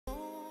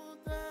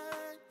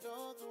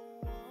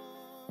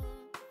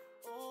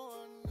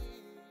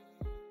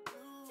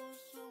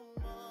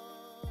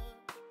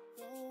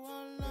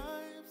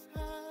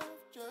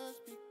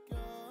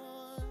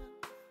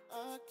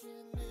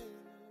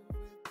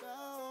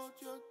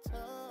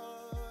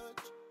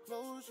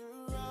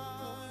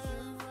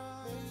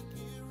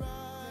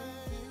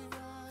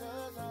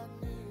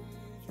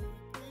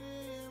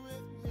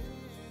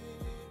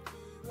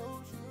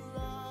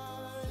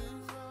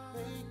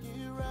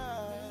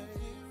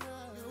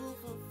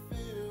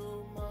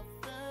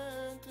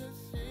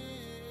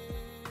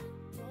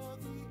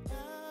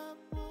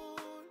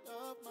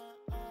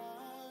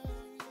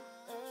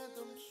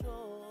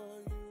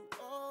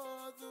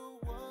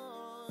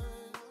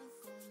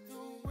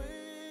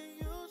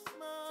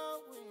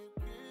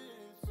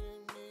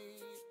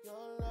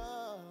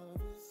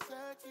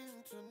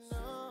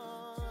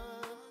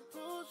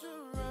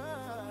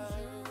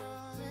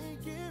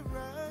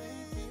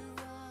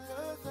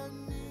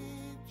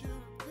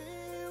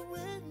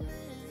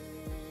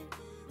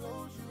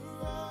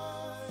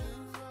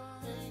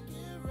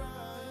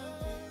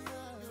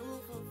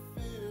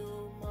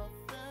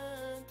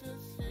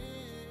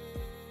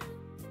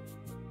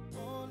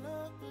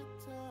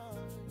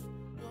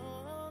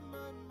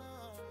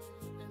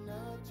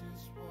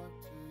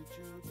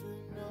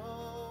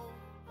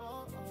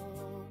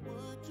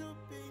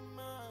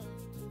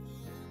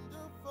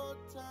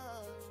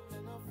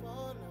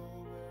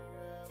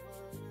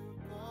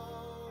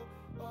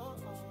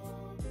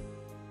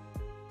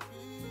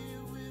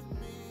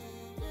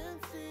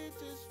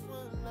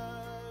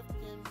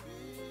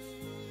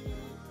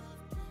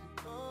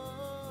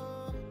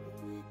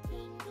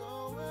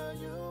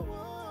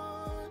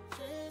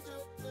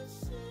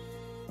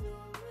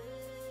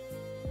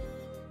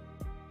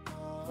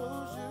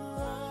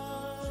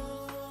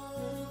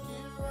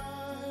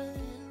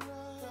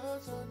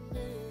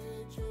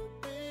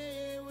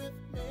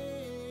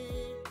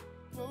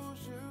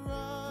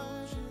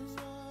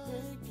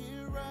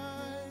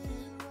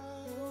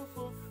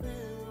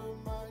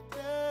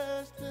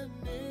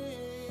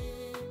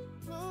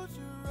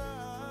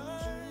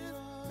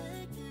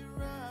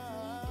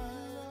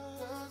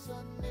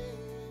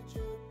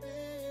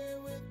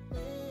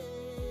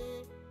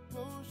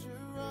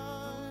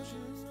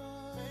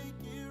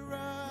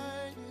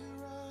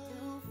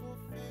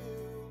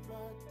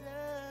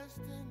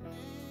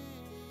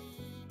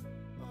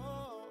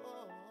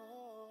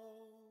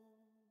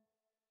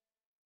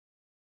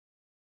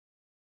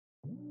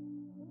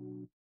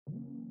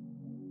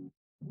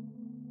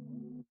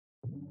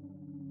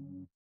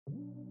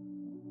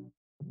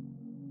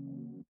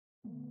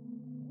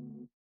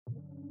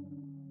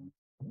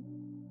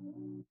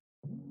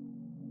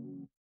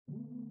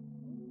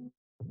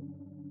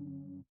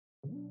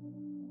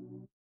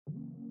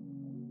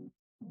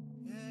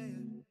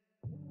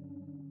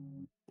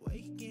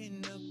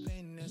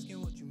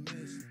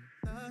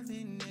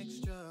Nothing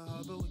extra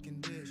hard but with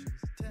conditions.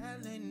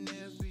 Telling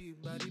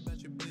everybody about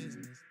your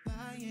business.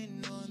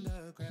 Lying on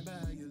the ground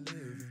about how you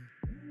living.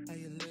 How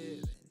you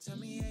living? Tell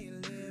me how you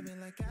living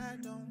like I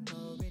don't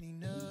already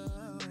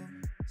know.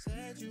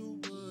 Said you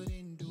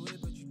wouldn't do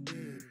it, but you did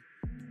it.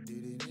 You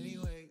did it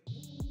anyway.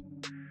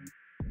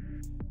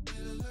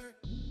 Red alert.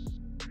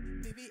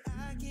 Baby,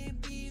 I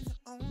can't be the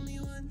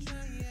only one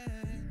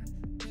trying.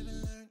 Never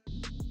learned.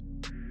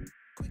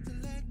 Quick to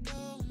let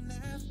go and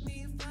left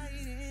me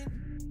fighting.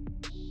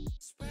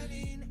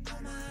 Spreading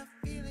all my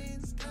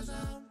feelings cause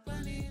I'm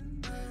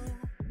running low.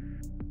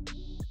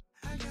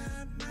 I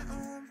got my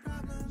own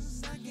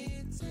problems, I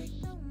can't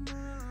take no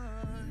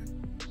more.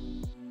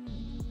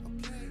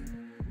 Okay.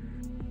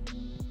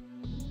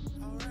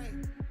 Alright.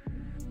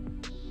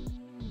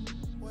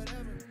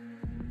 Whatever.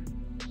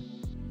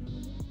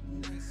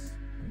 Nice.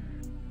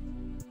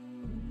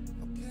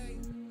 Okay.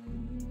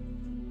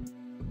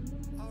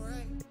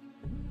 Alright.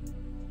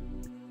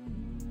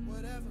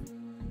 Whatever.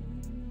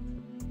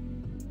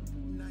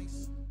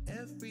 Nice.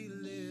 Every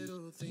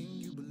little thing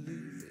you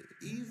believe it,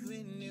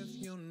 even if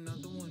you're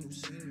not the one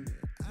who's seen it.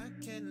 I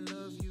can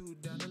love you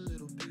down to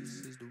little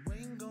pieces. The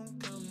rain gon'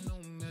 come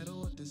no matter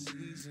what the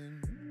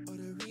season or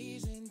the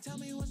reason. Tell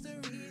me what's the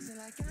reason,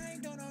 like I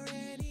don't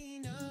already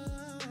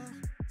know.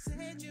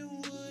 Said you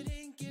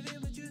wouldn't give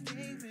it, but you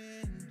gave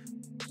in.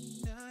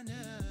 Nah,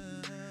 nah.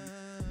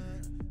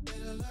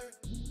 Red alert.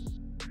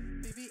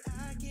 Baby,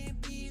 I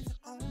can't be the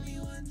only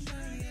one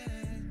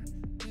trying.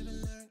 Live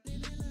and learn.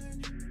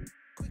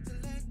 Quick to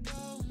let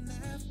go and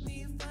left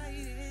me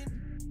fighting.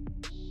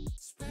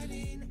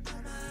 Spreading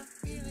all my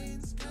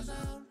feelings cause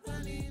I'm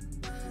running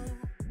low.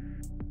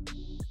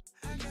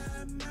 I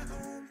got my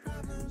own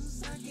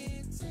problems, I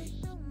can't take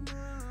no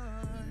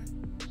more.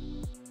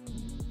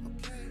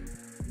 Okay.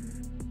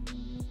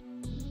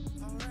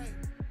 Alright.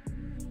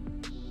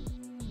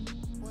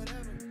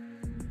 Whatever.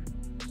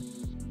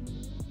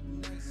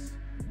 Nice.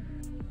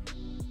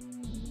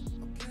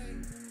 Okay.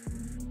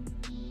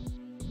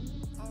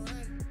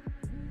 Alright.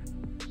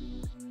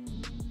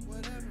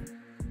 Whatever.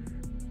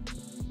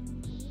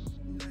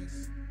 Nice.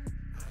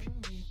 I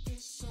need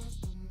this off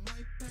of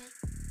my back.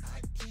 I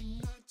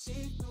cannot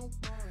take no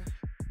more.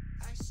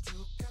 I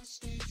still got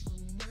stage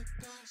from the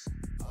past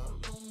all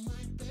on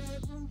my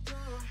bedroom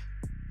floor.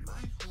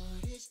 My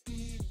heart is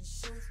beating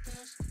so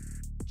fast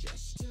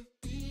just to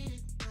be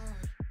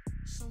ignored.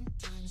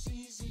 Sometimes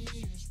easy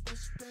is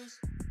what's best.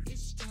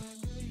 It's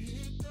time to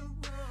hit the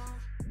road.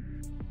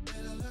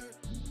 Red alert.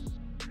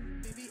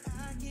 Baby,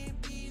 I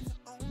can't be the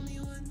only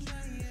one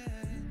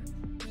trying.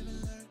 Live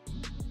and learn.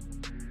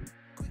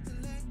 Quick to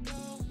let go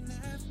and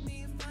left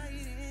me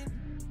fighting.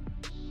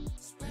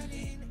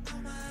 Spreading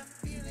all my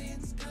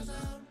feelings cause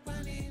I'm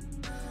running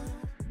low.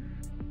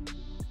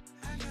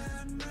 I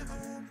got my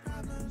own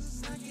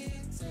problems, I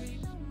can't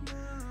take no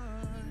more.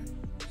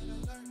 Red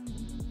alert.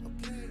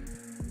 Okay.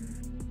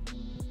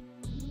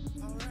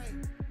 Alright.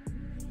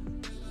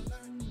 Red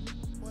alert.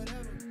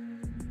 Whatever.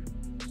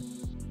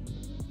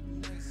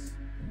 Nice.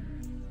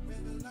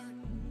 Red alert.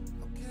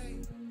 Okay.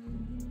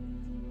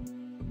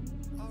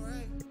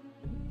 Alright.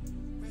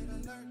 Red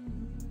alert.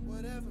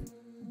 Whatever.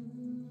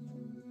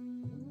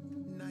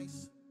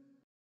 Nice.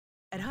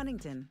 At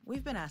Huntington,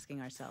 we've been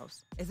asking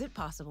ourselves, is it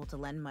possible to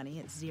lend money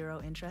at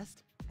 0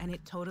 interest? And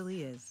it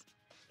totally is.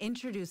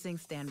 Introducing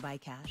Standby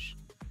Cash.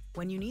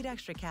 When you need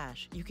extra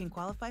cash, you can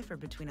qualify for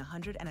between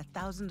 $100 and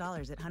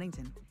 $1,000 at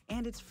Huntington,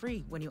 and it's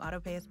free when you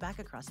autopay us back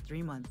across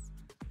 3 months.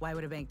 Why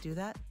would a bank do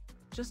that?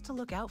 Just to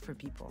look out for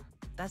people.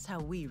 That's how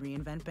we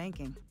reinvent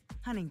banking.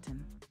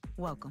 Huntington.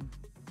 Welcome.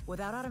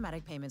 Without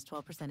automatic payments,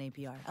 12%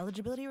 APR.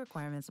 Eligibility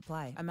requirements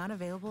apply. Amount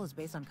available is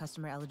based on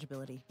customer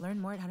eligibility. Learn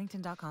more at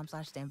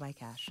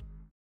huntington.com/standbycash.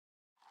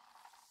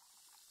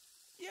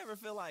 You ever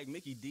feel like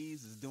Mickey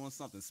D's is doing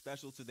something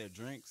special to their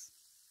drinks?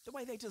 The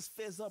way they just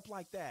fizz up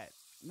like that,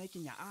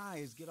 making your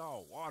eyes get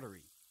all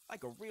watery.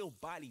 Like a real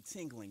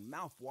body-tingling,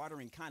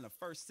 mouth-watering kind of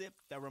first sip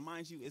that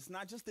reminds you it's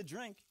not just a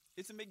drink,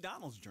 it's a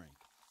McDonald's drink.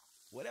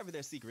 Whatever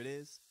their secret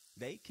is,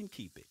 they can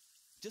keep it.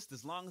 Just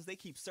as long as they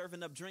keep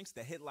serving up drinks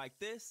that hit like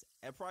this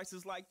at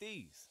prices like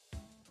these.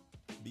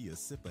 Be a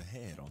sip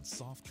ahead on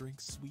soft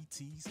drinks, sweet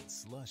teas, and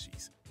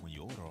slushies when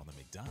you order on the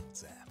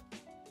McDonald's app.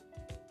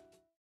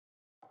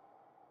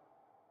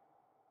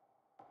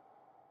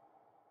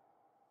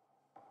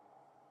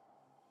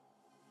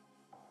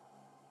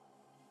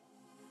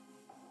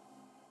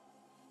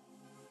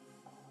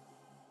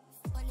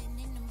 Falling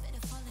in them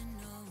better falling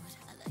out.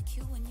 I like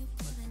you when you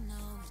pulling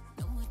out.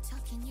 No more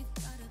talking, you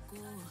gotta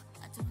go.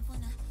 I don't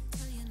wanna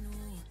tell you no.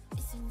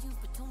 Missing you,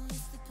 but don't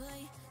miss the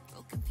play.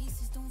 Broken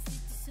pieces don't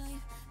fit the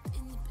same.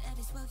 Been the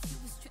baddest while you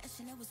was trash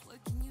and I was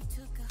working. You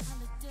took a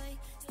holiday,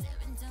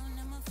 staring down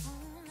at my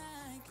phone.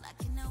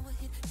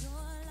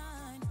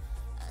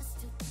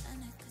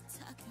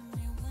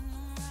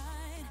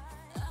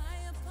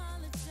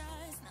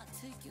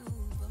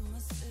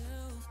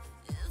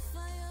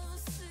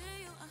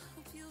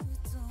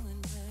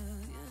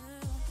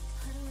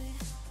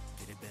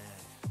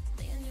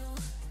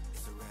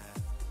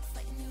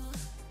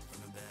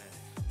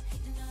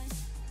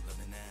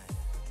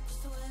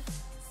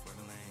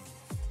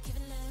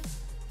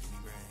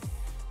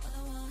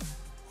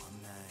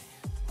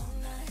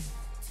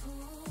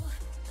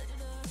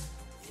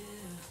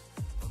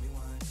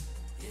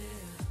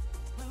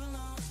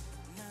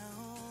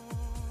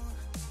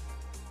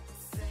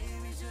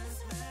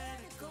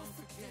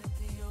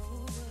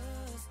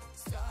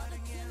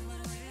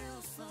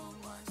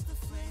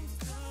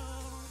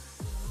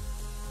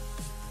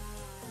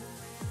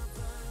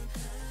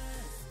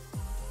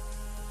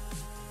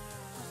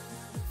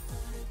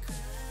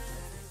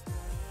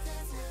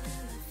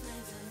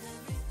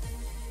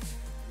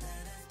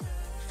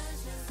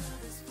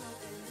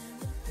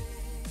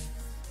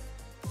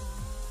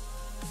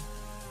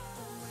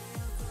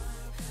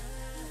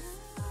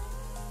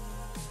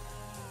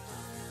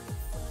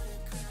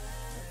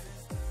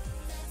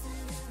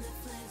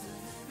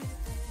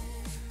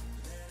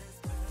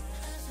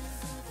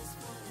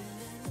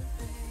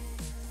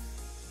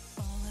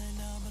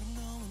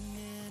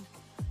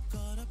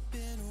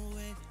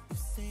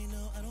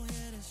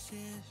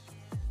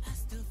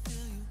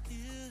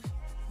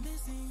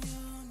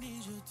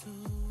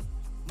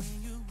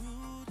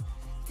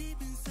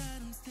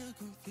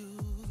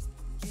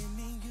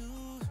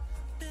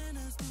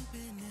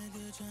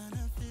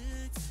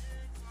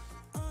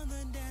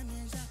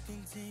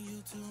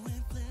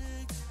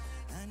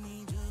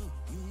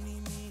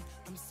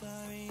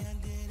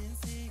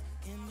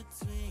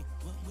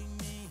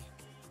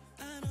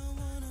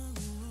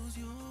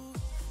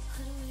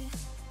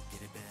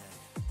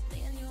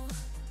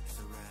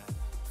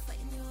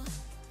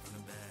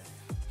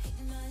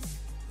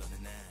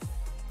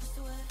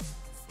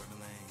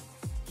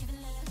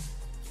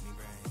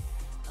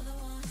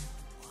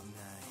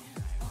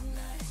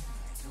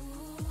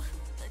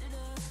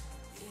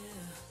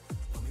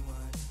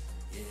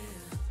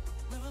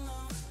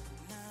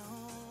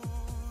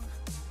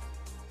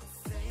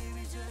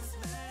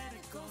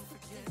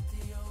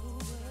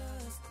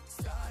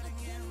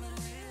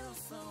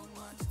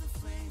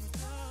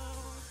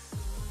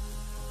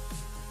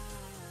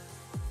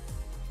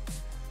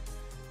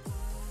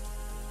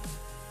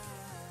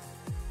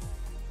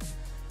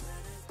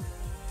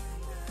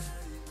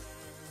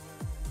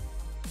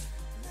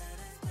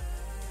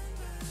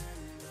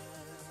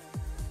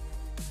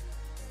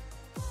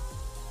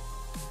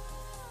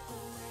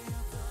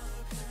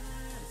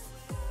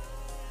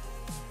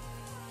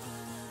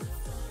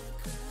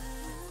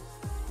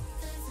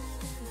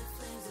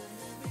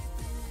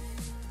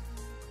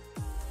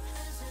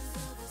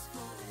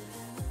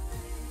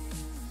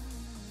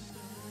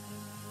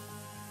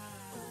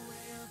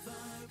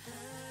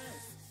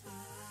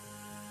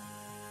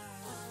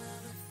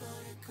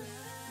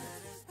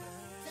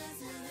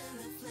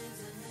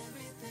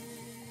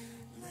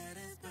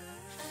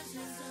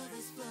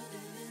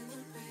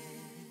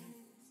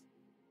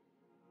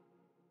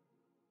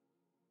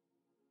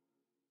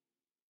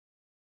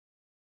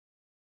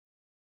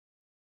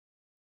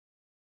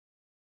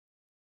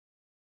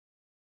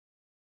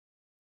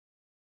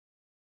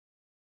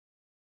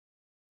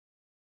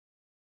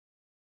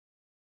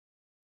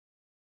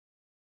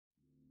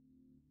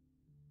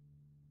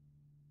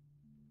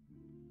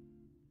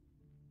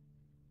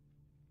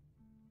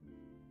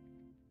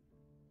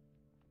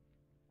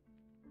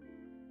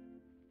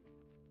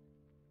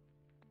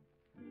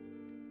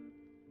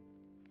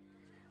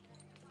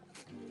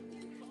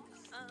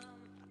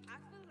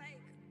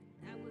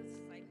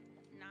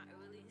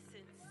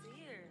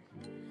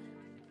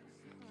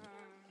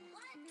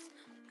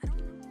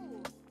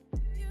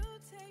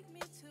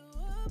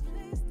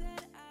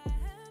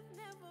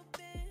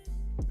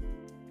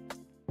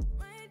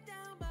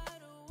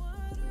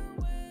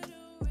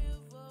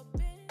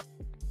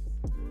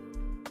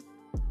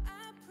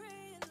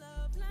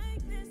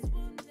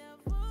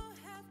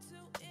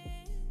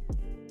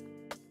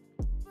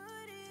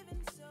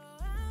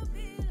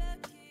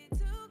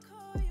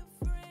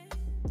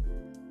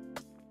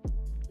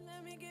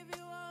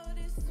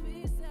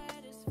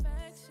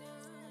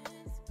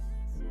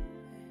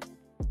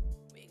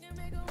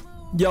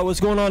 Yo, what's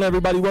going on,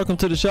 everybody? Welcome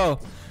to the show.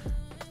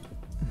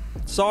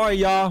 Sorry,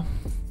 y'all.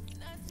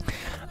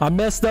 I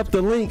messed up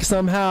the link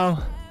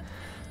somehow.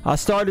 I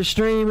started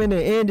streaming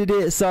and ended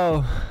it,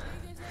 so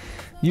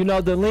you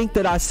know the link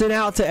that I sent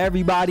out to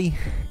everybody.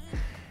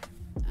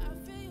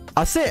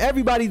 I sent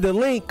everybody the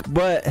link,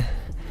 but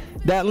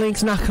that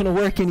link's not gonna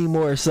work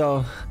anymore,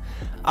 so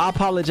I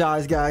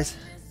apologize, guys.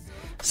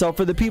 So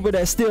for the people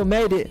that still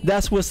made it,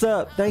 that's what's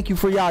up. Thank you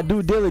for y'all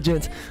due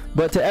diligence.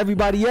 But to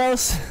everybody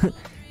else,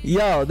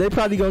 yo, they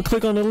probably gonna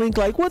click on the link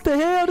like, what the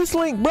hell, this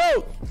link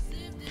broke.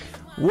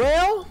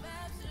 Well,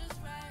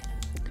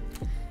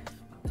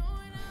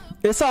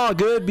 it's all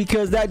good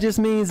because that just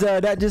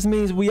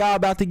means we all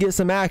about to get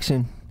some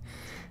action.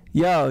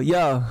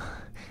 Yo.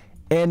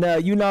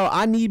 And you know,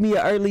 I need me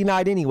an early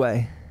night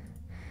anyway.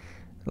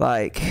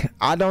 Like,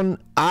 I don't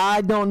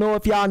know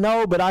if y'all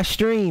know, but I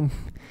stream.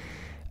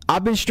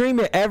 I've been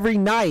streaming every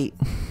night.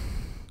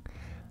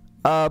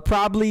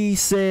 Probably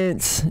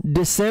since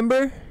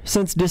December.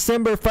 Since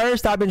December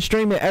 1st, I've been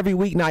streaming every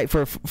weeknight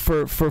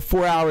for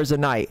 4 hours a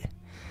night.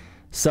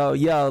 So,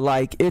 yo,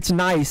 like, it's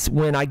nice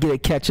when I get to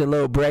catch a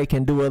little break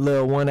and do a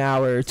little 1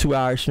 hour or 2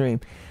 hour stream.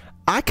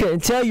 I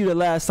couldn't tell you the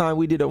last time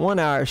we did a 1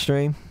 hour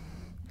stream.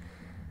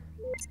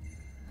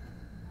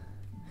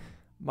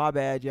 My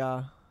bad,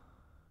 y'all.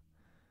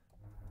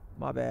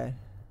 My bad.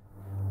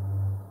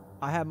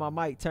 I had my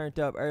mic turned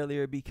up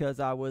earlier because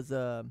I was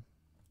trying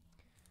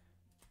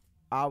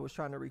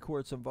to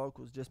record some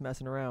vocals, just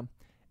messing around.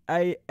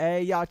 Hey,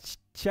 y'all,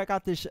 check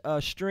out this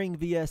string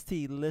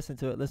VST. Listen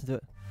to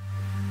it.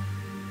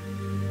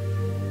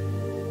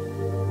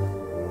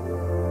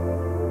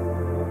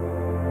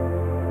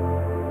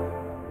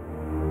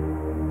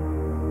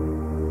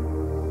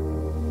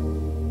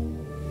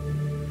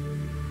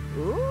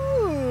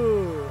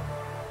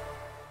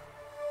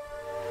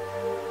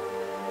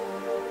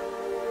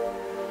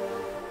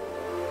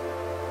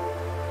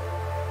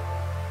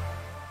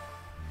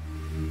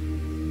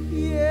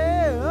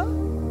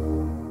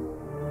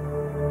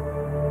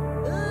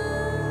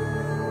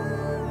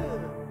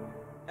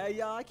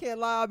 I can't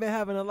lie, I've been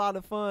having a lot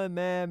of fun,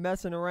 man,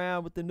 messing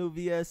around with the new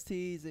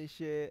VSTs and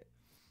shit.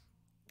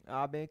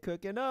 I've been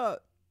cooking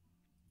up,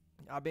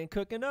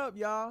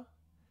 y'all.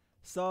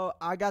 So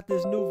I got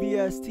this new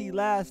VST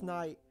last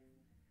night,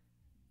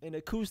 an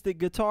acoustic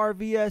guitar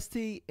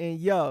VST, and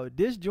yo,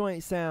 this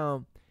joint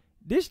sound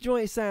real. This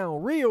joint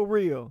sound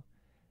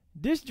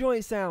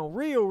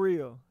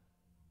real.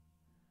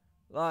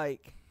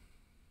 Like,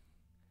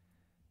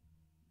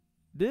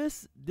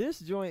 this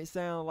joint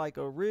sound like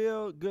a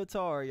real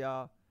guitar,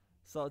 y'all.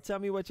 So tell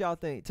me what y'all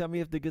think. Tell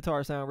me if the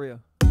guitar sound real.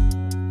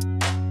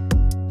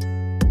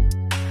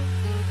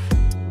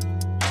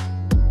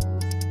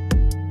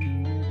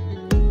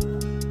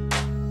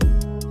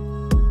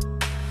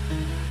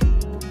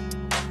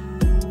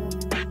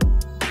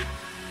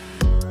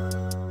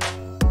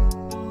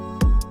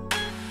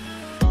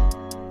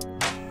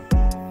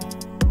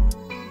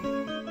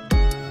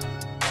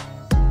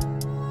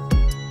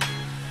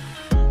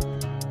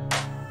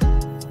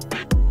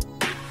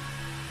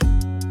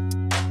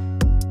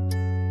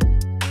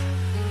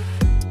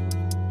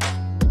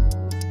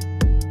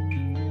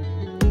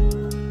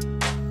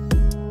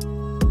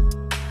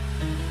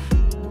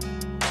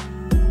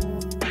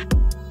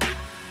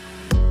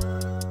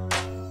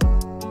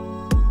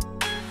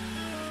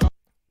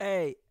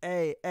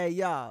 Hey,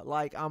 y'all,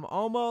 like I'm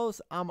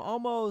almost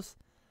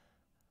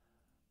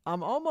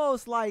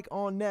like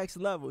on next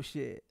level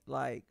shit,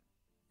 like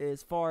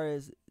as far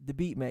as the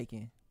beat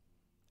making.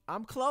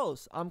 I'm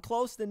close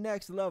to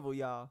next level,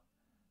 y'all.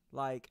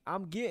 Like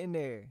I'm getting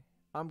there,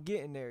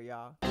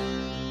 y'all.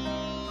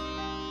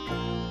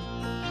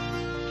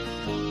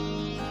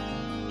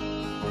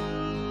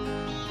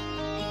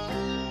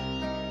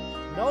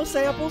 No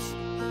samples.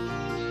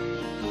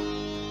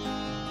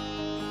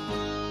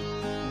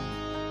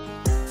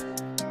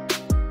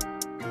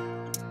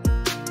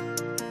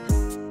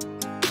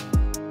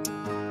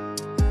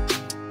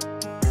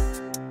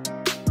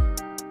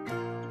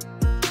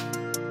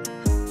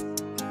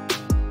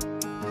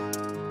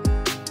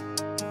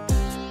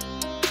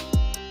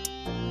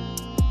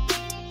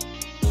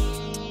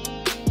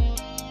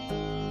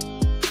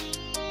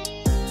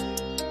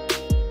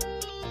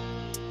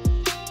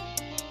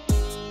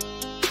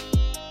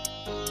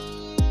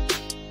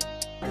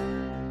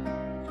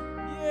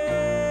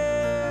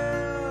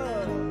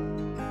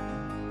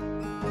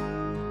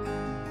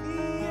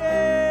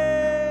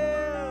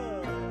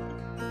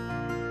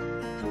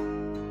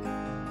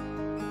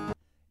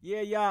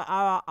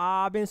 Yeah,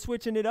 I've been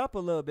switching it up a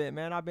little bit,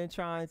 man. I've been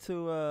trying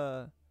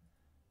to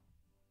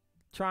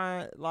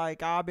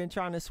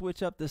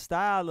switch up the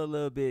style a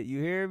little bit. You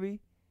hear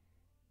me?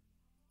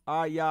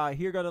 All right, y'all.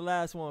 Here go the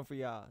last one for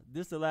y'all.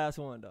 This is the last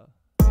one though.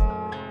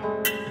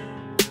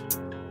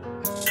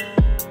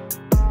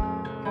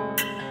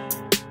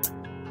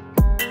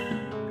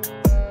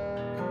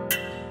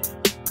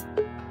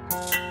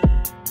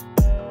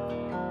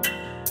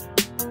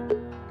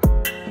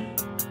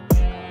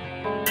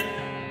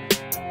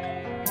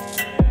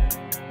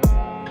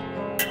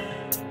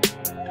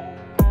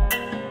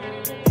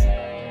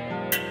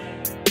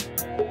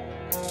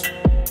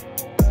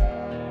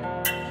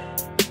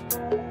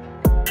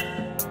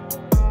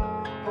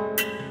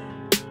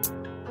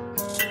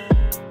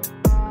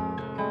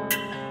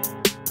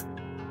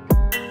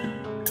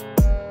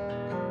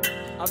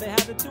 I've been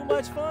having too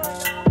much fun,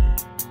 y'all.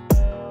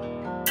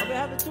 I've been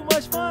having too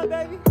much fun,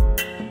 baby.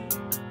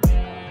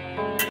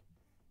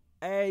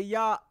 Hey,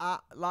 y'all,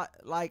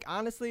 like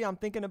honestly, I'm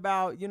thinking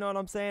about, you know what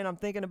I'm saying? I'm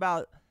thinking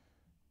about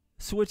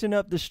switching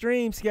up the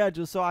stream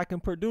schedule so I can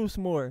produce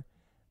more.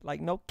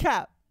 Like, no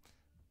cap.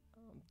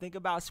 Think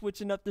about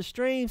switching up the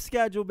stream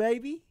schedule,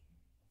 baby.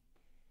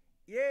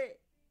 Yeah.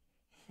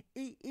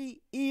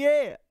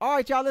 Yeah. All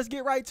right, y'all, let's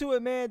get right to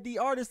it, man. The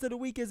artist of the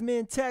week is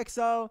Mentec.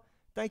 So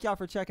thank y'all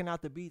for checking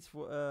out the beats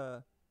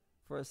for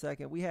a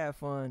second. We had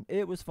fun.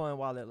 It was fun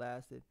while it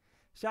lasted.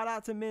 Shout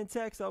out to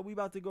Mentec. So we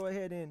about to go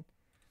ahead and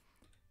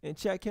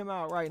check him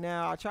out right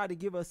now. I tried to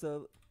give us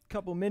a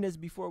couple minutes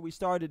before we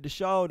started the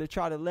show to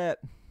try to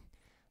let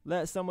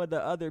some of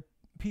the other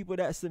people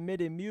that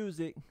submitted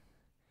music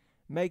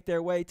make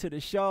their way to the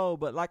show.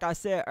 But like I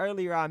said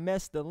earlier, I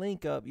messed the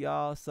link up,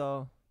 y'all.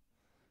 So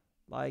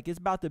like, it's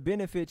about to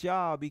benefit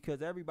y'all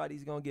because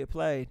everybody's gonna get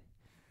played.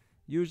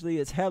 Usually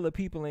it's hella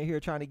people in here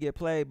trying to get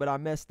played, but I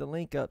messed the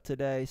link up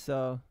today.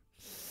 So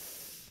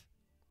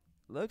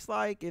looks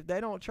like if they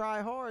don't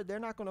try hard, they're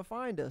not gonna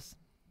find us.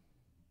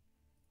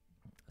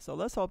 So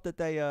let's hope that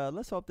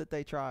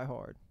they try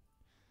hard,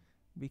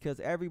 because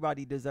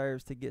everybody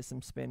deserves to get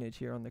some spinach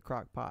here on the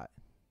crock pot.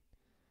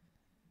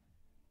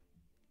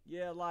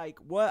 Yeah, like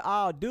what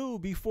I'll do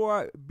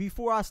before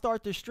I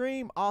start the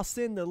stream, I'll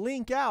send the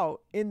link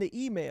out in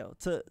the email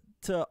to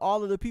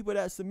all of the people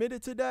that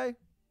submitted today,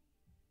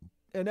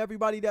 and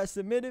everybody that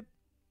submitted,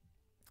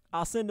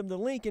 I'll send them the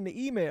link in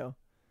the email.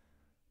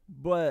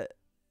 But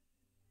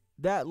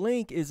that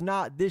link is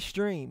not this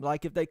stream.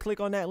 Like, if they click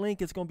on that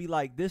link, it's going to be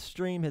like, this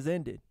stream has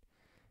ended.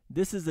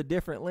 This is a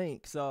different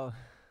link. So,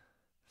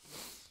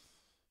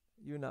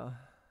 you know,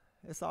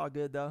 it's all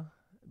good though.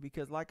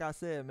 Because like I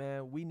said,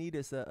 man, we need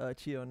us a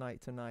chill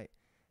night tonight.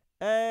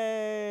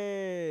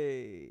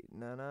 Hey,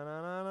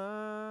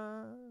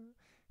 na.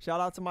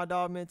 Shout out to my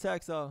dog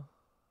Mentexo.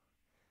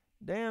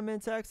 Damn,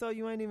 Mentexo,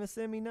 you ain't even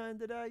send me nothing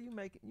today. You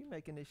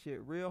making this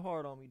shit real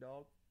hard on me,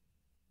 dog.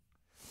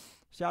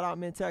 Shout out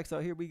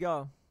Mentexo. Here we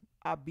go.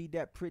 I be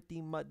that pretty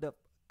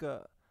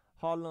motherfucker.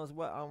 Harlem's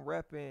what I'm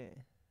repping.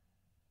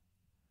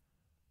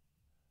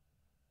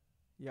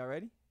 Y'all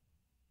ready?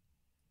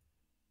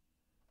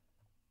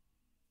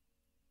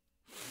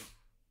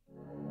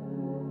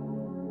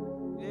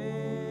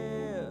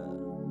 Yeah.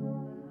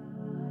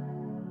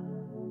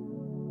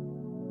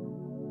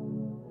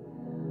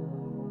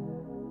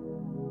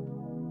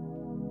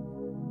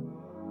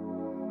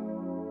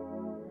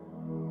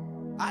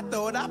 I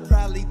thought I'd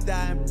probably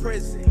die in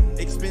prison.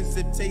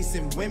 Expensive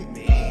tasting women.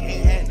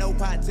 Ain't had no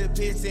pot to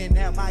piss in.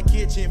 Now my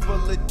kitchen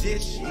full of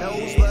dishes.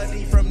 Nose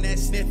bloody from that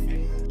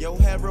sniffing. Yo,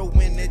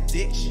 heroin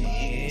addiction.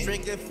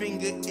 Trigger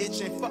finger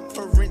itching. Fuck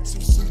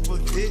parental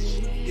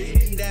supervision. Give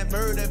me that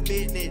murder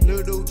business.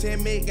 Little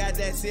Timmy got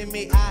that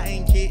semi. I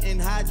ain't kidding.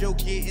 Hide your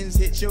kittens.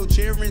 Hit your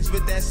children's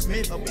with that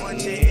Smith. A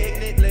bunch of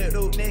ignorant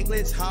little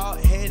necklace.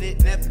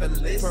 Hard-headed, never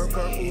listen.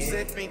 Purple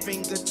sipping.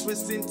 Finger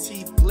twisting.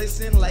 Teeth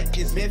glisten like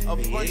it's myth. A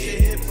bunch of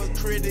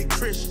hypocritic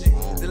Christian.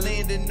 The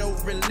land of no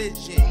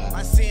religion.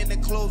 My Santa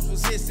Claus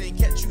was hissing.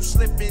 Catch you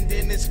slipping,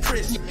 then it's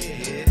Christmas.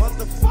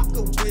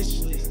 Motherfucker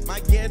wishless. My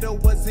ghetto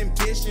was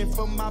ambition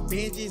for my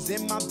binges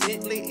and my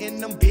Bentley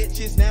and them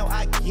bitches. Now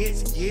I get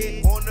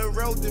on the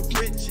road to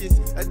riches.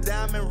 A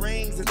diamond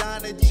rings, a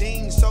diamond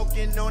jeans,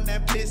 soaking on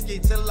that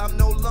biscuit till I'm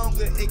no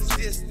longer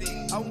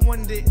existing. I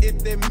wonder if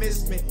they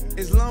miss me.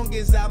 As long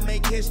as I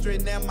make history,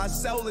 now my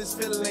soul is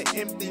feeling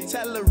empty.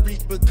 Tell a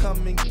reaper,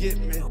 come and get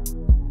me.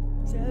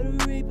 Tell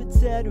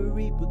the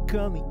reaper,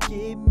 come and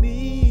get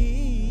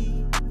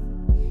me,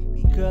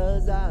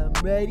 because I'm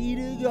ready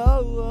to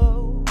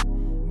go.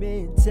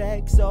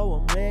 Mentec, so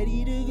I'm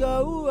ready to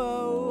go.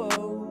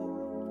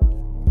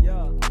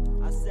 Yeah,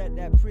 I said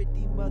that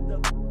pretty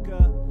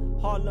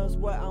motherfucker. Harlem's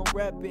what I'm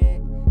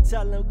reppin'.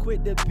 Tell them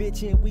quit the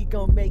bitchin', we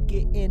gon' make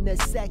it in a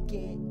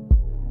second.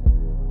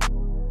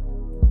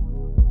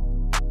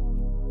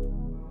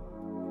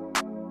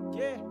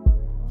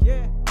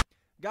 Yeah.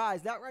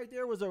 Guys, that right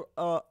there was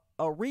a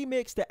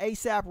remix to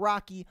ASAP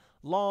Rocky,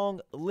 Long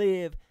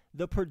Live.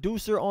 The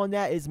producer on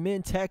that is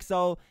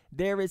Mentexo.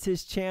 There is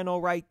his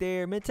channel right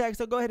there.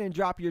 Mentexo, go ahead and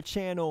drop your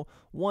channel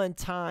one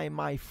time,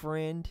 my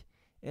friend,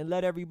 and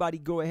let everybody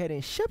go ahead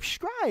and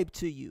subscribe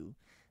to you.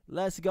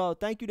 Let's go.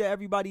 Thank you to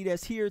everybody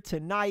that's here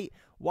tonight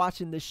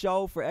watching the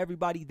show. For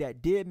everybody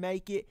that did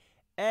make it,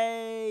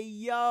 hey,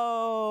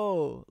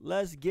 yo,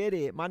 let's get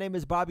it. My name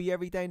is Bobby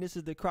Everything. This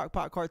is the Crock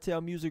Pot Cartel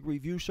Music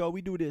Review Show.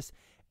 We do this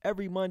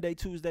every Monday,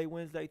 Tuesday,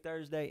 Wednesday,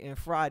 Thursday, and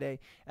Friday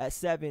at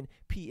 7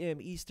 p.m.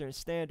 Eastern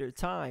Standard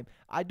Time.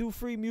 I do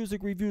free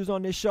music reviews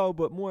on this show,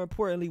 but more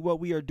importantly,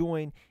 what we are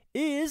doing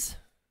is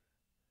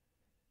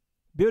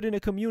building a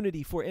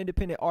community for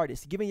independent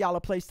artists, giving y'all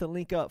a place to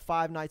link up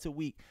 5 nights a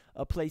week,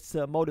 a place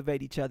to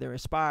motivate each other,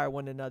 inspire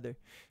one another,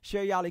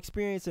 share y'all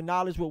experience and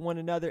knowledge with one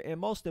another, and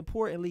most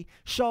importantly,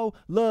 show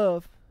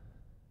love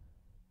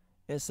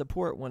and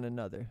support one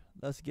another.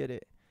 Let's get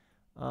it.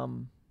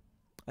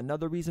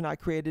 Another reason I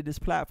created this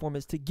platform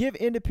is to give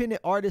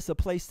independent artists a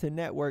place to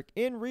network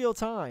in real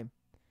time.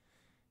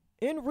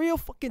 in real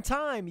fucking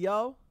time,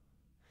 yo.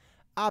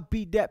 I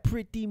beat that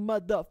pretty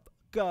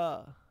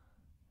motherfucker.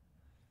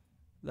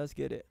 Let's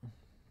get it.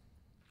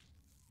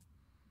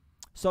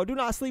 So do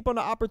not sleep on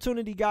the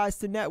opportunity, guys,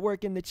 to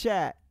network in the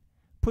chat.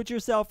 Put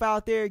yourself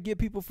out there, get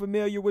people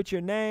familiar with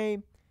your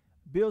name,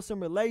 build some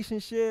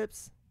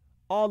relationships,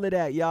 all of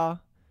that, y'all.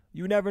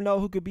 You never know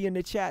who could be in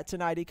the chat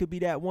tonight. It could be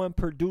that one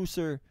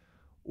producer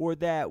or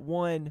that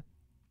one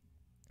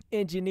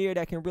engineer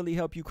that can really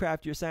help you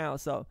craft your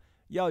sound. So,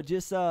 yo,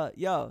 just,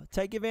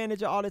 take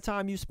advantage of all the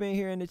time you spend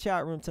here in the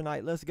chat room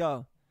tonight. Let's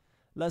go.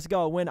 Let's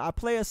go. When I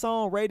play a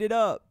song, rate it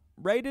up.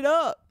 Rate it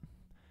up.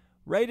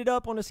 Rate it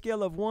up on a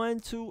scale of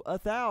 1 to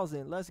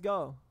 1,000. Let's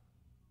go.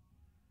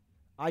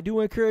 I do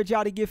encourage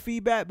y'all to give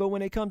feedback, but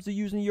when it comes to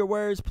using your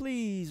words,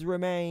 please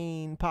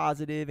remain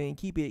positive and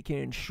keep it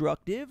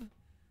constructive.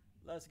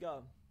 Let's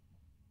go.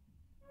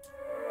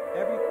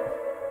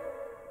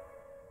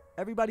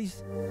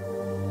 Everybody's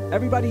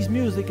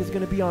music is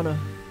going to be on a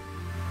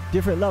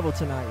different level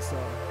tonight, so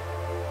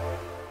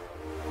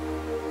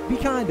be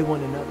kind to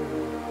one another.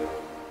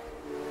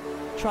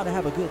 Try to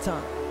have a good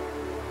time.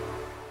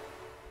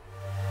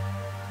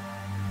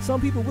 Some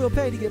people will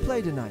pay to get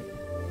played tonight.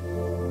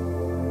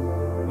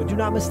 But do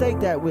not mistake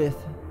that with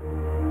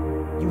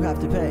you have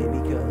to pay,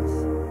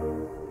 because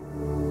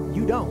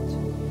you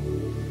don't.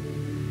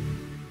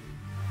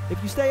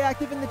 If you stay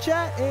active in the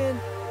chat and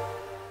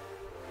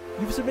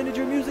you've submitted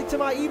your music to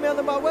my email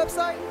and my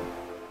website,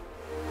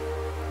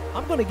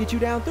 I'm going to get you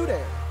down through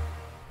there.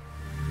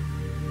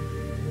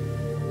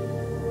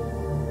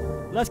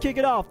 Let's kick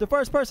it off. The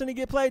first person to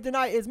get played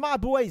tonight is my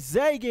boy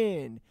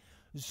Zagan.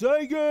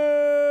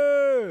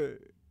 Zagan!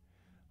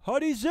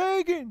 Howdy,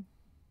 Zagan!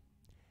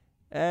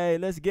 Hey,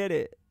 let's get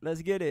it.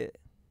 Let's get it.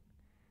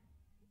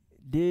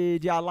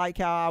 Did y'all like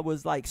how I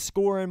was like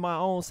scoring my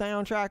own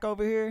soundtrack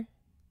over here?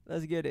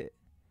 Let's get it.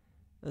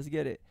 Let's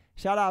get it.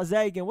 Shout out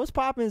Zagan. What's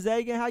poppin',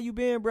 Zagan? How you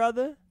been,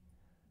 brother?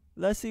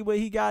 Let's see what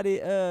he got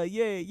it.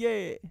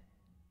 Yeah.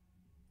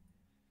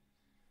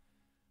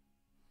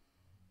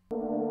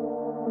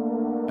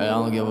 Hey, I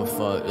don't give a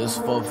fuck. It's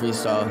full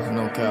freestyle,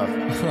 no cap. Oh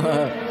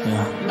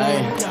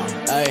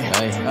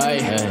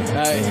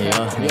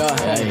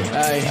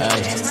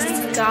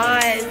my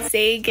God,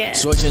 Zagan.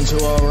 Switching to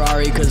a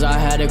Rari cause I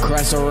had to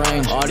cross the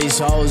range. All these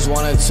hoes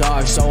wanna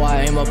talk, so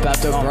I aim up at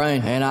the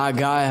brain. And I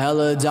got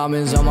hella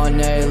diamonds on my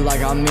neck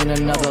like I'm in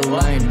another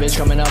lane. Bitch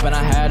coming up and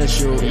I had to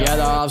shoot. Yeah,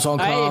 the ops won't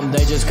come,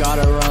 they just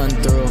gotta run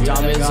through.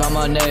 Diamonds on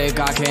my neck,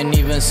 I can't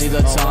even see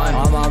the time.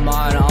 On my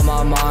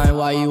mind,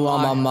 why you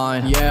on my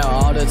mind? Yeah,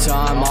 all the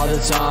time,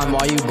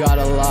 why you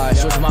gotta lie?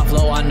 Switch my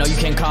flow, I know you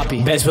can't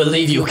copy. Best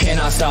believe you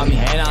cannot stop me.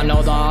 And I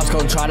know the ops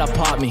gon' try to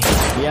pop me.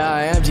 Yeah,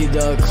 I emptied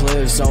the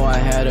clip, so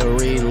I had to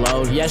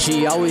reload. Yeah,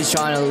 she always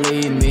tryna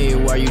lead me,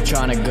 where you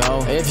tryna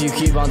go? If you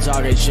keep on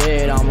talking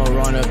shit, I'ma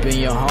run up in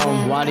your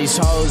home. Why these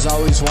hoes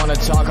always wanna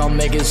talk, I'll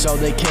make it so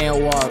they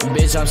can't walk.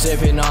 Bitch, I'm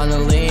sipping on the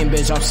lean,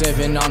 bitch, I'm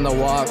sipping on the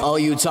walk. Oh,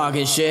 you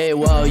talking shit?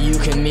 Well, you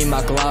can meet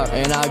my Glock.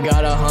 And I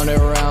got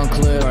 100-round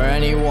clip for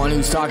anyone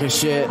who's talking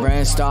shit.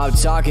 Brand, stop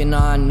talking,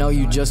 I know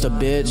you just a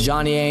bitch.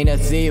 Johnny ain't a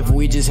thief,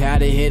 we just had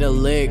to hit a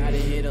lick.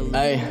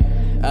 Hey,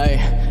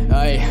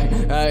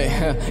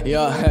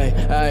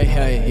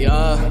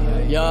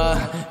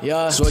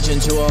 yeah. Switching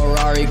to a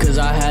Rari cause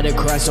I had to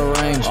cross the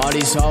range. All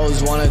these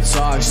hoes wanna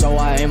talk, so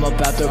I aim up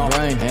at the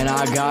brain. And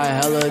I got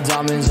hella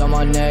diamonds on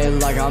my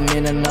neck like I'm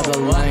in another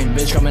lane.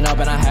 Bitch coming up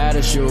and I had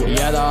to shoot.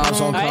 Yeah, the ops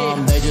won't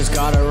come, they just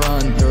gotta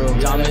run through.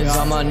 Diamonds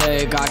on my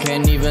neck, I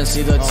can't even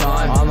see the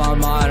time. On my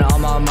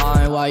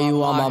mind, why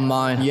you on my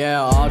mind?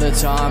 Yeah, all the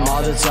time,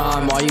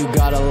 why you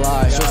gotta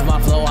lie? Switch my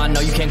flow, I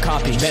know you can't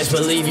copy. Best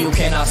believe you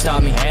cannot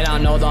stop me. And I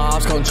know the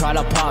ops gon' try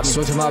to pop me.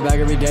 Switching my bag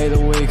every day of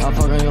the week. I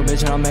fuck on your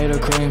bitch and I made her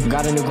cream.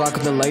 Got a new Glock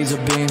with the laser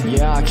beam.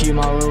 Yeah, I keep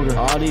my Ruger.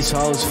 All these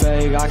hoes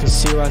fake, I can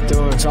see right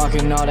through her.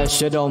 Talking all that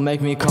shit don't make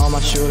me call my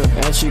shooter.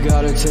 And she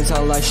got her tits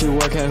out like she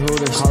work at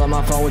Hooters. Call on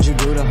my phone, what you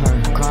do to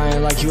her?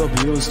 Crying like you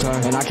abused her.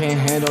 And I can't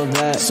handle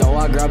that, so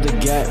I grabbed the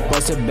gat.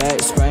 Busted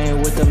back, spraying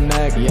with the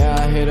Mac. Yeah,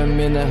 I hit him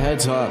in the head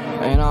top.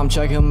 And I'm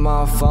checking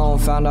my phone,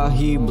 found out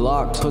he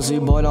blocked. Pussy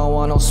boy don't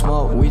want no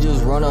smoke, we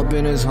just run up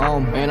in his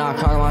home. And I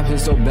cock my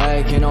pistol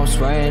back and I'm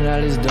spraying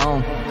at his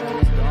dome.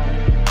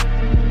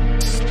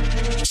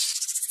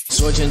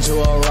 Switching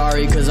to a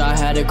Rari cause I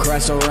had to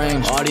cross the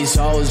range. All these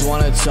hoes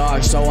wanna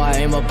talk, so I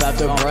aim up at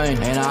the brain.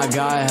 And I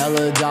got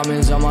hella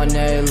diamonds on my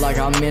neck like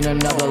I'm in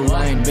another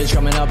lane. Bitch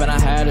coming up and I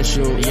had to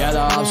shoot. Yeah,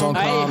 the ops won't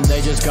come,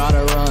 they just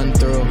gotta run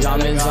through.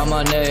 Diamonds on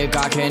my neck,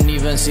 I can't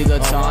even see the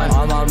time.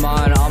 On my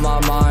mind,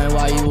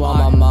 why you on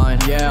my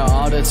mind? Yeah,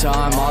 all the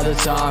time,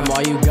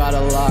 why you gotta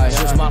lie?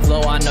 Switch my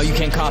flow, I know you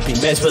can't copy.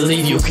 Best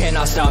believe you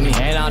cannot stop me.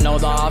 And I know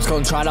the ops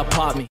gon' try to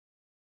pop me.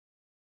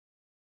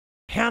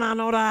 And I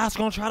know the ops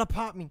gon' try to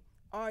pop me.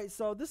 Alright,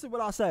 so this is what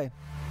I'll say.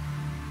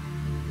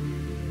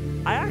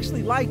 I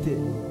actually liked it. It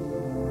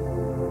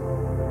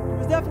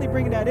was definitely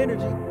bringing that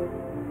energy.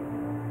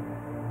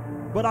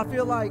 But I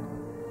feel like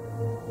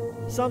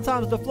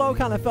sometimes the flow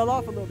kind of fell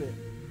off a little bit.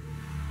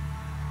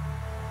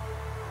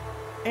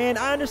 And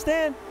I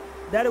understand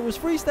that it was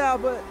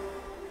freestyle, but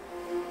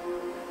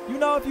You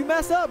know, if you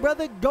mess up,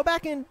 brother, go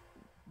back and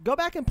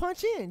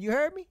punch in. You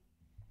heard me?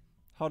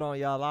 Hold on,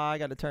 y'all. I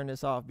got to turn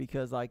this off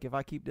because, like, if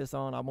I keep this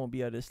on, I won't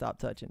be able to stop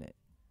touching it.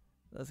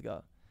 Let's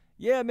go.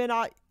 Yeah, man,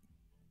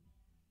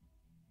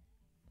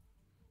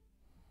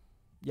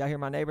 y'all hear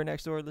my neighbor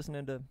next door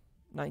listening to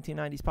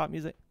 1990s pop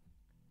music?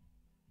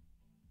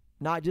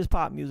 Not just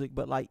pop music,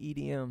 but like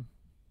EDM.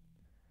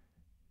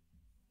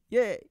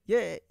 Yeah.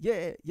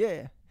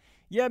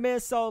 Yeah, man,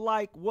 so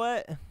like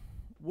what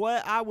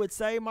I would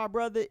say, my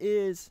brother,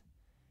 is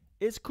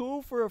it's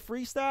cool for a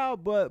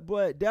freestyle,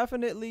 but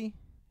definitely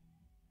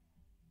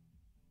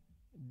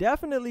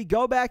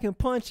go back and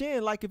punch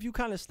in. Like if you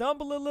kind of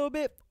stumble a little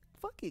bit,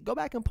 fuck it, go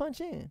back and punch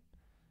in.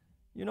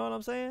 You know what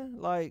I'm saying?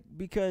 Like,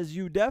 because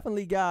you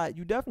definitely got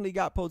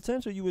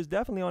potential. You was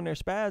definitely on there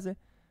spazzing.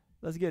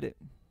 Let's get it.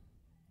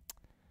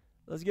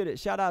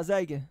 Shout out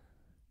Zagan.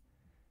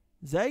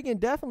 Zagan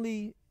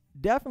definitely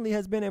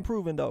has been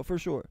improving though, for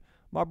sure.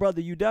 My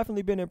brother, you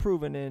definitely been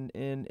improving,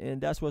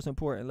 and that's what's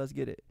important. Let's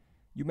get it.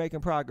 You making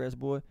progress,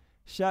 boy.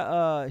 Shout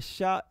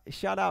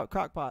out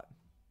Crock Pot,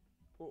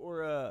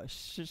 or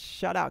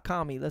shout out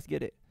Kami. Let's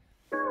get it.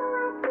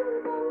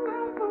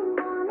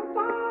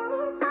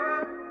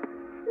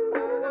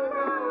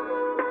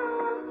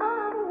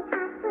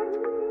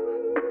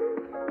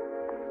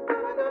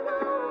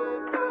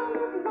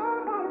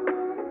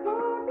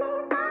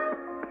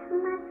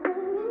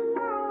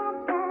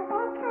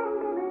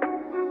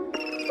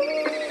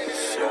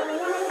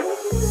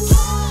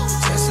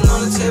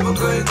 Table,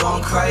 girl, you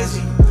going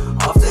crazy.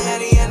 Off the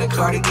Henny and the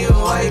car to get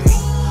wavy.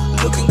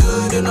 Looking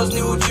good in those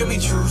new Jimmy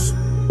Choos.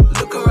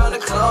 Look around the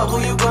club, who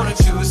you gonna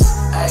choose?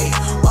 Hey,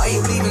 why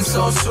you leaving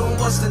so soon?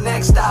 What's the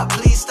next stop?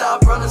 Please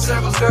stop running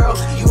circles, girl.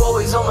 You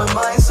always on my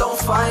mind, so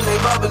fine. They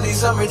bubbly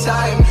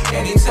summertime.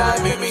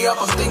 Anytime, hit me up,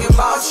 I'm thinking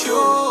about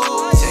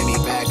you. Take me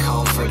back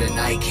home for the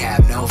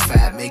nightcap. No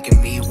fat,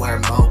 making me wear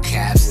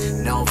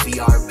mocaps. No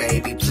VR,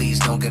 baby, please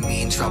don't get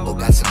me in trouble.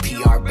 Got some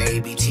PR,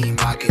 baby. Team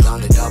Rocket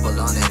on the double,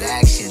 on that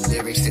action.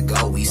 Lyrics to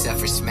go, we set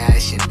for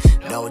smashing.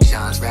 No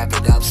Johns, wrap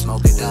it up,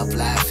 smoke it up,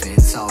 laughing.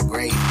 It's all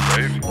great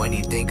when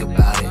you think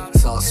about it.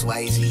 It's all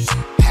Swayze.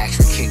 Packs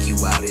will kick you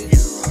out it.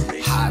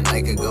 Hot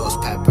like a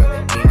ghost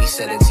pepper. Mimi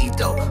said a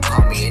Tito.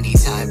 Call me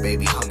anytime,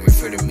 baby. Hungry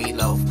for the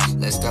meatloaf.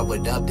 Let's throw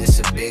it up. This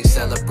a big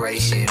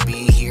celebration.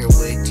 Being here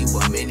with you,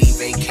 a mini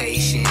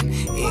vacation.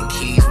 In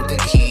keys with the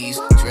keys.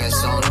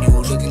 Dress on you,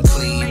 looking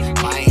clean.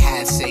 My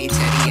hat say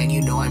Teddy, and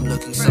you know I'm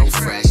looking so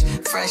fresh.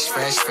 Fresh.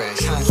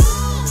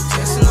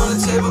 Dancing on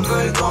the table,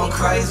 girl, you going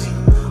crazy.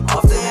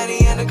 Off the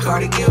Henny and the car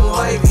to get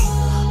wavy.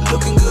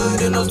 Looking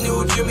good in those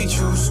new Jimmy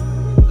Choos.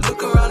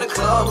 Look around the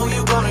club, who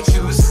you gonna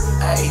choose?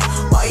 Hey,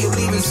 why you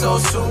leaving so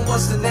soon?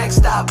 What's the next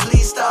stop?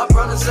 Please stop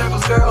running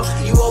circles, girl.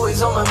 You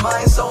always on my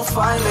mind, so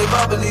fine. They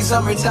bubbly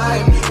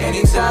summertime.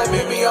 Anytime,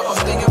 hit me up, I'm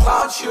thinking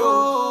about you.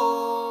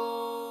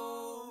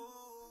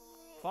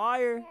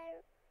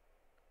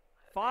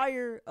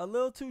 Fire, a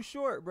little too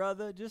short,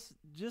 brother. Just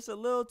a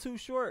little too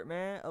short,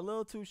 man. A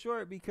little too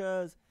short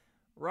because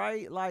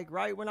right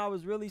when I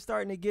was really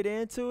starting to get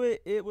into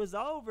it, it was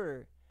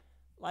over.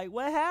 Like,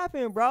 what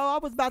happened, bro? I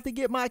was about to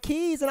get my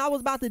keys, and I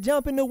was about to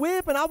jump in the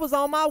whip, and I was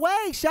on my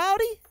way,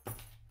 shawty.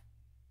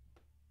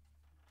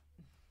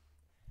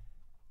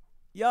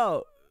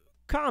 Yo,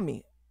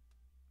 Kami,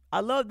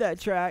 I love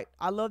that track.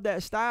 I love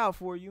that style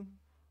for you.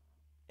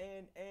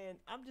 And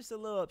I'm just a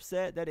little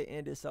upset that it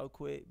ended so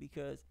quick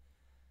because,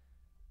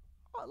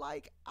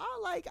 I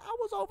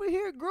was over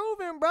here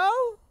grooving, bro.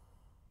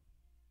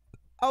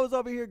 I was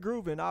over here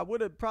grooving. I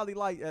would have probably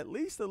liked at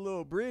least a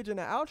little bridge in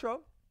the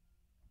outro.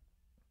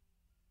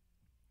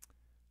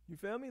 You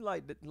feel me?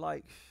 Like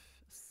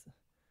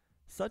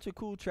such a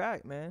cool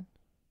track, man.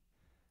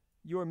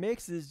 Your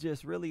mix is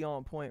just really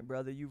on point,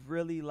 brother. You've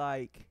really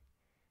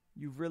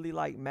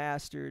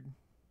mastered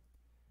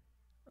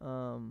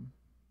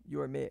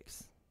your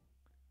mix.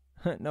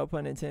 No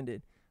pun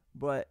intended.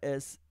 But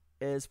as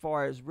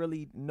far as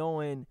really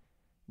knowing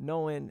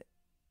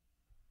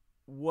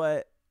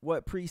what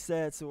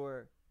presets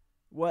or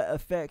what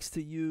effects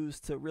to use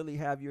to really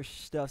have your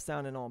stuff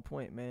sounding on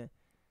point, man.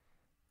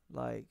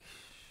 Like,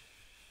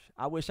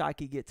 I wish I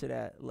could get to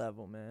that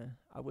level, man.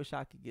 I wish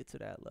I could get to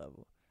that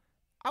level.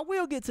 I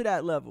will get to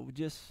that level.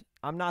 Just,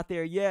 I'm not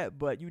there yet,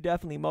 but you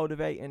definitely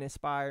motivate and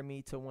inspire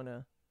me to want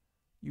to,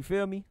 you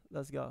feel me?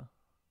 Let's go.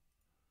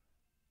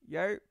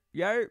 Yerp.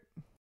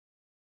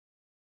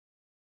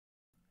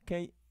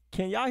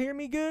 Can y'all hear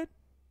me good?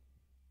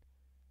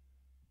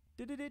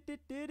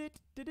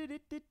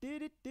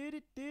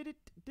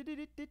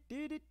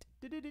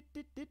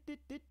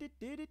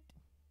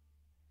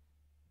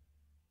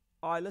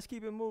 All right, let's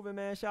keep it moving,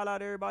 man. Shout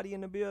out everybody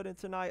in the building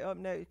tonight. Up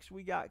next,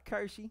 we got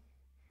Kershie.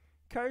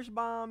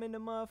 Kirschbaum in the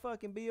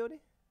motherfucking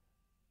building.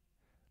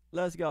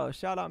 Let's go.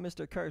 Shout out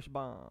Mr.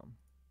 Kirschbaum.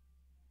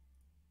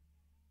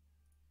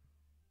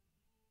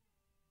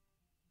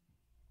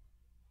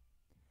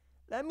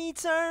 Let me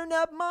turn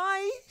up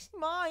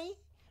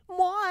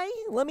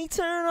let me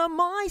turn up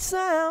my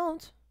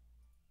sound.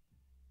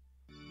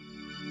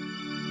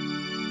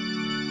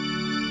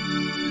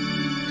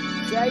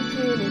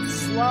 Taking it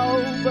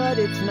slow, but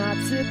it's not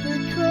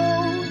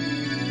typical.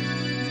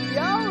 He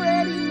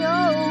already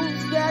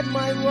knows that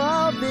my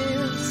love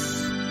is.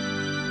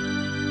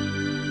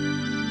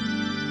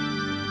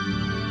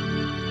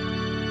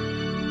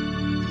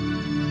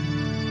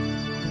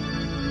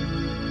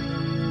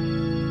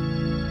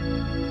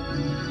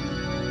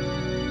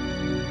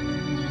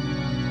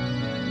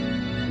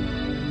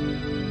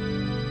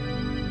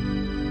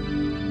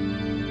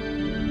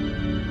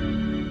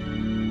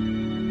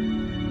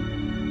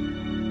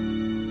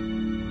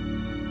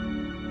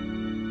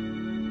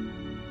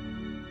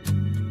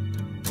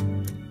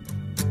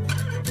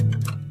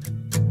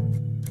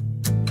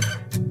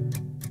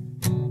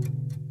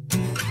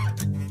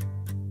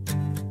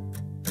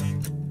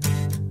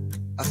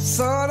 I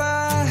thought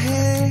I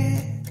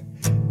had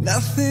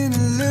nothing to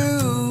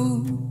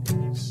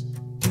lose,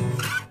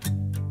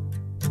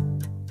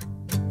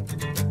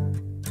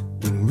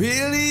 when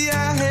really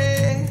I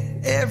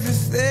had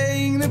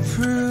everything to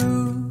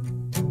prove.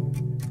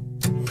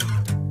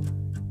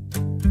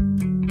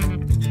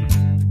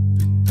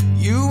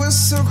 You were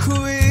so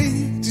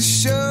quick to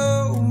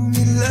show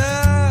me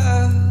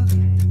love.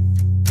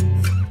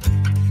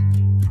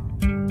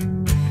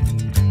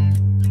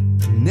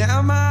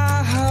 Now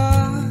my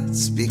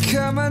heart's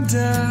become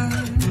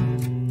undone.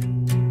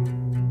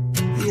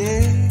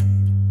 Yeah,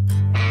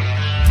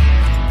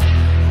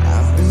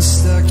 I've been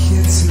stuck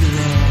here too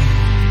long,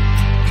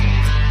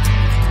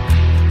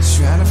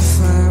 trying to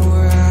find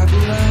where I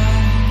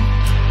belong.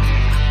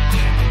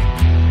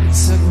 It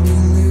took me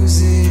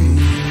losing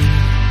you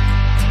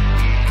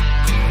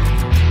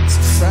to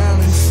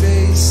finally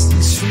face the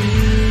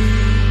truth.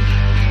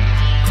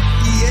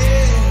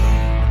 Yeah,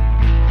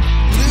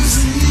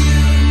 losing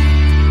you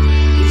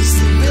was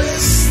the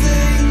best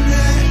thing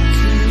that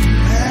could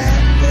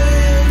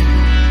happen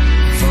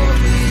for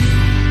me.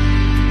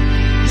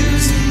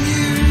 Losing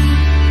you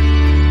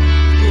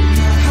broke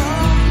my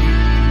heart,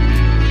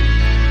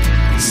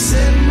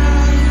 set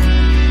my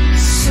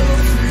soul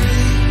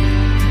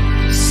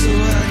free. So I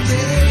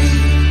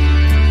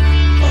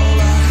gave all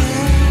I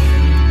had,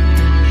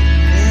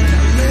 and I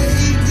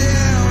laid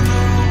down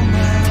all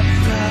my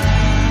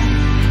pride.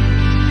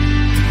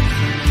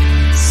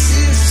 This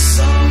is a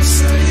song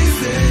saying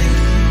thank you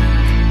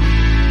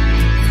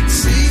for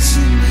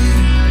teaching me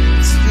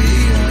to be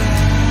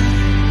alive.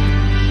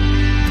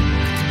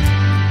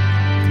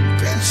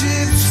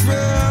 Friendships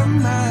from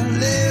my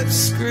lips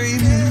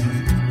screaming,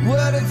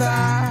 what have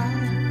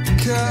I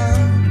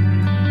become?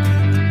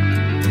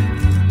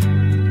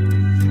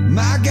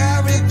 My guy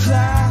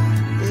replied,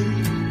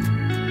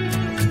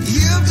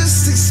 you've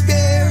just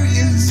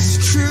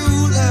experienced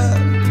true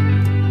love.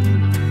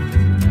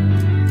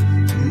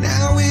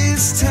 Now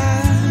it's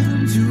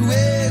time to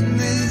end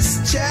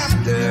this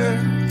chapter.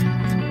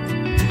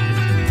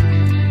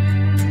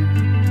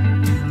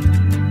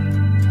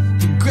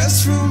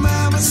 Progress from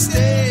my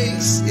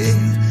mistakes,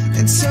 yeah,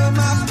 and turn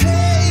my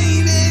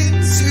pain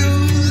into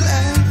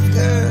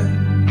laughter.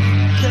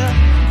 Yeah.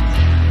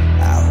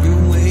 I've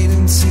been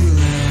waiting too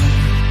long,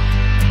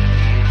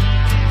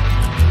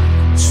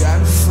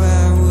 trying to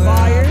find where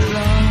Fire. I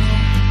belong.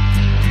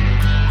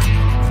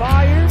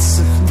 Fire. It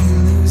took me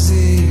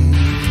losing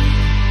you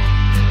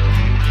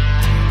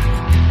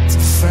to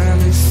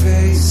finally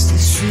face the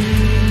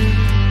truth.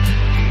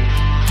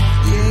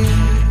 Yeah,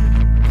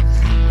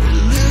 but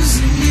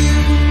losing you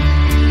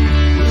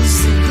was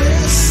the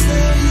best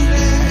thing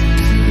that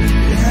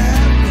could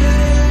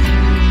happen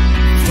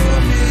for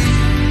me.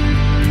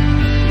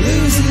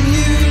 Losing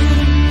you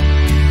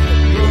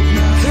broke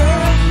my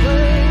heart,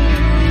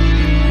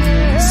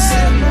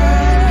 set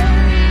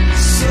my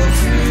soul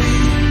free.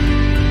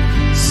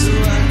 So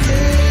I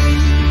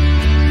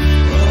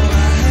gave all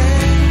I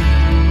had,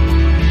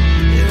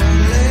 and I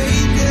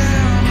laid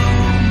down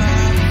all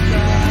my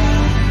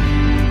pride.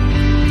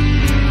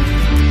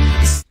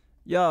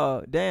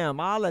 Yo, damn,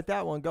 I'll let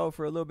that one go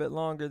for a little bit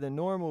longer than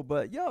normal,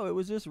 but yo, it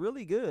was just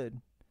really good.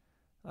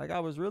 Like,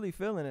 I was really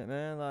feeling it,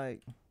 man.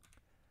 Like,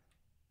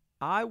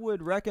 I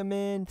would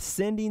recommend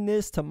sending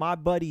this to my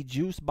buddy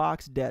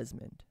Juicebox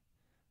Desmond.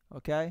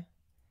 Okay?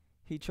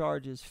 He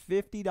charges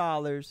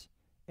 $50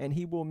 and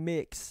he will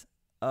mix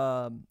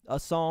a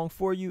song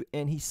for you,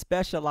 and he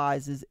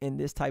specializes in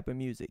this type of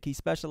music. He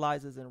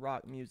specializes in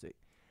rock music.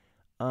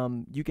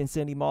 You can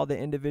send him all the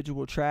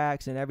individual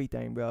tracks and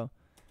everything, bro.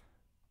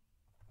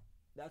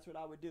 That's what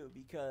I would do,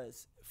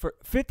 because for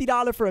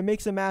 $50 for a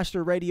mix and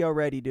master, radio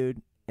ready,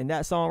 dude. And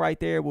that song right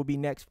there will be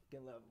next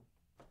fucking level.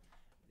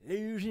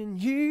 Losing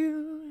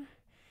you,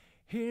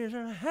 here's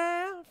a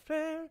half.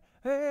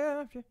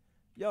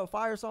 Yo,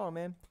 fire song,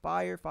 man.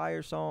 Fire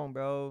song,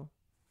 bro.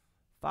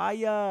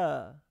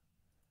 Fire.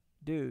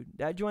 Dude,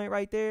 that joint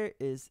right there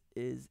is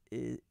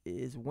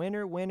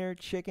winner,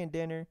 chicken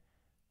dinner,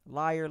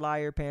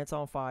 liar, pants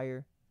on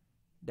fire.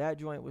 That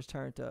joint was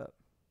turned up.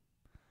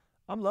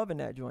 I'm loving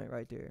that joint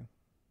right there.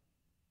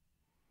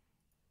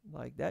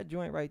 Like, that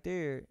joint right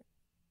there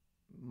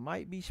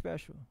might be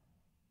special.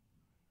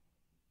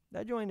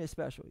 That joint is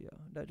special, yo.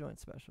 That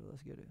joint's special.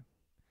 Let's get it.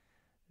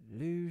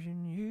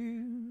 Losing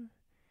you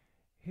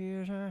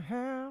Here's a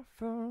half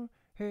of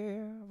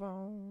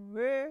heaven.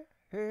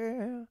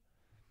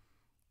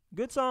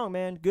 Good song,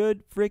 man.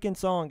 Good freaking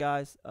song,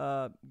 guys.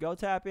 Go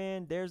tap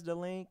in. There's the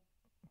link.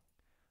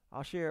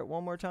 I'll share it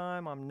one more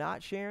time. I'm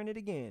not sharing it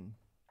again.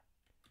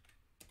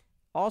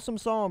 Awesome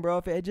song, bro.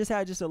 If it just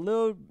had just a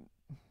little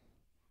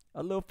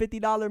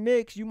 $50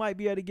 mix, you might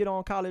be able to get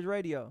on college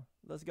radio.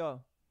 Let's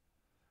go.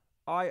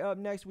 All right, up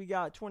next we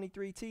got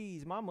 23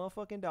 T's, my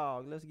motherfucking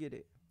dog. Let's get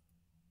it.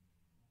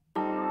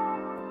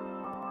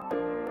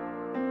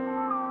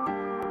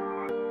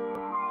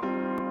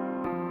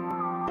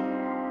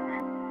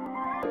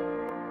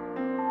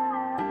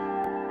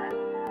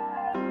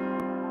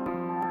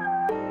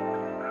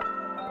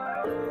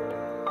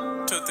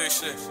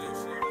 Shit.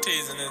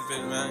 Teasing this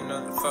bitch, man. You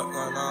know what the fuck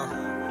going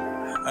on.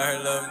 I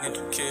heard love get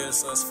you killed,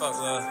 so it's fuck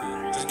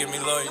love. Just give me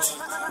loyalty.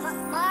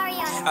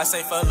 I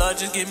say fuck love,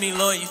 just give me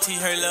loyalty.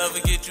 Her love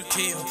will get you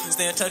killed.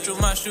 Stay in touch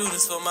with my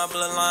shooters for my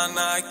bloodline,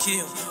 now I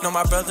kill. No,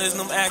 my brothers,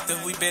 no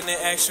active, we been in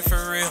action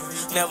for real.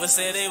 Never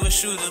said they were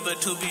shooters,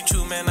 but to be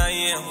true, man, I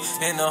am.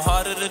 In the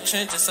heart of the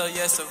trenches, so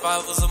yes,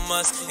 survival's a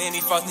must. Any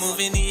fuck move,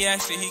 any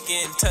action, he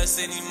getting touched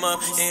any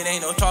month. It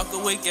ain't no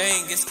talking with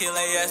gang, just kill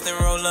they ass then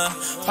roll up.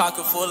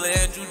 Pocket full of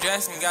Andrew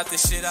Jackson, got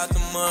this shit out the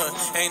mud.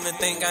 Ain't a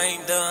thing I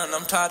ain't done,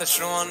 I'm tired of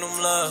showing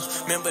them love.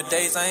 Remember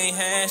days I ain't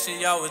had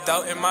shit, y'all was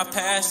doubting my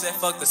past. That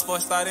fuck the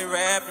sports started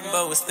rapping,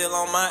 but was still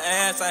on my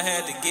ass. I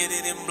had to get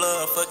it in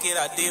blood, fuck it,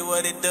 I did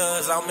what it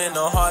does. I'm in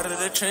the heart of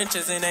the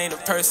trenches, and ain't a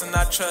person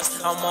I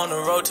trust. I'm on the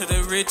road to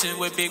the riches,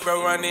 with big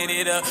bro running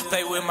it up.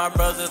 Play with my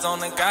brothers on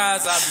the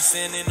guys, I be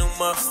sending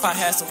them up. I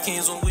had some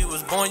kings when we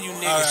was born, you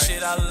niggas,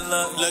 shit I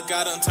love. Look,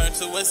 I done turned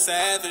to a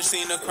savage,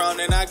 seen a crown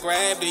and I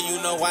grabbed it.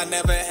 You know I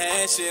never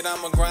had shit,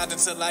 I'ma grind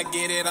until I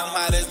get it. I'm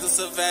hot as the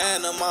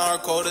savannah, my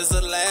heart cold as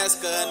Alaska.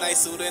 A nice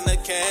suit in a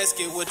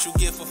casket, what you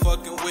get for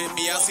fucking with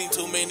me? I seen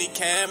too many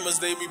cameras,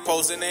 they be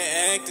posing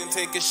and acting.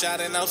 Take a shot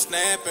and I'm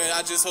snapping,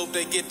 I just hope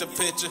they get the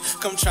picture.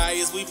 Come try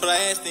as we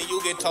blasting,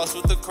 you get tossed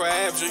with the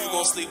crabs. Or you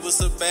gon' sleep with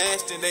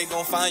Sebastian, they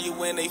gon' find you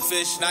when they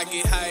fishing. I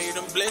get higher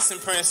than Bliss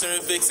and Prancer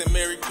and Vixen,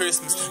 Merry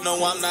Christmas.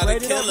 No, I'm not a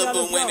killer,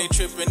 but when they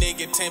tripping, they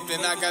get tempting.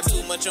 I got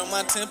too much on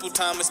my temple,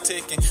 time is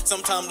ticking.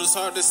 Sometimes it's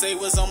hard to say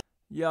what's on.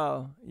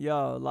 Yo,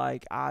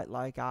 like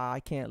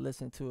I can't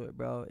listen to it,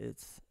 bro.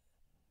 It's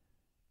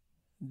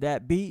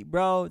that beat,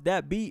 bro.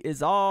 That beat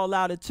is all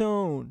out of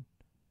tune.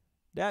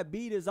 That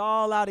beat is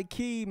all out of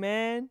key,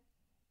 man.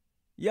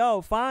 Yo,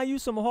 find you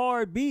some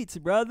hard beats,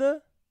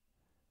 brother.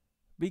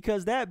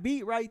 Because that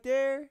beat right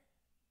there,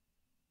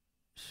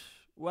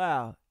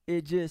 wow,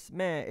 it just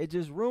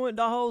ruined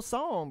the whole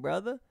song,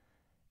 brother.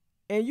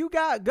 And you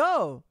got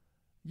go.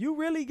 You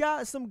really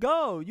got some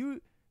go.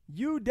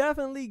 You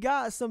definitely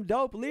got some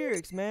dope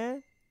lyrics,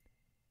 man.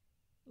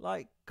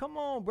 Like, come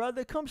on,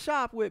 brother. Come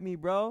shop with me,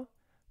 bro.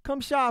 Come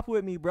shop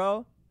with me,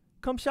 bro.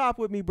 Come shop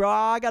with me, bro.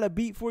 I got a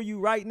beat for you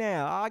right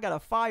now. I got a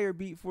fire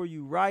beat for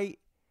you right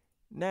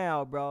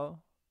now, bro.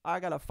 I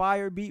got a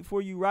fire beat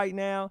for you right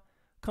now.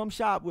 Come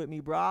shop with me,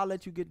 bro. I'll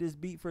let you get this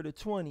beat for the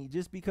 20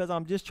 just because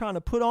I'm just trying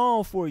to put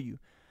on for you.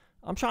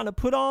 I'm trying to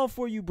put on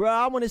for you, bro.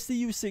 I want to see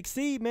you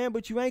succeed, man,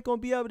 but you ain't going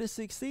to be able to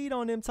succeed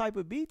on them type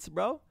of beats,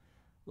 bro.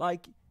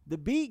 Like, the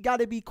beat got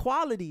to be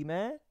quality,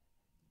 man.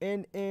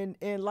 And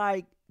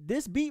like,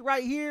 this beat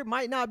right here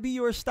might not be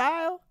your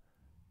style,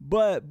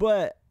 but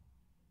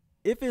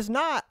if it's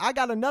not, I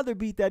got another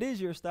beat that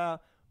is your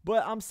style.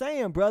 But I'm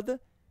saying, brother,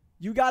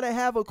 you got to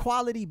have a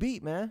quality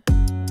beat, man.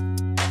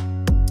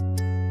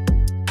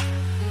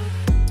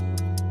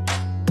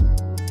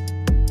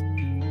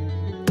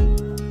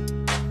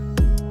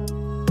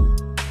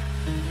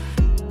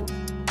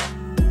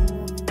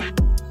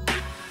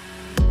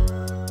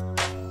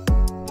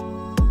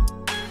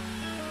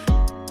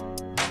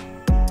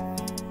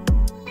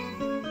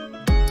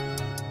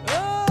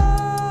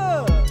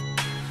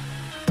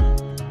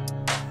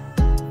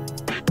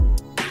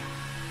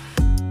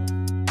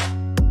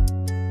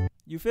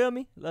 You feel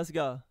me? Let's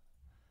go.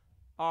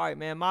 All right,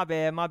 man. My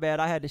bad.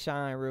 I had to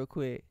shine real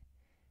quick.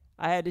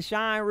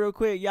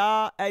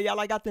 Y'all. Hey, y'all,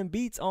 I got them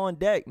beats on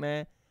deck,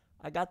 man.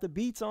 I got the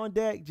beats on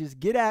deck. Just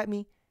get at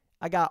me.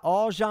 I got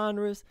all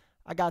genres.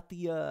 I got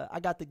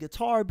the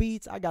guitar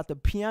beats. I got the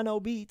piano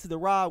beats, the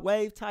Rod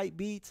Wave type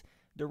beats,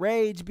 the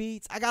rage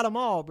beats. I got them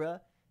all, bruh.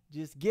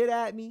 Just get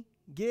at me.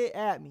 Get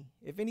at me.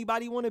 If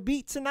anybody want a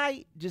beat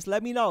tonight, just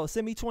let me know.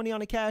 Send me 20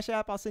 on the Cash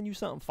App. I'll send you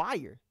something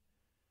fire.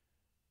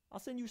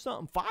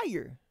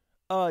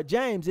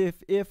 James, if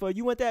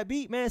you want that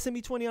beat, man, send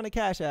me 20 on the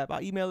Cash App.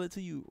 I'll email it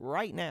to you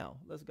right now.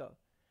 Let's go.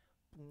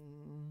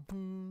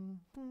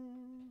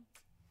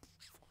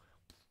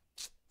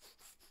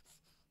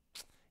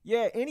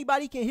 Yeah,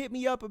 anybody can hit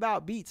me up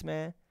about beats,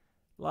 man.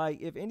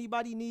 Like, if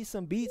anybody needs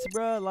some beats,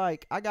 bro,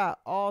 like, I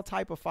got all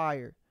type of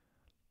fire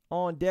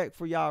on deck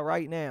for y'all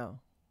right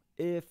now.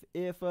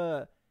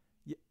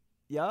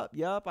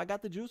 Yup, I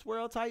got the Juice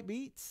WRLD type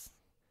beats.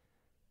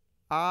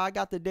 I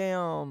got the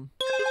damn.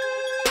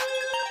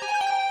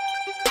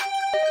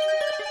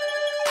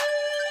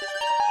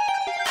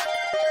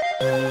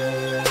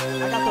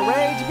 I got the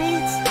rage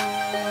beats.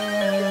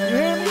 You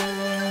hear me?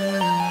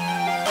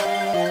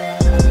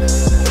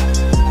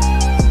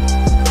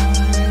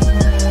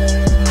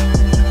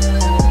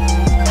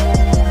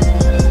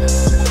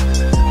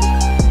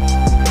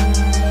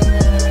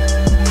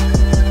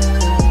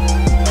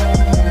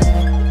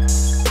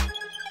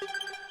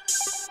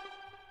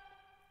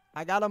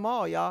 got them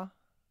all, y'all.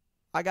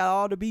 I got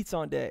all the beats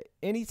on deck.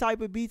 Any type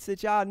of beats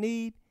that y'all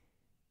need,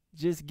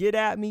 just get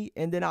at me,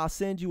 and then I'll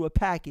send you a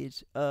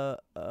package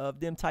of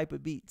them type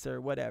of beats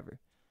or whatever.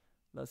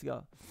 Let's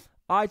go.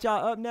 All right,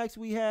 y'all. Up next,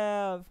 we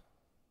have...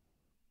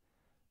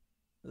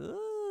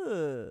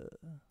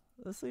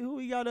 let's see who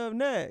we got up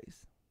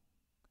next.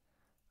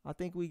 I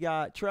think we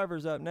got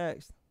Trevor's up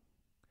next.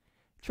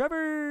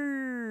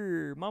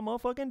 Trevor, my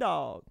motherfucking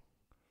dog.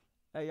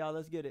 Hey, y'all,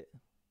 let's get it.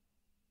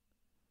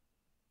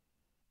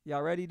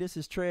 Y'all ready? This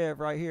is Trev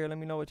right here. Let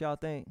me know what y'all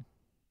think.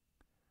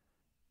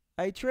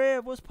 Hey,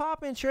 Trev, what's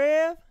poppin',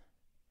 Trev?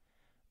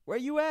 Where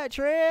you at,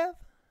 Trev?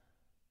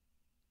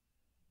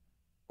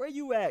 Where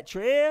you at,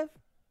 Trev?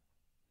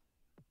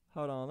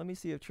 Hold on. Let me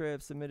see if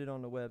Trev submitted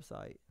on the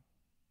website.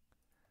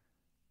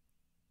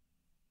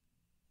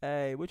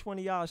 Hey, which one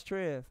of y'all is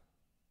Trev?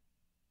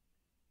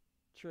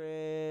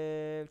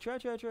 Trev.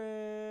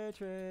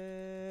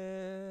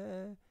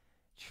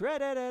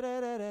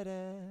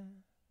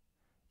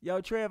 Yo,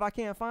 Trev, I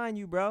can't find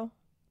you, bro.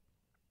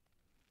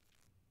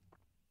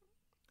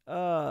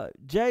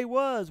 Jay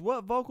what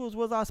vocals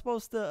was I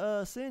supposed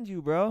to send you,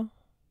 bro?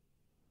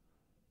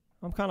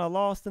 I'm kind of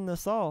lost in the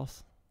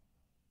sauce.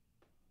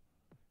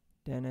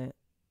 Damn it.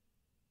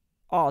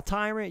 Oh,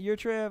 Tyrant, you're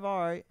Trev? All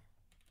right.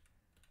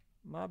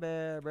 My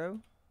bad, bro.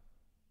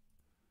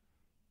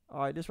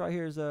 All right, this right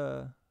here is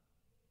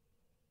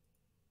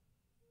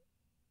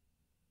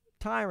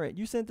Tyrant.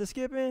 You sent the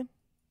skip in?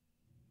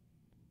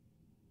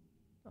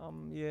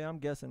 Yeah, I'm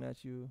guessing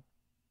that's you.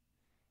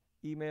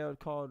 Email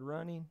called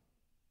Running.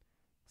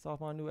 It's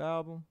off my new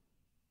album.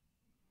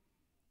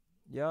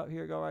 Yup,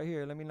 here you go right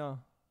here. Let me know.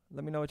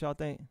 Let me know what y'all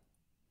think.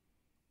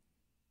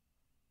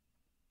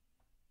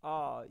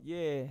 Oh,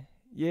 yeah.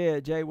 Yeah,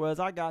 Jay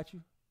I got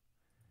you.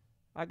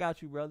 I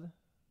got you, brother.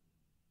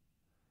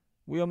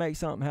 We'll make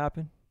something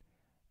happen.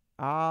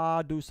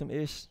 I'll do some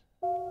ish.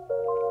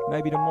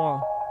 Maybe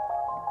tomorrow.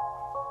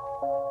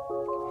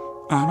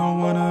 I don't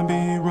wanna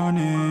be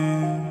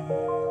running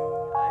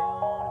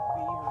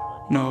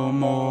no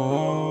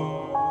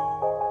more.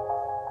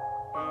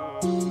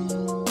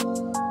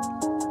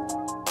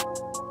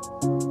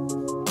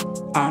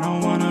 I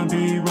don't wanna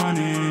be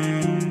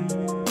running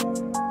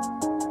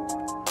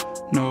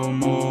no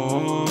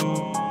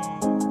more.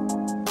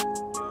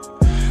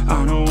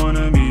 I don't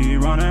wanna be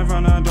running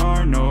from the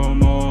dark no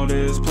more.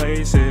 This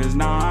place is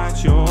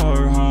not your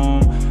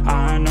home.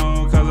 I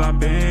know 'cause I've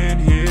been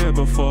here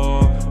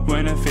before.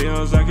 When it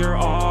feels like you're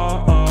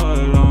all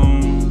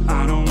alone.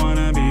 I don't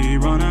wanna be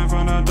running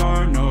from the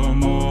dark no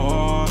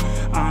more.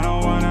 I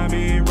don't wanna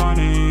be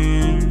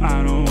running.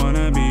 I don't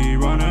wanna be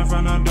running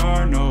from the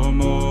dark no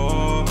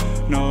more.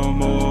 No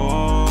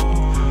more.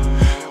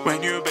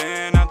 When you've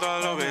been at the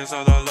lowest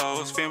of the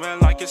lows, feeling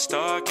like you're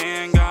stuck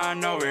and got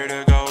nowhere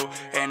to go,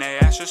 and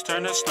the ashes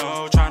turn to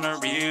snow, trying to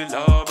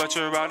reload, but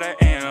you're out of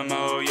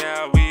ammo.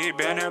 Yeah, we've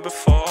been here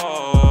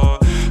before.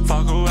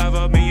 Fuck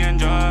whoever being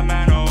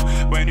judgmental.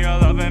 When you're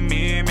loving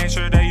me, make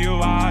sure that you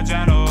are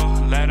gentle.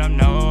 Let them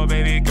know,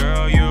 baby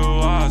girl, you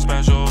are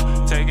special.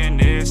 Taking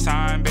this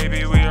time,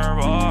 baby, we are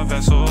all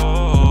vessels.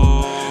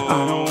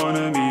 I don't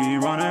wanna be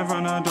running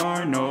from the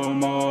dark no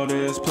more.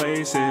 This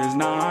place is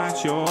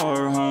not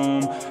your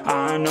home.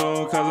 I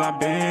know 'cause I've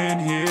been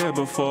here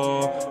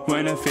before.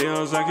 When it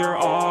feels like you're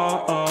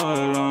all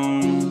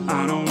alone.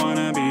 I don't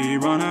wanna be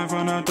running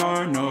from the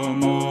dark no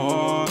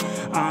more.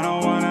 I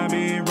don't wanna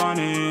be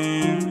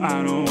running.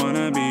 I don't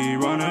wanna be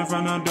running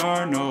from the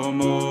dark no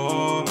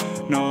more.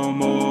 No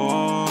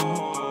more.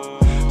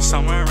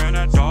 Somewhere in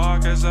the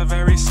dark is a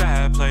very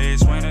sad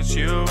place. When it's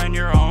you and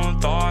your own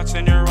thoughts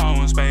in your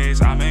own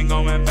space. I've been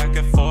going back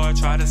and forth,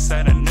 try to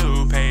set a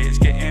new pace.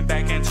 Getting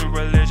back into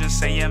religion,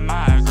 saying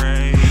my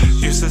grace.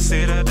 Used to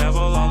see the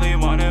devil, all he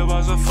wanted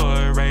was a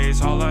foot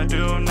race. All I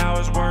do now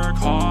is work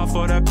hard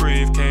for the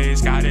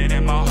briefcase. Got it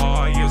in my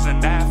heart, using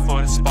that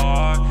for the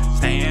spark.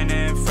 Staying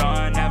in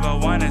front, never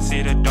wanna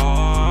see the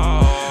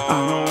dark.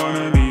 I don't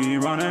wanna be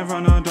running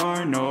from the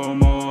dark no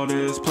more.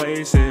 This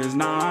place is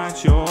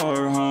not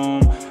your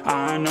home.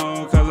 I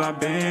know 'cause I've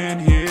been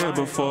here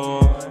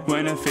before.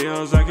 When it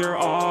feels like you're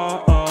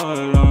all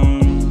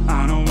alone.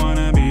 I don't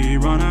wanna be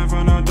running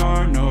from the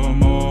dark no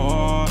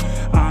more.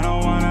 I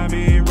don't wanna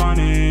be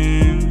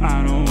running.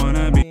 I don't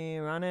wanna be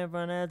running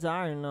from the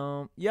dark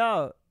no.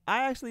 Yo,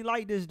 I actually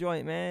like this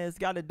joint, man. It's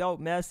got a dope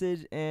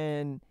message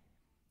and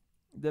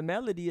the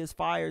melody is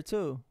fire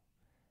too.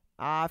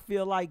 I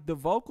feel like the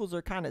vocals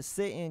are kind of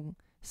sitting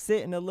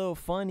a little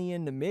funny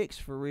in the mix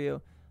for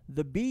real.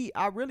 The beat,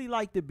 I really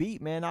like the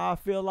beat, man. I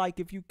feel like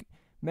if you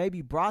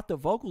maybe brought the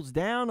vocals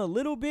down a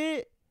little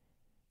bit,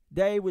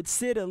 they would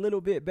sit a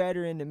little bit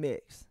better in the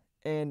mix,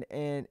 and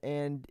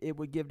it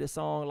would give the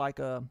song like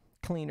a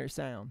cleaner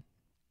sound.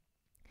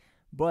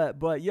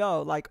 But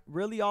yo, like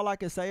really all I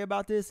can say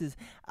about this is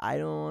I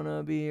don't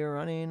wanna be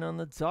running on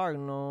the dark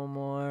no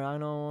more. I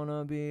don't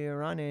wanna be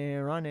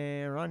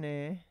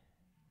running.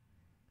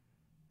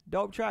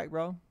 Dope track,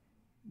 bro.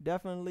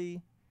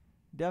 Definitely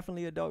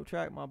a dope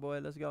track, my boy.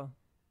 Let's go.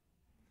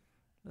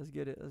 Let's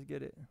get it.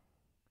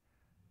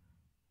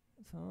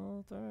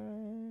 2,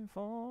 3,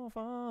 4,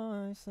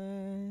 5, 6,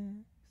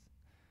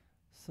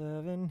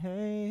 7,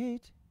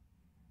 8.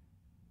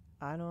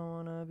 I don't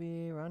wanna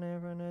be running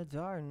from the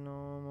dark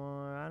no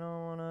more. I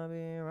don't wanna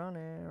be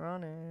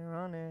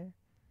running.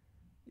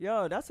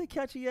 Yo, that's a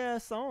catchy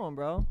ass song,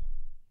 bro.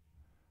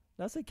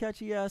 That's a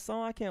catchy ass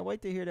song. I can't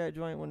wait to hear that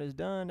joint when it's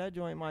done. That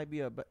joint might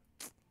be I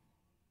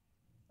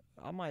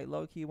might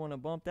low key want to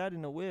bump that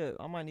in the whip.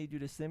 I might need you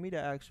to send me the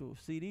actual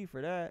CD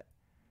for that.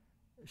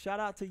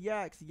 Shout out to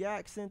Yax.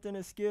 Yax sent in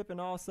a skip,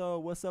 and also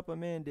What's Up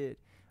Amended.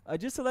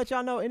 Just to let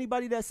y'all know,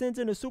 anybody that sends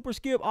in a super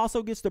skip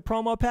also gets the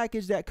promo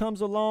package that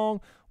comes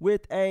along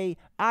with a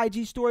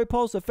IG story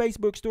post, a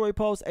Facebook story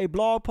post, a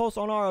blog post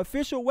on our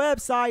official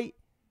website.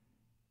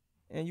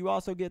 And you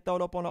also get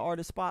thrown up on the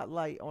artist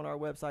spotlight on our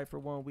website for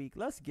 1 week.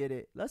 Let's get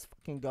it. Let's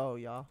fucking go,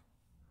 y'all.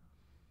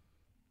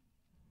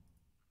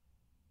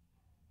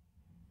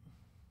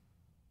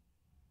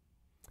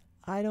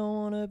 I don't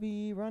want to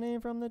be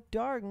running from the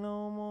dark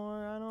no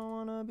more. I don't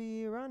want to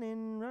be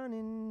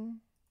running.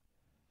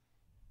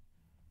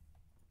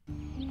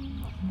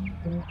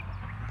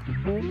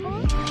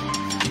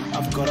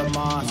 I've got a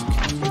mask,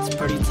 it's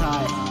pretty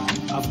tight.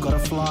 I've got a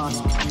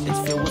flask, it's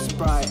filled with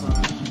Sprite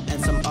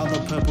and some other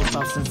purple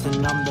substance to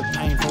numb the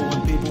pain. For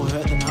when people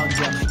hurt then hug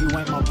ya. You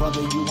ain't my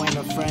brother, you ain't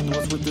a friend.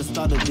 What's with the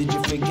stutter? Did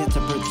you forget to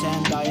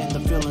pretend? I end the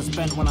feeling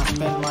spent when I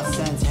spend my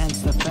sense. Hence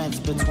the fence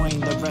between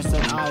the rest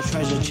and I.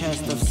 Treasure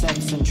chest of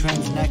sex and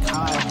trends, neck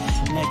high,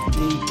 neck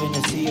deep in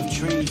a sea of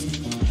trees.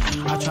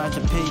 I tried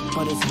to peek,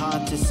 but it's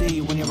hard to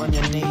see. When you're on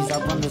your knees, I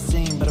run the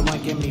scene, but it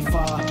won't get me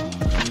far.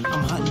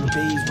 I'm hunting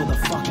bees with a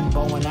fucking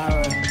bow and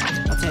arrow.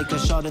 I take a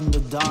shot in the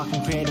dark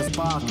and create a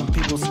spark, and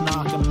people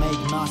snark and make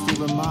nasty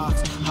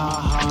remarks. Ha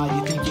ha,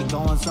 you think you're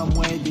going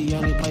somewhere? The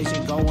only place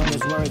you're going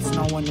is where it's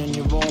snowing and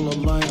you're all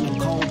alone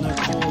and cold. No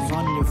calls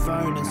on your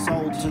phone and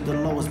sold to the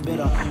lowest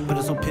bidder. But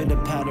it's all pitter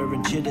patter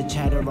and chitter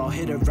chatter. I'll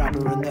hit a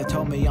rapper and they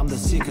told me I'm the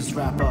sickest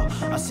rapper.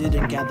 I sit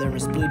and gather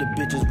and split a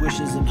bitch's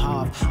wishes in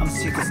half. I'm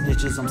sick of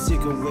snitches, I'm sick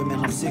of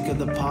women, I'm sick of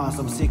the past.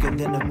 I'm sicker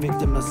than a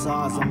victim of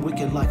SARS. I'm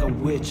wicked like a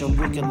witch, I'm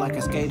wicked like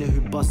a skater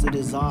who busted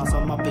his ass.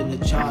 I'm up in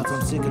the charts,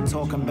 I'm sick of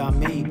talking about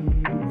me.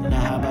 Now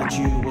how about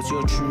you? What's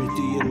your truth?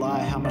 Do you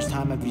lie? How much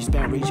time have you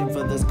spent reaching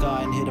for the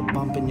sky and hit a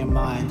bump in your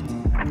mind?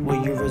 Where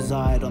you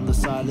reside, on the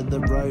side of the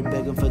road,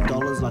 begging for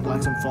dollars like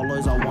likes and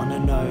follows, I wanna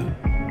know.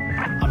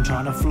 I'm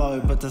trying to flow,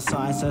 but the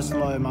sign says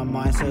slow, my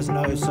mind says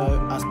no,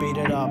 so I speed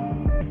it up.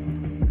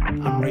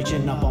 I'm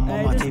reaching up, I'm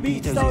on my tippy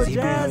toes,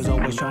 easy B-hoes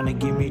always trying to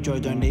give me joy,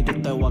 don't need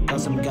it though, I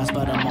got some gas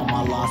but I'm on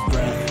my last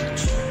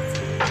breath.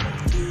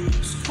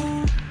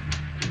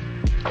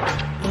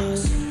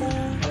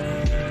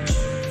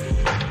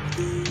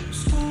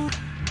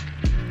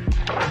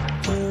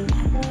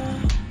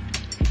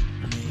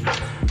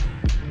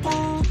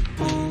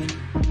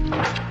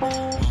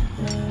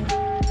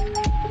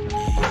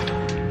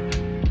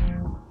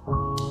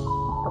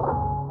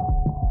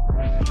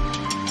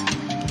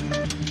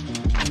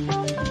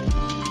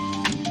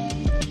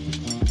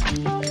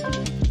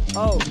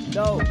 Oh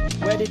no,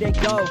 where did they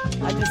go?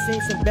 I just seen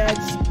some bad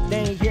shit, they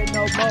ain't here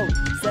no more.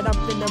 Said I'm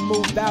finna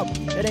move out,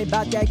 it ain't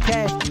about that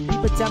cash.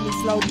 People tell me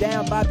slow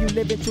down, Bob, you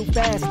living too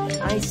fast.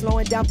 I ain't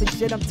slowing down for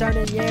shit, I'm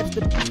turning yams to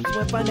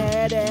went from the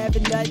head to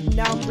having nothing,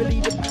 now I'm really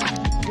the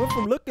went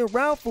from looking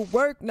around for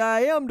work, now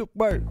I am the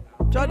work.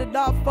 Try to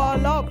not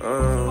fall off,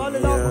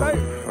 falling off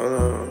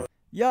first.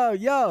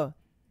 Yo,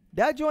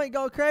 that joint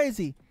go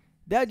crazy.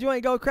 That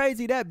joint go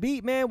crazy. That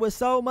beat, man, was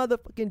so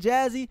motherfucking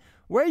jazzy.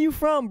 Where you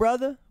from,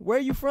 brother? Where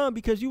you from?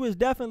 Because you was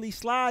definitely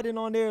sliding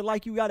on there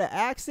like you got an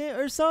accent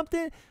or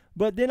something.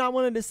 But then I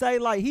wanted to say,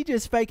 like, he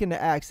just faking the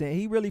accent.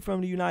 He really from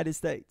the United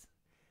States.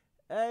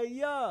 Hey,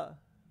 yeah.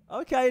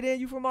 Okay, then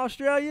you from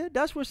Australia?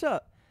 That's what's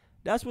up.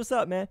 That's what's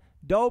up, man.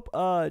 Dope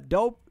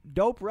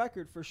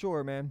record for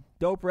sure, man.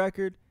 Dope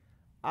record.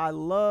 I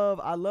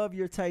love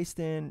your taste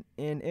in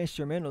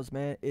instrumentals,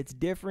 man. It's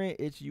different,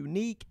 it's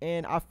unique,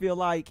 and I feel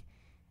like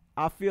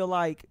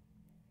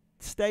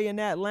stay in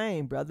that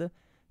lane, brother.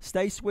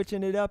 Stay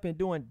switching it up and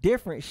doing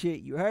different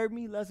shit. You heard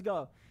me? Let's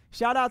go.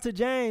 Shout out to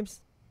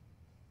James.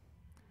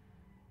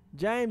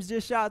 James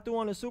just shot through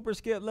on a super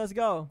skip. Let's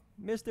go.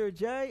 Mr.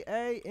 James.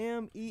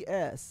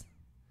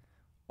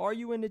 Are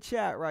you in the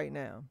chat right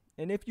now?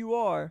 And if you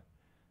are,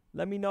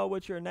 let me know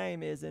what your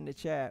name is in the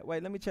chat.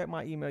 Wait, let me check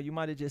my email. You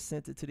might have just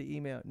sent it to the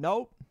email.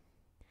 Nope.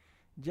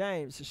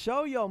 James,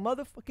 show your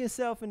motherfucking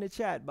self in the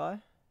chat, boy.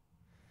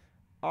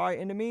 All right,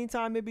 in the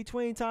meantime, in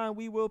between time,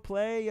 we will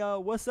play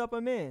What's Up,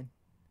 I'm In.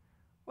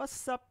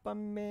 What's up,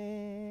 I'm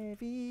in?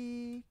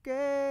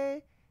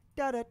 VK.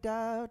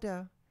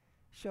 Da.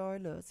 Sure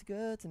looks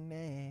good to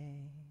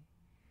me.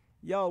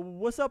 Yo,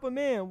 what's up, I'm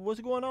in? What's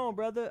going on,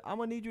 brother? I'm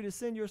going to need you to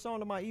send your song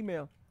to my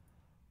email.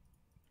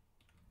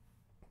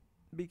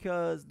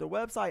 Because the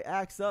website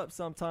acts up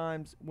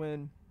sometimes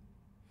when...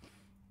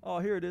 Oh,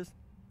 here it is.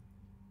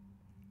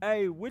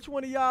 Hey, which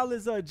one of y'all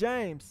is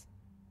James?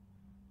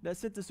 That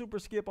sent the super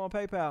skip on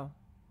PayPal.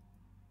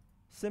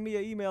 Send me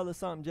an email or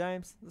something,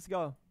 James. Let's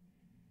go.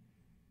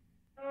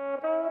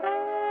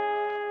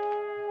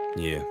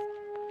 Yeah.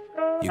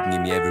 You can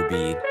give me every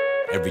beat,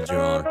 every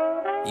drum.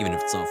 Even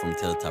if it's on from the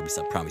Teletubbies,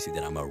 I promise you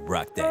that I'ma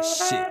rock that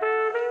shit.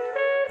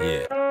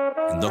 Yeah.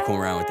 And don't come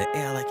around with that,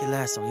 hey, I like your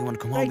last song, you wanna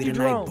come home with me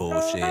tonight?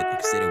 Bullshit.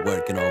 Cause they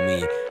working on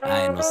me.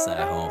 I ain't no side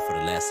home for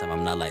the last time.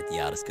 I'm not like the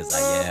others, cause I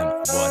am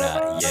what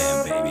I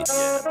am, baby.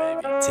 Yeah, baby.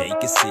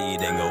 Take a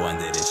seat and go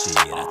under the shit.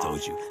 I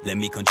told you, let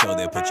me control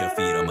it, put your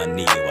feet on my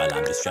knee while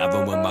I'm just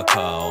driving with my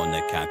car on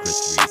the concrete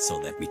street. So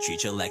let me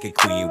treat you like a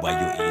queen while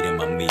you eating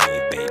my meat,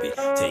 baby.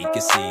 Take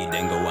a seat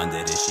and go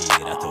under the shit.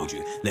 I told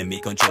you, let me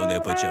control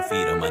it, put your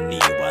feet on my knee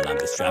while I'm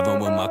just driving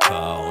with my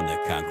car on the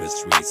concrete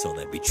street. So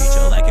let me treat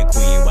you like a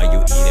queen while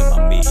you eating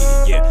my meat.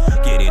 Yeah,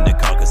 get in the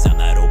car cause I'm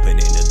not opening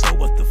the door.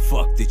 What the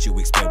fuck did you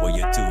expect with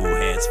your 2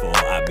 hands for?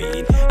 I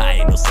mean, I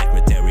ain't no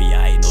secretary,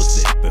 I ain't no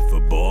zipper.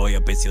 For boy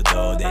up it's your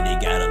door, then he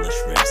got a little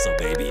shrimp. So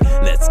baby,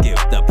 let's skip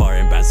the part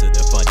and bounce to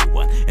the funny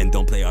one. And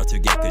don't play hard to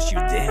get cause you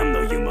damn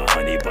know you my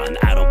honey bun.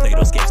 I don't play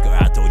those games, girl,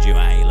 I told you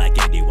I ain't like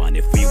anyone.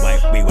 If we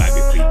wipe, we wipe.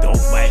 If we don't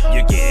wipe,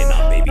 you're getting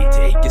up, baby.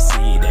 Take a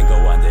seat and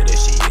go under the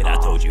shit. I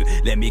told you,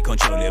 let me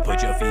control it,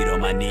 put your feet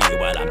on my knee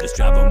while I'm just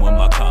driving with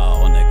my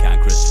car on the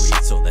concrete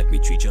street. So let me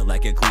treat you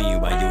like a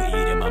queen while you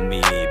eating my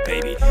meat,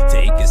 baby.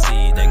 Take a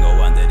seat and go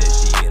under the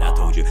shit. I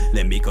told you,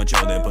 let me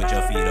control it, put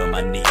your feet on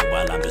my knee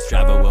while I'm just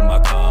driving with my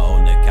car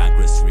on the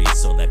concrete street.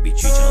 So let me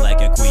treat you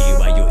like a queen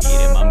while you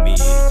eating my meat.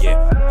 Yeah,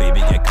 baby,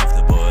 get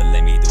comfortable,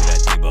 let me do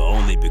that thing, but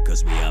only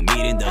because we are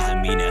meeting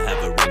doesn't mean I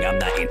have a ring. I'm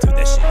not into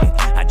that shit.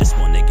 I just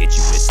wanna get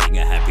you to sing,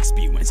 I have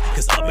experience.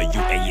 Cause other you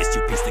AS,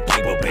 you piece the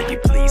cable, baby.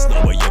 Please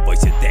lower your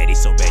voice, your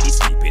daddy's already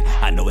sleeping.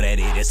 I know that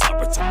it is hard,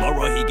 but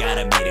tomorrow he got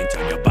a meeting.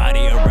 Turn your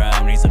body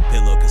around, raise a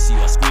pillow, cause you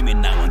are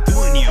screaming now. I'm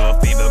doing you a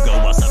favor, go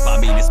outside, I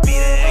mean, speed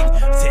egg.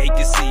 Take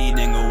a seat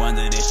and go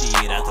under the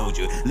shit. I told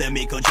you, let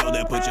me control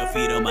it, put your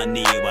feet on my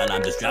knee while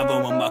I'm just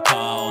driving with my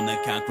car on the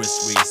concrete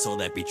street. So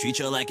let me treat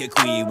you like a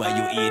queen while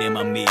you eating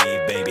my meat,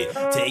 baby.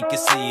 Take a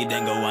seat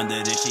and go under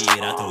the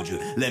shit. I told you,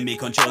 let me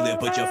control it,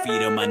 put your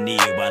feet on my knee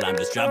while I'm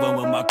just driving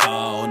with my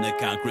car on the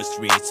concrete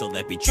street. So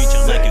let me treat you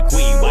like a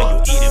queen while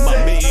you eating my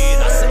meat.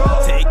 I said,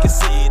 take a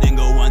seat and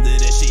go under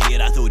the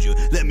shit. I told you,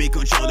 let me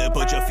control it,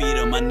 put your feet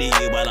on my knee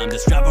while I'm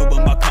just driving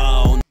with my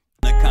car on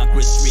the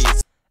concrete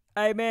streets.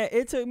 Hey man,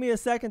 it took me a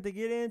second to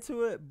get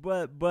into it,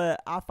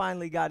 but I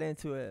finally got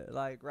into it,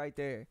 like right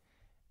there.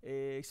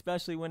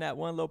 Especially when that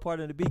one little part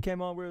of the beat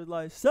came on where it was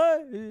like,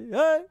 say,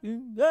 hey,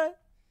 hey,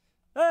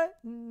 hey,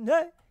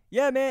 hey.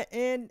 Yeah, man,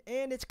 and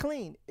it's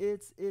clean.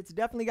 It's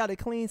definitely got a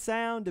clean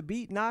sound. The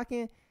beat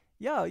knocking.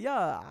 Yo,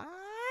 I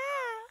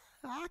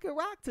can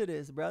rock to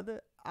this,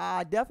 brother.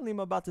 I definitely am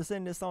about to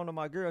send this song to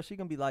my girl. She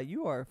gonna be like,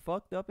 you are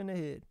fucked up in the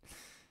head.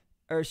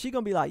 Or she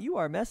gonna be like, you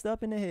are messed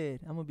up in the head.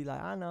 I'm gonna be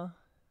like, I know.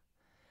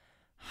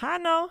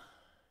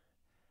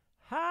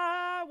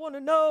 I wanna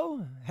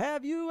know,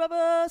 have you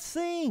ever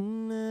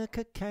seen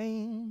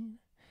cocaine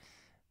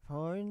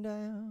pouring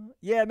down?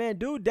 Yeah, man,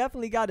 dude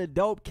definitely got a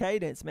dope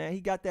cadence, man. He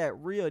got that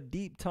real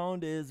deep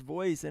tone to his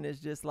voice, and it's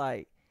just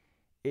like,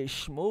 it's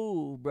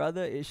smooth,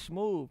 brother. It's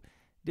smooth.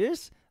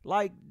 This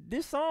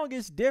song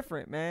is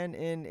different, man.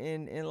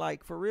 And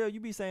like, for real, you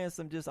be saying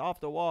some just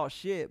off the wall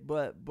shit,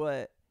 but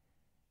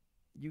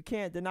you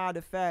can't deny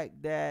the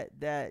fact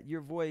that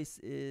your voice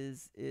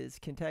is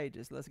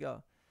contagious. Let's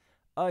go.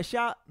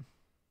 Shot.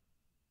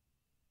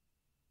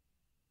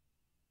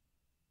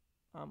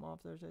 I'm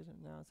off Thursday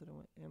now, so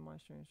in my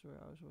stream story,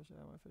 I was supposed to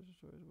have my official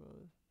story as well.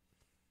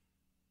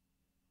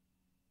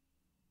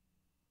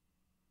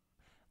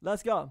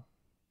 Let's go.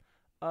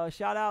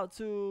 Shout out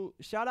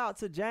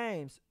to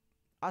James.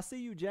 I see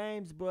you,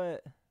 James,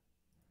 but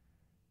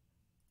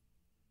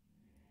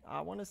I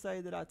want to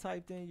say that I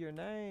typed in your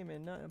name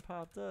and nothing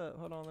popped up.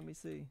 Hold on, let me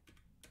see.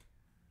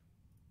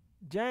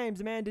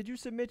 James, man, did you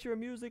submit your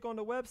music on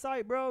the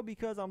website, bro?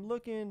 Because I'm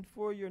looking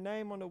for your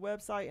name on the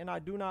website and I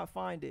do not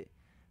find it.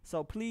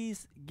 So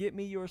please get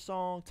me your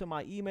song to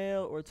my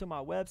email or to my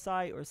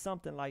website or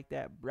something like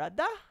that,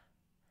 brother.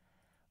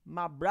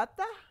 My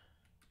brother.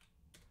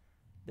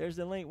 There's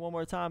the link one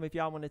more time if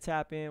y'all want to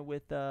tap in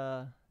with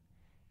y'all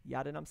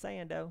that I'm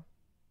saying though.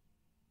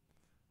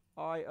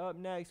 All right, up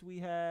next we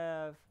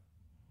have,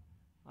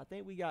 I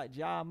think we got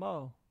Ja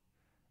Mo.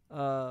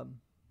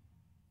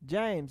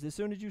 James, as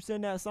soon as you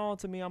send that song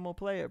to me, I'm gonna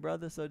play it,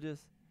 brother. So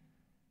just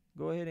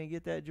go ahead and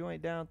get that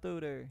joint down through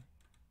there.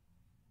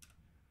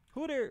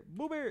 Who there?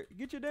 Boo Bear,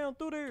 get you down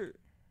through there.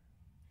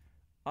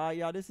 All right,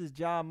 y'all, this is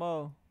Ja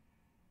Mo.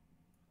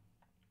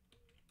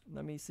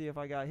 Let me see if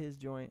I got his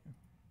joint.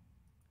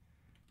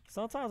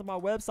 Sometimes my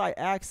website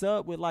acts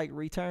up with like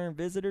return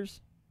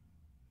visitors.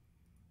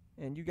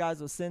 And you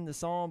guys will send the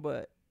song,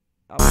 but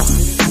I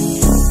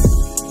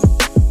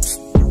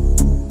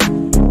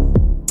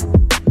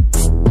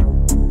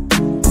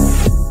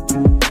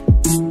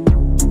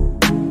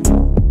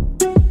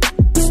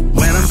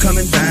when I'm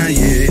coming down,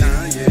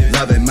 yeah,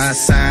 loving my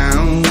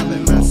sound.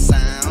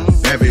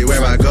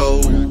 Everywhere I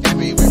go,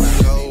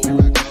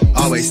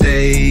 always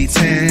stay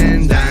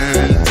 10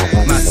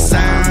 down. My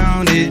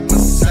sound, it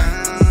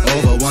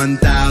over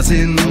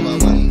 1,000.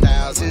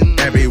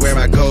 Everywhere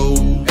I go,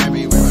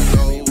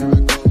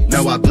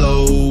 no, I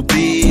blow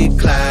beat.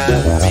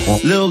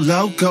 Lil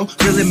Loco,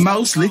 really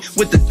mostly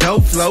with the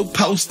dope flow,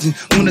 posting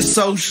on the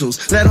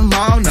socials. Let them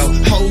all know,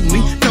 hold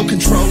me, no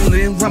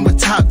controlling. Run with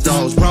top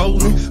dogs,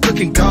 rolling,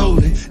 looking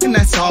golden. And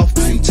that's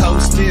often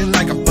toasting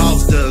like a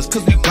boss does.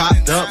 Cause we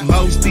popped up,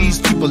 most these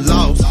people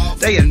lost.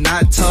 They are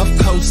not tough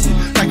coasting,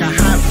 like a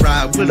hot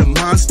ride with a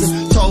monster.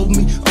 Told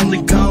me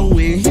only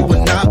going, he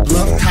would not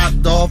bluff.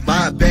 Topped off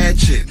by a bad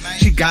chick.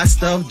 She got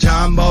stuff,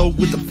 John Moe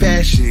with the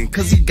fashion.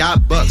 Cause he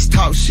got bucks,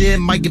 talk shit,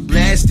 might get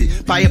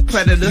blasted by a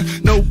predator.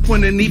 No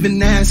point in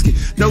even asking.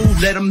 No,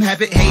 let them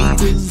have it.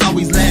 Haters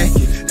always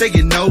lacking. They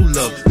get no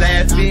love.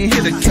 Laughing,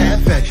 hit a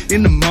cafe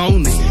in the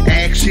morning.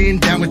 Action,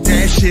 down with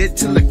that shit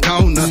till the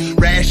corner.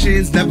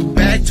 Rations, never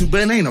back to,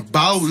 but ain't a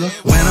bowler.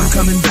 When I'm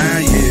coming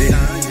down,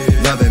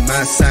 yeah, loving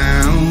my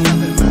sound.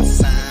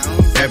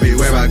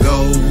 Everywhere I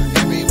go,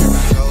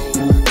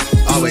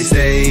 always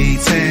stay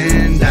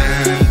 10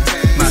 down.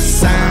 My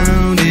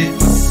sound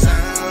is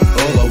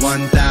over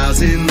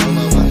 1,000.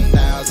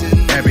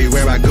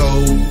 Everywhere I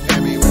go,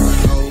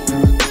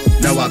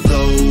 no, I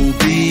blow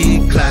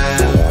big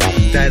cloud.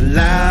 That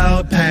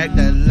loud pack,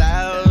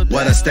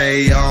 what I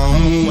stay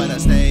on.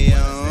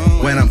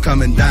 When I'm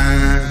coming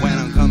down,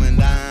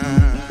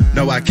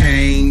 no, I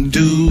can't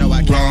do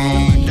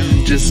wrong.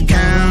 Just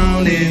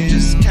count it,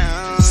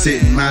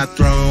 sit in my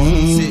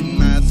throne.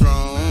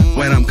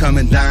 When I'm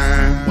coming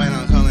down,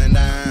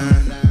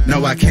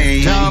 no, I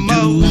can't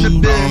do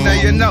wrong.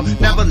 Now you know,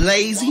 never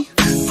lazy,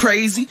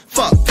 crazy,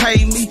 fuck,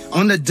 pay me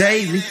on the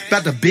daily.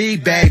 About the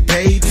big bag,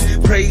 baby,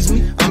 praise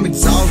me, I'm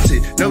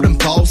exalted. Know them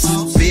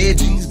bosses,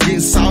 veggies, getting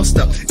sauced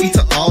up. Eat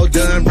to all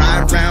done,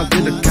 ride around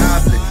with a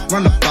goblin.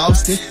 Run to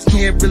Boston,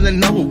 can't really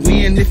know a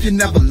win if you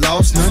never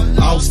lost none.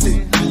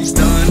 Austin,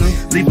 stun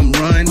them, leave them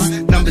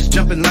running. Numbers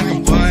jumping like a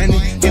bunny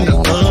in the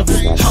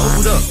oven.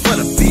 Hold up, what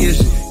a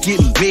vision,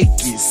 getting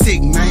wicked.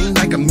 Sick man,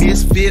 like a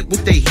misfit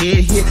with they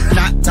head hit.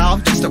 Knocked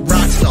off, just a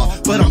rock star,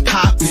 but I'm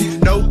popping.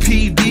 No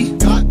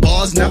PB,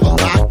 bars never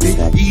locked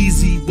it.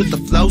 Easy with the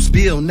flow,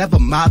 spill, never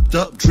mopped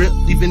up. Drip,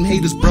 leaving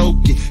haters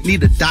broken.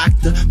 Need a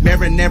doctor,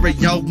 marinara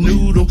yo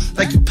noodle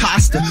like you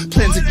pasta.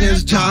 Plans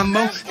against John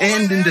Moe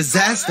and in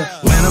disaster.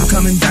 When I'm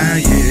coming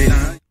down,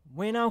 yeah.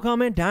 When I'm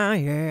coming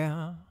down,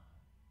 yeah.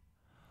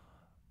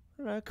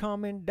 When I'm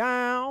coming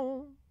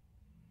down.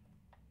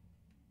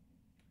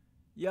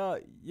 Yo,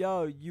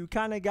 you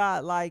kind of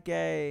got like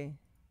a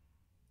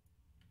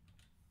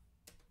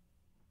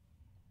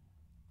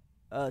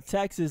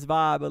Texas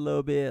vibe a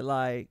little bit,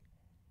 like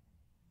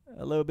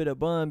a little bit of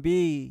Bun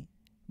B,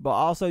 but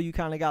also you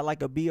kind of got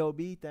like a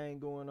B.O.B. thing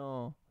going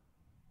on.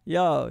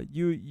 Yo,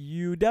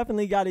 you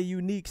definitely got a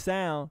unique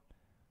sound,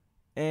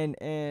 and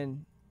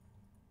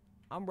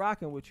I'm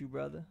rocking with you,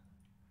 brother.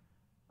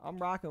 I'm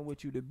rocking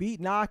with you. The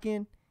beat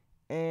knocking,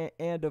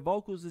 and the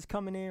vocals is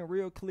coming in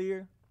real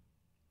clear.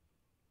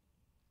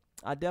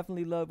 I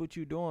definitely love what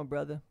you're doing,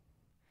 brother.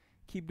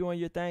 Keep doing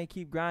your thing.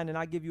 Keep grinding.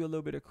 I'll give you a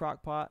little bit of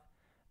Crock Pot.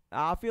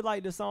 I feel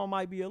like the song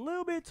might be a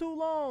little bit too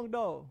long,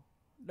 though.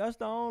 That's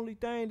the only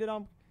thing that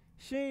I'm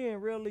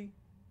seeing, really.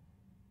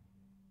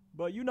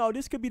 But, you know,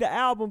 this could be the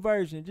album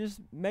version.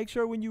 Just make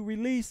sure when you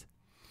release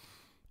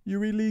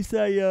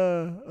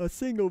a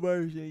single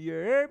version. You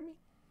heard me?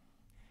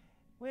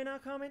 When I'm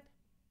coming,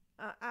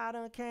 I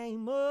done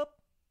came up,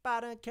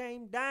 I done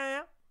came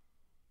down.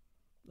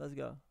 Let's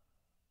go.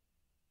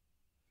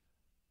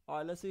 All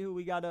right, let's see who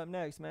we got up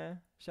next, man.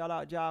 Shout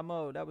out Ja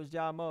Mo. That was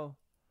Ja Mo.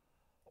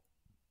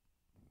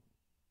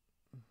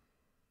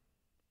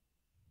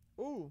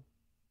 Ooh.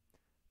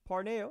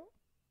 Parnell.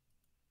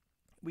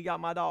 We got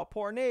my dog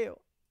Parnell.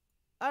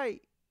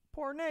 Hey,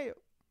 Parnell.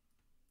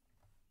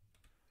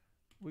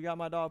 We got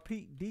my dog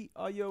Pete D.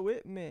 Are you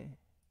with me?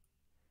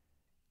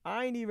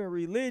 I ain't even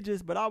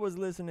religious, but I was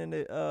listening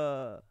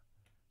to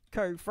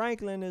Kirk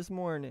Franklin this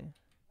morning.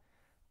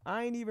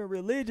 I ain't even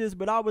religious,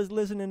 but I was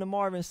listening to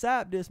Marvin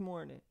Sapp this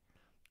morning.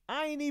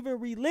 I ain't even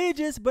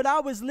religious, but I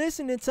was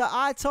listening to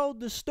I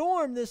Told the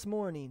Storm this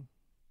morning.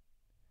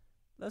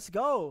 Let's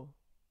go.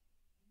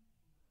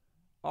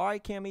 All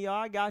right, Cameo,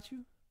 I got you.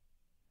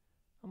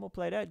 I'm going to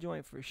play that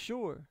joint for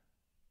sure.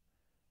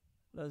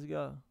 Let's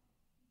go.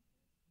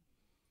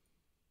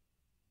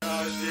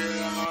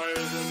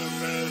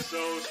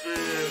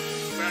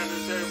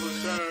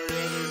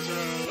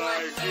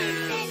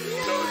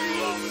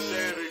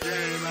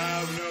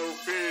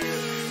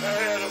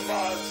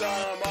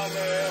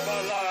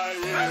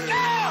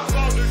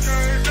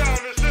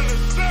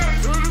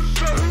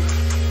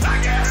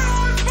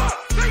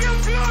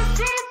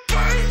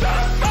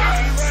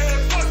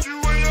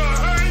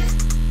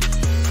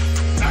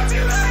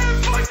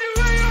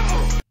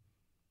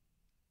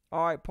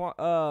 All right,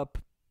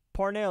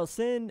 Parnell,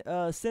 send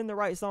the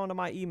right song to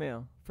my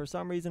email. For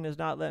some reason, it's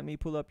not letting me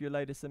pull up your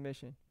latest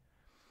submission.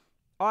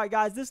 All right,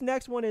 guys, this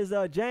next one is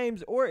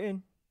James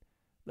Orton.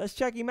 Let's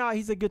check him out.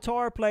 He's a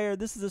guitar player.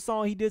 This is a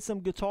song he did some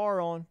guitar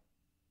on.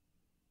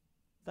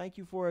 Thank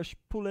you for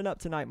pulling up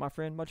tonight, my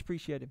friend. Much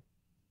appreciated.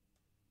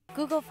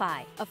 Google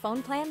Fi, a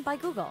phone plan by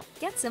Google.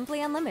 Get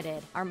Simply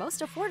Unlimited, our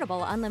most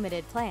affordable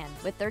unlimited plan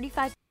with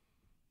 35.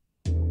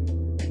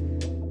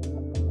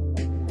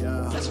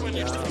 That's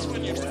when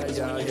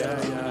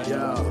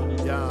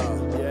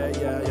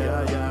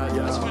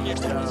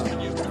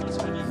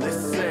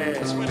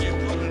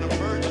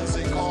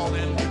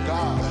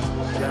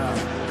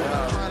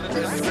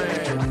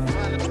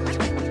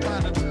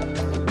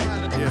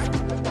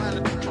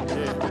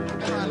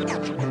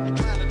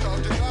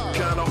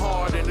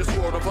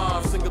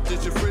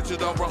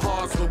our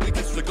hearts when we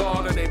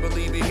disregard, and they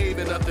believe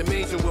behaving nothing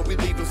major when we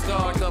leave them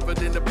scarred,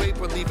 covered in the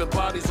paper, leaving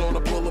bodies on the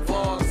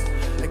boulevards.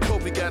 And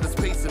Kobe got us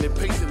pacing and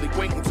patiently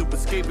waiting to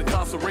escape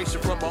incarceration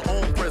from our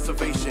own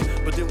preservation.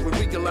 But then we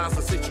realize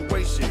the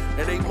situation.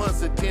 In 8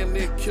 months, it damn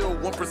near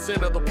killed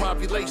 1% of the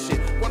population.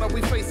 What are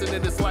we facing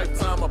in this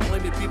lifetime? Of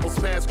blaming people's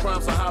past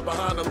crimes to hide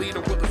behind a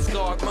leader with a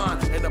scarred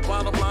mind. And the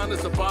bottom line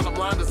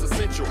is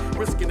essential.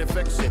 Risking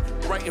infection,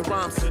 writing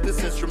rhymes to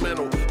this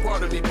instrumental.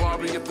 Pardon me,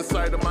 Barbie, if the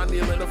sight of my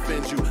kneeling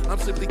offends you. I'm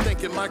simply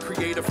thanking my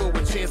creator for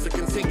a chance to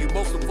continue.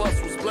 Most of us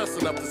was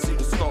blessed enough to see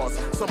the stars.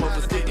 Some of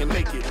us didn't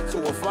make it.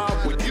 So if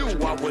I were you,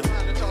 I would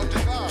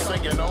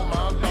singing, oh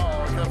my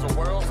Lord, cause the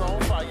world's on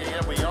fire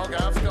and we all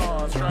got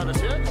scars. Try to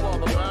tell you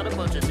all about it,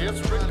 but you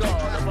disregard.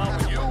 If I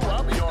were you,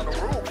 I'd be on the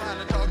roof.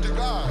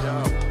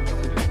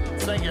 Yo,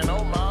 singing,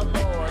 oh my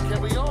Lord,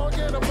 can we all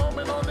get a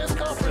moment on this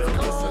conference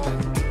call?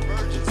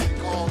 Emergency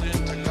called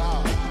into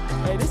God.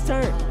 Hey, this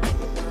turn.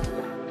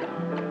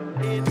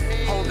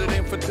 Hold it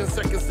in for 10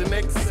 seconds and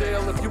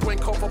exhale. If you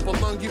ain't cough up a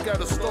lung, you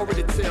got a story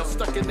to tell.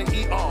 Stuck in the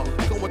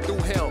ER, going through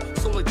hell.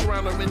 Slowly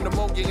drowning in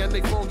pneumonia and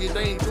they phone you,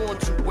 they ain't doing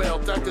too well.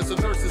 Doctors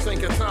and nurses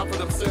ain't got time for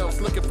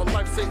themselves. Looking for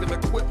life-saving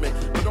equipment,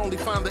 but only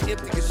find the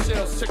emptiest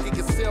shells. Checking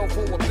yourself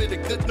for a bit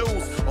of good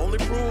news. Only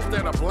prove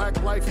that a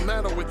black life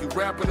matter when you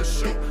rapping a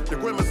shoot. The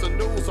grimace of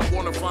news, I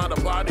wanna find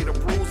a body to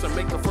bruise and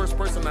make the first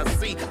person I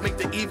see make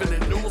the evening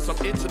news. I'm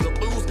itching to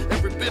lose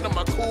every bit of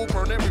my cool,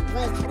 burn every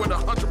roof with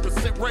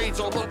 100% rage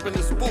all up in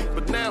this booth.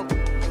 But now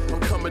I'm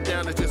coming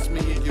down to just me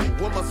and you.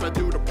 What must I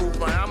do to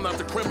prove I'm not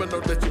the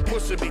criminal that you're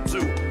pushing me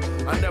to?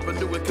 I never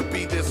knew it could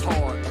be this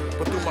hard,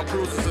 but through my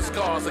bruises and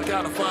scars, I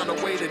gotta find a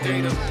way to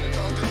date her.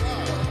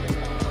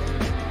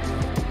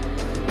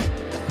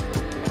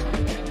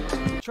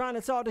 Trying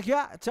to talk to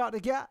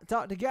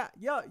God.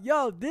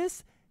 Yo,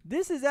 this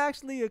is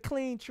actually a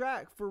clean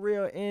track for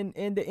real,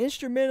 and the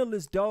instrumental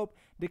is dope.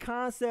 The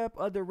concept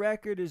of the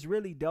record is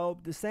really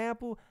dope. The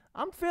sample,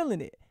 I'm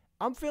feeling it.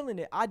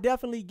 I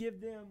definitely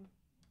give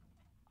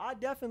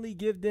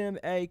them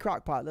a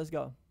crock pot. Let's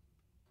go.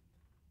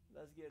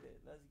 Let's get it.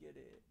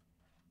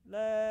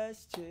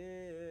 Let's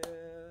chill.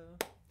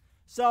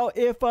 So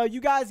if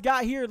you guys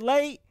got here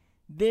late,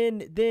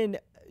 then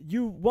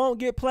you won't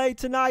get played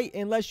tonight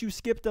unless you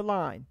skip the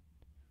line.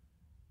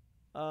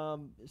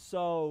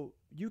 So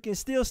you can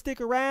still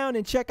stick around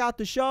and check out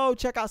the show,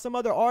 check out some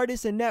other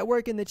artists and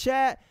network in the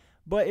chat.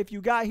 But if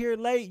you got here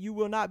late, you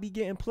will not be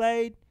getting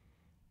played.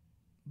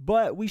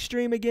 But we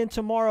stream again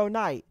tomorrow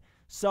night.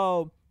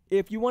 So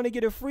if you want to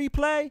get a free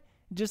play,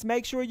 just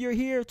make sure you're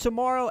here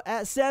tomorrow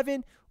at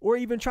 7, or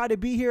even try to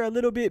be here a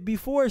little bit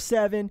before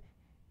 7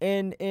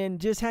 and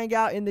just hang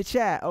out in the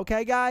chat.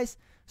 Okay, guys?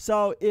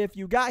 So if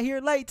you got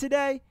here late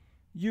today,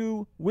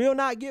 you will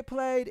not get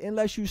played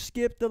unless you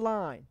skip the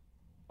line.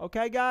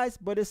 Okay, guys?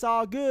 But it's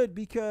all good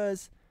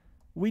because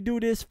we do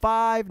this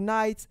 5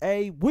 nights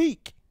a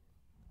week.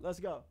 Let's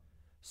go.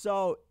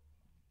 So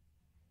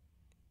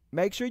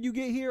make sure you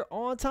get here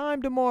on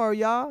time tomorrow,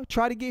 y'all.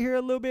 Try to get here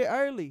a little bit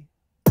early.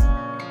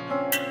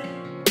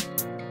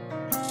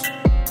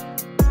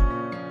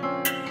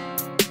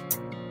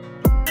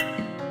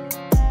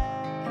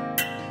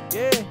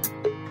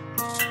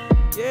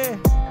 Yeah.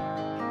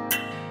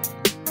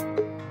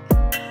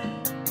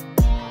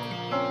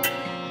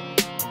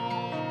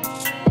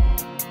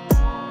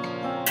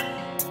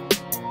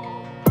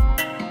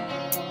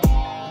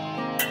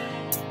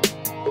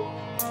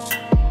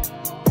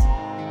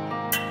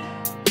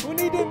 Who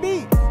need them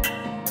beats?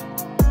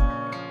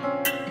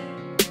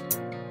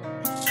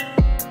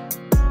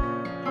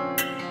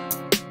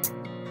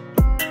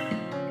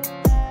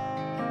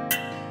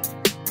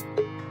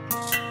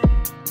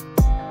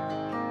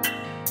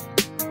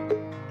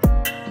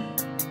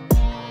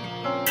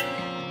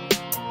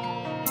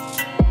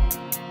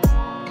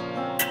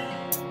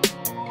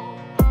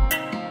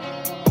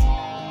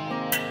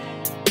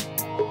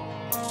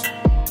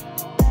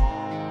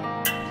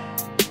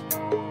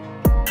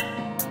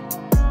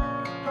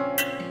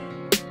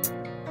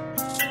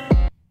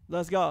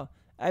 Let's go.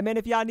 Hey, man,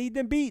 if y'all need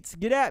them beats,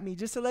 get at me.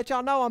 Just to let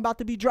y'all know, I'm about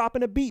to be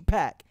dropping a beat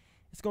pack.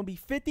 It's going to be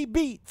 50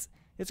 beats.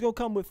 It's going to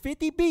come with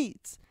 50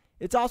 beats.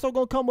 It's also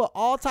going to come with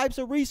all types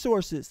of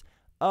resources.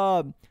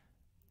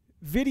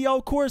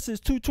 Video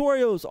courses,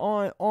 tutorials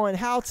on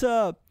how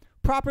to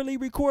properly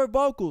record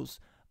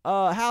vocals,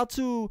 how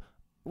to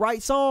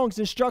write songs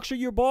and structure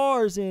your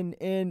bars, and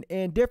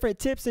different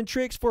tips and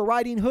tricks for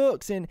writing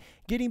hooks and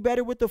getting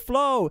better with the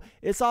flow.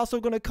 It's also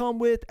going to come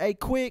with a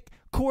quick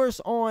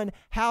course on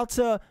how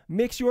to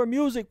mix your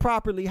music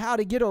properly, how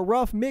to get a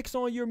rough mix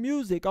on your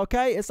music.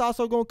 Okay, it's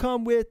also going to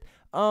come with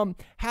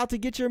how to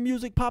get your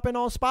music popping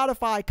on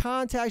Spotify,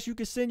 contacts you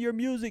can send your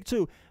music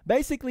to,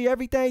 basically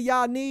everything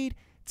y'all need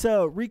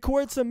to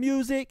record some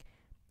music,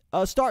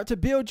 start to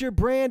build your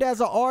brand as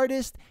an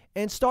artist,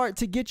 and start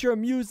to get your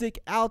music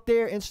out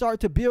there and start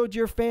to build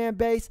your fan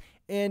base,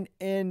 and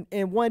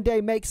one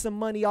day make some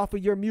money off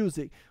of your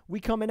music.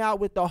 We coming out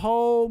with the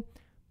whole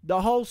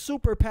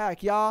super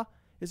pack, y'all.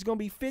 It's going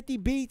to be 50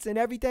 beats and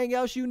everything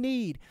else you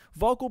need.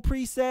 Vocal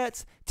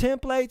presets,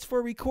 templates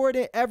for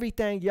recording,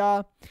 everything,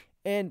 y'all.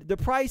 And the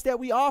price that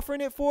we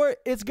offering it for,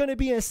 it's going to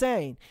be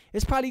insane.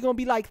 It's probably going to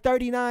be like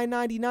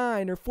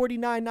 $39.99 or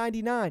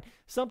 $49.99.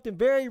 Something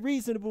very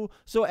reasonable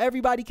so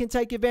everybody can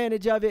take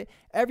advantage of it.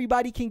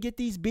 Everybody can get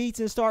these beats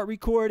and start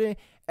recording.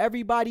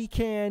 Everybody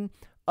can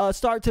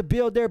start to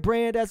build their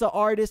brand as an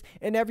artist.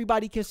 And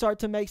everybody can start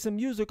to make some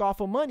music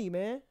off of money,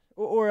 man.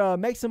 Or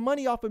make some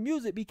money off of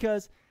music,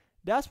 because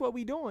that's what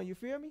we doing. You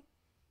feel me?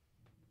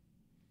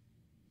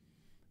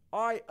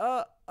 All right,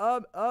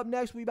 up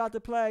next, we about to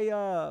play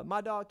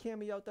my dog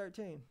Cameo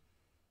 13.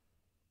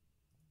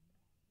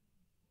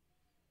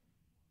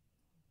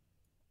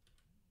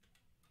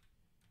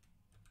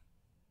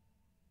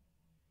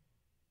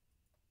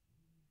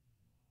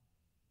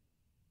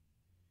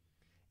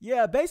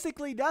 Yeah,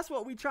 basically that's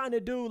what we trying to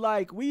do.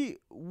 Like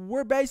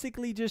we're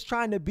basically just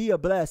trying to be a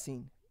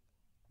blessing.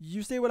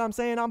 You see what I'm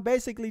saying? I'm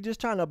basically just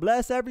trying to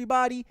bless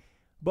everybody,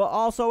 but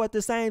also at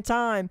the same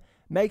time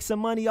make some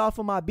money off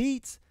of my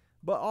beats,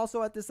 but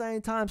also at the same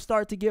time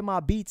start to get my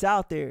beats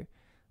out there.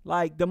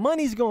 Like the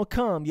money's gonna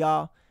come,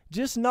 y'all.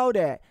 Just know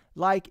that.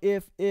 Like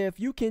if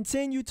you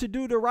continue to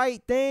do the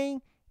right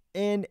thing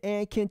and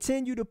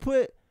continue to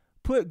put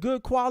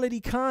good quality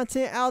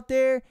content out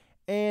there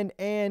and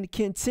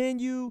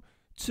continue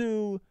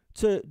to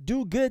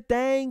do good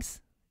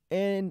things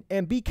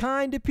and be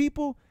kind to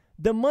people,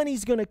 the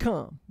money's gonna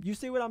come. You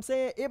see what I'm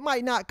saying? It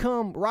might not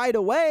come right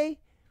away,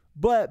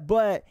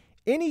 but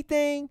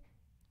anything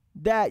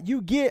that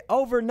you get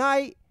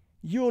overnight,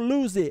 you'll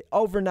lose it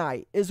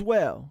overnight as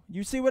well.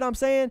 You see what I'm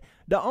saying?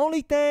 The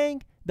only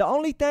thing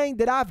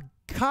that I've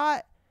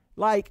caught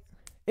like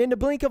in the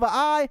blink of an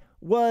eye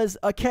was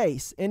a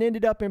case and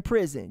ended up in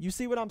prison. You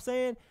see what I'm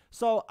saying?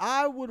 So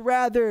I would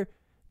rather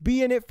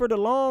be in it for the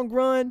long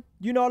run,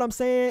 you know what I'm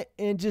saying,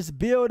 and just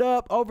build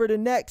up over the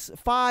next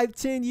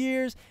 5-10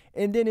 years,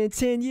 and then in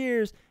 10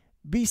 years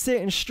be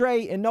sitting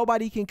straight and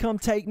nobody can come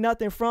take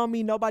nothing from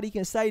me. Nobody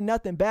can say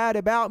nothing bad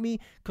about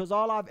me, because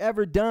all I've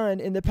ever done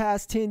in the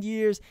past 10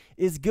 years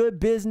is good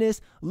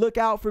business, look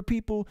out for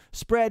people,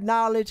 spread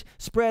knowledge,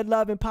 spread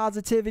love and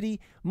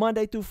positivity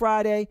Monday through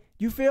Friday.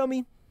 You feel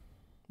me?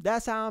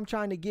 That's how I'm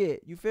trying to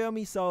get. You feel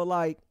me? So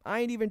like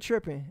I ain't even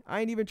tripping,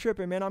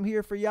 man. I'm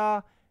here for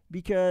y'all,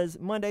 because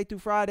Monday through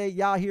Friday,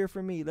 y'all here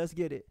for me. Let's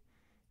get it.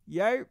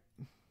 Yerp.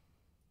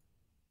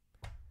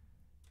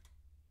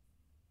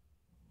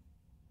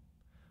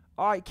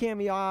 All right,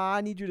 Cammy, I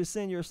need you to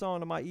send your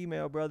song to my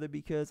email, brother,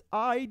 because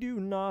I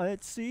do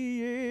not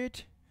see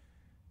it.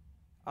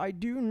 I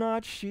do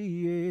not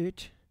see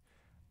it.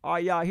 All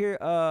right, y'all,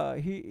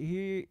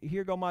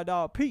 here go my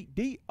dog, Pete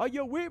D. Are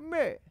you with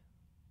me?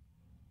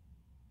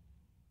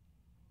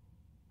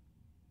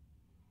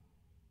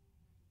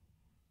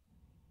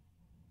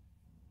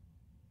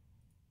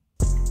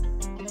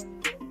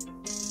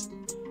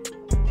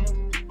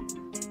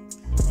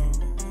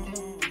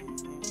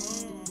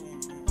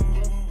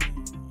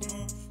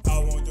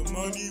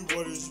 Money,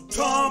 what is you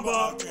talking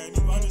about? Can't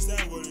even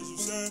understand what is you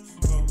saying.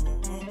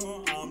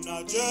 I'm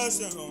not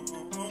just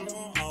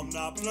I'm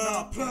not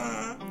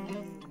playing.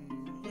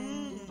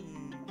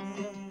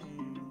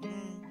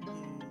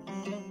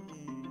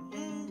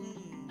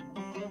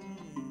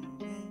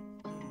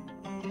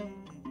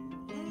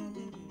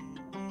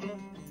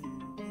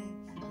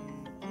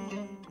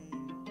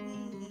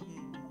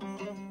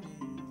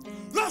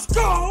 Let's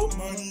go!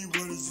 Money,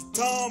 what is you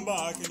talking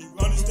about? Can't even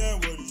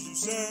understand what is you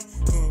saying.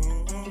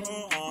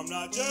 I'm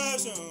not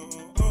just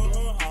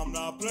I'm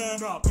not playing.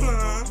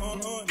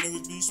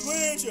 Niggas be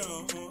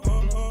switching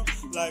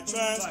like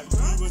trash.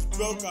 We was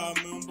broke, I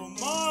remember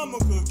mama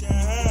cooking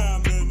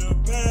ham in the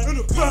pan.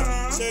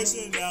 I be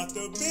chasing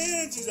after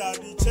benches, I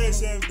be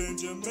chasing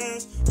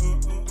Benjamins.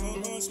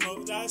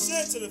 Smoke that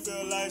shit till it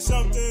feel like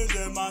something's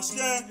in my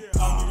skin.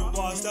 I need a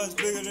watch that's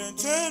bigger than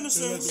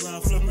Tennessee.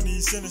 Around flipping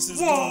these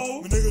sentences. Whoa.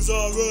 When niggas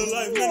all real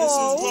life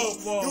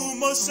menaces. Whoa. You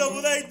must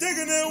shovel, they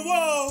digging in.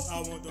 Whoa.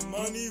 I want the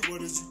money,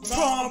 what is you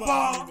talking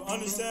about? I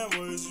understand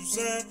what is you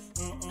saying.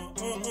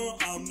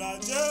 I'm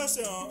not just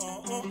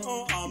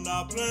I'm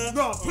not playing.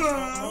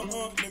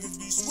 Niggas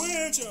be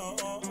switching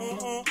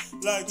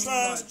like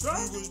trash.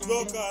 We was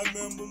broke, I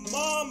remember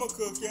mama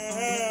cooking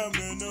ham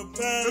in the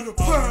pan. I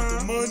want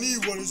the money,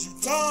 what is you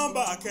talking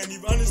about? I can't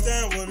even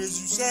understand what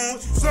is you saying.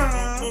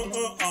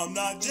 I'm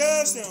not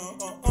just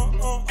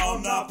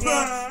I'm not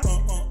playing.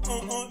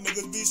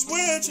 Niggas be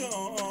switching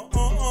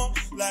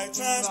like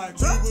trash.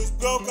 We was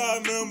broke, I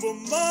remember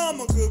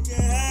mama cooking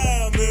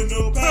ham in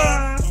the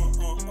pan.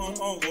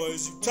 What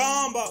is you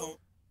talking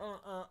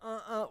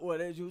about?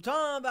 What is you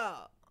talking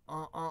about?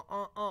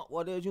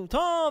 What is you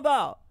talking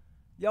about?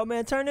 Yo,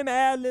 man, turn them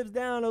ad-libs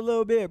down a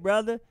little bit,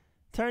 brother.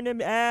 Turn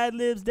them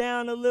ad-libs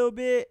down a little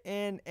bit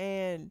and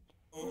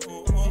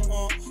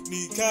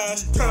need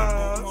cash,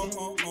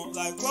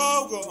 like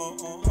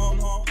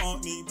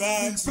Kroger, need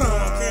bags. I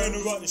came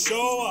to rock the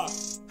show up,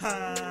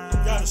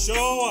 gotta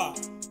show up.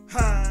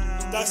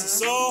 That's a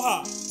so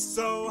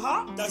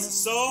hot, that's a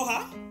so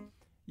hot.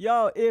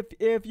 Yo,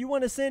 if you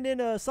want to send in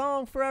a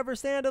song Forever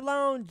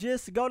Standalone,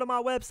 just go to my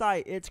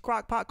website. It's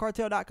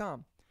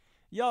crockpotcartel.com.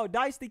 Yo,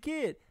 Dice the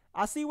Kid,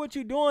 I see what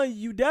you're doing.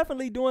 You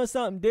definitely doing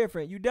something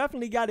different. You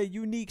definitely got a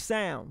unique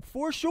sound.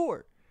 For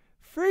sure.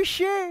 For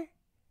sure.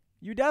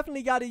 You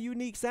definitely got a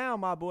unique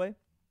sound, my boy.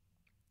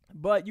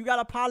 But you got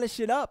to polish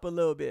it up a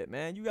little bit,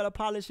 man. You got to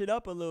polish it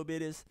up a little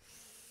bit.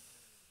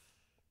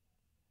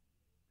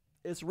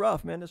 It's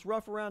rough, man. It's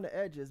rough around the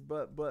edges,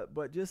 but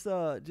just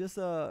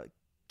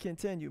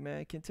continue,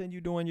 man.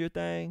 Continue doing your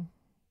thing.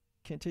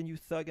 Continue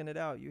thugging it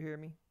out. You hear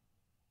me?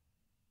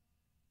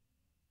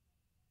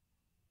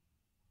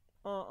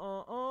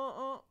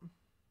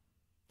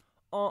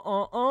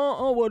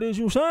 What is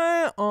you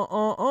saying?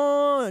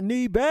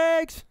 Need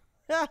bags?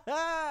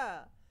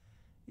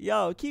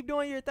 Yo, keep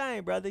doing your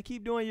thing, brother.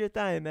 Keep doing your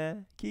thing,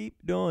 man. Keep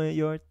doing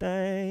your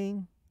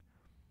thing.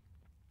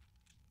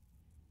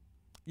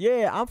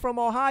 Yeah, I'm from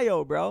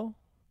Ohio, bro.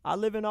 I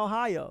live in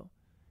Ohio.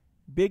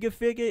 Bigger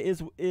Figure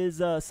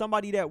is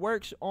somebody that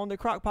works on the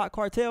Crock Pot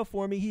Cartel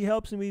for me. He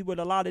helps me with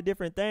a lot of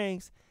different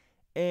things,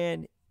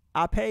 and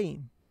I pay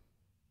him.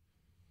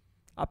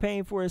 I pay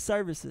him for his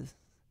services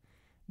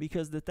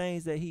because the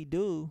things that he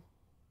do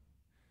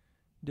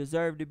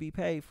deserve to be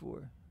paid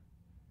for.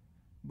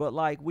 But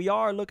like, we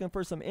are looking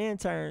for some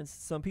interns,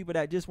 some people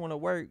that just want to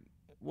work.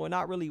 Well,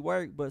 not really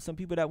work, but some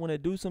people that want to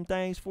do some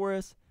things for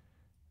us.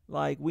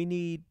 Like, we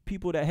need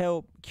people to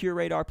help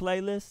curate our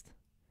playlist.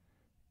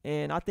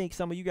 And I think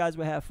some of you guys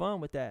would have fun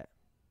with that.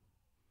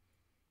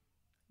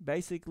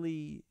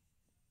 Basically,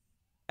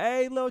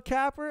 hey, little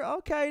Capper,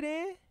 okay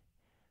then.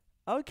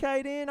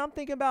 Okay then, I'm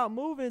thinking about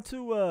moving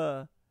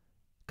to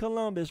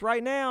Columbus.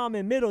 Right now, I'm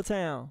in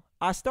Middletown.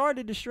 I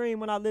started the stream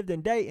when I lived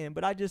in Dayton,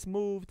 but I just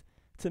moved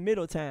to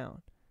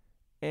Middletown.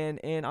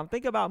 And I'm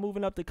thinking about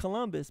moving up to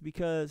Columbus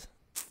because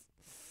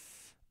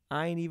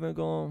I ain't even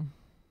going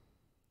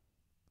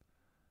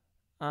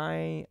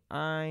I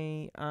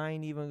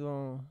ain't even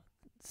going to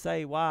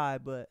say why,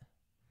 but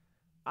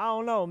I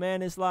don't know,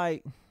 man. It's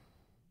like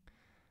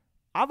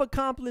I've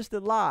accomplished a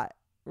lot,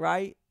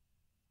 right,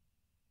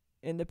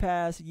 in the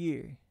past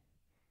year,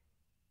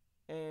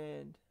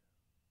 and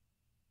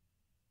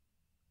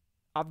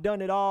I've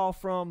done it all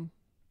from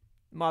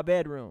my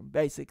bedroom,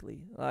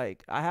 basically.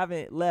 Like, I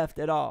haven't left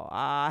at all.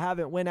 I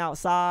haven't went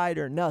outside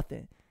or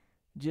nothing.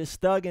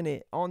 Just thugging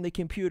it on the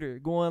computer,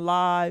 going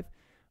live,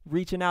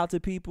 reaching out to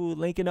people,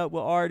 linking up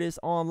with artists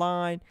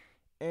online.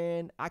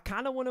 And I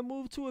kind of want to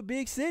move to a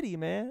big city,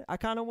 man. I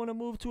kind of want to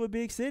move to a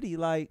big city,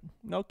 like,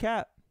 no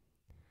cap.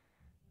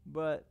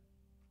 But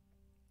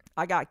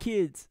I got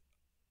kids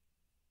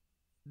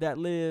that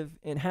live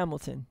in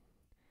Hamilton.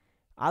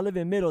 I live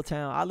in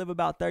Middletown. I live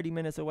about 30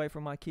 minutes away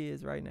from my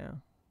kids right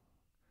now.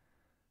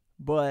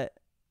 But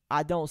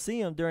I don't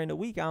see them during the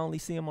week. I only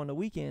see them on the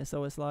weekend.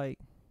 So it's like,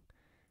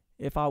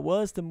 if I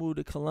was to move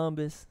to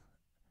Columbus,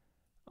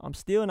 I'm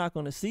still not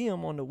going to see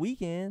them on the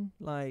weekend.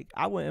 Like,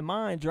 I wouldn't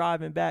mind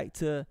driving back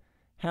to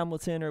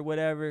Hamilton or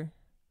whatever.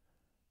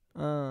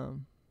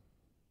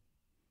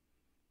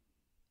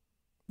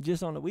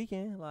 Just on the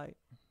weekend. Like,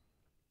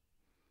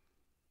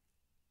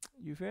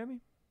 you feel me?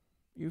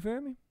 You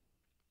feel me?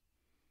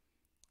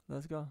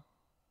 Let's go.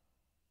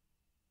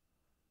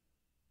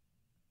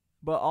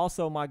 But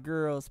also, my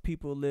girl's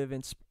people live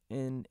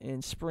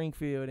in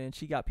Springfield, and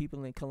she got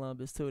people in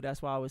Columbus too.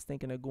 That's why I was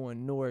thinking of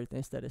going north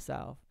instead of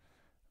south.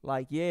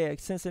 Like, yeah,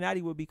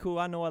 Cincinnati would be cool.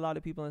 I know a lot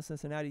of people in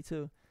Cincinnati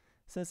too.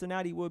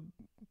 Cincinnati would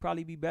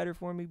probably be better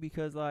for me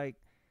because, like,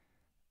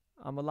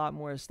 I'm a lot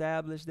more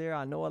established there.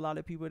 I know a lot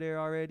of people there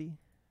already.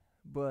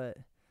 But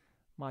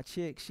my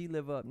chick, she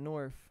live up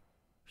north.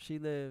 She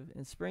live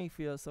in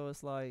Springfield, so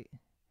it's like,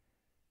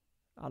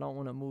 I don't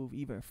want to move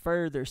even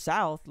further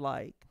south.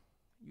 Like,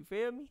 you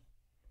feel me?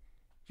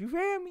 You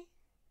feel me?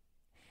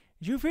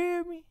 You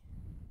feel me?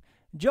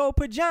 Joe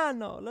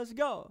Pagano, let's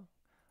go.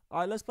 All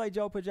right, let's play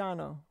Joe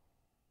Pagano.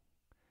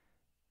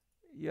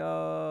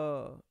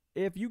 Yo,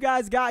 if you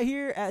guys got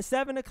here at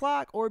 7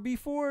 o'clock or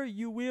before,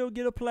 you will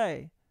get a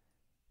play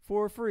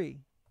for free.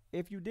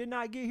 If you did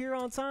not get here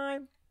on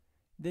time,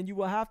 then you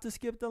will have to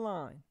skip the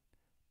line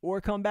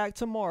or come back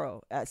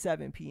tomorrow at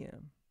 7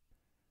 p.m.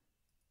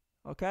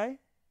 Okay?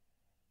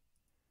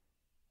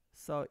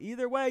 So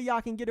either way,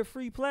 y'all can get a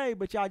free play,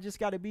 but y'all just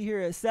got to be here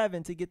at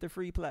 7 to get the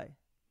free play.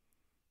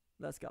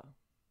 Let's go.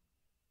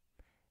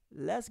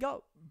 Let's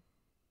go.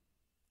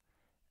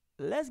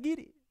 Let's get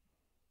it.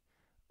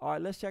 All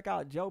right, let's check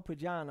out Joe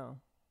Pagano.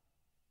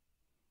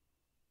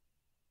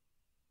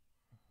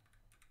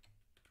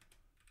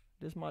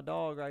 This is my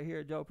dog right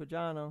here, Joe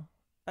Pagano.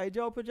 Hey,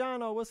 Joe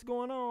Pagano, what's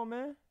going on,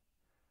 man?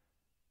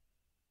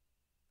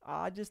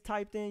 I just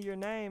typed in your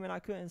name and I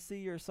couldn't see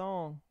your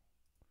song.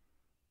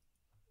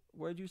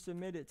 Where'd you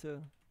submit it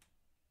to?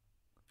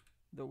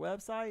 The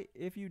website?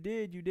 If you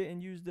did, you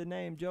didn't use the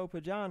name Joe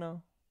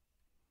Pagano.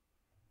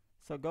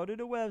 So go to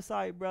the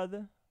website,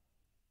 brother.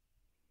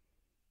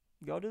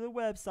 Go to the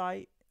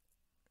website,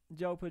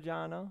 Joe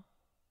Pagano.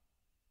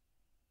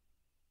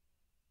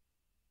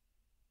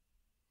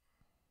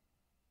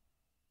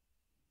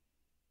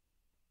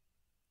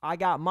 I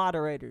got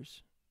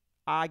moderators.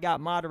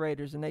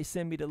 And they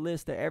send me the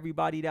list of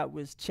everybody that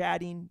was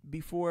chatting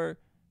before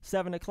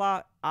 7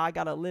 o'clock. I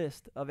got a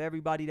list of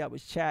everybody that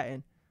was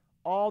chatting.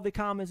 All the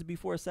comments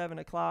before 7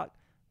 o'clock,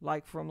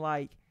 like from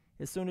like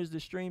as soon as the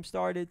stream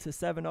started to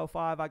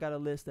 7:05, I got a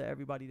list of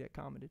everybody that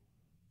commented.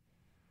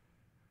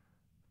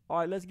 All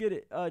right, let's get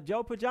it.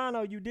 Joe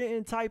Pagano, you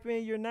didn't type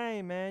in your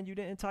name, man. You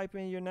didn't type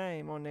in your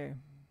name on there.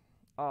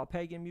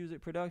 Pagan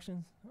Music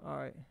Productions. All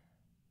right.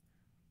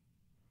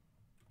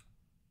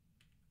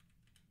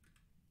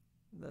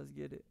 Let's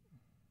get it.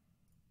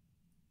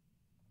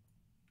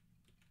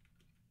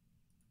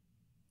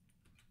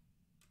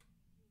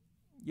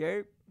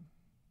 Yerp.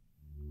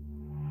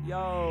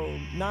 Yo,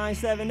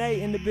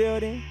 978 in the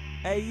building.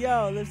 Hey,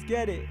 yo, let's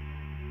get it.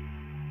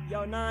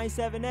 Yo,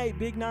 978,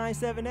 big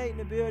 978 in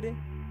the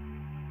building.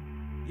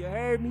 You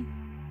heard me?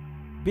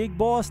 Big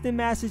Boston,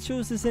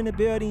 Massachusetts in the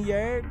building. You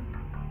heard me?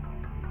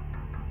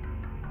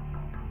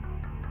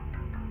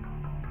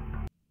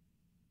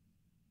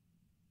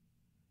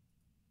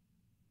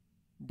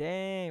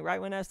 Dang,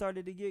 right when that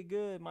started to get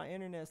good, my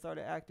internet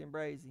started acting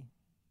brazy.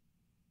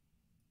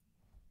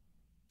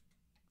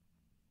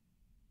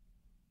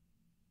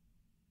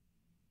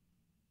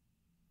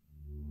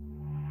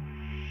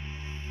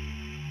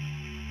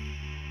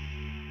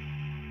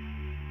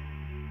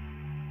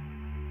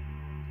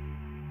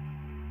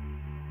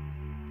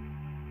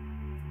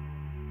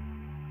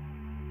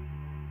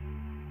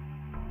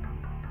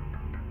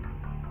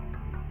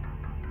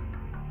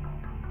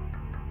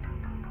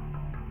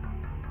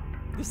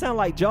 You sound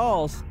like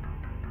Jaws.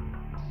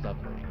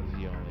 Suffering is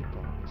the only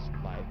promise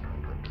life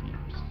ever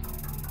keeps.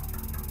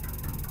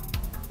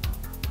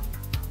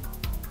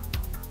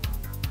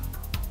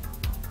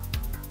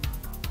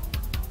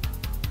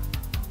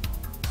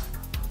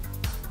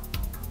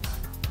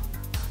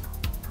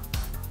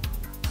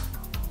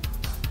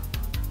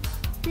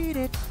 Beat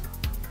it,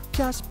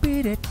 just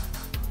beat it,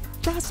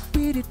 just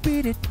beat it,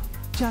 beat it,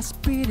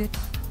 just beat it,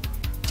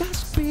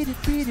 just beat it,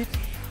 beat it,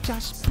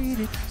 just beat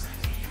it.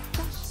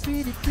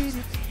 Beat it, beat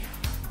it.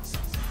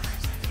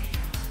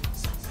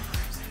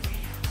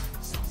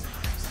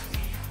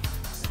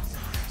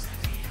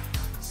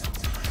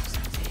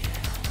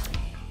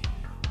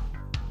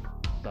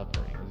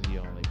 Suffering is the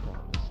only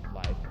promise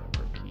life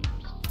ever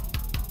keeps.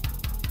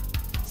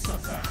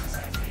 Sometimes I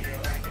feel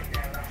like I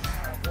never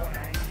have what I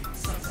need.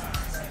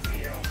 Sometimes I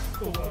feel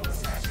the world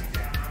is crashing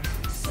down on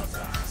me.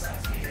 Sometimes I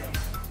feel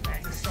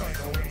like destroying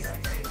the ways I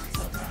think.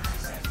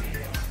 Sometimes I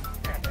feel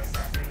that there's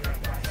nothing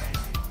left behind.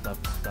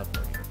 Suffering.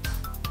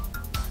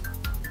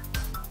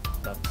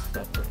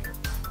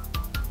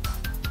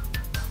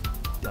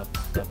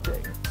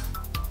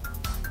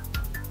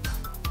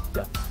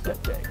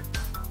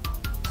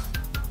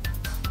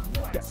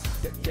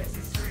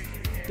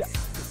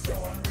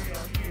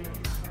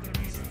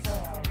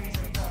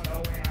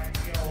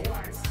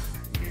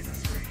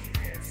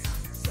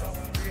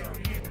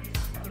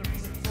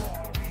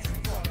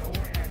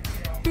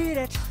 Beat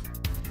it,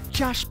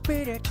 just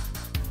beat it,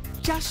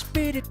 just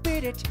beat it,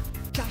 beat it,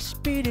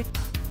 just beat it.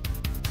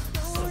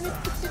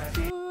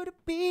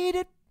 Beat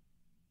it.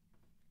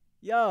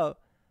 Yo,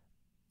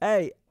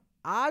 hey,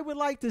 I would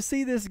like to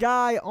see this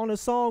guy on a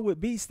song with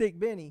Beat Stick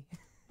Benny.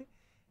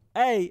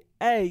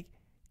 hey,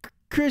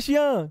 Chris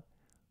Young,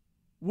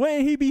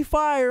 wouldn't he be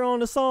fire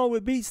on a song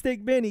with Beat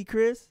Stick Benny,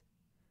 Chris?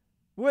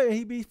 Wouldn't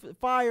he be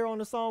fire on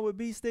a song with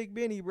Beat Stick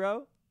Benny,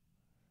 bro?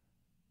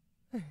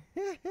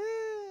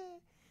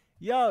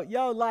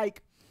 Yo,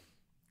 like,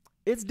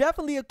 it's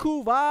definitely a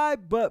cool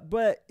vibe,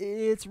 but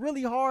it's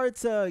really hard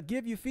to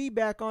give you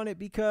feedback on it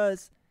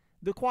because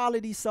the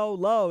quality's so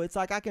low. It's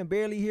like I can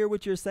barely hear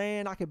what you're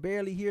saying. I can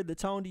barely hear the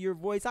tone to your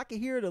voice. I can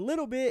hear it a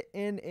little bit,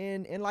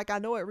 and like I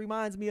know it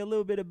reminds me a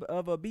little bit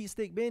of a Beat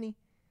Stick Benny.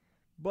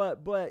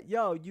 But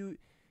yo,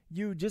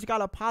 you just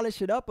gotta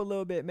polish it up a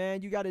little bit,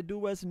 man. You gotta do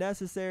what's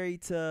necessary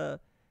to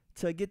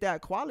get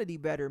that quality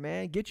better,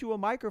 man. Get you a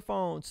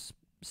microphone.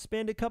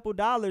 Spend a couple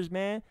dollars,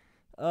 man.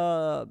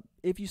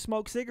 If you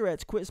smoke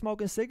cigarettes, quit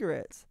smoking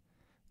cigarettes.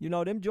 You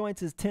know, them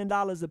joints is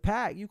 $10 a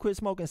pack. You quit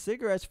smoking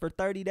cigarettes for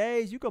 30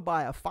 days, you can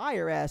buy a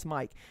fire-ass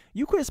mic.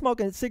 You quit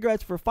smoking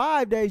cigarettes for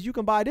 5 days, you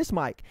can buy this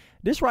mic.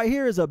 This right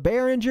here is a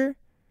Behringer,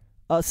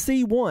 a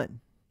C1,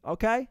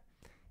 okay?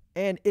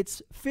 And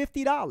it's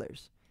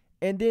 $50.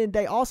 And then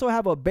they also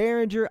have a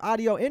Behringer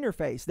audio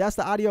interface. That's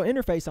the audio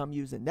interface I'm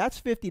using. That's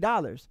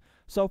 $50.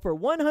 So for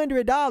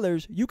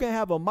 $100, you can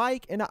have a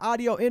mic and an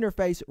audio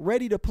interface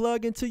ready to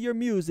plug into your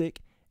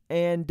music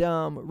and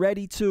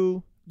ready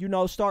to, you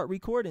know, start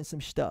recording some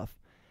stuff.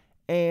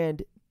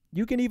 And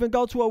you can even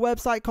go to a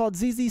website called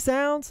ZZ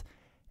Sounds,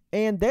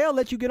 and they'll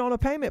let you get on a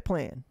payment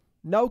plan.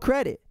 No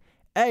credit.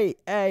 Hey,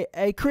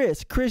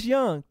 Chris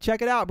Young,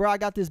 check it out, bro. I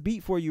got this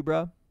beat for you,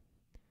 bro.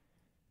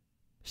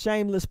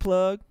 Shameless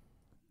plug.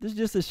 This is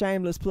just a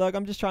shameless plug.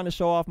 I'm just trying to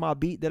show off my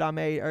beat that I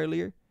made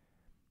earlier.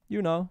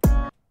 You know.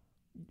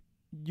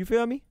 You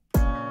feel me?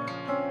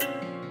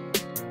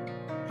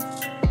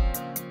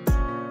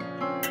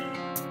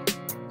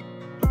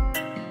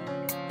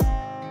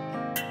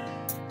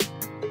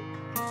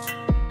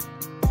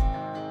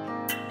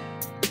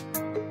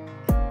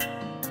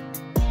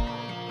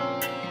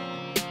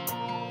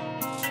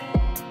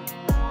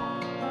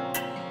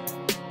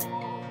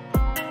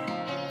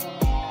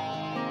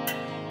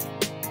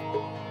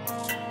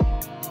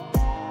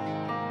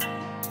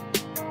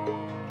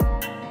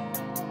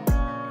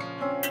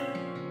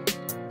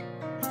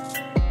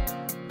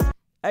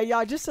 Hey,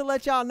 y'all, just to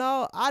let y'all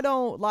know, I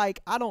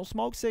don't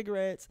smoke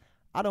cigarettes.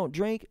 I don't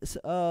drink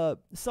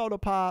soda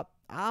pop.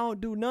 I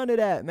don't do none of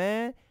that,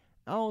 man.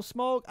 I don't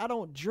smoke. I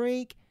don't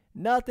drink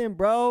nothing,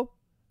 bro.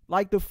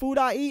 Like the food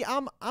I eat,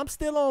 I'm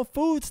still on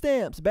food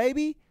stamps,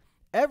 baby.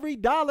 Every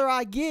dollar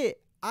I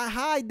get, I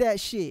hide that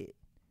shit.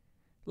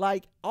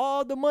 Like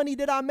all the money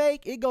that I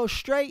make, it goes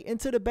straight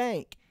into the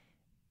bank.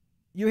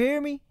 You hear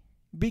me?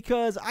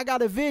 Because I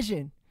got a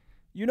vision.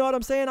 You know what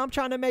I'm saying? I'm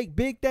trying to make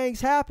big things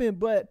happen,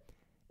 but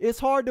it's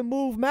hard to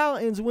move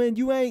mountains when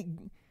you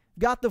ain't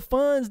got the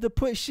funds to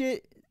put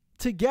shit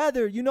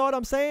together. You know what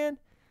I'm saying?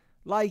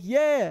 Like,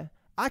 yeah,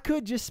 I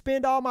could just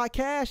spend all my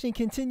cash and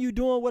continue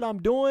doing what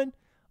I'm doing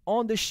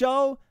on the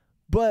show,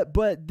 but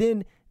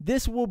then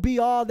this will be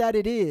all that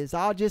it is.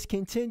 I'll just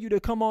continue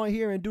to come on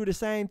here and do the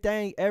same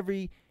thing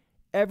every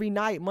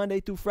night, Monday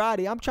through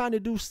Friday. I'm trying to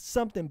do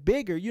something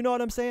bigger. You know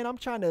what I'm saying? I'm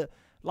trying to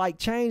like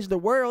change the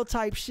world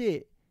type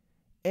shit.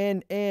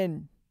 And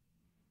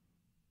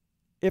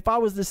if I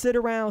was to sit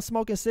around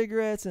smoking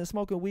cigarettes and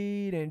smoking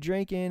weed and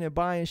drinking and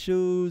buying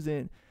shoes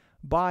and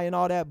buying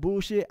all that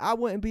bullshit, I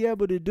wouldn't be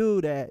able to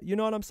do that. You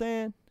know what I'm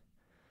saying?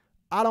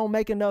 I don't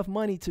make enough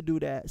money to do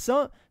that.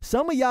 Some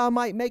of y'all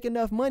might make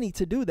enough money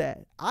to do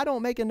that. I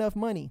don't make enough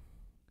money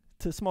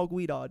to smoke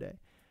weed all day.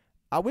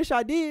 I wish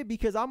I did,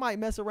 because I might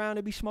mess around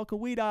and be smoking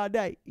weed all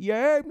day. You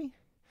heard me?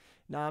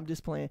 Nah, I'm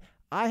just playing.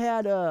 I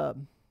had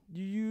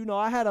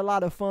I had a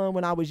lot of fun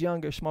when I was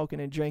younger smoking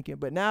and drinking,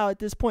 but now at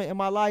this point in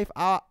my life,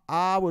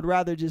 I would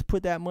rather just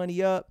put that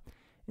money up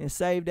and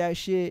save that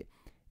shit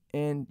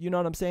and, you know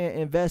what I'm saying,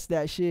 invest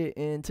that shit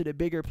into the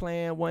bigger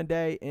plan one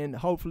day and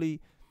hopefully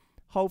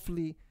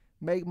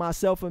make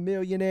myself a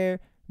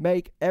millionaire,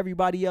 make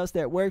everybody else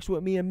that works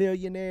with me a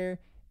millionaire,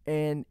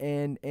 and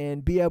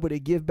be able to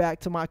give back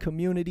to my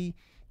community,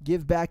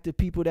 give back to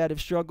people that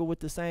have struggled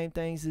with the same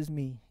things as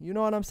me. You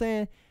know what I'm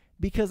saying?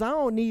 Because I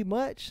don't need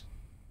much.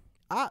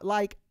 I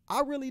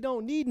really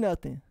don't need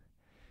nothing.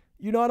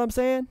 You know what I'm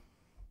saying?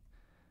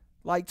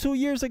 Like 2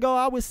 years ago,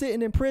 I was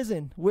sitting in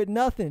prison with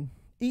nothing,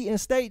 eating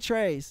steak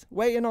trays,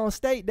 waiting on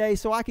state day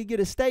so I could get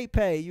a state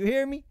pay. You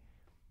hear me?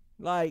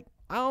 Like,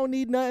 I don't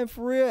need nothing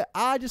for real.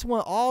 I just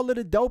want all of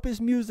the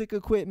dopest music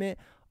equipment,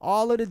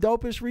 all of the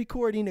dopest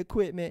recording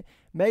equipment,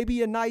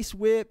 maybe a nice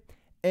whip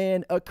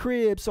and a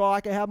crib so I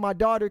can have my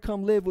daughter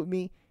come live with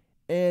me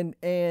and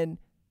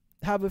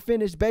have a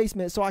finished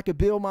basement so I could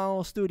build my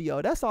own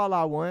studio. That's all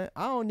I want.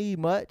 I don't need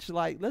much.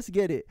 Like, let's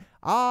get it.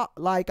 I'll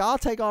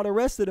take all the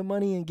rest of the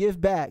money and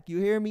give back. You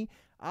hear me?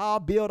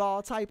 I'll build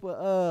all type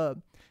of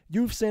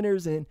youth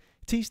centers and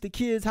teach the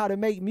kids how to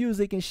make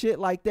music and shit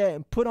like that,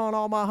 and put on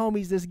all my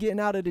homies that's getting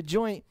out of the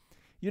joint.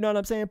 You know what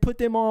I'm saying? Put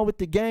them on with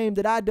the game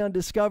that I done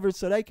discovered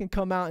so they can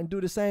come out and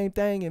do the same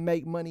thing and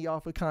make money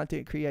off of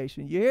content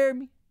creation. You hear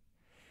me?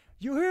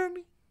 You hear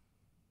me?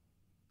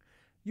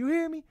 You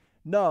hear me?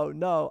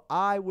 No,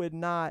 I would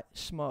not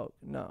smoke.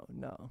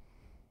 No.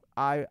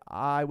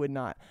 I would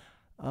not.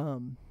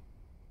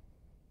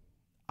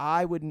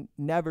 I would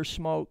never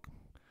smoke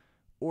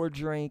or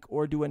drink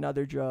or do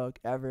another drug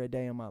ever a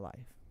day in my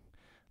life.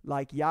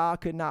 Like, y'all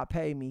could not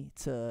pay me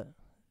to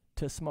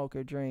smoke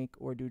or drink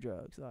or do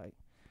drugs. Like,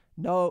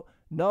 no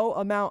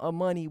amount of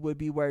money would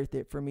be worth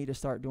it for me to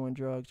start doing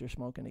drugs or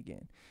smoking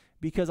again,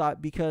 because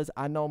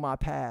I know my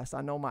past,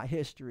 I know my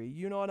history.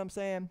 You know what I'm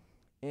saying?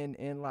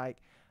 And like,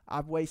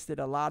 I've wasted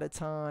a lot of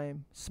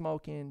time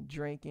smoking,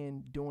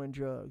 drinking, doing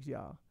drugs,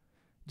 y'all.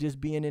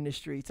 Just being in the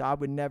streets. I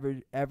would never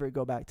ever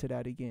go back to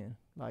that again.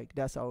 Like,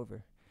 that's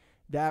over.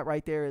 That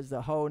right there is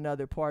a whole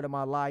nother part of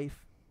my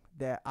life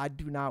that I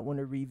do not want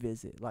to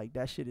revisit. Like,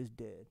 that shit is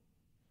dead.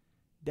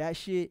 That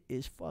shit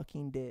is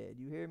fucking dead.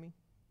 You hear me?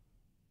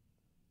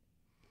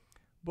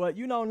 But,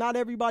 you know, not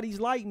everybody's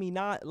like me.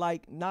 Not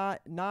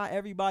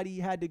everybody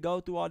had to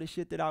go through all the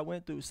shit that I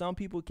went through. Some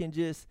people can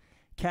just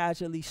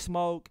casually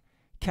smoke,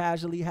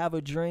 casually have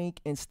a drink,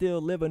 and still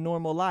live a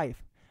normal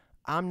life.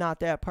 I'm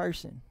not that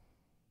person.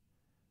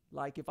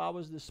 Like, if I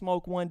was to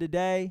smoke one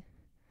today,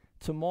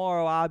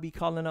 tomorrow I'll be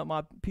calling up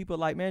my people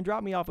like, man,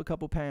 drop me off a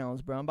couple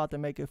pounds, bro. I'm about to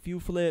make a few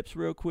flips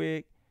real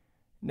quick.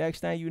 Next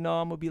thing you know,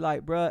 I'm going to be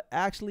like, bro,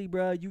 actually,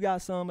 bro, you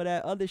got some of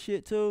that other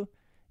shit too?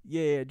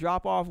 Yeah,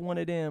 drop off one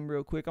of them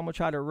real quick. I'm going to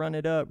try to run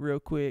it up real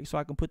quick so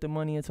I can put the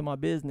money into my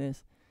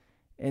business.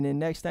 And then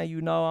next thing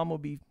you know, I'm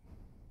going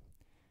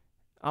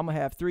to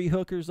have 3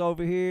 hookers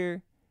over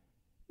here.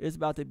 It's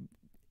about to,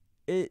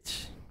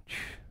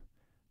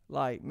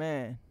 like,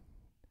 man,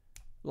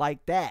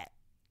 like that.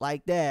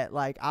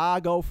 Like, I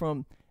go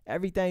from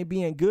everything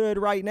being good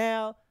right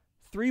now,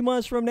 3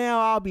 months from now,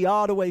 I'll be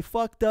all the way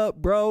fucked up,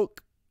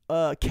 broke,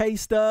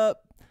 cased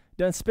up,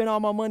 done spent all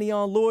my money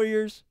on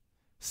lawyers,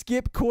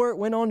 skipped court,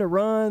 went on the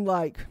run.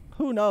 Like,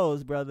 who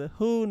knows, brother?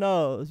 Who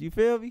knows? You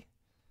feel me?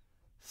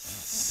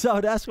 So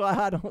that's why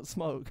I don't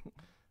smoke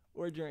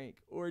or drink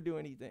or do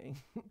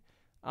anything.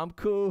 I'm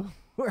cool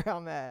where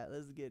I'm at.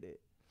 Let's get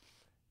it.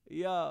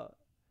 Yo,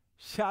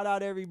 shout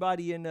out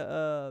everybody in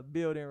the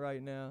building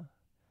right now.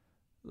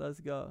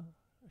 Let's go.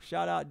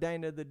 Shout out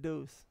Dana the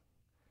Deuce.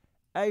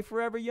 Hey,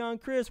 Forever Young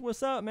Chris,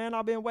 what's up, man?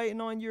 I've been waiting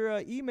on your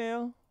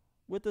email.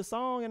 with the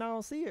song and I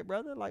don't see it,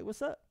 brother. Like,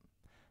 what's up?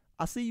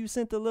 I see you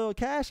sent the little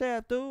Cash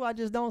App through. I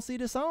just don't see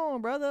the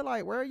song, brother.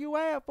 Like, where are you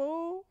at,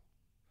 fool?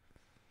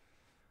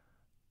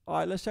 All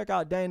right, let's check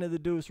out Dana the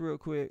Deuce real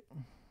quick.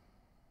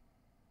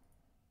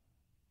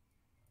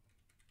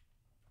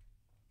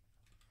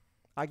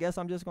 I guess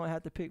I'm just going to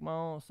have to pick my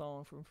own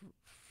song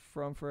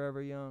from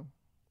Forever Young.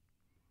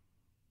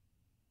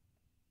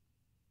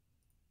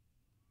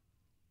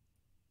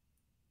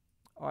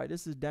 All right,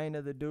 this is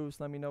Dana the Deuce.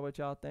 Let me know what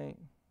y'all think.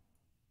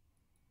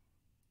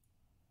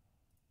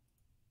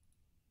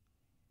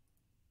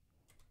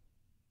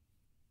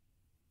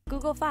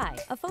 Google Fi,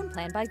 a phone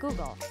plan by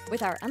Google.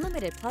 With our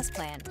Unlimited Plus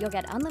plan, you'll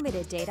get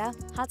unlimited data,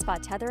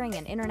 hotspot tethering,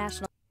 and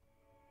international.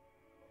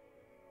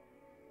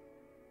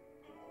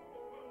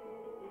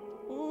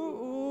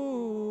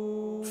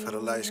 For the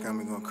lights got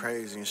me going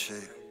crazy and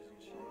shit.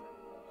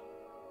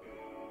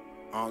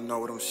 I don't know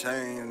what I'm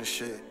saying and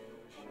shit.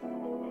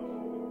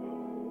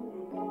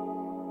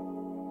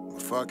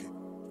 But fuck it.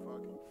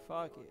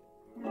 Fuck it.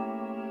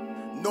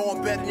 Know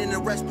I'm better than the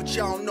rest, but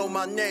y'all don't know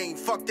my name.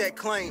 Fuck that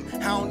claim,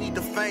 I don't need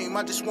the fame.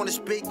 I just wanna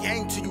spit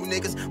game to you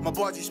niggas. My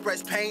bars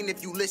express pain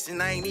if you listen.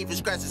 I ain't even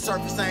scratch the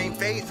surface, I ain't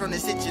phased from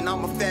this itching.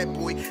 I'm a fat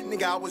boy,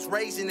 nigga, I was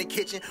raised in the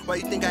kitchen. Why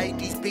you think I ate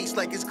these beats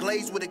like it's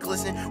glazed with a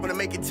glisten? When I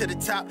make it to the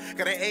top,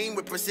 gotta aim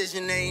with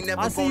precision. They ain't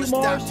never gonna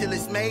stop till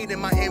it's made in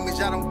my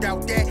image. I don't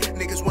doubt that.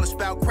 Niggas wanna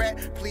spout crap,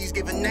 please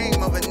give a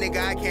name of a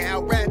nigga I can't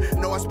out rap.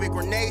 No, I spit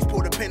grenades,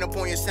 pull the pin up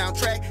on your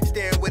soundtrack.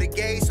 Staring with a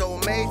gaze, so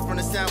amazed from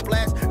the sound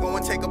blast. Go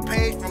and take a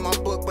page from my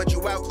book, but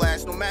you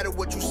outclassed. No matter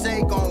what you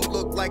say, gon'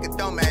 look like a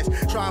dumbass.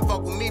 Try and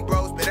fuck with me,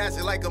 bros, but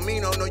acid like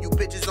Amino. Know you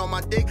bitches on my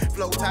dick,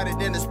 flow tighter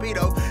than a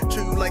Speedo.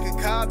 Treat you like a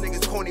cob,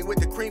 niggas corny with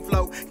the cream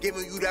flow.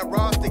 Giving you that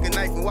raw, stick a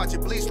knife and watch it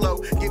bleed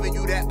slow. Giving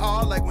you that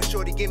all like when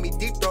shorty give me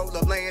deep throat.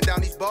 Love laying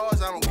down these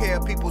bars, I don't care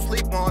if people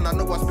sleep on. I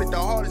know I spit the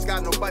hardest,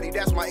 got nobody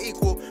that's my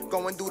equal.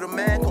 Going through the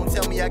math, don't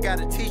tell me I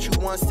gotta teach you.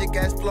 One sick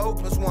ass flow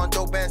plus one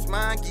dope ass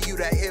mind. Give you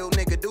that ill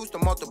nigga deuce to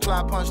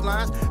multiply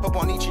punchlines. Up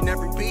on each and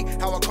every beat,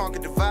 how I conquer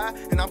divide.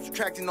 And I'm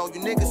subtracting all you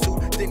niggas who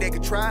think they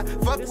could try.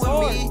 Fuck with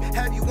me,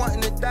 have you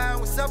wanting to die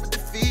with self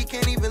defeat.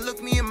 Can't even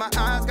look me in my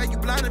eyes, got you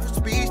blinded for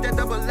speech. That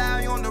double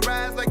lie on the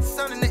rise like the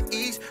sun in the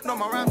east. Know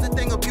my rhymes a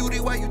thing of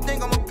beauty, why you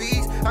think I'm a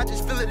beast? I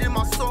just feel it in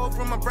my soul,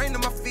 from my brain to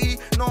my feet.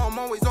 Know I'm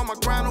always on my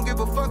grind, don't give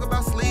a fuck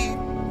about sleep.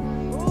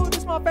 Ooh, this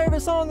is my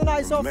favorite song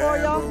tonight so far,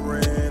 y'all.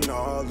 Remembering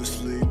all the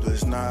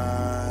sleepless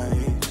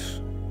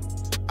nights,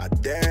 I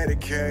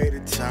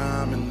dedicated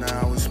time and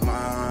now it's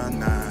mine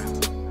now.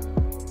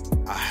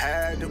 I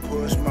had to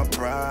push my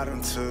pride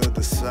onto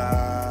the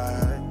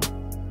side.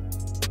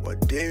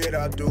 What did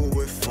I do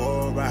it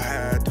for? I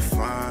had to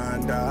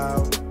find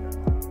out.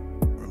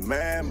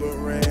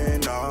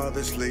 Remembering all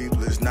the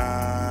sleepless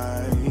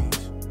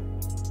nights,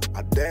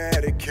 I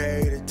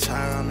dedicated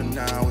time and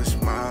now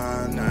it's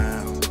mine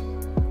now.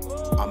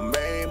 I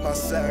made my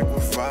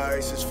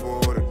sacrifices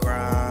for the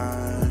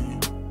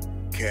grind.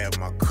 Kept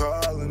my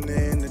calling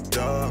in the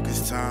dark,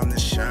 it's time to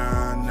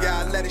shine now.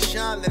 Yeah, let it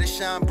shine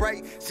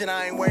bright. Said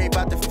I ain't worried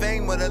about the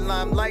fame or the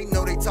limelight.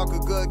 Know they talk a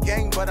good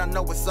game, but I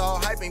know it's all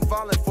hype, ain't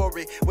falling for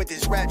it. With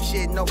this rap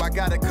shit, know I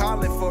got a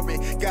calling for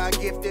it. God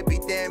gifted, be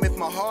damn if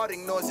my heart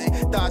ignores it.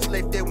 Thoughts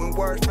lifted when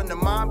words from the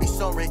mind be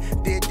soaring.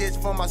 Did this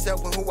for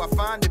myself and who I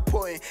find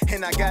important.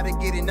 And I gotta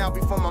get it now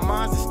before my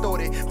mind's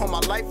distorted. All my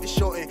life is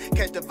shortened.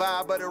 Catch the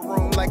vibe of the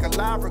room like a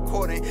live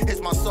recording.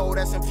 It's my soul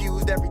that's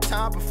infused every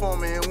time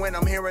performing. And when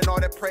I'm hearing all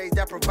that praise,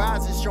 that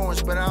provides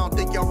insurance. But I don't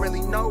think y'all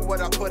really know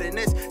what I put in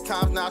this.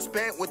 Time's not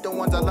spent with the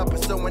ones I love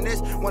pursuing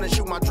this. Wanna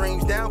shoot my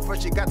dreams down,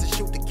 first you got to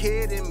shoot the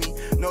kid in me.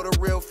 Know the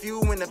real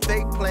few and the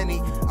fake plenty.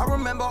 I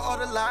remember all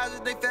the lies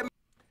that they fed me.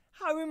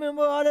 I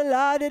remember all the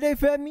lies that they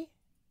fed me.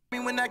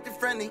 When acting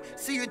friendly,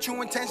 see your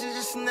true intentions,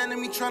 just an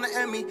enemy trying to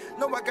end me.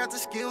 Know I got the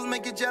skills,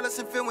 make you jealous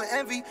and feel with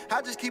envy.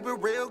 I just keep it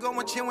real,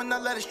 going chill when I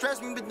let it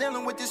stress me. But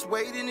dealing with this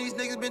weight and these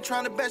niggas been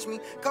trying to bench me.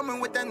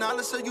 Coming with that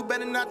knowledge, so you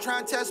better not try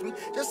and test me.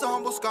 Just a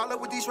humble scholar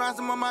with these rhymes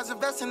in my mind's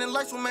investing in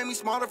life. What made me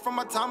smarter from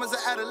my time as an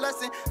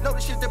adolescent. Know the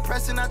shit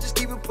depressing, I just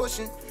keep it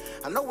pushing.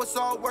 I know it's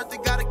all worth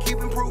it, gotta keep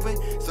improving.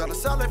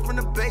 Solid from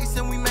the base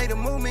and we made a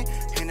movement.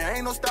 And there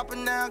ain't no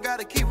stopping now,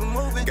 gotta keep it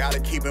moving.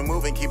 Gotta keep it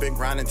moving, keep it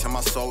grinding till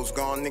my soul's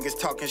gone. Niggas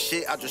talking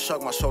shit, I just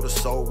shrug my shoulders,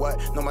 so what?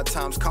 Know my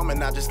time's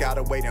coming, I just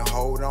gotta wait and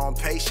hold on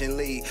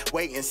patiently.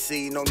 Wait and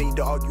see, no need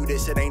to argue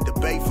this, it ain't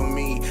debate for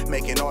me.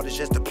 Making art is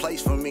just a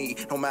place for me.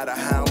 No matter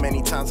how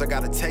many times I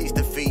gotta taste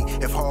defeat.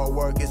 If hard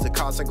work is the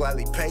cost, I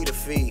gladly pay the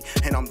fee.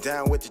 And I'm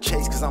down with the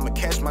chase, cause I'ma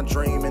catch my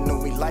dream. And know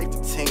we like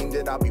the team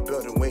that I'll be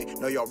building with.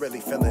 Know y'all really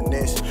feeling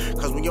this,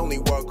 cause we only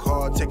work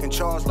hard, taking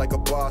charge like a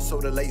boss.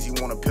 So the lazy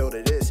wanna appeal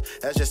to this,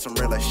 that's just some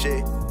real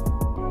shit.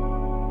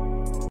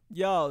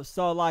 Yo,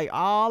 so like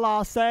all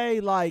I'll say,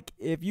 like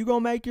if you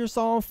gonna make your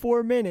song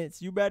 4 minutes,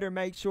 you better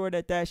make sure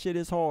that that shit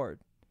is hard.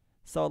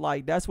 So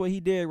like that's what he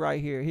did right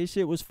here. His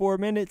shit was 4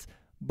 minutes,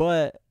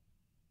 but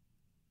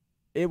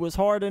it was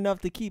hard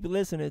enough to keep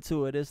listening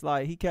to it. It's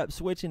like he kept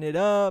switching it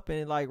up,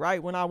 and like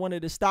right when I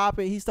wanted to stop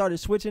it, he started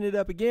switching it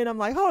up again. I'm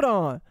like, hold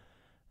on,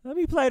 let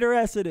me play the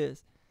rest of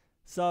this.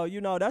 So,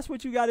 you know, that's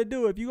what you got to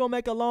do. If you going to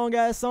make a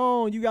long-ass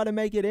song, you got to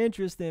make it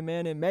interesting,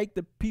 man, and make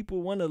the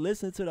people want to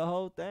listen to the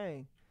whole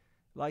thing.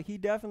 Like, he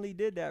definitely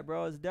did that,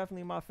 bro. It's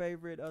definitely my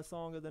favorite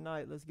song of the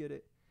night. Let's get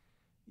it.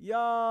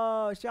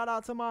 Yo, shout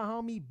out to my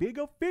homie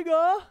Bigger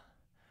Figure.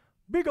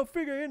 Bigger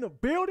Figure in the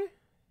building.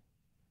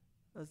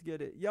 Let's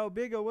get it. Yo,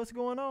 Bigger, what's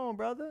going on,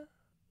 brother?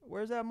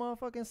 Where's that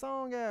motherfucking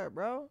song at,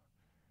 bro?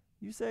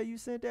 You said you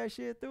sent that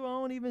shit through. I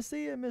don't even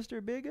see it,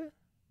 Mr. Bigger.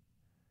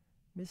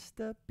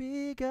 Mr.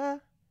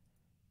 Bigger.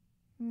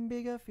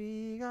 Bigger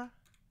Figure.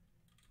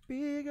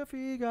 Bigger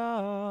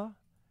Figure.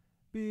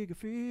 Bigger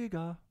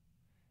Figure.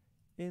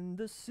 In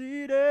the city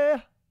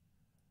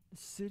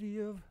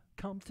of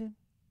Compton.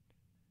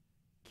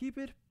 Keep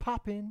it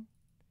poppin'.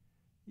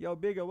 Yo,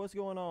 Bigger, what's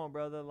going on,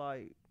 brother?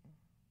 Like,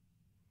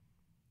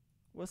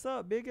 what's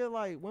up, Bigger?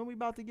 Like, when we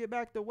about to get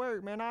back to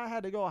work, man? I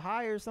had to go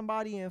hire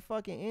somebody in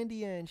fucking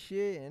India and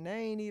shit, and they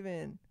ain't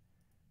even,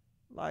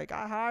 like,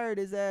 I hired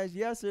his ass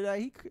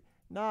yesterday.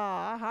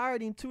 I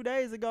hired him 2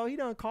 days ago. He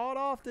done called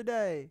off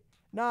today.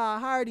 I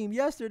hired him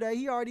yesterday.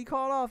 He already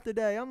called off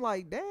today. I'm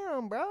like,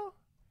 damn, bro.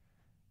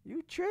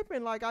 You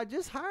tripping. Like, I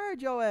just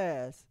hired your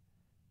ass.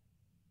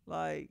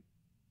 Like,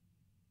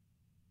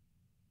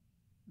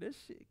 this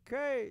shit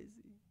crazy.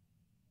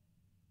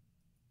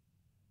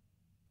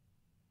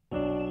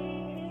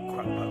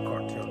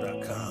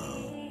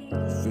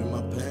 CrockpotCartel.com. Feel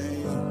my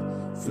pain,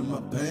 feel my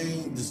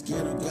pain. This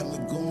ghetto got me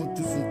going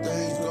through some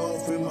things. Go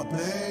feel my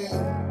pain.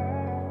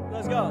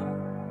 Let's go.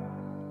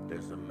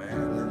 There's a man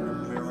in the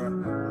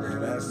mirror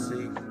that I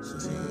see.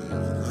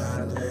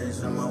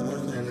 Nowadays I'm my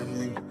worst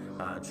enemy.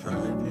 I try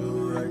to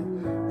do right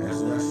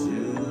as I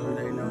should.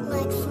 Ain't no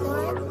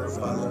more than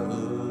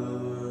fatherhood.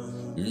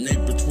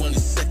 April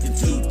 22nd,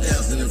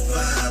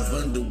 2005.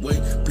 Underway,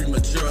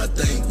 premature. I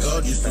thank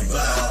God you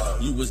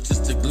survived. You was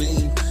just a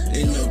gleam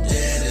in your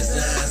daddy's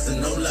eyes,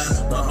 and no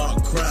lie, my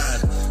heart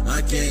cried.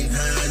 I can't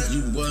hide.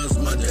 You was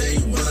my day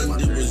one.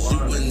 It was you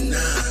and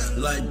I,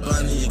 like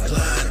Bonnie and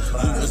Clyde.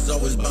 You was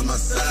always by my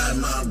side,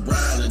 my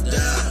ride or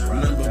die.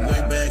 Remember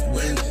way back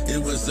when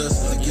it was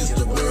us against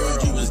the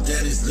world. You was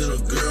daddy's little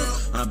girl.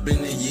 I've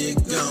been a year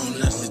gone.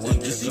 Now she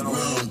think that she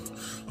grown.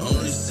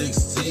 Only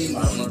 16,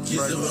 only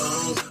kids of her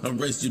own. I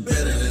raised you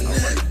better than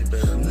that.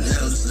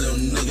 Now this little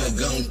nigga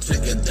gon'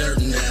 take a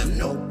dirt nap.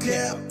 No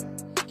cap.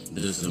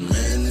 There's a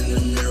man in the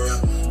mirror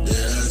that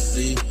I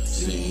see.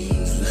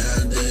 Seems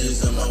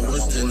nowadays I'm my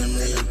worst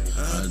enemy.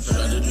 I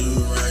try to do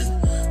right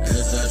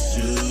as I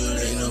should.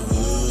 Ain't no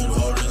hood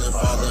harder than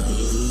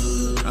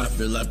fatherhood. I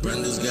feel like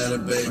Brenda's got a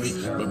baby,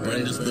 but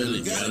Brenda's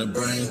really got a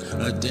brain.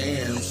 A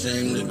damn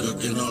shame the girl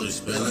can only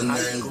spell a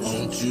name.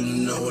 Want you to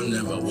know I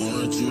never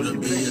wanted you to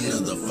be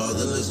another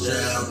fatherless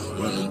child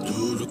running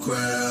through the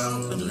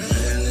crowd. The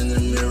man in the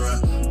mirror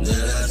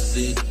that I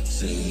see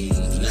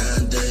seems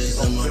nowadays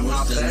I'm my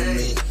worst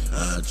enemy.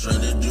 I try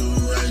to do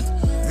right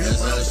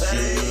as I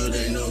should.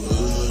 Ain't no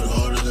hood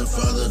harder than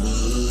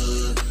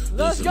fatherhood.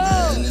 Let's go.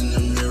 Man in the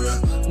mirror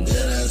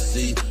that I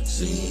see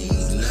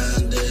seems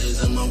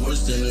nowadays I'm my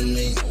worst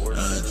enemy.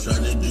 I try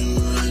to do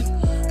right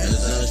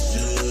as I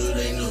should.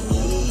 Ain't no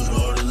hood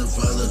harder than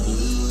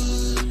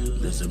fatherhood.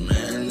 There's a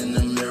man in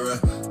the mirror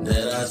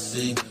that I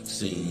see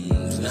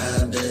seems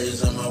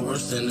nowadays I'm my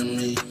worst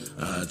enemy.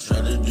 I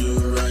try to do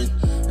right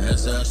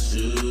as I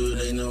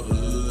should. Ain't no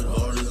hood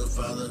harder than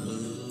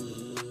fatherhood.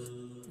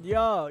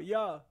 Yo.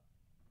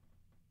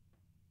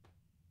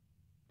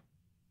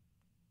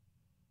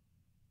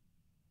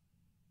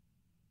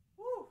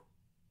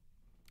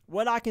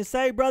 What I can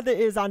say, brother,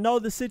 is I know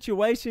the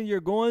situation you're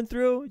going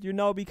through, you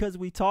know, because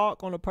we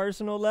talk on a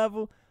personal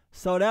level.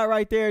 So that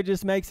right there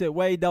just makes it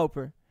way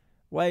doper.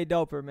 Way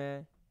doper,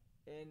 man.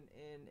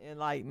 And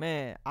like,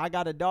 man, I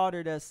got a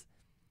daughter that's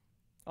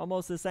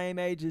almost the same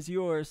age as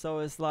yours. So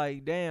it's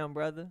like, damn,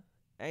 brother.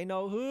 Ain't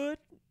no hood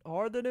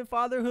harder than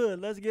fatherhood.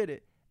 Let's get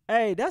it.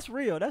 Hey, that's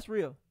real. That's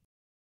real.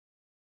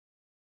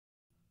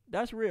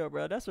 That's real,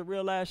 bro. That's a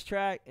real ass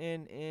track.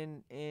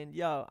 And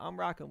yo, I'm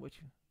rocking with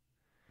you.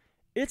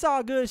 It's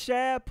all good,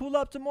 Shad. Pull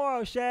up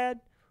tomorrow, Shad.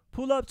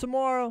 Pull up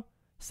tomorrow,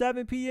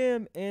 7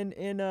 p.m.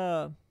 and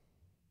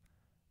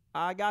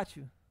I got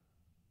you.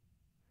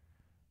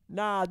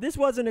 Nah, this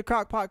wasn't a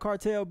Crock Pot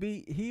Cartel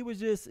beat. He was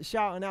just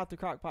shouting out the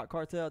Crock Pot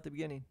Cartel at the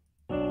beginning.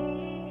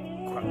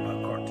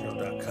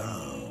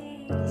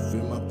 CrockpotCartel.com.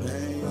 Feel my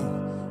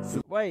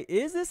pain. Wait,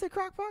 is this a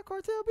Crock Pot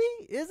Cartel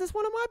beat? Is this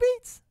one of my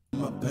beats?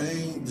 My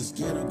pain. This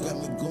ghetto got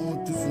me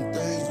going through some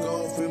things.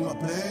 Go feel my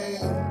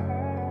pain.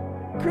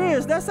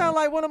 Chris, that sound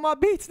like one of my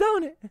beats,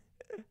 don't it?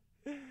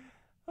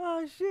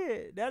 Oh,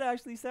 shit. That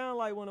actually sounds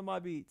like one of my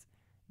beats.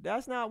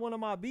 That's not one of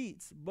my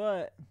beats,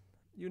 but,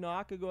 you know,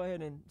 I could go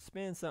ahead and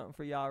spin something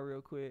for y'all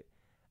real quick.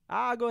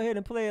 I'll go ahead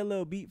and play a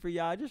little beat for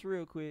y'all just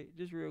real quick.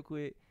 Just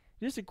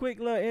a quick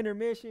little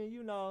intermission,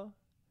 you know.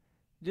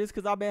 Just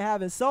because I've been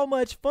having so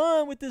much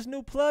fun with this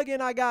new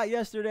plugin I got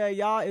yesterday,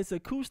 y'all. It's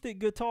acoustic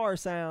guitar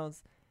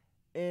sounds.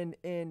 And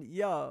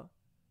yo,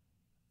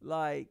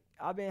 like,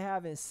 I've been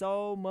having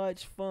so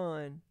much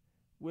fun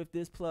with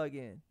this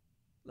plugin.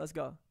 Let's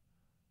go.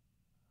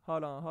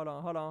 Hold on.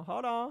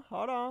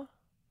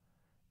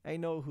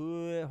 Ain't no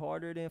hood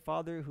harder than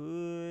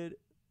fatherhood.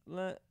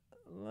 Let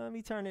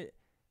me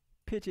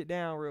pitch it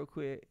down real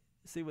quick.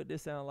 See what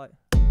this sound like.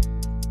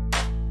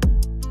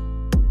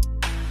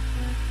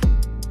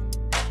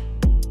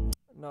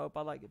 Nope,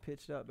 I like it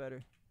pitched up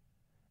better.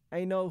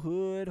 Ain't no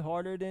hood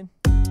harder than.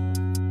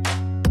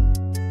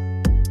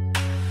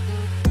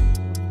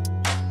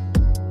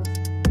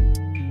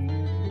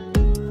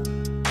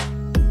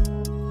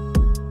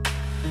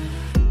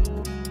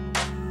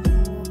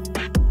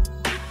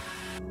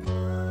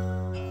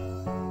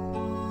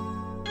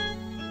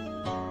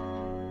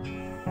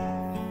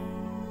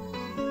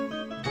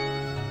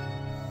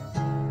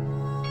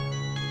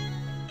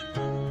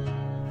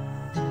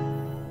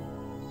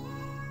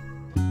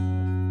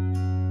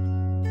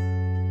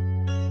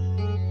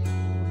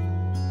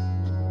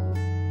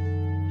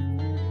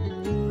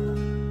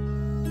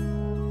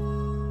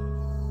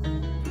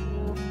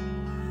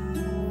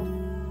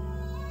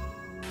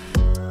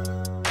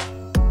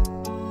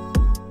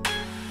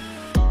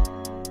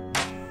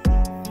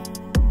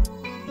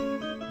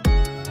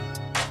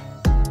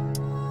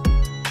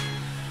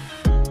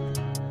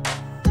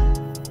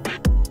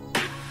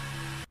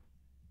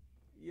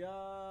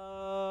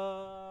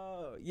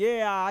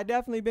 Yeah, I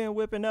definitely been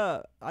whipping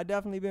up. I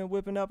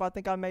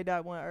think I made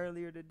that one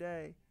earlier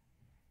today.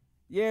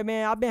 Yeah,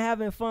 man, I've been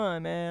having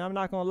fun, man. I'm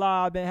not gonna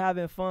lie, I've been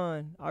having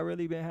fun. I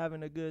really been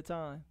having a good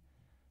time.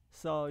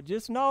 So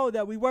just know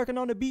that we working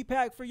on the beat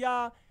pack for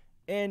y'all,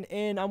 and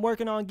I'm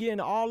working on getting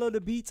all of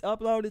the beats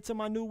uploaded to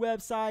my new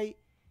website.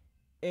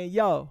 And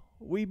yo,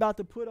 we about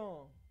to put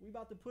on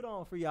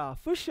for y'all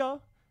for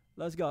sure.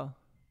 Let's go.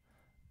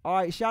 All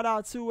right, shout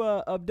out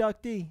to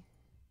Abductee.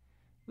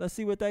 Let's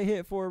see what they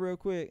hit for real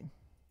quick.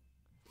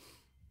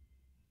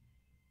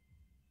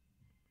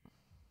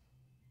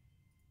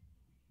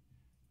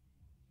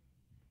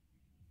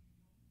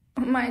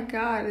 Oh my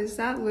God, is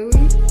that Louis?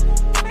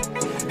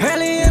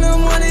 Early in the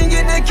morning,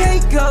 get the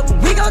cake up.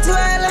 We go to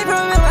LA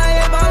from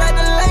LA, ball like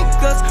the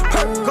Lakers.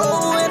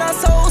 Purple in our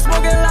soul,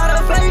 smoking a lot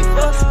of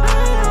flavors.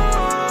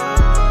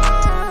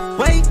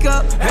 Wake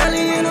up,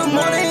 early in the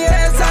morning,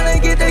 yeah, it's time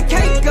to get the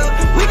cake up.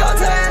 We go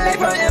to LA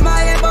from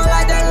MIA, ball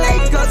like the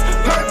Lakers.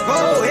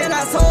 Purple in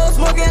our soul,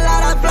 smoking a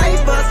lot of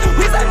flavors.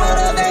 We stay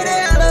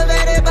motivated,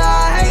 elevated by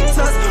our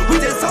haters. We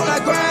just on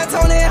our grind,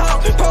 Tony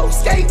Hawk, pro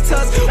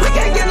skaters. We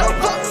can't get no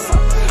bucks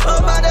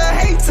about the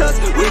haters.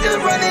 We just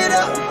run it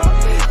up,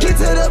 get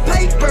to the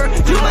paper.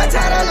 You my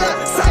title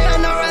up,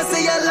 sayonara,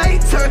 see you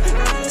later.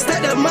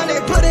 Stack the money,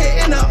 put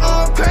it in the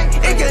arm crank.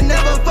 It can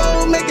never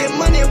fold, making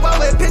money while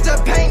we picture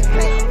paint.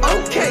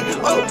 Okay,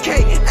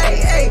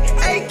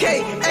 AK,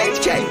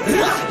 HK.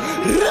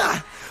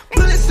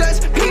 Bullet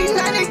stretch,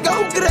 P90,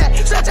 go grab.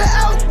 Stretch your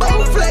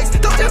elbow flex,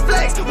 don't you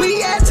flex.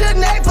 We at your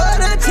neck for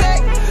the check.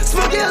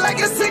 Smoking like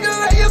a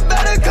cigarette, you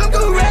better come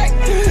correct.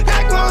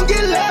 Act wrong,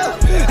 get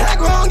left.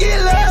 Act wrong,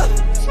 get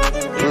left.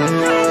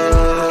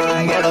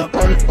 I got a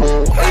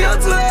purple. We up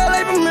to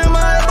LA from my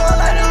ball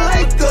like the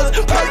Lakers.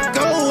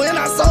 Purple in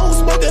our soul,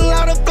 smoking a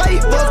lot of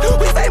flavors.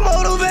 We stay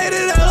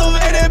motivated,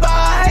 elevated by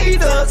our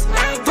haters.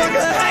 Fuck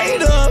a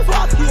hater.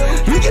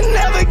 You can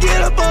never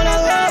get up on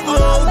a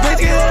level. Bitch,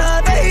 get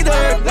elevated.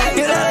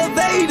 Get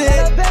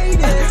elevated.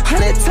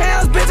 100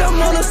 times, bitch,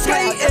 I'm on a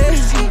skating.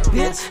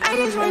 I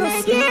just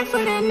wanna get for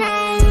the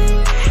night.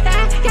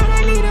 I got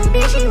a little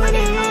bitch, she wanna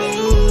hang.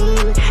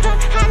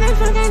 I'm a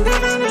fucking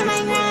devil in my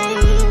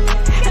mind.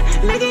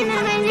 Looking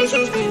at my wrist,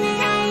 she's feeling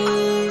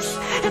nice.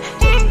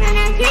 Can't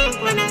gonna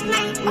get when I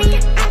like me.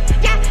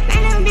 Yeah, that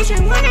little bitch, I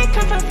wanna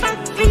come for fuck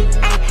free.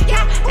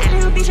 Yeah, that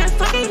little bitch, I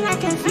fucking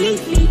like a flea.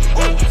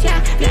 Yeah,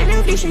 that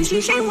little bitch,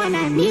 she say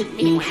wanna meet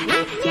me.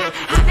 Yeah,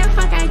 how the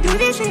fuck I do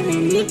this and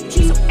then meet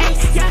you?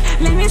 Yeah,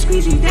 let me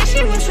squeeze you, that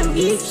shit was so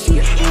easy.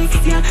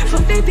 Yeah,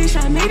 fuck that bitch,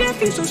 I made her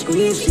feel so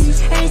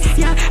squeezy.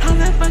 Yeah, how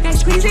the fuck I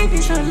squeeze it,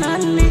 bitch, so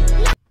lovely.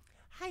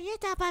 How you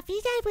top of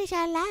DJ, bitch,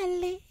 so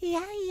lovely.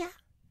 Yeah.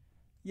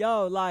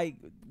 Yo, like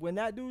when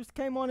that dude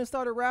came on and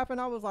started rapping,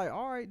 I was like,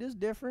 all right, this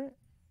different.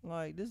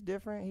 Like this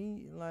different.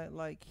 He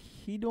like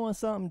he doing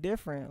something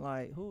different.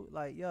 Like who?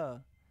 Like yeah.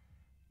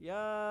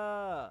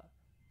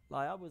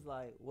 Like I was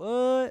like,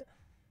 what?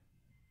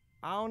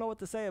 I don't know what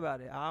to say about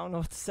it.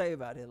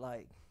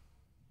 Like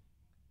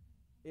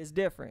it's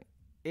different.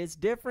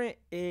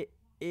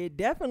 It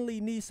definitely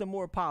needs some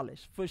more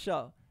polish for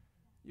sure.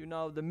 You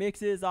know, the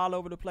mix is all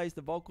over the place.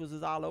 The vocals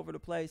is all over the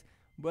place.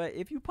 But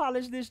if you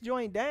polish this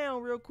joint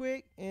down real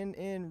quick and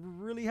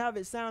really have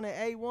it sound at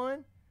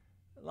A1,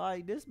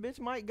 like this bitch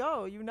might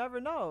go. You never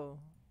know.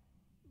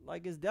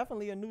 Like it's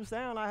definitely a new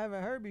sound I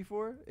haven't heard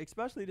before,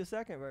 especially the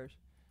second verse.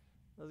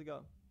 Let's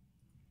go.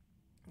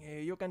 Yeah,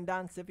 you can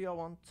dance if you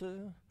want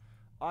to.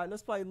 All right,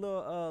 let's play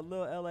Lil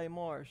LA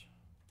Mars.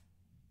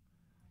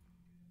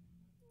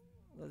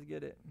 Let's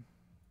get it.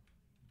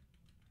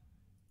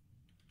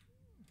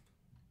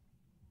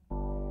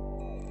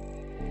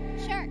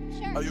 Sure.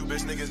 Oh, you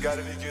bitch niggas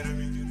gotta be kidding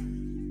me.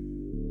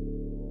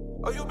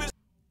 Oh, you bitch.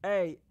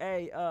 Hey,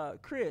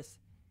 Chris.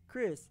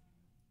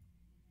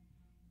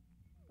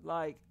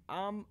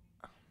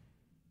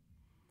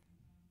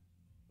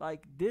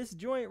 like this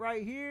joint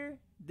right here,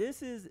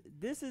 this is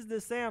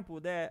the sample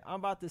that I'm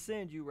about to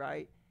send you,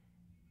 right?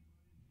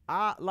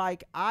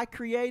 I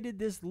created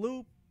this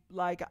loop,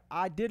 like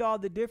I did all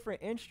the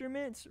different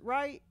instruments,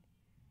 right?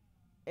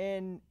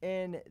 And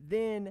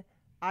then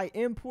I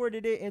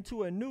imported it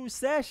into a new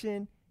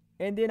session,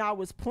 and then I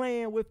was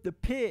playing with the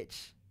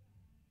pitch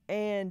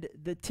and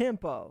the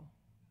tempo.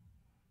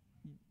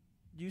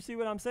 You see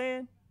what I'm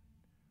saying?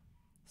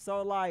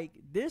 So like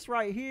this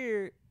right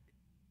here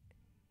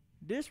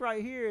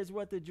is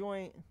what the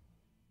joint,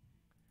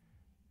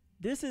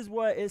 this is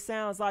what it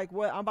sounds like.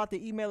 What I'm about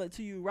to email it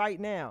to you right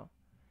now.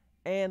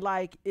 And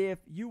like if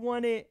you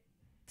want it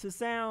to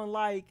sound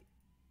like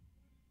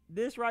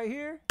this right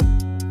here,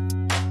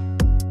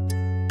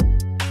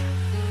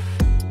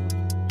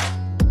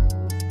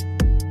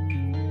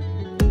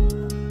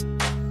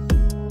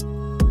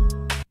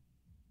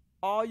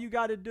 all you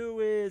got to do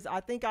is,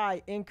 I think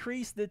I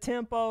increased the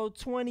tempo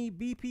 20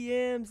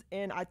 BPMs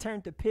and I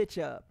turned the pitch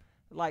up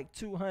like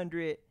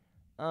 200.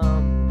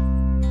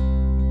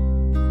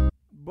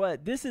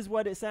 But this is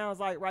what it sounds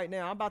like right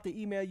now. I'm about to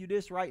email you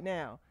this right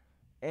now.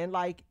 And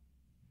like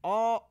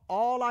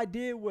all I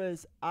did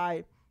was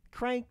I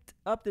cranked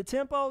up the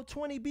tempo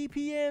 20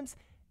 BPMs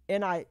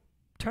and I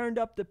turned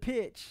up the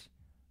pitch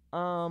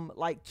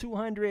like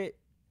 200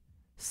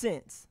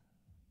 cents.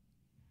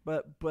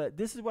 But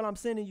this is what I'm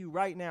sending you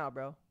right now,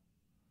 bro.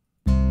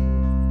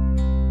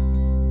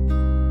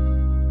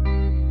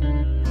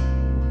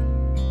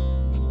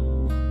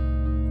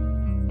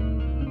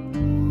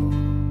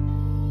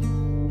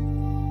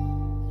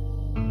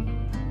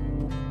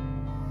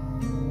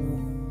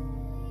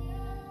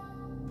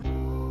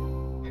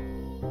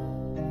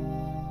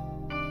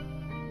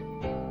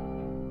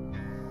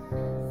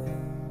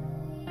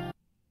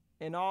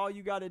 And all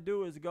you got to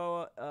do is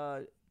go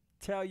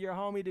tell your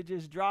homie to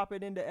just drop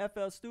it into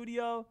FL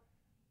Studio,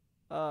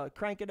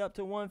 crank it up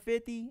to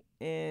 150,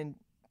 and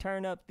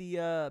turn up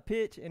the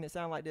pitch, and it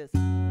sounds like this.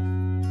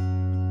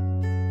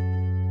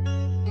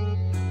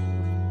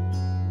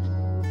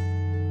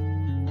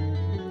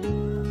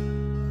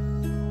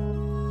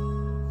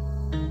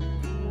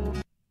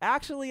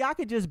 Actually, I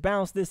could just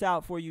bounce this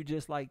out for you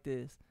just like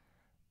this.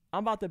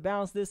 I'm about to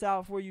bounce this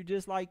out for you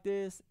just like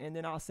this, and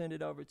then I'll send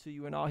it over to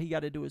you, and all he got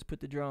to do is put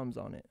the drums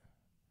on it.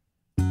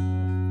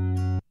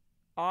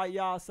 All right,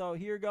 y'all, so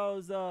here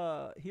goes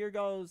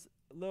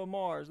Lil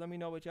Mars. Let me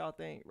know what y'all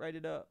think. Rate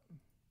it up.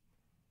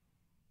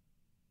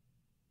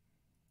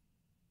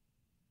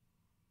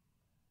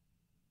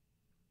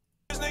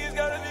 Hey,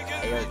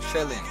 yo,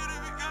 chillin'.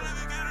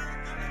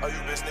 Oh, you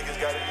bitch niggas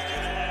gotta be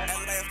kidding.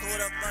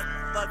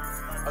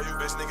 Oh, you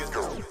bitch niggas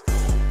go.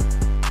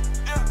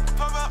 Yeah,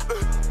 pop up.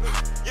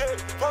 Yeah,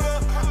 pop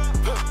up.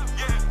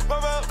 Yeah,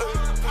 pop up.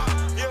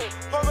 Yeah,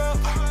 pop up.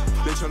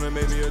 They tryna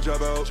make me a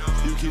dropout.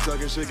 You keep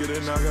talking shit, get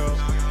it knock out.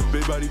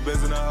 Big body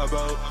Benz and I hop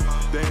out.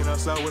 They ain't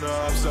outside when I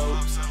hop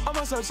out. I'm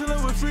outside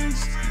chillin' with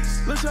freaks.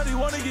 Lil' shawty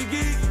wanna get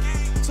geek.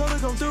 Told her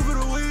come through for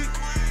the week.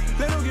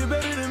 They don't get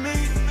better than me.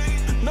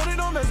 No, they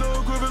don't match no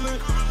equivalent.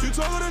 You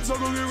told her that talk,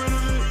 gon' get rid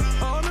of it.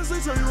 I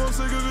honestly tell you I'm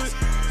sick of it.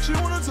 She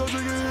wanna talk,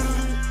 take a hit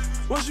of it.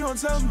 What she wanna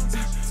tell me?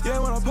 Yeah,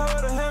 when I pop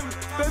out of heaven,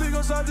 baby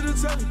gon' slide to the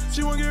telly.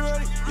 She won't get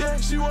ready, yeah,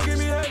 she won't get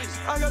me heavy.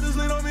 I got this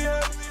lean on me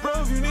heavy, bro,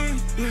 if you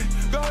need, yeah,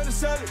 go ahead and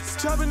sell it.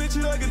 Chopping it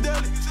you like a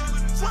deli.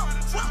 Whoa,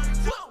 whoa,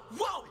 whoa,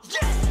 whoa,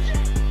 yeah.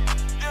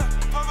 Yeah,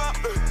 pop out,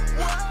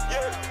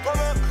 yeah,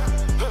 pop out,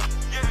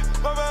 yeah,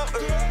 pop out,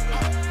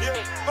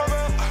 yeah, pop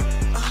out,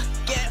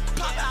 Yeah,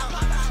 pop out.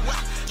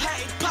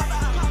 Hey, pop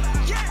out.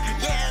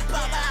 Yeah,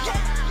 pop out.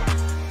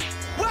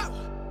 Whoa.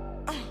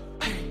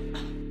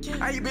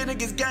 All you big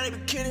niggas gotta be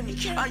kidding me.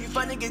 All you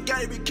fun niggas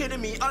gotta be kidding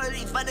me. All of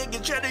these fun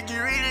niggas tryna get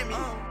rid of me.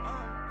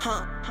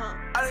 All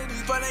of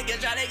these fun niggas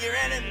tryna get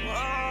rid of me.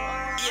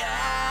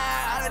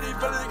 Yeah, all of these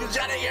fun niggas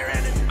tryna get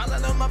rid of me. All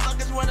of them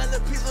motherfuckers want a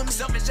little piece of me.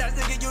 Selfish ass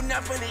nigga, you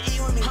not finna eat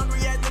with me.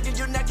 Hungry ass nigga,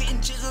 you not getting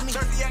cheese with me.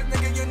 Thirsty ass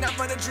nigga, you not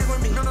finna drink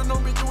with me. No,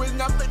 bitch, you is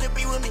not finna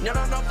be with me. No,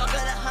 fuck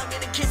that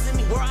hugging and kissing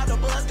me. Where all the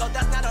bullets go,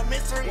 that's not a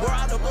mystery. Where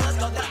all the bullets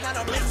go, that's not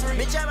a mystery.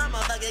 Bitch, I'm a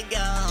motherfucking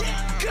go.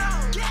 Go.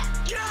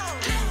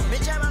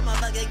 Bitch, I'm a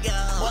motherfucking go.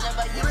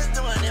 Whatever you was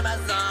doing in my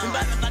zone.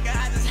 Motherfucker,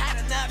 I just had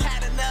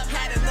enough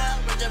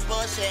with your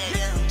bullshit,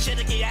 yeah.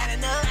 Should've keep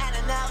adding up.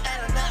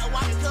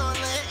 Why you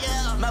coolin',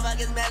 yeah.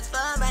 Motherfuckers mess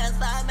up,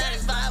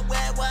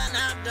 with what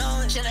I'm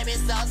doing. Should've been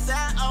so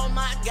sad, oh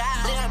my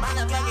god. Nigga,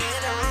 motherfucker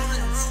in the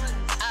ruins.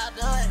 I'll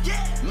do it,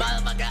 yeah.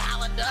 Motherfucker, I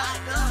would do it.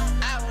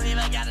 I don't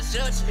even gotta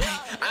shoot you.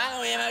 I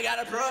don't even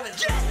gotta prove it.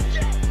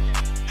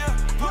 yeah,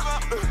 pop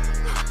out,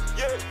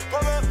 yeah,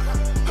 pop out,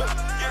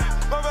 yeah,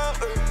 pop out,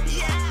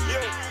 yeah,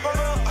 pop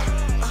out,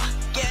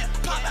 yeah,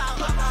 pop out,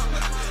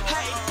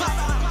 hey, pop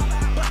out,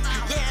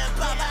 yeah,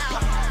 pop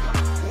out,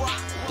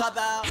 pop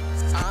out.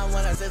 I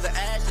wanna see the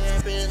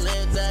action, bitch,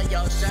 lift up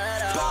your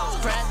shirt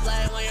up. Press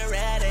play when you're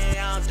ready,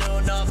 I don't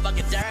do no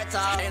fucking dirt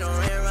talk. Ain't no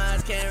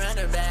reruns, can't run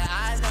the back.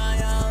 I know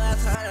y'all,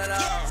 let's hurt it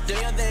all. Do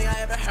you think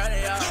I ever heard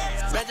of y'all?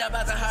 Bitch, I'm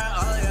about to hurt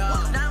all of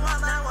y'all. Not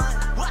one by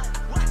one,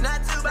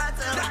 not two by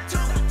two,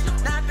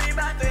 not three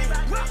by three,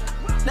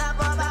 not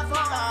four by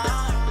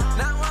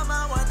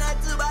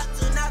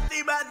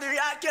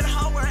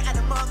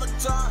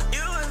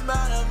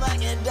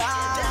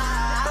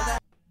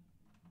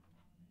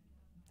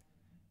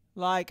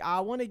Like,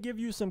 I want to give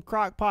you some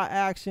crock pot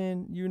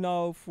action, you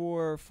know,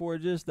 for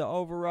just the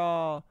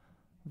overall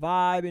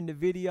vibe in the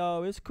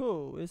video. It's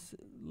cool. It's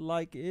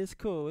like, it's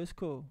cool. It's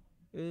cool.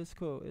 It's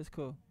cool. It's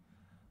cool.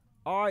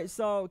 All right,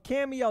 so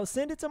Cameo,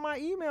 send it to my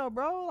email,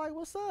 bro. Like,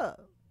 what's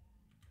up?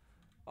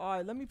 All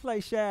right, let me play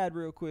Shad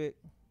real quick.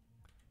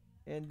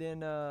 And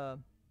then, all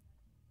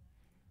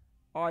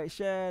right,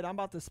 Shad, I'm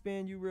about to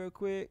spin you real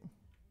quick.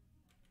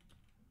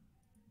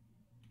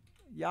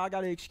 Y'all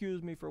got to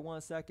excuse me for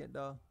 1 second,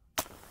 though.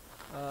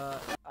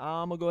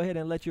 I'm going to go ahead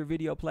and let your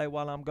video play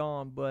while I'm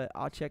gone, but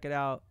I'll check it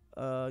out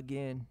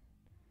again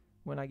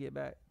when I get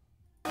back.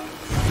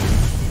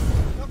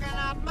 Looking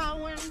out my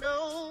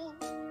window,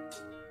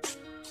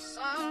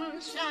 sun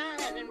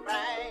shining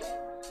bright.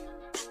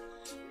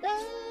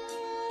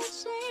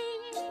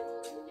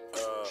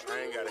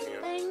 I ain't got it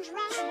here. Things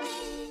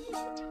right.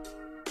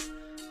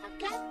 I've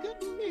got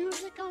good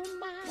music on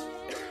my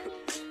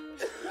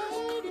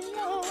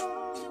radio.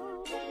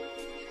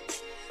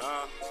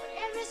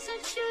 Ever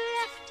since you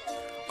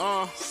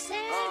left,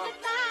 said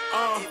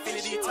goodbye.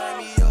 Infinity tie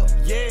me up.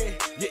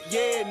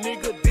 Yeah,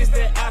 nigga, this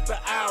that after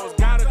hours.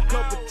 Got a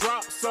couple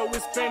drops, so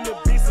it's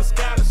finna be some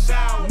scatter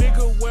shower.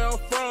 Nigga, where I'm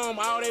from,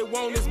 all they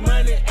want is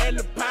money and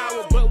the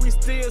power. But we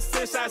still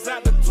send shots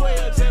out to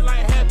 12, just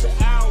like happy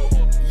hour.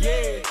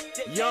 Yeah,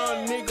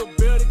 young nigga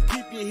better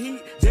keep your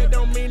heat. That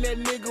don't mean that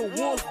nigga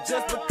wolf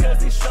just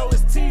because he show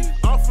his teeth.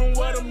 I'm from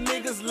where them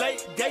niggas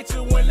late, gate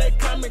you when they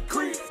come and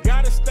creep.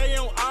 Gotta stay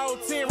on all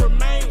 10,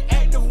 remain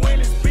active when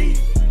it's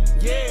beat.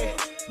 Yeah,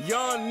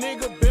 young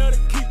nigga better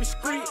keep it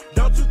street.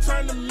 Don't you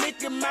turn to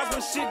Mickey Mouse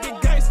when shit get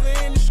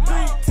gangsta in the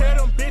street. Tell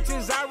them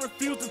bitches I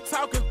refuse to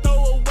talk and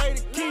throw away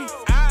the key.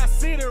 I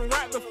see them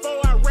right before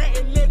I rat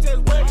and let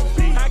just where it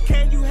be. How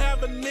can you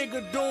have a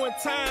nigga doing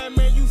time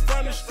and you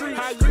from the street?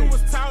 How you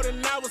was taught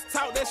and I was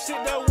taught that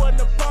shit that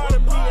wasn't a part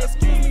of me.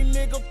 Excuse me,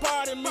 nigga,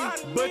 pardon me,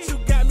 but you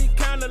got me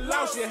kinda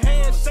lost. Your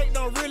handshake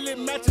don't really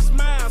match your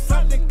smile,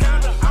 something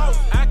kinda off.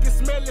 I can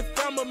smell it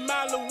from a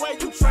mile away,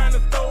 you trying to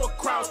throw a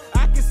cross.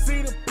 I can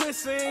see the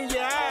pussy in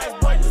your eyes,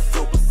 boy, you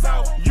super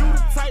soft. You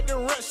the type to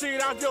run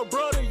shit off your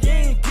brother, you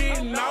ain't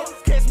getting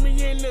off. Catch me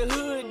in the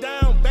hood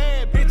down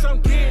bad, bitch,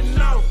 I'm getting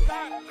off.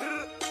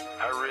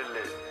 I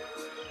really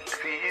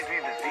see, it's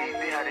either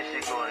see how this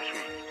shit go in the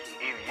street.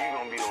 Either you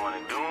gonna be the one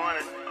that doing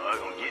it, or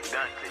it's gonna get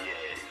done to your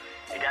ass.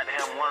 You got to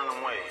have one of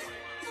them ways.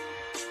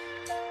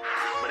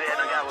 But they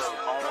done got what's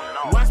on and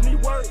off. Watch me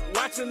work,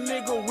 watch a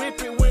nigga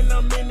whip it when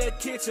I'm in that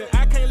kitchen.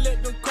 I can't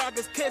let them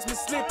crackers catch me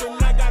slipping,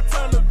 I got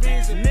tunnel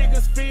vision.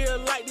 Niggas feel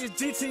like this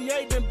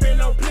GTA done been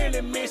on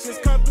plenty missions.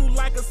 Come through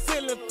like a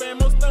ceiling fan,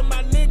 most of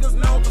my niggas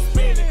know for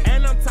spinning.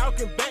 And I'm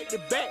talking back to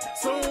back,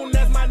 soon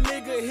as my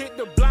nigga hit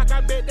the block,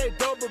 I bet they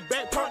double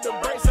back, pump the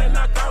brakes and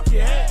knock off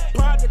your hat.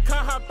 Park the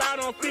car, hop out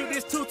on feet,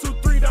 this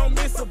 223, don't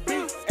miss a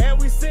beat. And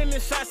we sending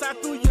shots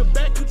out through your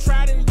back, you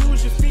try to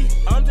use your feet.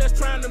 I'm just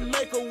trying to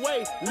make a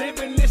way,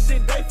 living this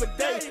shit day for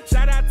day.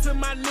 Shout out to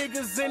my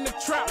niggas in the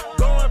trap,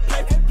 going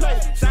play for play.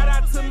 Shout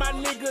out to my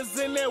niggas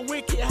in that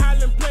wicked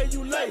hollin' play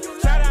you late.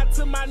 Shout out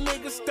to my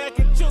niggas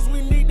stacking chips,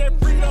 we need that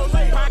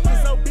Frito-Lay.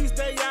 Pockets obese,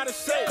 they out of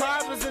shape.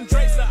 Carvers and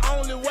drakes the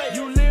only way.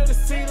 You live to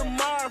see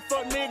tomorrow,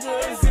 fuck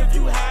nigga, as if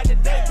you had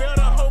today.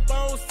 Better hope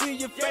I don't see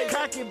your face.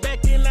 Cock it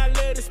back in, I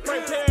let it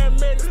spray.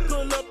 Paramedics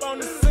pull up on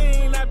the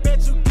scene, I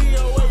bet you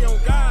DOA on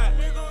God.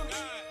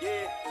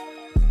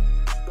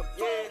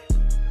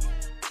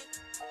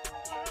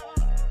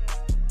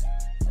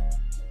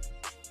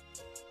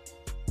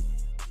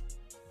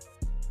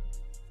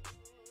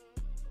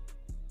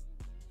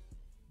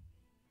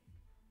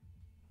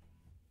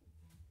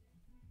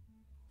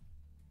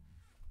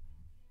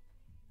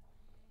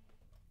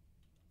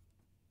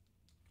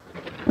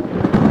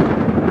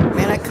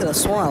 Man, I could have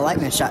sworn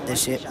lightning shot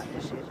this shit.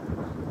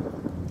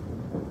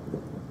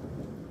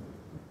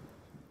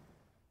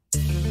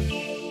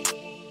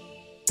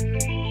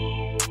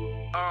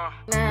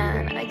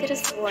 Man, I could have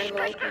sworn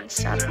lightning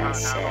shot that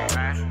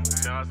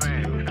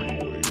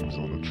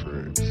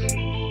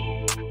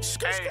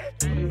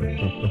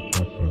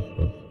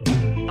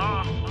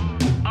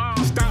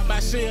Stop by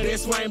Shell, then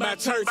swing by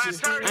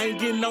churches. I ain't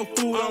getting no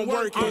food, I'm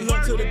working. Pull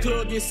up to the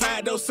club, get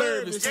side door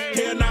service.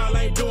 Hell no,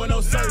 I ain't doing no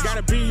service.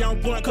 Gotta be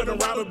on point, cause the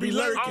robber be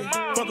lurking.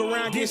 Fuck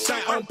around, get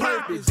shot on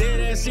purpose. Dead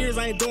ass serious,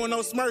 I ain't doing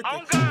no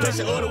smirking. Place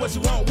your order, what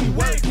you want, we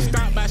working.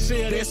 Stop by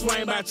Shell, then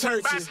swing by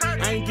churches.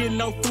 I ain't getting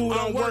no food,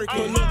 I'm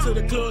working. Pull up to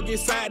the club, get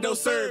side door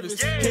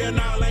service. Hell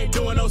no, I ain't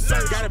doing no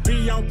service. Gotta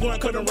be on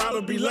point, cause the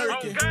robber be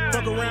lurking.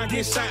 Fuck around,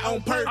 get shot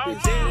on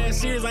purpose. Dead ass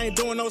serious, I ain't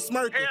doing no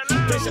smirking.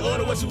 Place your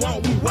order, what you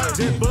want, we working.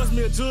 Just bust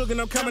me a jug and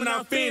I'm coming out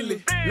South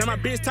Finley. Now my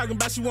bitch talking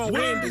about she want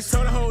Wendy's.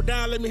 Told her hold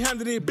down, let me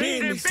handle this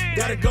business.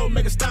 Gotta go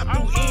make a stop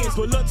through ends.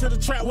 Pull up to the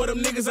trap where them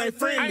niggas ain't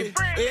friendly.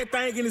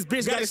 Everything in this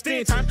bitch got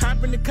extension.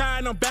 Hop in the car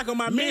and I'm back on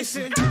my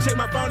mission. Check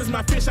my phone, it's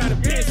my fish out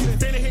of business.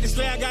 Finna hit the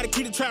slab, gotta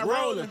keep the trap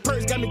rolling.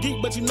 Purse got me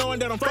geek, but you knowing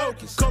that I'm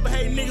focused.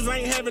 Copenhagen niggas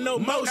ain't having no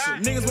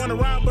motion. Niggas wanna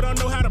ride, but don't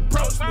know how to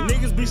approach me.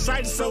 Niggas be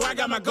shite, so I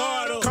got my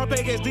guard up.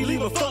 Compact SD,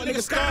 leave a fuck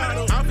nigga scarred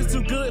up. Office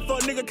too good,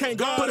 fuck nigga can't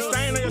guard. Put a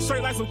stain on your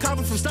shirt like some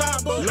coffee from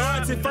Starbucks.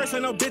 Loyalty first,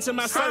 ain't no bitch in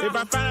my circle. If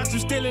I find out you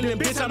stealing, then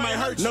bitch I might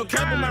hurt you. No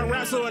cap in my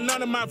raps or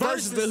none of my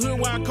verses. The hood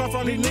where I come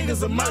from, these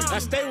niggas are murder. I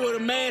stay with a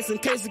mask in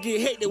case it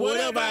get hectic.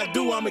 Whatever I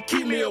do, I'ma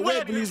keep me a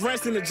weapon. These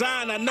rats in the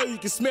giant, I know you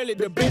can smell it.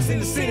 The best in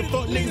the city,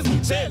 fuck niggas be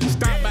jealous.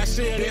 Stop by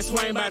shit, then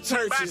swing by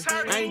churches.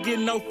 I ain't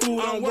getting no food,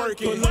 I'm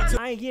working.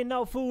 I ain't getting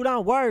no food,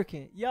 I'm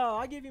working. Yo,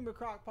 I'll give him a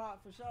crock pot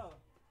for sure.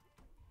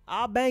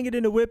 I'll bang it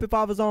in the whip if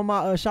I was on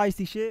my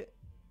shiesty shit.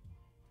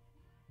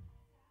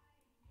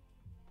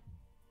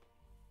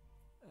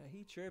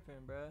 He tripping,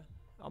 bruh.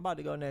 I'm about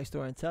to go next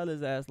door and tell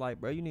his ass, like,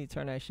 bro, you need to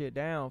turn that shit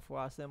down before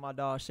I send my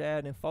dog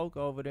Shad and Folk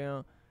over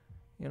there.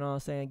 You know what I'm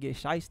saying? Get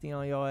shiesty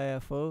on your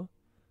ass, fool.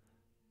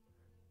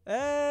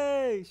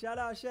 Hey, shout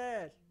out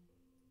Shad.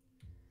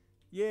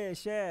 Yeah,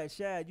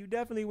 Shad, you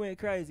definitely went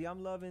crazy.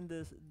 I'm loving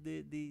this,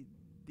 the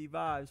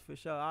vibes for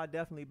sure. I'll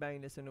definitely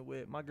bang this in the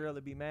whip. My girl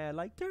will be mad,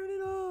 like, turn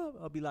it up.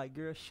 I'll be like,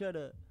 girl, shut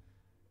up.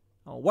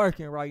 I'm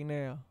working right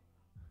now.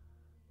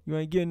 You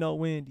ain't getting no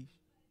Wendy's.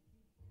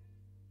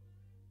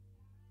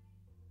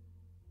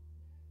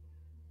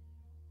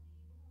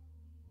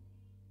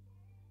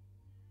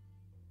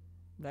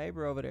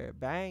 Neighbor over there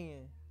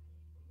banging.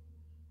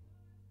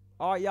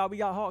 All right, y'all, we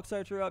got Hawk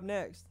Searcher up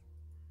next.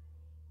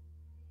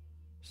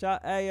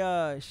 Shout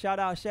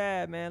out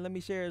Shad, man. Let me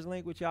share his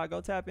link with y'all.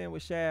 Go tap in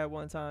with Shad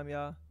one time,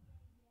 y'all.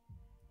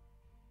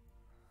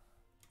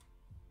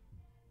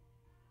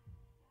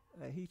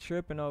 Hey, he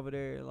tripping over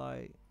there,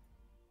 like,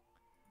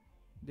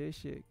 this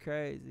shit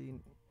crazy.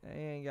 They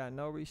ain't got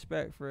no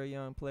respect for a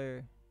young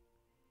player.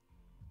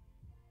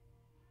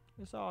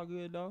 It's all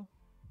good though.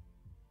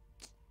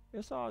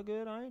 It's all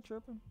good. I ain't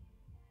tripping.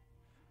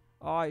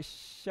 All right,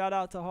 shout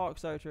out to Hawk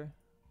Searcher.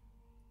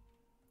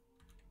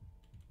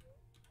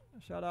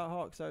 Shout out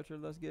Hawk Searcher.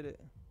 Let's get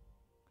it.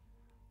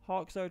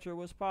 Hawk Searcher,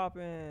 what's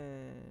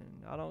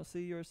poppin'? I don't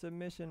see your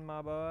submission,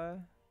 my boy.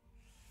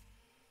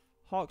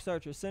 Hawk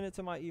Searcher, send it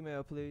to my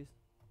email, please.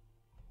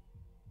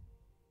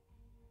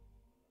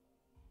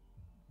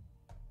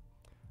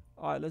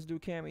 All right, let's do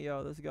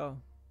Cameo. Let's go.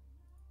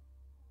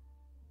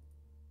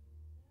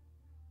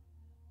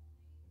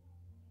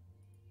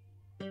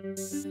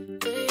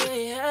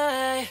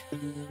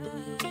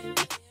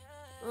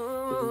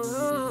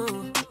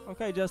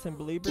 Okay, Justin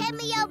Bieber.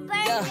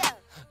 Yeah.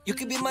 You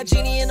could be my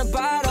genie in a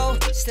bottle.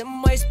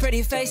 Slim waist,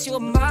 pretty face, you a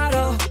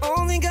model.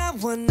 Only got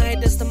one night,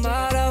 that's the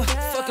motto.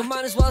 Fucking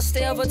might as well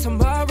stay over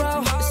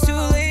tomorrow. It's too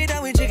late,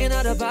 now we drinking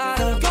out a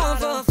bottle. Going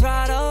for a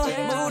throttle.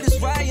 Mood is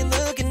right, you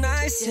looking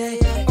nice,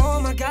 yeah.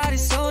 Oh my God,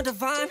 it's so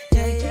divine,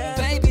 yeah.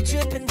 Baby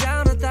dripping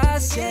down her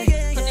thighs, yeah.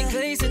 Honey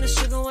glaze and the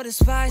sugar with the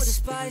spice.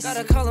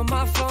 Gotta call on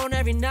my phone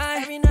every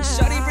night.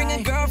 Shawty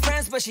bringing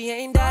girlfriends, but she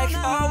ain't dyke.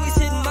 Always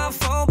hitting my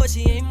phone, but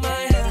she ain't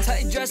mine.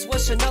 Tight dress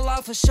with Chanel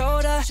off her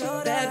shoulder.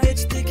 Bad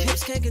bitch, thick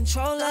hips, can't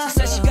control her. She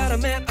said she got a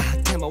man,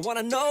 damn, I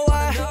wanna know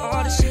why.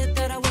 All the shit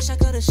that I wish I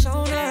could've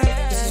shown her.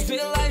 This is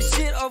real life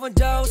shit,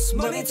 overdose.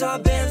 Money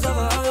talk bands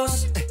over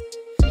hoes.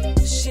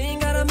 She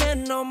ain't got a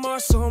man no more,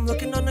 so I'm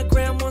looking on the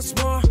gram once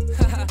more.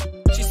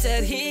 She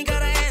said he ain't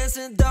got an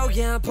answer though.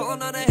 Yeah, I'm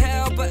pulling on the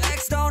help, but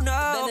ex don't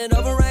know. Bending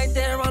over right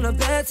there on the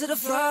bed to the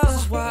floor.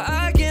 That's why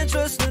I can't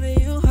trust none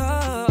of you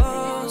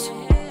hoes.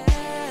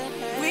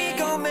 We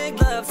gon' make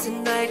love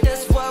tonight,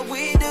 that's what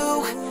we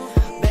do.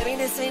 Baby,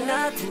 this ain't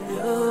nothing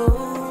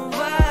new.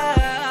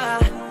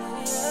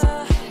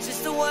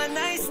 Just a one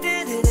night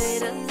stand, it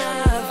ain't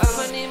enough.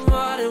 I'ma need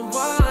more than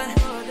one.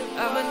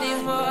 I'ma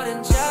need more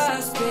than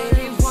just,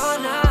 baby,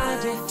 one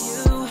night with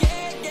you.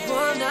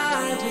 One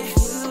night with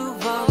you.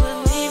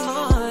 I'ma need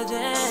more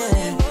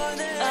than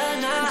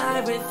a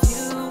night with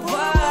you.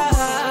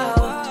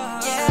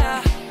 Wow,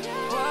 yeah,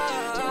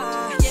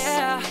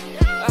 yeah.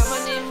 I'ma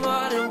need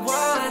more than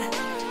one.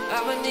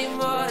 I'ma need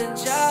more than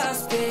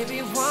just, baby,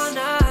 one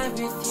night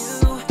with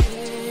you.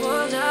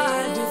 One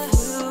night with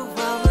you.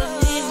 I'ma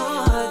need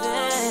more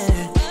than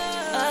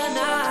a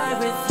night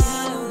with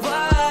you.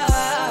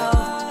 Wow,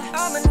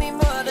 I'ma need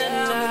more than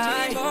a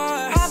night.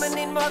 I'ma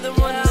need more than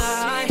one night.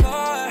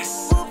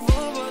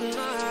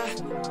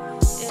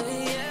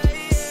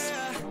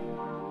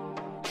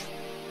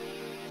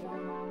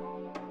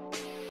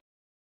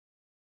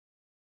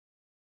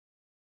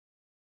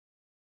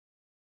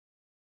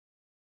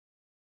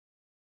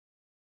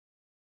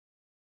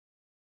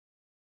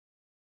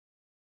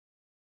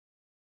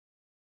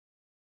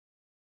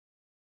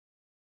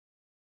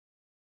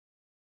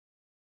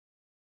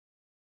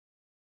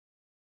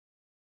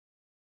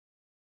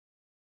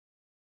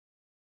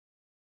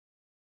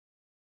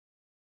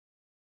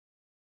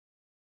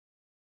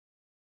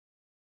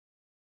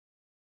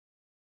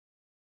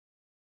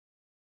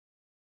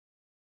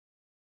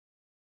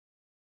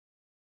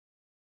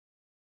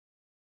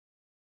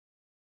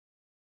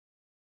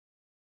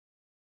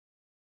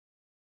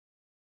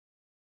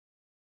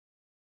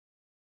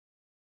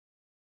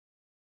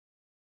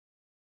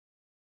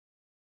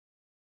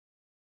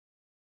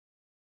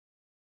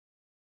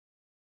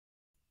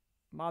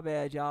 My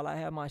bad, y'all. I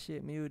had my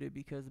shit muted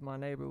because my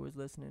neighbor was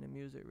listening to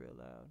music real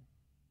loud.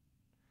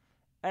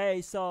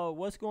 Hey, so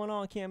what's going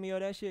on, Cameo?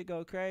 That shit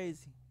go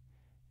crazy.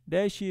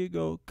 That shit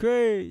go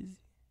crazy.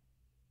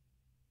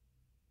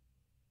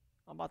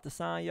 I'm about to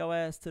sign your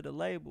ass to the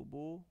label,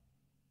 boo.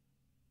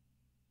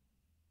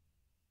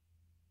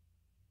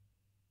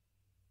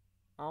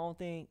 I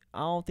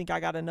don't think I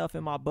got enough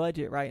in my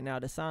budget right now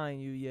to sign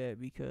you yet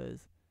because,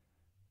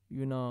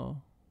 you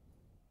know,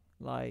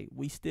 like,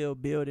 we still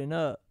building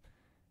up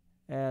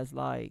as,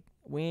 like,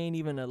 we ain't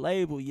even a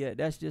label yet.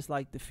 That's just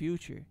like the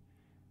future.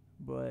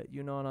 But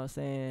you know what I'm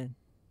saying?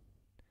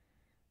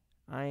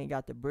 I ain't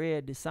got the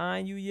bread to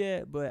sign you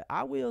yet, but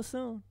I will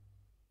soon.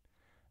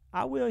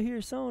 I will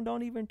here soon.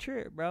 Don't even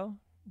trip, bro.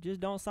 Just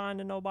don't sign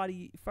to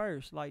nobody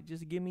first. Like,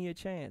 just give me a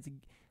chance.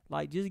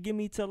 Like, just give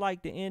me till,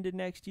 like, the end of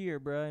next year,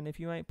 bro. And if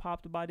you ain't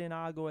popped by then,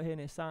 I'll go ahead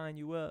and sign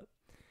you up.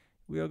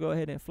 We'll go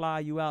ahead and fly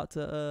you out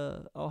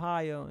to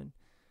Ohio and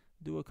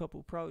do a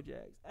couple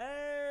projects.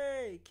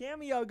 Hey,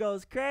 Cameo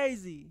goes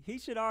crazy. He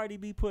should already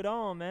be put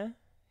on, man.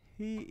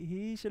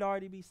 He should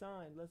already be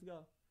signed. Let's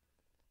go.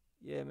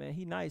 Yeah, man.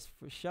 He nice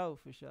for sure,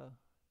 for sure.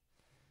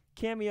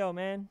 Cameo,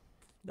 man.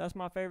 That's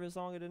my favorite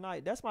song of the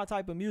night. That's my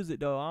type of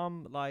music, though.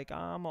 I'm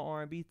an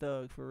R&B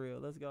thug for real.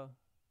 Let's go.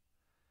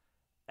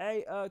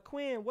 Hey,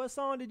 Quinn, what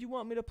song did you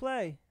want me to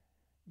play?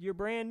 Your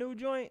brand new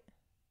joint?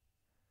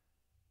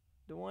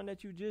 The one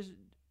that you just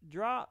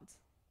dropped?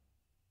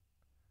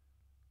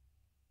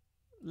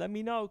 Let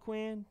me know,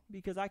 Quinn,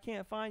 because I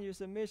can't find your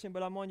submission,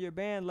 but I'm on your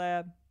band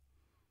lab.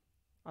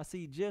 I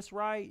see Just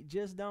Right,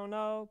 Just Don't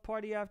Know,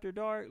 Party After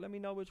Dark. Let me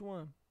know which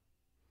one.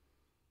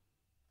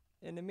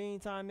 In the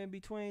meantime, in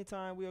between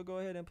time, we'll go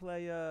ahead and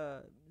play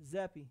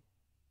Zeppy.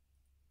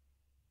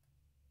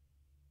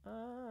 I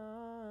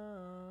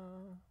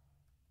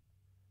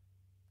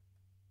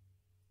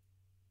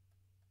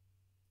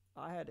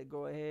had to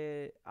go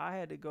ahead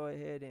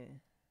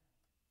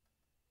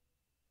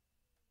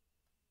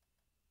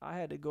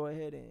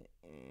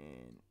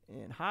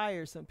and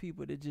hire some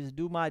people to just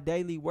do my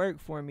daily work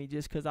for me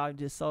just because I'm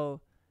just so,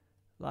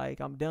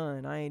 like, I'm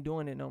done. I ain't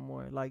doing it no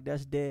more. Like,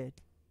 that's dead.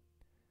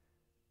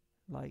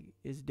 Like,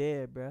 it's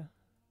dead, bruh.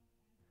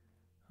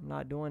 I'm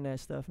not doing that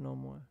stuff no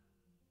more.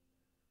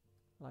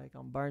 Like,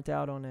 I'm burnt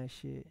out on that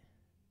shit.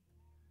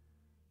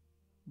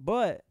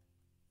 But,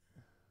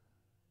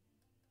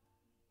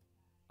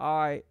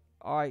 all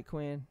right,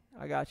 Quinn.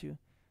 I got you.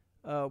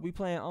 We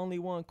playing Only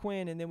One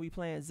Quinn, and then we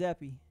playing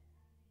Zeppy.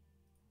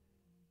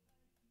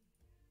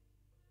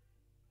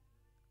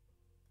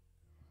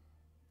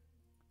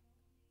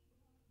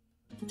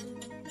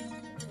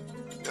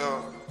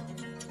 Yo.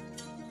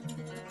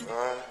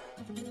 Huh?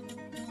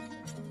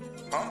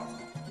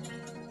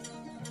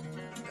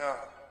 Yeah.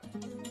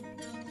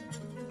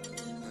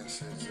 That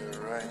shit just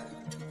right.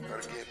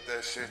 Gotta get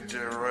that shit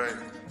just right.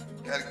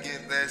 Gotta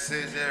get that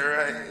shit just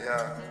right.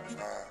 Yeah.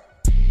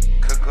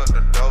 Cook up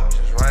the dope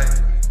just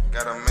right.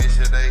 Gotta make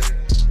sure they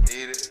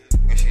eat it.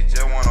 And she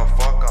just wanna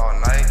fuck all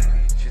night.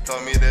 She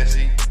told me that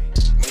she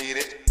need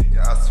it.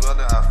 Yeah, I swear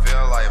that I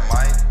feel like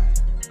Mike.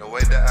 The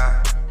way that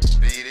I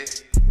beat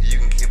it. You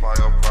can keep all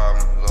your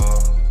problems,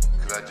 Lord.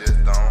 Cause I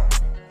just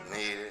don't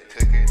need it.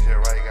 Cook it just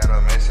right,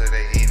 gotta make sure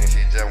they eat it.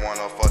 She just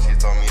wanna fuck, she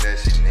told me that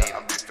she need it.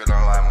 I be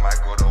feeling like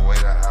Michael the way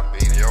that I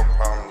beat it. Your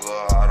problems,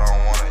 Lord, I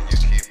don't want it, you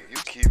keep it. You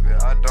keep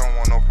it, I don't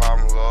want no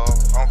problems, Lord.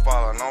 I'm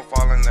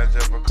falling that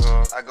just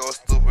because I go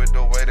stupid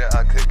the way that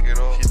I cook it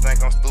up. She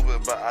think I'm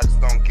stupid, but I just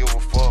don't give a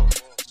fuck.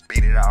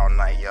 Beat it all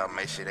night, yeah,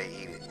 make sure they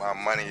eat it. My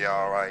money,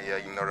 y'all right, yeah,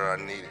 you know that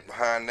I need it.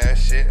 Behind that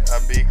shit, I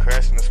be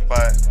crashing the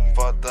spot.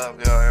 Fucked up,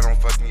 yeah, and I'm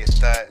fucking your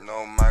stat.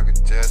 No Michael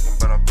Jackson,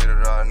 but I beat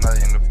it all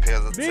night. And the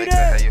pills will take it,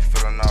 how you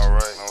feeling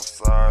alright? I'm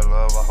sorry,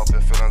 love, I hope your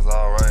feelings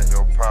alright.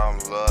 Your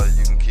problems, love,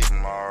 you can keep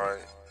them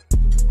alright.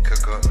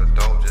 Cook up the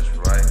dope just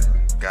right.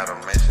 Gotta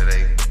make sure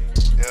they,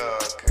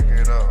 yeah, cook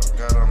it up.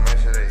 Gotta make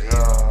sure they,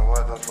 yeah,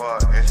 what the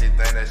fuck? And she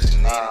think that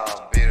she need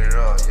it. Beat it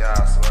up, yeah,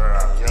 I swear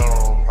that I need it.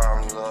 Yo,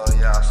 problems, love,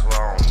 yeah, I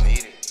swear I don't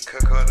need it.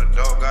 Cook up the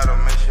dope, gotta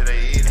make sure they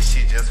eat it. And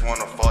she just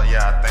wanna fuck,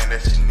 yeah, I think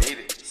that she need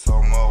it. So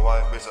much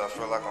white bitch, I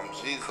feel like I'm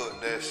Jesus. Cook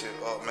that shit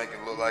up, make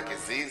it look like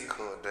it's easy.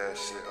 Cook that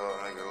shit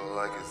up, make it look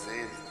like it's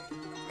easy.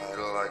 Make it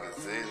look like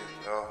it's easy,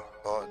 yo.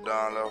 Up,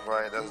 down, left,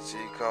 right, that's a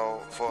G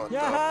code. Fucked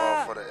up,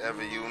 off for the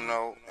ever you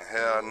know. And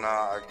hell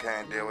nah, I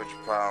can't deal with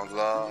your problems,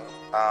 love.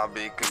 I'll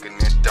be cooking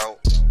this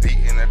dope.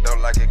 Beating the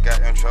dope like it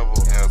got in trouble.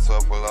 And so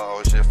pull up,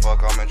 oh shit,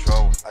 fuck, I'm in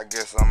trouble. I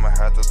guess I'ma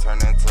have to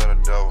turn into the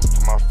devil.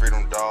 For my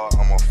freedom dog,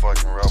 I'm a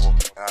fucking rebel.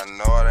 And I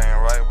know it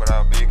ain't right, but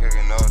I be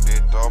cooking up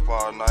this dope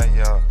all night,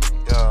 yeah.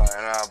 Yeah,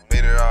 and I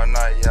beat it all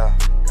night, yeah.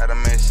 Gotta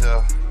make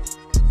sure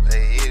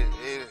they eat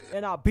it.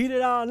 And I beat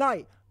it all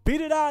night.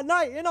 Beat it all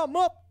night, and I'm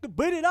up to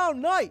beat it all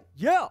night.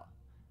 Yeah.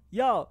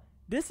 Yo,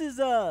 this is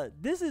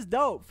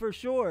dope for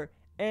sure.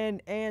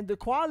 And the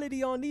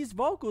quality on these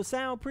vocals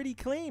sound pretty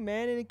clean,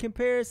 man. And in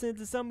comparison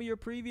to some of your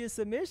previous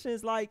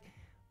submissions, like,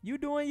 you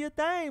doing your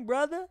thing,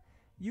 brother.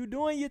 You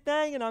doing your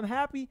thing, and I'm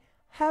happy.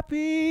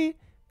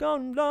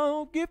 Gonna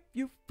long if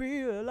you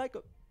feel like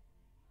a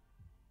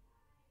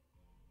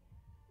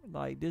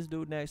Like, this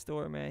dude next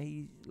door, man,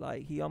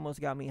 he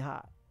almost got me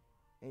hot.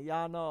 And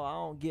y'all know I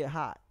don't get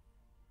hot.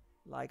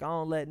 Like, I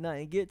don't let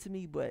nothing get to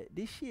me, but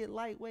this shit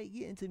lightweight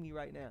getting to me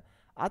right now.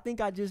 I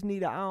think I just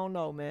need I don't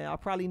know, man. I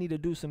probably need to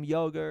do some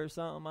yoga or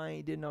something. I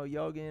ain't did no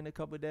yoga in a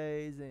couple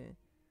days,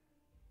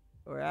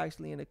 or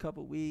actually in a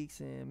couple weeks.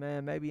 And,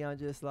 man, maybe I'm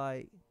just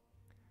like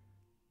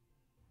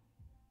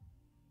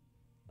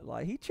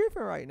he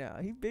tripping right now.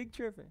 He big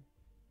tripping.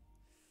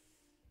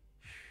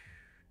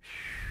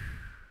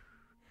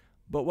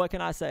 But what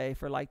can I say?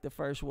 For like the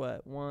first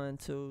 1,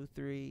 2,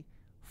 3,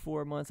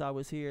 4 months I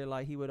was here,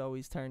 like, he would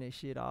always turn his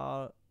shit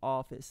all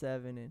off at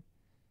 7, and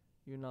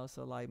you know,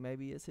 so like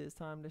maybe it's his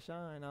time to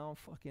shine. I don't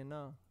fucking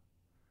know.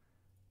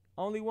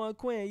 Only one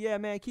Quinn. Yeah,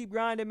 man, keep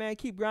grinding, man.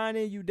 Keep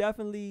grinding. You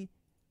definitely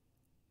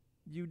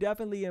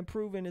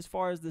improving as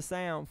far as the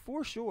sound.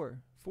 For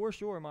sure,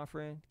 my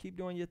friend. Keep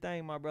doing your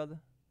thing, my brother.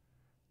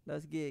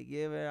 Let's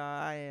give it.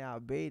 I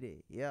beat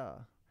it. Yeah.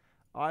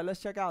 All right, let's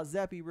check out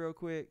Zeppy real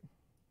quick.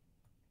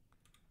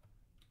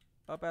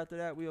 Up after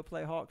that, we'll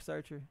play Hawk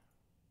Searcher.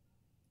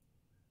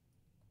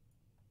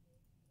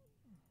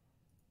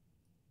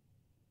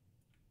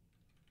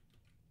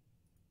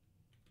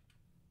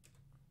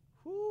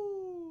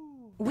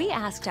 We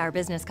asked our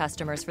business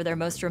customers for their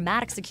most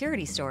dramatic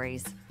security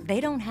stories. They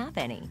don't have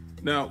any.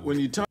 Now, when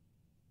you talk.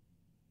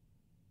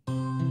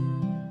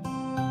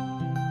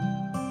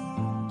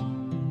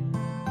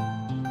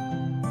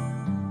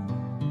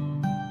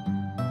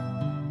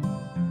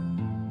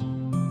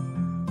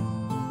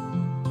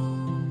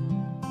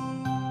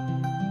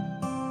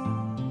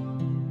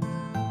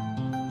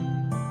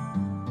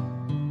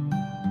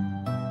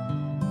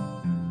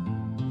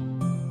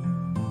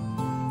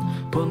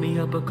 Pour me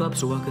up a cup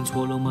so I can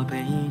swallow my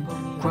pain.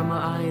 Cry my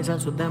eyes out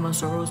so that my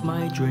sorrows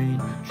might drain.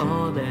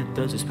 All that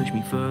does is push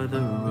me further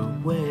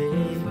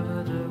away.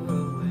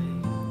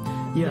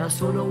 Yeah, I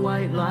saw the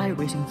white light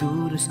racing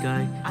through the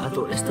sky. I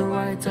thought it's the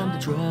right time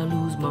to try to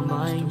lose my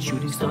mind.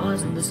 Shooting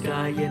stars in the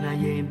sky and I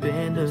ain't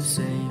been the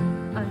same.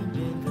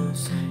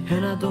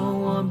 And I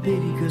don't want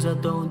pity cause I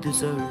don't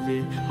deserve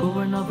it.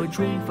 Pour another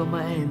drink from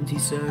my empty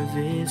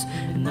service.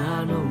 And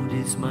I know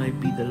this might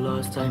be the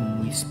last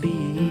time we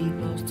speak.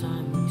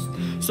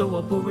 So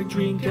I pour a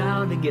drink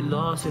out and get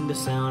lost in the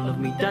sound of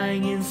me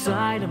dying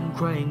inside. I'm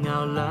crying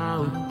out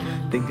loud.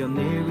 Think I'm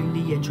nearing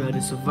the end, try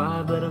to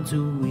survive but I'm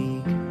too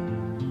weak.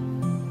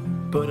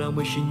 But I'm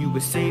wishing you a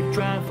safe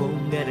drive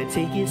home, gotta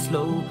take it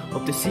slow.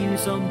 Hope to see you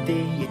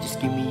someday, yeah, just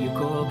give me a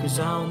call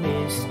cause I'll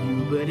miss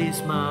you. But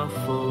it's my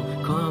fault,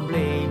 can't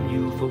blame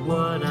you for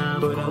what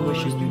I'm But I'm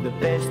wishing you the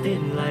best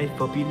in life,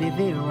 hope you live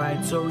it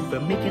right. Sorry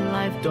for making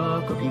life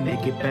dark, hope you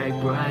make it back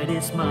bright.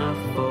 It's my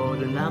fault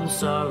and I'm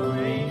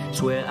sorry,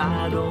 swear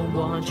I don't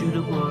want you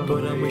to worry.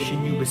 But I'm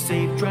wishing you a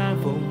safe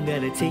drive home,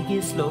 gotta take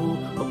it slow.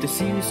 Hope to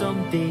see you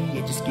someday,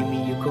 yeah, just give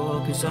me a call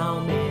cause I'll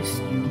miss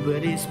you.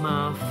 But it's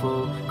my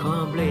fault,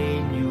 can't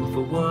blame you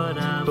for what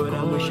I'm But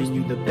I'm wishing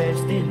you the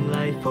best in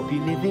life, hope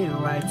you live it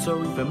right.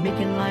 Sorry for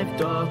making life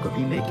dark, hope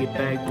you make it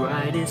back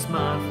bright. It's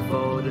my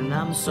fault and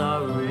I'm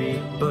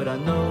sorry, but I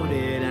know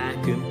that I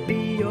can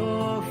be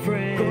your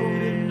friend.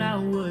 Golden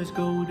hours,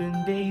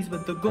 golden days,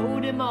 but the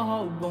gold in my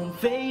heart won't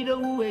fade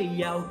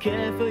away. I'll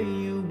care for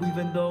you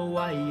even though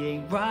I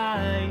ain't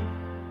right.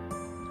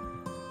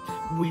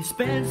 We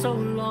spent so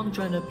long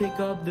trying to pick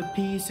up the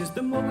pieces.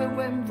 The more it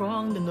went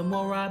wrong, then the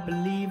more I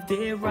believed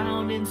it.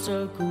 Round in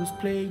circles,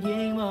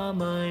 playing my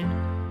mind.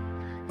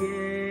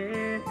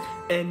 Yeah.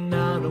 And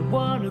I don't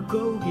wanna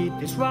go get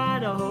this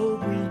right. I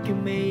hope we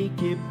can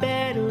make it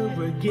better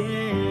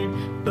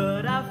again.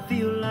 But I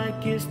feel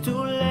like it's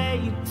too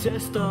late to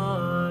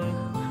start.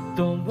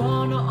 Don't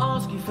wanna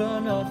ask you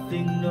for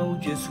nothing, no.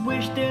 Just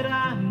wish that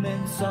I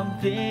meant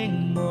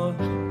something more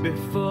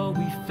before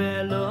we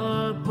fell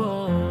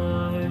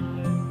apart.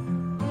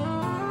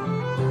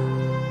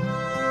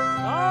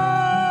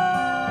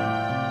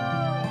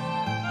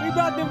 We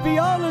brought them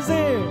violas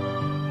in.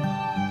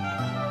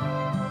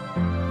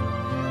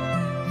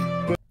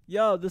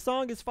 Yo, the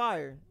song is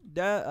fire.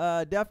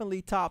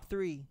 Definitely top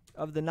 3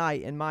 of the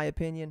night in my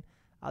opinion.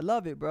 I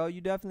love it, bro. You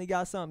definitely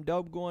got something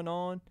dope going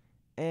on,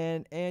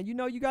 and you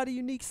know you got a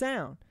unique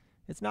sound.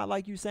 It's not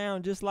like you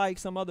sound just like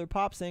some other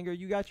pop singer.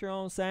 You got your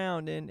own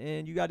sound,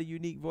 and you got a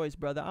unique voice,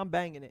 brother. I'm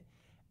banging it.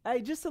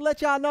 Hey, just to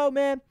let y'all know,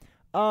 man,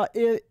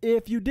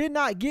 if you did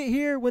not get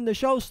here when the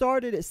show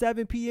started at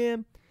 7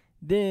 p.m.,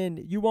 then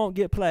you won't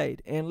get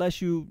played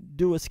unless you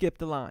do a skip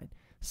the line.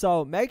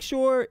 So make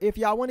sure if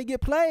y'all want to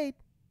get played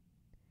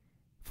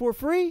for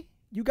free,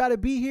 you got to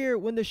be here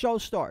when the show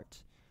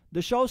starts.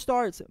 The show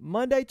starts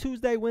Monday,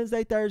 Tuesday,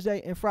 Wednesday,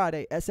 Thursday, and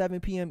Friday at 7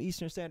 p.m.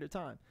 Eastern Standard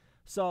Time.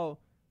 So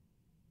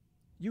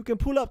you can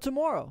pull up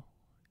tomorrow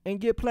and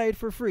get played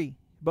for free.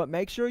 But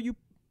make sure you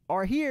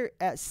are here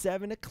at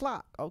 7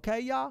 o'clock.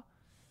 Okay, y'all?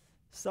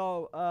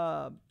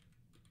 So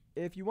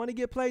if you want to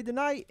get played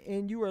tonight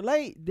and you are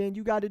late, then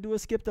you got to do a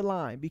skip the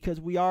line, because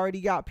we already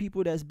got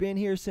people that's been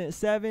here since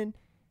 7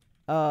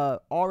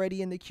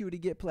 already in the queue to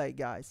get played,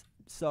 guys.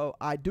 So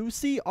I do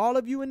see all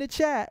of you in the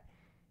chat,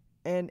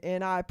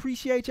 and I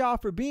appreciate y'all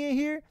for being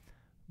here.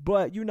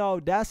 But you know,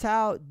 that's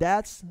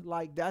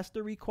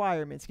the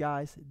requirements,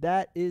 guys.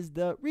 That is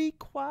the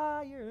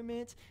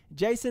requirements.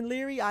 Jason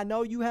Leary, I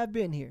know you have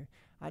been here.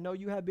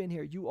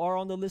 You are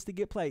on the list to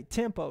get played.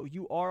 Tempo,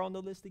 you are on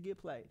the list to get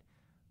played.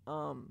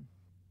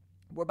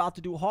 We're about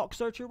to do Hawk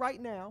Searcher right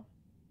now.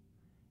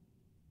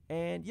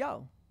 And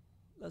yo,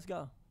 let's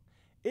go.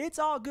 It's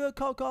all good,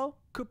 Coco.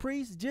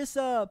 Caprice, just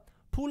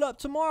pull up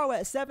tomorrow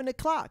at 7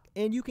 o'clock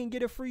and you can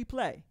get a free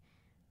play.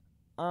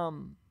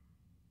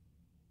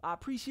 I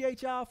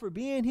appreciate y'all for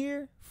being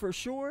here for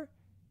sure.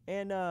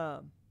 And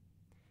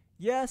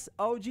yes,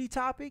 OG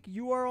Topic,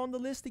 you are on the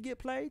list to get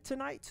played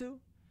tonight too.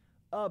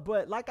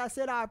 But like I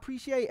said, I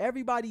appreciate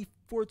everybody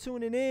for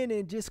tuning in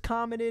and just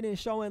commenting and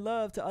showing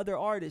love to other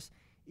artists.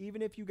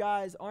 Even if you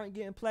guys aren't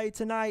getting played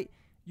tonight,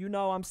 you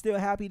know, I'm still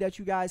happy that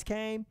you guys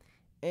came.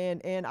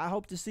 And I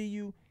hope to see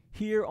you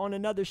here on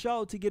another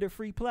show to get a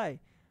free play.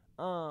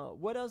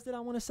 What else did I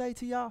want to say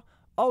to y'all?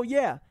 Oh,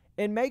 yeah.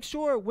 And make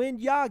sure when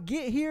y'all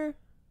get here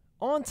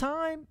on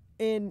time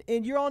and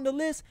you're on the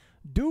list,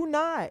 do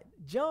not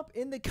jump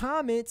in the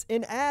comments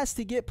and ask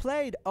to get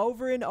played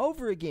over and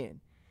over again.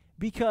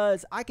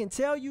 Because I can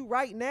tell you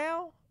right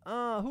now,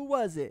 who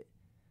was it?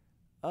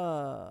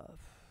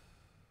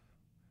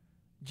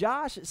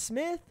 Josh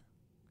Smith.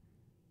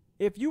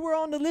 If you were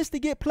on the list to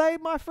get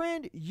played, my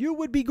friend, you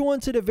would be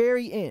going to the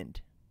very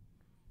end.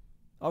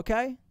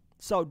 Okay?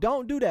 So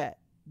don't do that.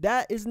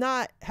 That is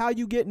not how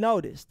you get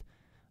noticed.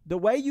 The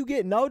way you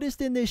get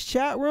noticed in this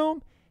chat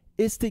room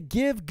is to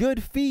give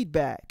good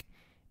feedback,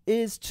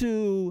 is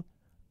to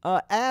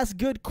ask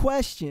good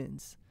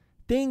questions,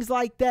 things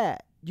like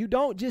that. You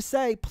don't just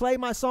say, play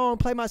my song,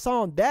 play my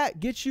song. That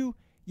gets you,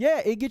 yeah,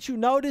 it gets you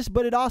noticed,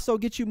 but it also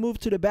gets you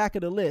moved to the back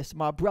of the list.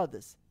 My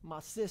brothers,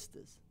 my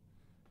sisters.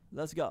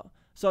 Let's go.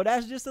 So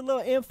that's just a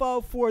little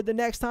info for the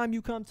next time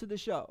you come to the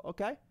show,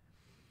 okay?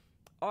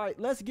 All right,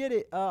 let's get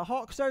it.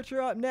 Hawk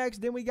Searcher up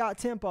next. Then we got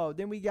Tempo.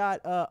 Then we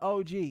got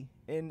OG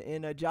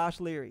and Josh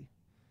Leary.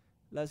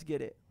 Let's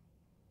get it.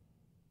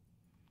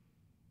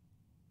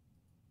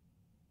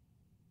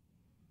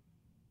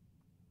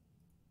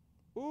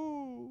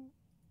 Ooh.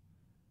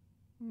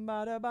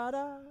 Bada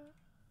bada.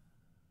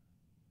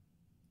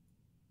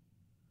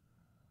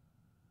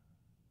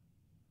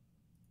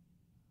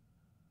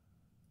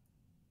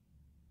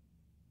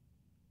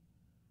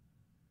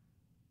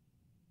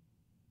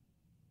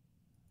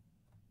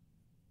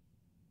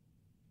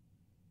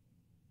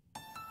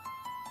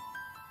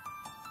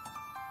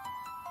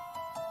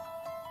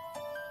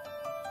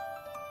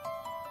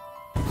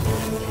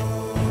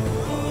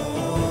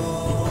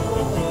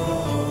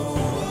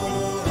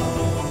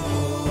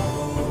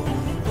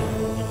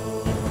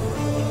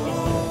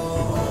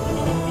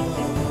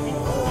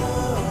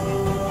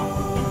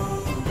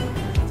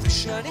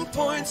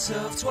 Points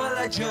of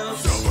twilight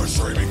jumps, silver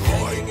streaming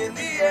hanging in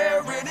the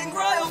air, raining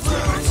royal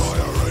blooms.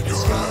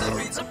 Scarlet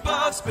beats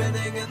above,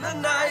 spinning in the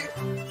night.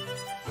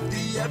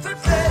 The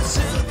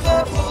effervescent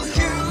purple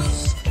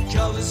hues,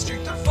 colors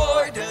streak the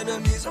void,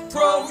 enemies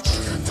approach.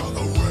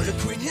 The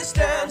queen here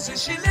stands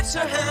as she lifts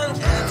her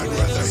hand, and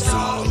with a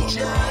solemn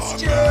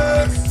gesture. Do you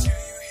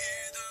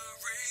hear the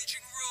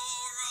raging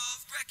roar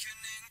of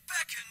reckoning,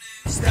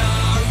 beckoning?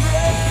 Star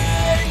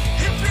rain,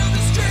 hit through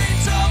the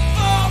streets of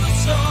all the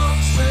songs.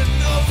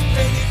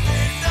 Painted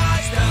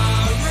midnight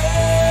star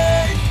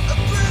rain,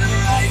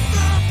 obliterate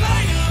the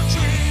pain of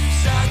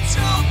dreams that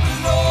don't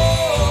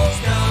belong.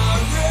 Star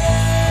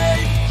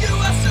rain,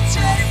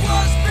 USDA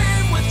was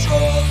being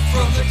withdrawn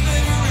from the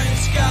glittering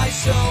sky,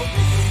 so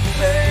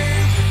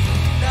reclaim.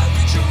 Now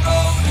reach your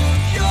own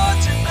of your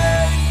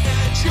domain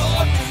and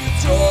your new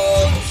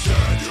dawn.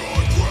 Stand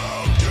your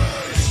ground,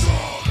 gaze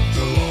on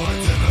the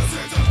light in the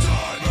sense of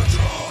time are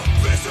drawn.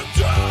 Face them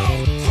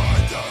down,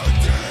 find the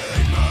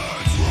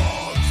demons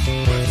wrong.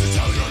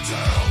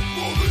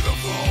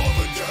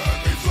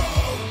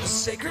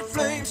 Sacred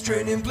flames,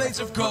 training blades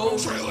of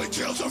gold, trailing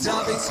tails of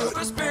diving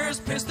silver spears,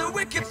 pierce the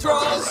wicked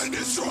thrones.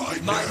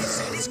 Mighty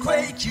cities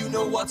quake, you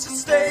know what's at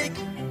stake.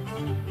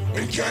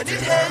 And candid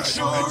hands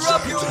shore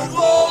up your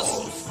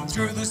walls.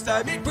 Through the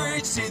stymied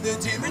breach, see the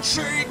demon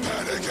shriek.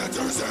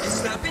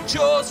 Snapping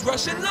jaws,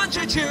 rush and lunge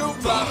at you.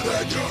 But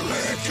when you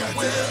leave your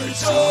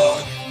window,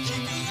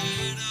 keep your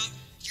head up,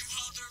 you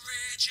hold the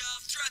rage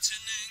of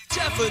threatening,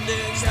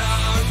 deafening.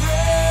 Star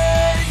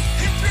rain,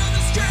 hit through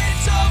the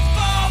streets of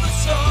all the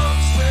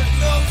songs.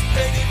 Windows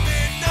painted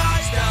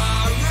midnight.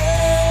 Star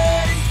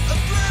rain,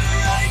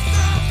 obliterate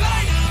the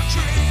pain of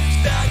dreams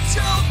that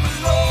don't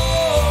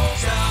belong.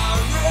 Star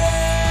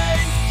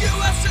rain,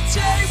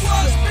 USDA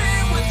was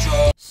being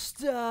withdrawn.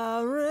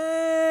 Star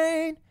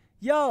rain.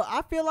 Yo,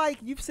 I feel like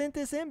you've sent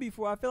this in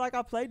before. I feel like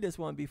I played this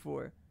one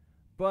before.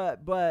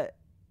 But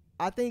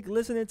I think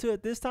listening to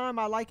it this time,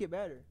 I like it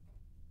better.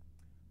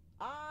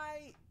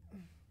 I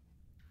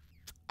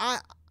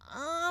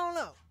don't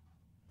know.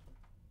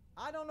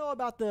 I don't know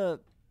about the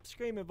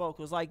screaming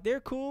vocals. Like, they're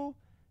cool.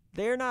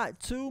 They're not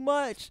too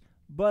much,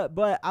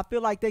 but I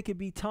feel like they could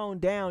be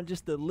toned down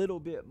just a little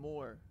bit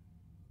more.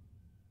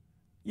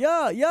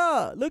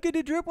 Yeah. Look at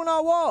the drip when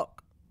I walk.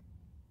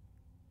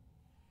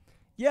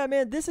 yeah,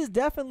 man, this is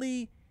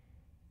definitely,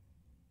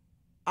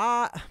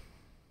 I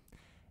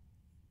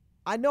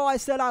know I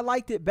said I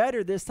liked it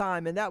better this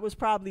time, and that was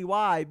probably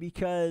why,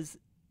 because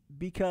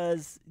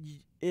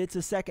it's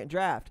a second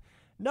draft.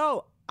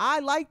 No, I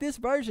like this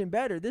version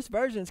better. This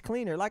version's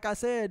cleaner. Like I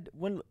said,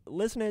 when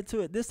listening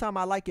to it this time,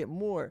 I like it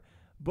more.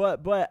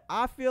 But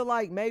I feel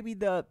like maybe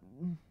I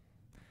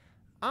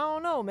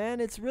don't know,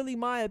 man. It's really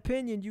my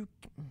opinion.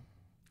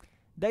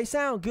 They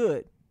sound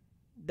good.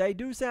 They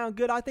do sound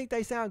good. I think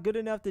they sound good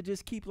enough to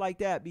just keep like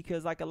that,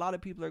 because like a lot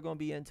of people are going to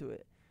be into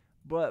it.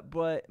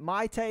 But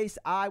my taste,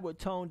 I would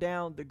tone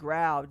down the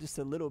growl just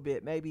a little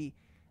bit. Maybe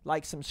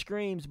like some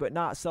screams, but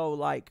not so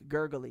like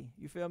gurgly.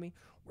 You feel me?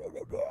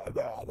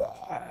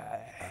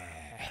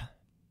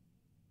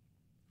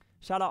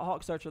 Shout out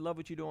Hawk Searcher. Love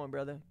what you're doing,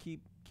 brother.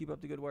 Keep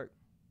up the good work.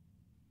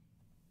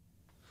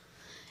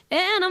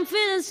 And I'm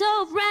feeling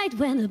so bright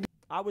when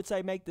I would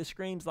say make the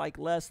screams like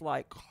less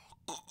like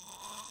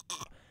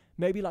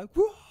maybe like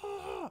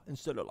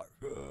instead of like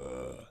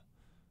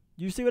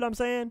you see what I'm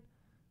saying?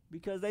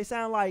 Because they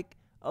sound like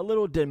a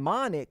little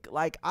demonic.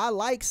 Like I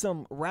like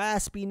some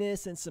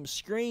raspiness and some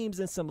screams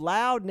and some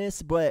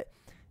loudness, but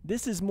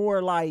this is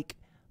more like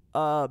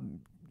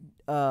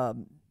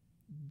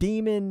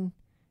demon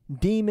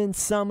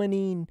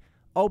summoning,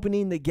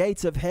 opening the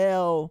gates of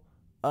hell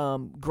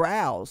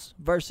growls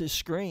versus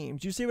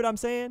screams. You see what I'm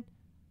saying?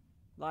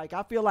 Like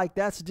I feel like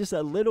that's just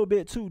a little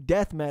bit too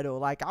death metal.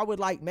 Like I would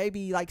like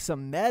maybe like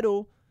some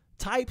metal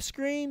type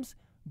screams,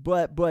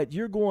 but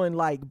you're going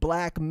like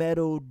black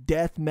metal,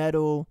 death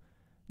metal.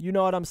 You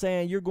know what I'm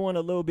saying? You're going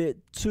a little bit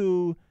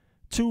too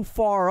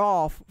far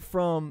off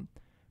from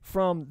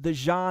the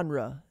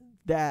genre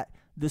that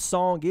the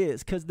song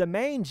is, because the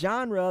main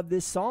genre of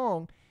this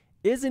song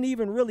isn't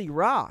even really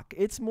rock.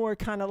 It's more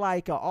kind of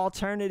like an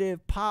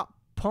alternative pop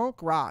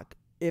punk rock,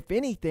 if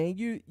anything.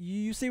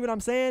 You see what I'm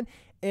saying?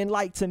 And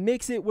like to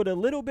mix it with a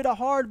little bit of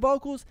hard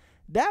vocals,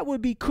 that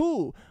would be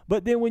cool.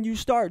 But then when you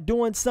start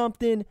doing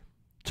something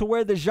to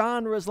where the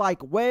genre is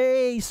like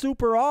way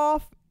super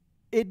off,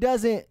 it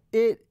doesn't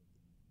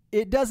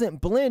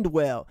blend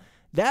well.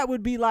 That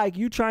would be like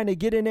you trying to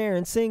get in there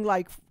and sing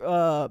like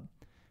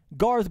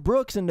Garth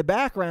Brooks in the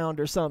background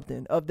or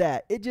something of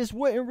that. It just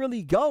wouldn't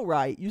really go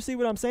right. You see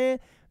what I'm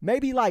saying?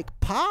 Maybe like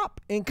pop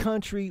and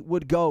country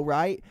would go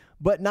right,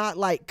 but not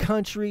like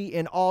country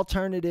and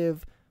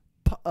alternative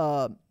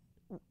pop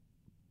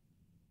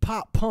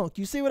punk.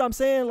 You see what I'm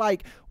saying?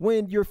 Like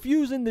when you're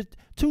fusing the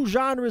two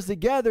genres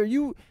together,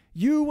 you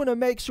want to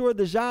make sure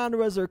the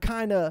genres are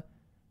kind of,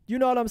 you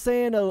know what I'm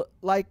saying,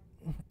 like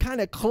kind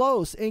of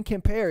close in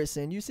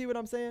comparison. You see what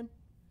I'm saying?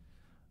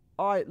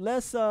 All right,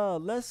 let's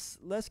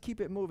keep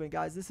it moving,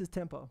 guys. This is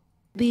tempo.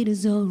 beat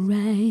is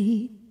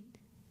alright.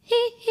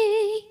 Hee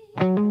hee.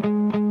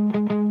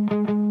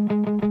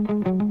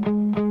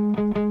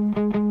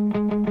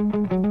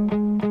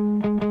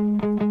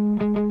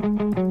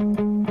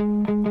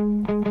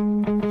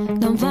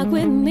 Don't fuck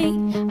with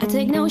me, I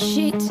take no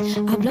shit.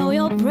 I blow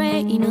your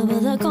brain over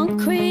the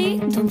concrete.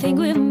 Don't think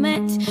we've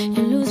met,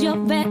 you lose your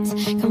bet.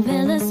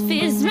 Compel the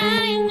spheres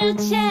right in your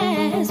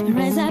chest. My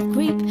rise up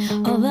creep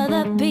over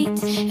the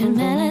beat, and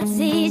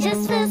melody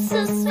just feels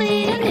so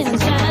sweet. And I'm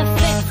trying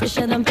to fix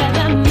fresher than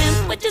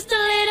peppermint. With just a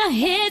little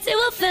hit, it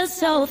will feel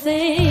so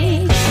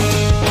thick.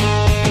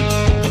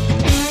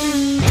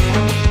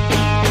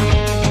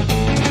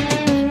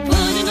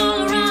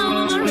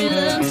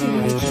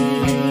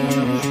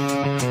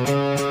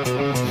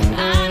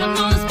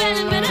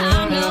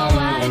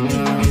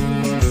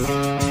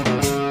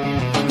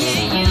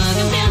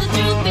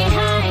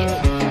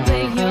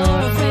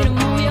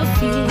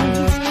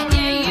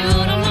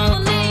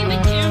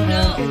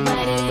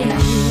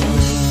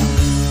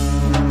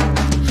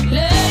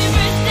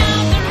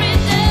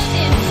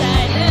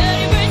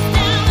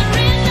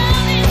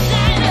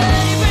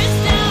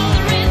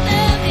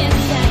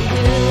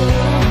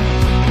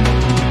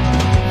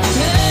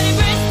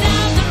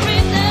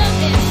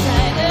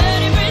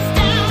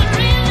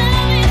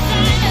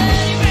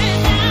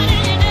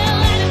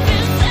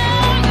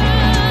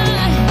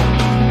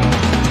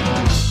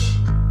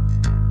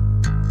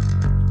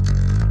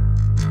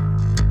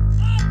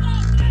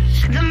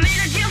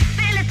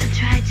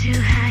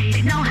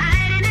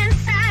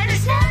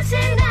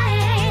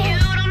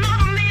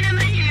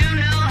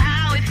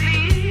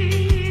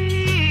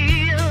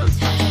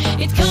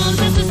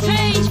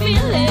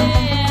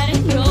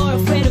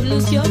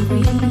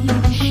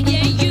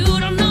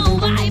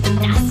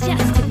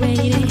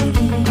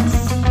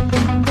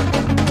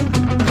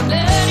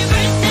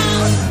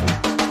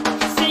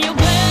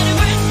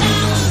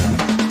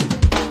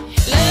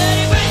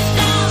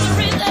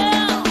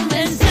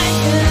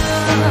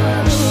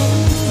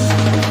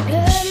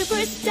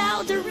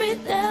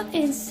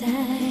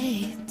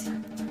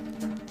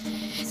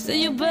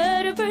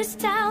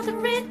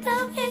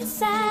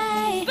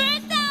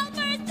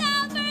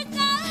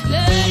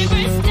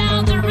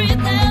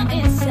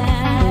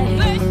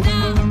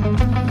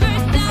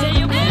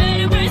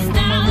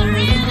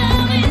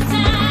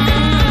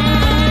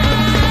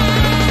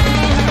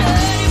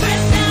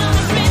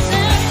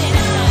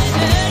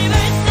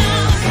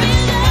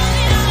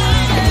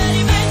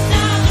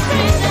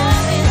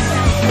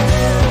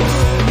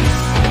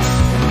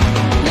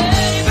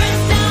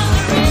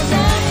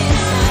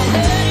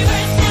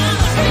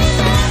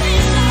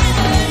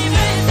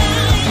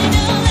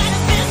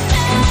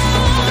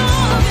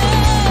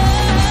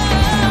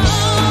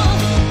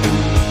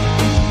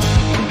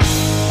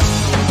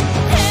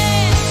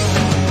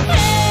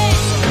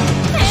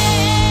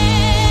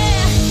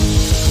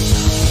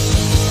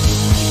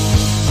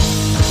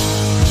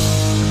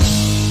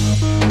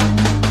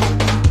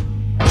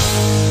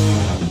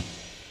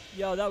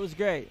 was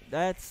great.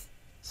 That's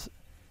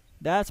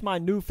my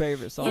new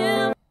favorite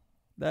song.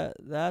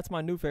 That's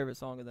my new favorite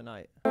song of the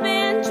night.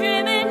 Been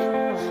dreaming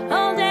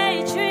all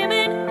day,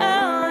 dreaming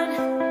on.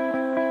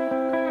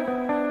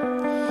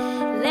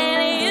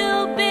 Lately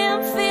you've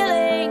been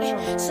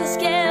feeling so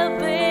scared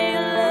being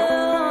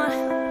alone,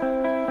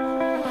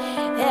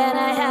 and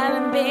I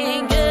haven't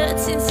been good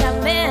since I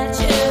met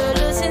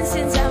you, losing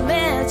since I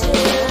met you,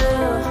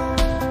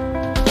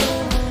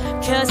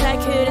 'cause I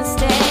couldn't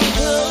stay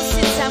cool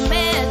since I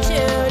met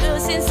you,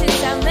 losing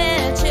since I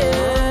met you.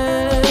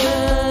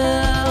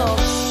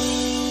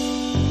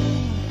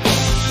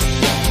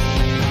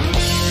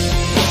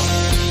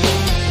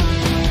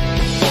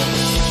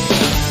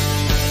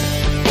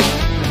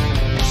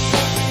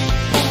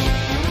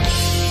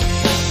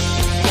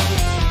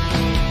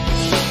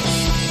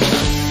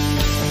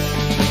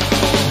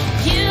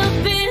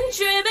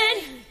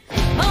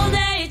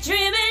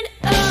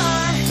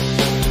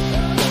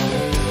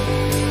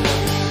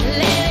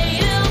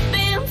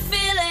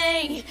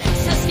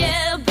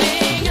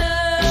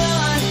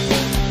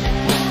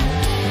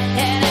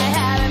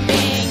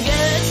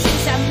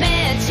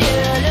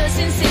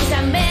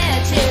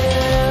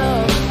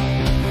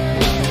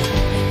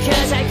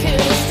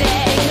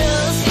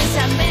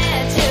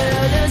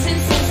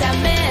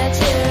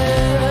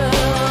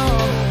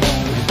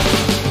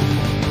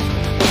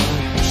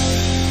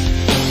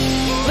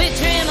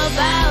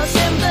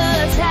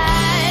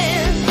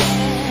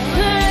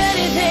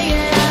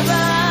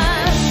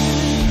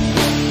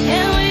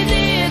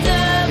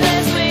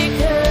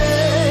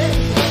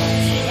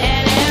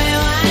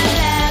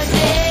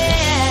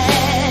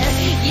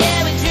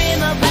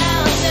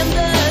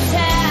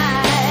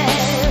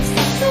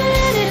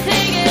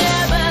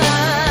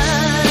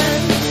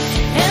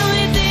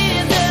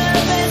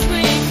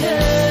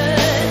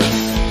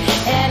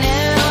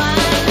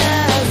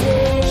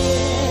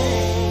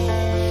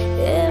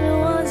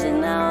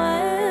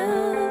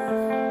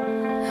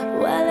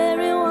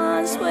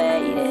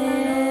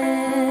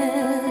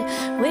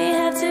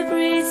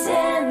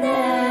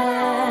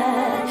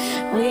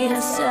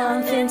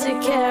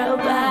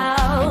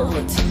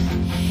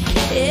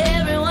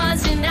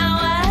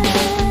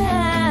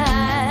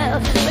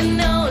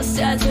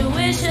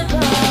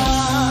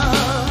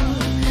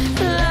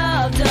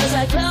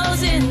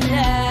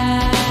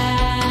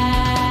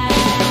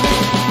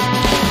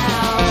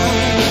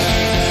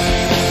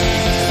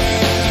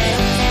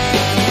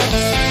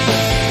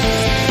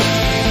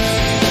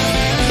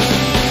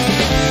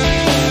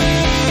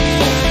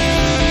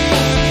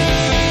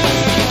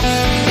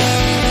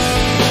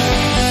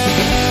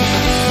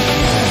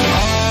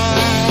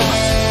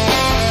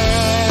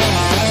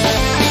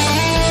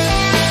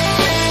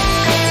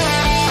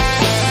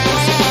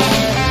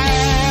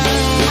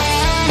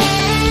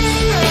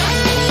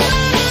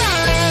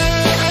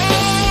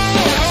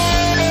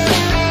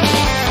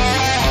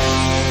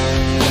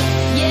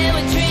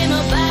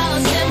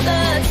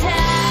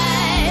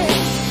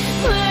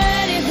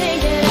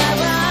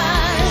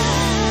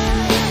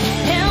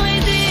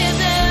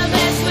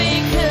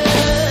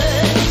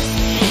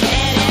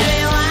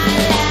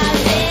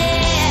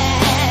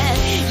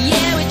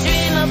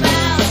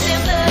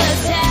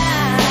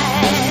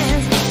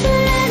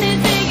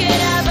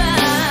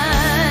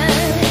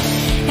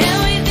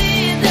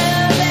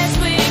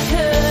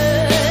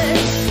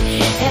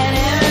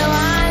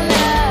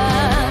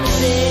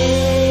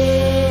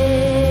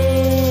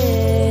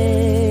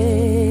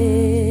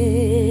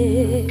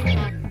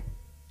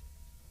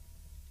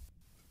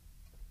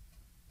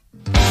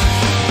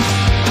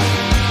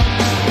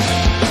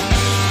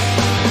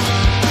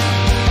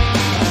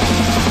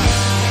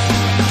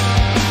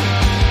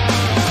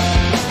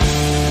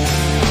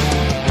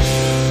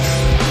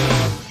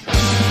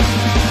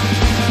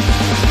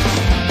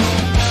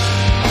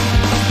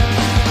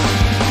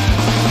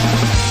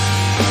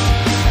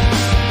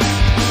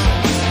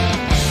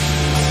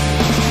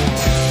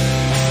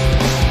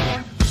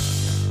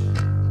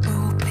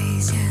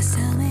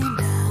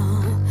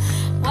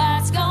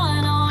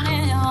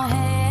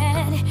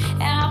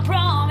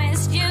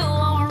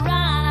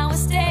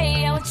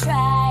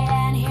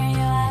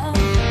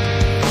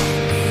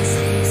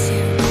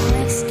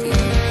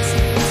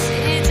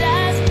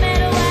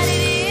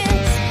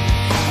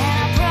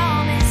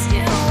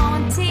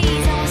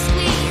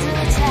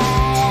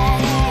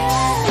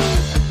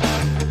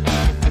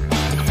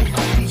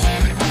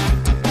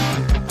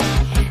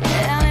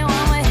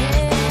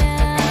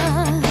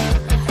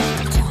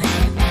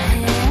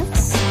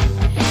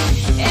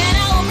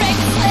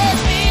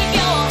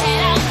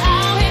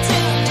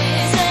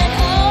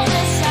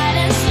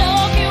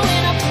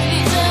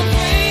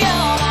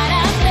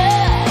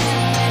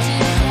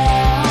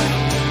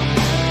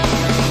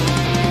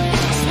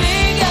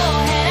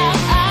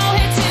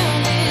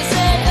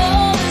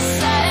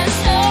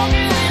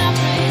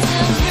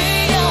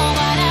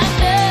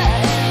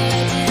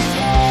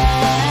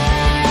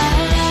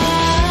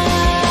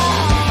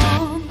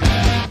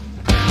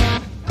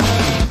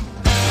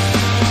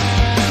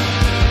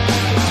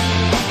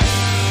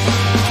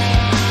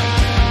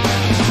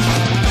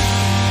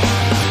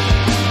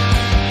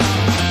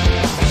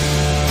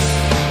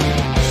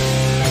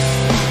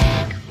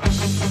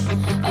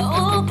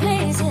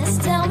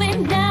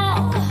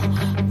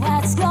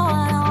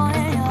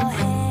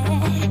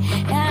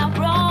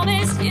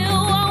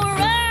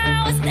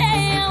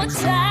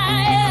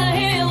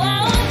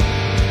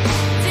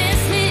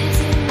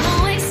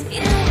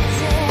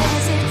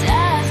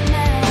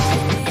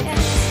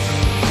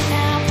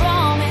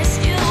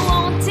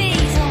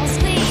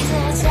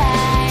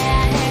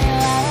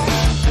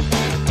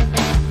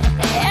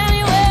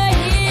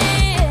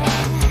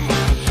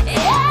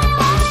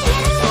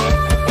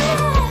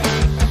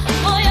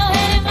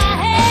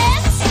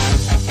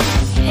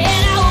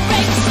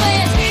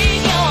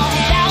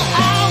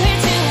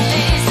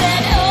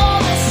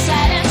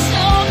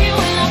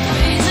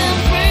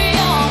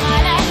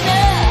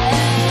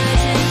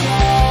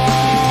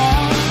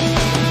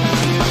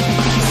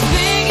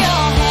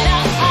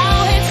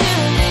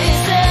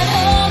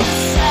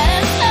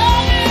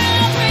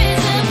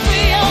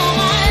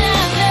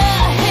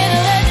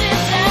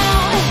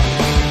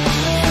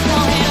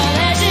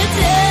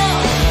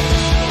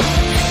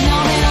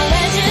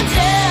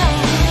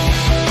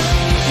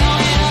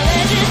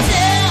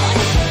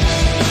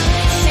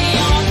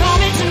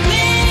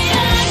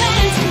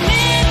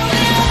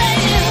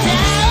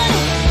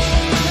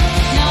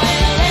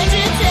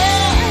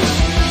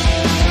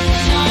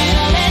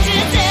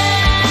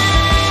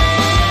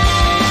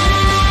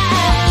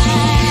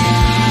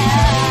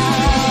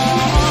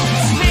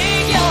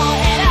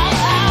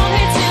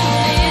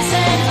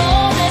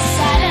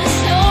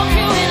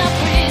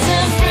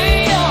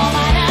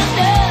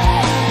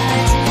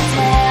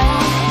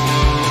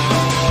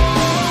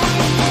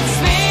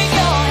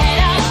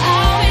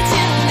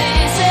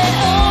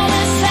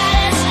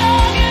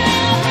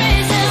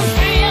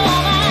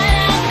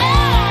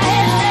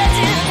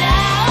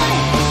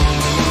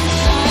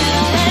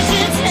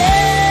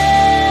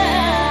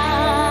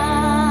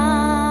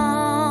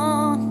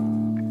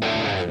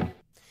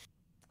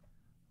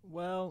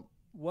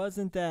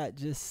 Wasn't that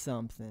just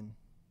something?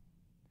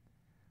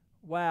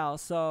 Wow,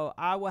 so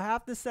I will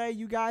have to say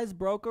you guys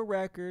broke a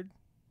record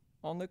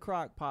on the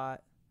Crock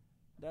Pot.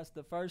 That's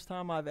the first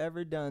time I've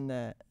ever done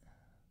that.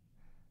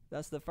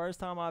 That's the first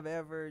time I've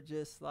ever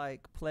just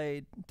like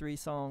played 3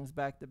 songs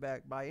back to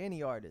back by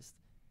any artist.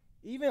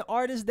 Even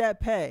artists that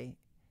pay.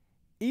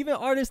 Even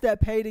artists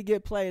that pay to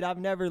get played, I've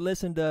never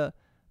listened to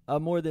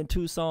more than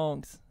 2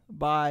 songs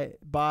by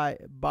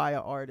an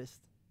artist.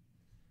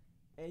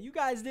 And you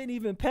guys didn't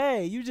even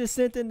pay. You just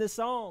sent in the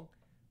song.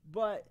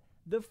 But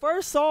the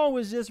first song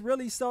was just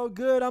really so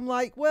good. I'm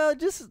like, well,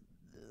 just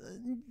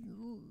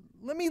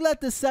let me let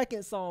the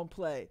second song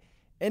play.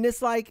 And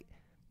it's like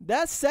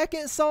that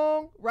second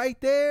song right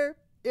there,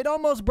 it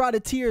almost brought a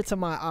tear to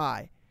my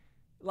eye.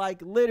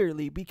 Like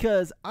literally,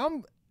 because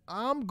I'm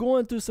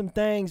going through some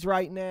things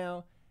right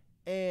now,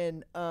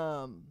 and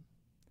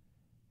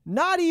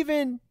not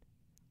even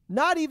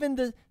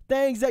the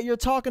things that you're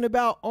talking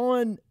about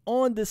on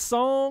the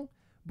song,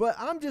 but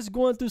I'm just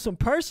going through some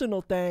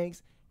personal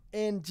things,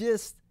 and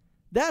just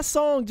that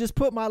song just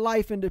put my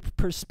life into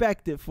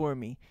perspective for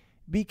me,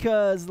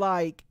 because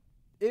like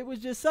it was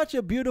just such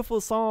a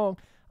beautiful song.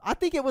 I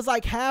think it was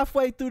like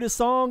halfway through the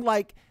song,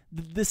 like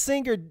the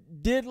singer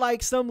did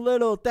like some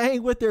little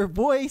thing with their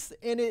voice,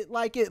 and it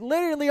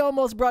literally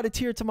almost brought a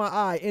tear to my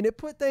eye, and it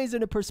put things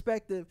into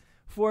perspective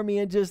for me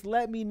and just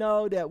let me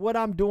know that what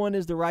I'm doing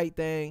is the right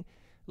thing.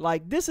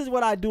 Like, this is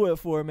what I do it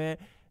for, man.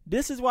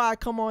 This is why I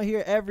come on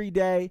here every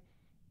day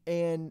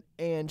and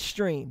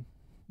stream.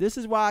 This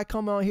is why I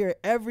come on here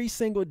every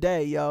single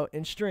day, yo,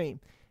 and stream.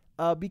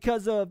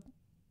 Because of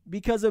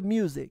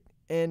music,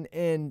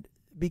 and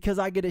because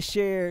I get to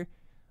share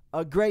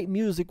a great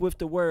music with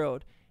the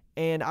world,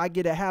 and I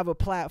get to have a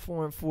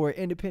platform for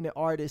independent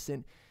artists,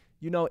 and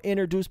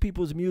introduce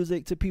people's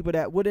music to people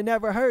that would have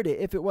never heard it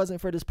if it wasn't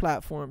for this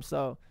platform.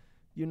 So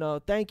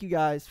thank you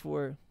guys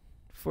for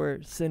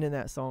sending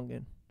that song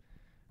in.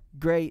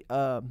 Great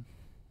job.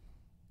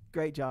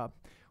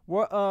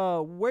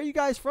 Where you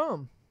guys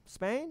from?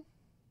 Spain?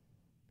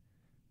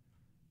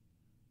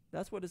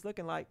 That's what it's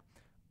looking like.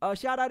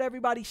 Shout out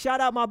everybody. Shout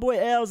out my boy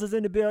Els is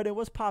in the building.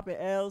 What's poppin',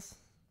 Els?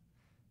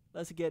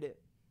 Let's get it.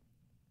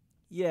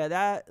 Yeah,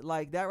 that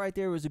right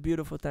there was a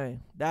beautiful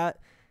thing. That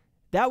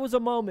was a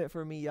moment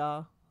for me,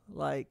 y'all.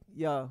 Like,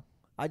 yo,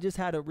 I just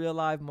had a real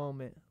live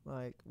moment.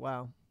 Like,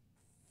 wow.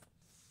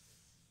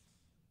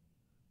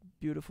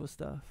 Beautiful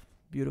stuff.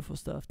 Beautiful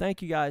stuff.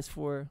 Thank you guys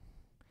for,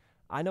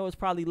 I know it's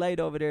probably late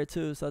over there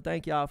too, so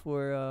thank y'all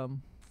for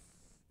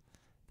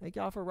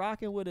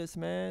rocking with us,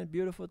 man.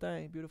 Beautiful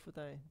thing. Beautiful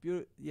thing.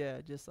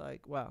 Yeah, just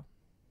like, wow.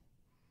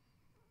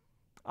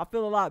 I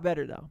feel a lot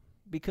better though,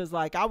 because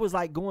like I was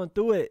like going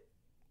through it.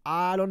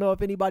 I don't know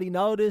if anybody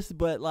noticed,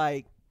 but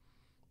like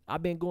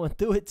I've been going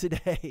through it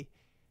today.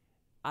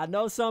 I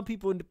know some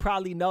people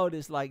probably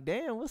noticed, like,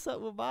 damn, what's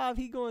up with Bob?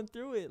 He going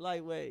through it.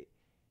 Like, wait.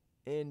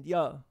 And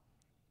yo,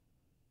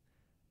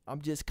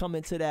 I'm just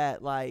coming to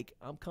that, like,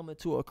 I'm coming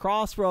to a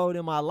crossroad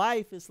in my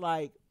life. It's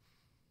like,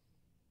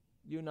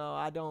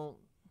 I don't,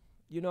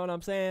 you know what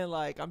I'm saying?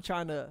 Like, I'm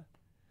trying to,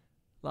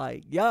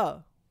 like,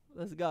 yo,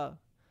 let's go.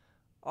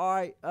 All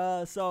right,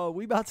 so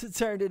we about to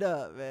turn it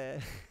up,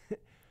 man.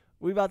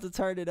 We about to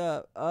turn it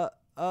up.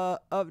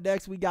 Up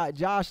next, we got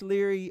Josh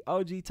Leary,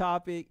 OG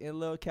Topic, and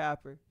Lil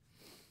Capper.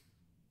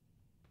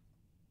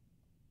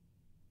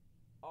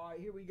 All right,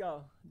 here we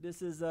go.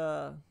 This is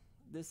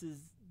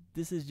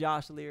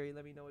Josh Leary.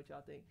 Let me know what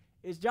y'all think.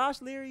 Is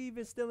Josh Leary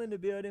even still in the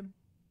building?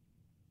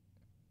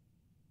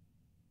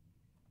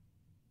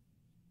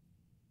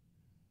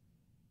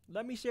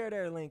 Let me share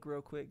their link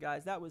real quick,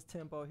 guys. That was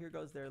Tempo. Here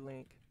goes their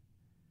link.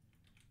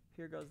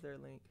 Here goes their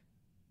link.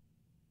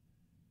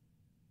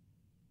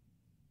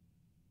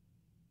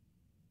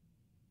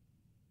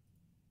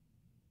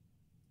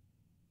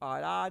 All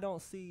right, I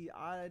don't see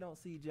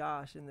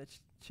Josh in the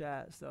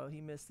chat, so he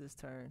missed his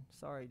turn.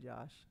 Sorry,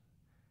 Josh.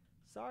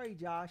 Sorry,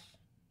 Josh.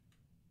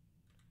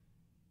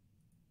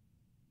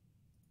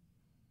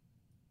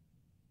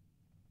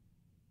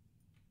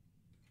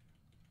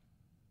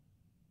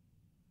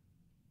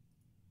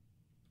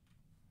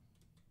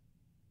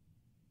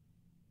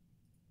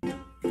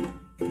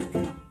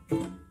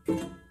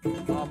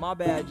 Oh, my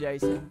bad,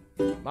 Jason.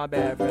 My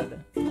bad,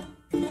 brother.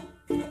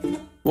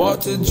 Walk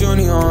to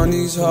Junior on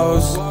these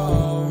hoes.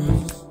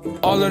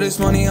 All of this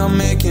money I'm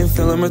making,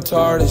 feeling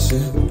retarded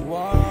shit.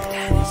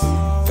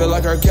 Feel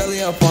like R. Kelly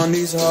up on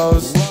these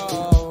hoes.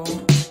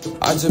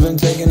 I just been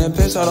taking a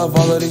piss out of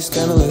all of these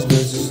scandalous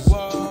bitches.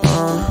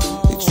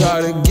 They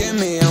try to get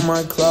me on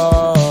my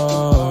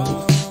clothes,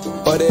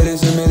 but it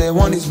isn't me, they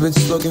want these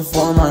bitches looking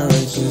for my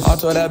riches. I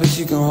told that bitch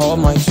you can hold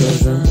my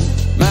children.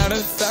 Matter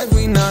of fact,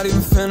 we not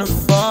even finna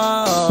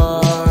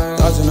fight.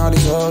 Dodging all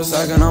these hoes,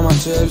 stacking on my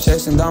chips,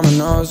 chasing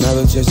dominoes,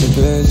 never chase a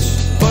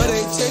bitch. But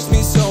they chase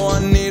me, so I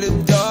need a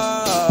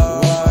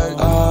dog.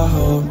 I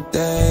hope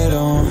they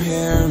don't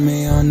hear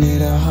me, I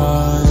need a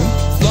hug.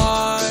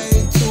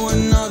 Fly to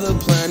another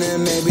planet,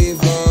 maybe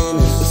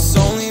Venus. It's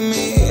only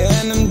me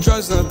and them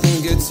drugs,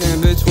 nothing gets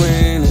in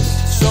between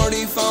us.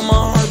 Shorty found my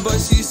heart, but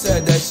she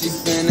said that she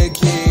finna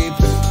keep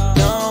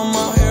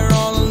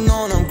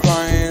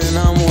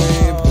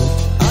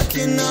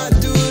cannot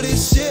do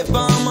this shit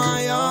by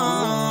my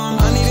own.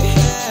 I need a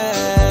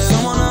hand,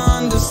 someone to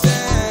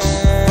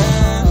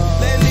understand.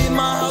 Lately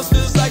my house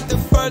feels like the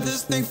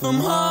furthest thing from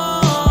home.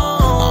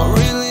 I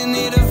really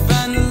need a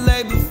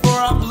ventilate before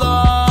I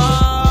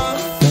blow.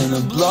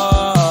 Finna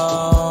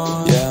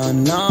blow, yeah I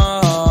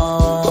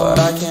know, but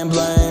I can't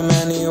blame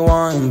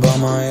anyone but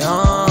my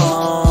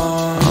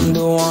own. I'm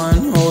the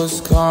one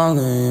who's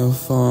calling your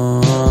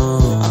phone.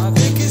 I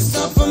think it's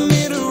time for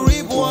me to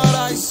reap what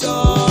I sow.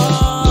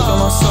 Look at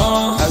my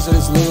soul, as it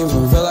is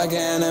leaving. Feel like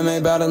an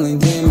anime battling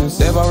demons.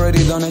 They've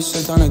already done a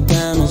shit ton of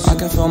damage. I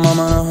can feel my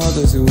mind on hold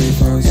this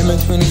weekends. In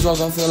between these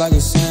walls I feel like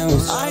a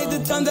sandwich. I hate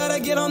the time that I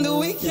get on the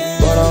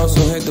weekend, but I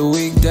also hate the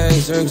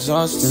weekdays, they're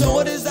exhausting. So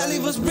what does that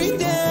leave us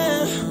breathing?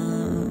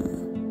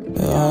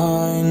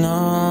 I know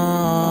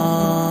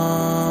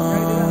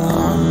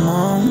I'm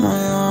on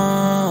my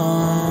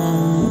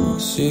own.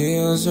 She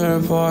used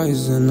her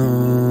poison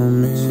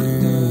on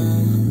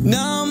me.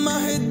 Now I'm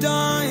out here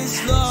dying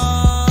slow.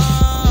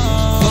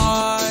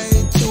 Fly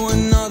to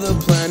another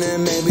planet,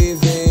 maybe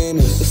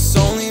Venus. It's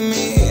only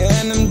me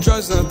and them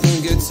drugs,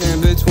 nothing gets in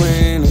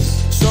between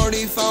us.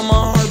 Shorty found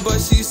my heart, but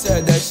she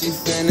said that she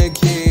finna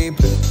keep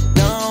it.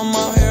 Now I'm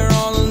out here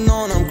all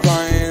alone, I'm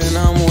crying and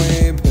I'm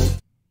weeping.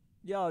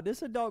 Yo, this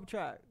is a dope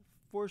track.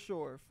 For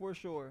sure, for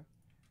sure.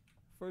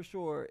 For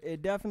sure.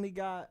 It definitely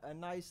got a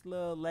nice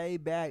little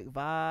laid back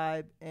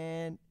vibe,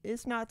 and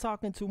it's not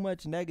talking too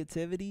much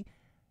negativity.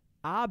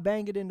 I'll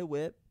bang it in the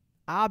whip.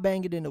 I'll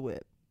bang it in the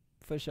whip.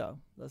 For sure.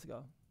 Let's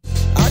go.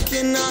 I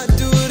cannot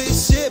do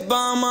this shit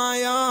by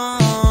my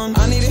own.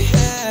 I need a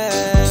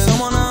hand,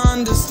 someone to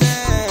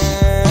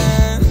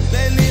understand.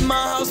 Lately my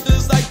house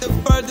feels like the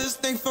furthest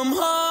thing from home.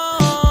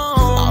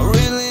 I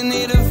really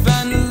need a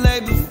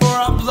ventilate before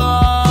I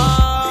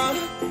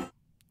blow.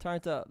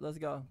 Turned up. Let's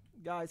go.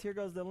 Guys, here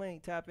goes the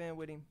link. Tap in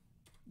with him.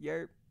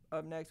 Yerp.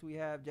 Up next we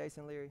have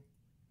Jason Leary.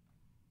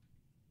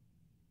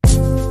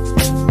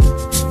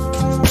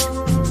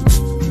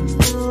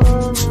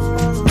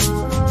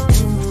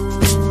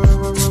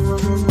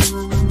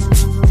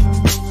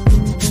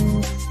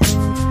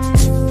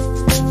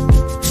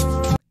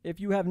 If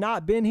you have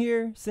not been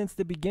here since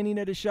the beginning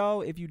of the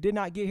show, if you did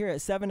not get here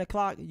at 7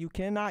 o'clock, you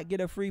cannot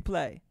get a free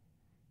play.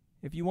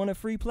 If you want a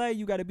free play,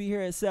 you got to be here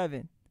at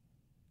 7.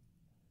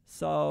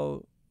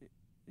 So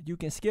you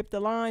can skip the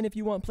line if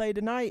you want play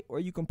tonight, or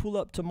you can pull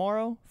up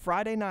tomorrow,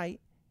 Friday night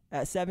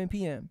at 7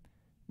 p.m.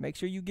 Make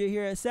sure you get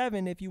here at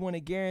 7 if you want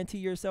to guarantee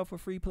yourself a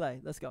free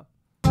play. Let's go.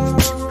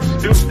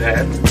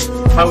 Stupid.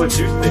 How would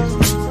you think?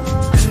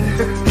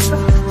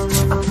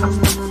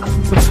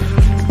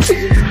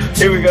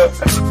 Here we go.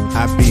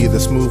 I be the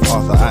smooth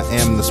author, I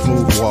am the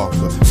smooth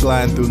walker.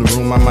 Gliding through the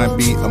room, I might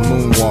be a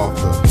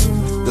moonwalker.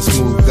 The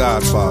smooth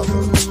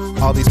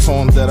godfather. All these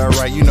poems that I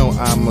write, you know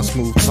I'm a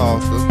smooth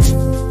talker.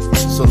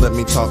 So let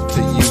me talk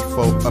to you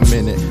for a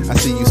minute. I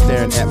see you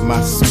staring at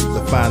my suit,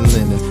 the fine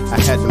linen. I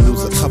had to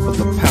lose a couple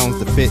of pounds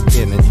to fit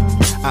in it.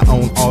 I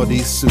own all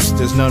these suits,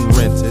 there's none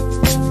rented.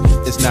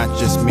 It's not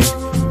just me,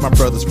 my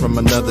brother's from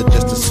another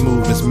just as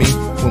smooth as me.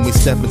 When we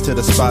step into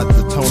the spot,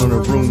 the tone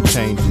of the room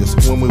changes.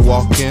 When we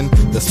walk in,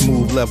 the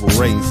smooth level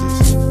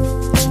raises.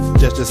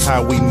 Just as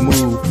how we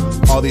move,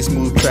 all these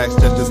smooth tracks,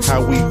 just as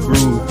how we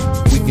groove.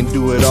 We can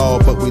do it all,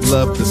 but we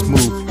love the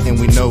smooth, and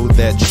we know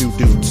that you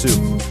do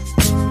too.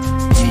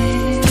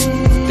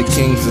 The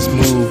kings are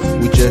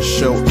smooth, we just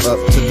show up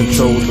to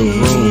control the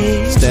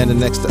room. Standing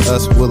next to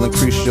us will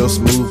increase your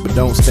smooth, but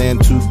don't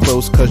stand too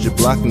close cause you're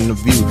blocking the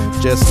view.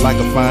 Just like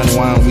a fine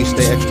wine, we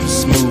stay extra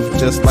smooth.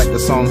 Just like the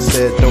song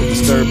said, don't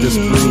disturb this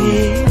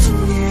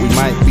groove. We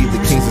might be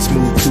the kings of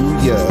smooth too,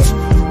 yeah,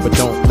 but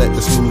don't let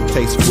the smooth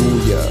taste fool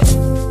ya.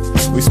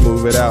 We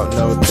smooth it out,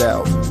 no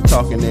doubt.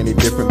 Talking any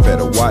different,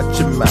 better watch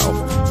your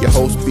mouth. Your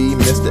host be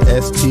Mr.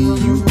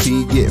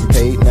 STUP, getting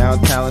paid now,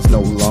 talent's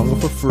no longer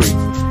for free.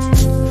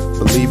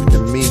 Believe it to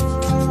me,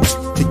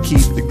 to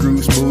keep the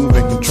groove smooth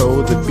and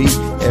control the beat.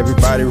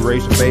 Everybody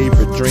raise your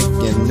favorite drink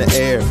in the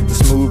air. The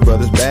Smooth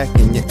Brothers back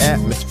in your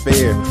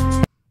atmosphere.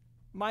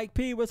 Mike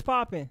P, what's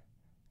poppin'?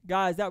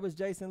 Guys, that was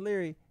Jason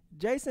Leary.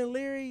 Jason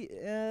Leary,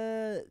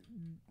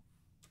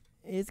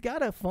 it's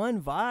got a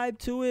fun vibe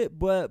to it,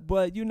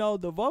 but you know,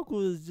 the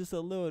vocal is just a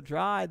little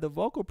dry. The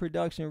vocal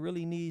production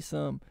really needs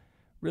some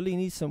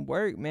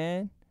work,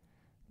 man.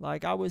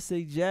 Like, I would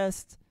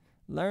suggest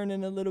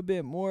learning a little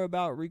bit more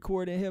about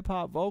recording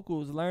hip-hop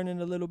vocals, learning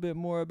a little bit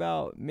more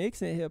about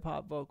mixing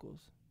hip-hop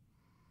vocals,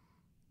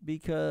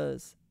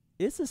 because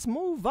it's a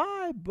smooth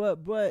vibe,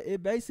 but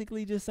it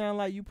basically just sounds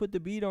like you put the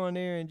beat on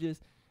there and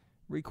just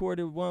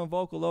recorded one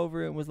vocal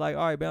over it and was like,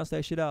 all right, bounce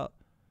that shit out.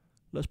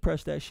 Let's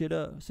press that shit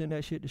up. Send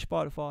that shit to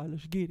Spotify.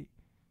 Let's get it.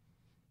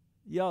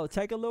 Yo,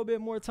 take a little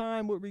bit more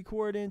time with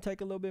recording.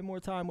 Take a little bit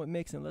more time with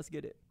mixing. Let's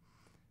get it.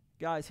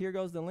 Guys, here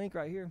goes the link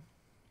right here.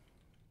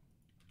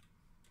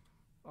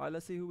 All right,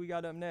 let's see who we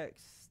got up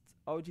next.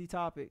 OG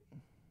Topic.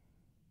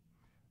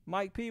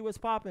 Mike P, what's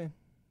poppin'?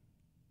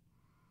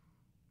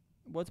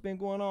 What's been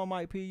going on,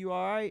 Mike P? You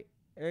all right?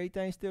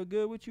 Everything still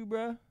good with you,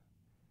 bruh?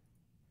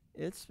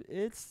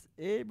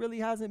 it really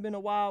hasn't been a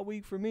wild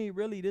week for me.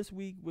 Really, this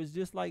week was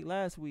just like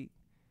last week.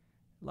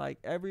 Like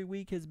every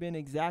week has been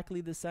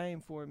exactly the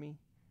same for me.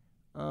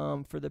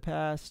 For the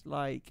past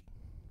like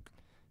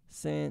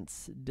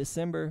since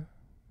December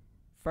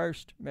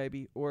 1st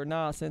maybe, or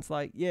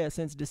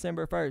since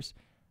December 1st.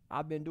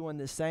 I've been doing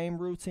the same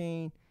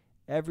routine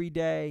every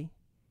day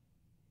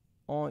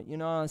on, you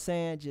know what I'm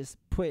saying, just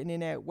putting in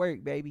that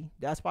work, baby.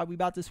 That's why we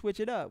about to switch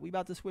it up. We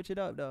about to switch it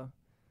up though.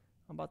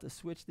 I'm about to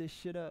switch this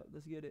shit up.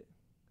 Let's get it.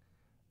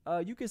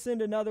 You can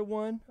send another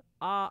one,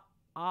 Alva,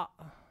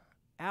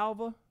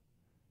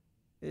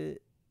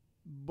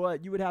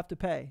 but you would have to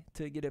pay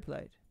to get it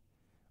played.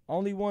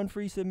 Only one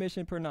free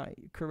submission per night,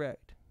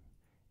 correct.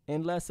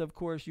 Unless, of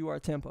course, you are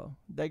Tempo.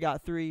 They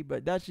got 3,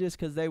 but that's just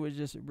because they was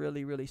just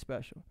really, really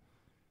special.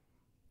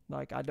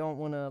 Like, I don't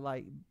want to,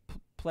 like,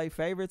 play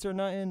favorites or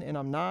nothing, and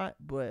I'm not,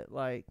 but,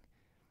 like,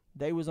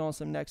 they was on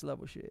some next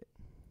level shit.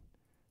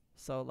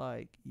 So,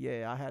 like,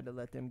 yeah, I had to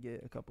let them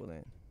get a couple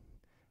in.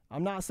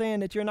 I'm not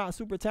saying that you're not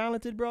super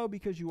talented, bro,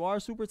 because you are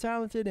super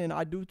talented, and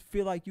I do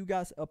feel like you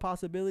got a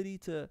possibility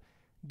to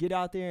get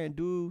out there and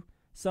do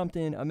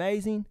something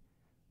amazing.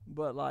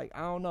 But, like,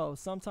 I don't know.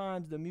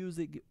 Sometimes the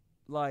music,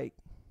 like,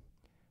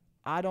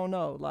 I don't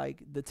know.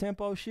 Like, the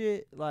tempo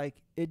shit,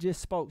 like, it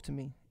just spoke to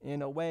me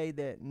in a way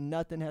that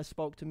nothing has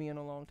spoke to me in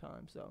a long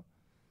time. So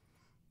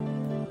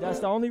that's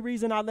the only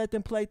reason I let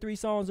them play 3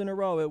 songs in a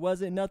row. It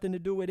wasn't nothing to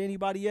do with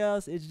anybody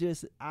else. It's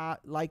just, I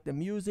like the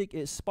music.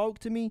 It spoke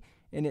to me,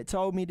 and it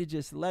told me to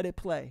just let it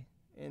play.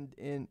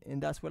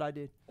 And that's what I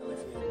did.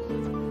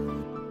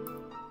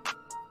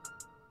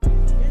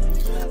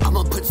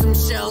 I'ma put some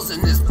shells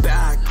in this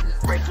bag.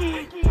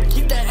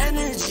 Keep the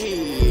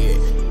energy.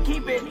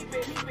 Keep it.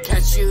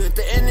 Catch you at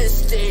the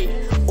interstate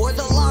or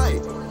the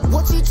light.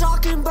 What's he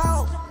talking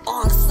about?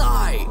 On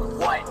site.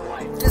 What?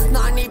 This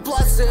 90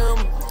 bless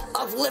him.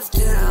 Uplift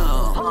him.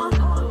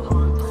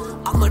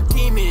 I'm a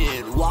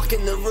demon. Walk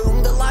in the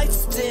room, the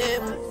lights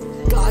dim.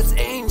 God's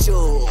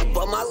angel,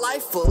 but my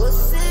life full of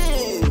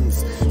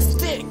sins.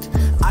 Sticked,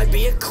 I'd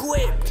be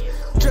equipped.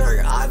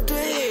 Dirt, I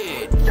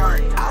did.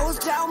 I was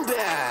down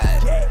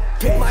bad.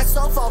 Pick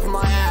myself off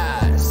my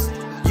ass.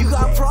 You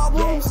got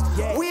problems?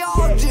 We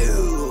all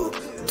do.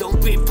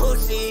 Don't be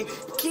pussy.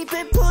 Keep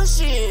it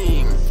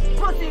pushing.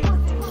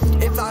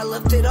 If I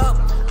lift it up,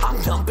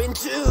 I'm jumping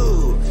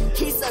too.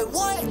 He said,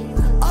 what?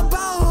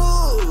 About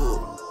who?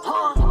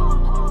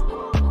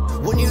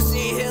 When you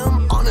see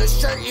him on a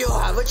shirt, you'll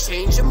have a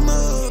change of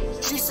mood.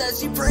 She says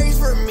she prays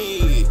for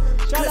me,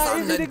 cause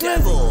I'm the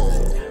devil.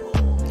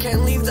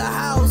 Can't leave the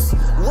house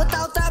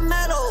without that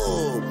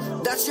medal.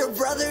 That's your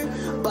brother,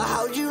 but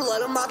how'd you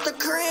let him out the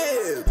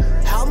crib?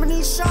 How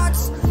many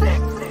shots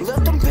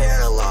left him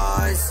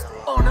paralyzed?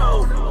 Oh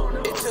no,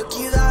 it took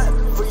you that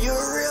for you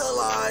to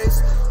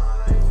realize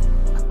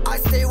I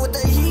stay with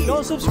the heat.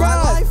 Don't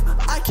subscribe. My life,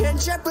 I can't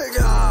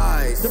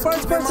jeopardize. The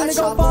first person to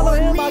go follow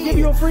him, I'll give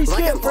you a free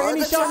skip for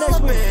any show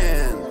next week.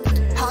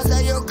 How's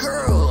that your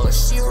girl?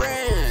 She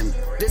ran.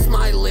 This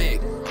my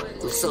lick.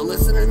 So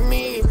listen to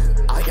me,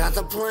 I got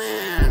the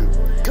plan.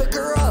 Cook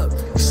her up,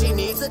 she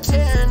needs a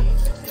 10.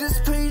 This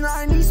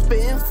P90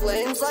 spin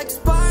flames like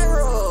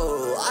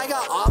Spyro. I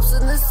got ops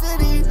in the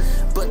city,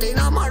 but they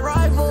not my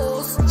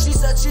rivals. She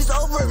said she's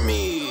over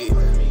me,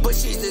 but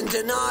she's in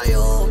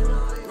denial.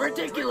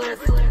 Ridiculous.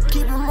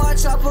 Keeping my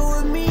chopper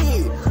with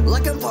me,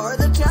 like I'm part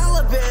of the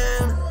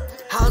Taliban.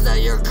 How's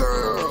that your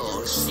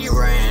girl? She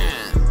ran.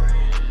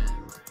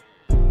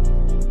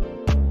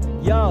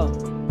 Yo,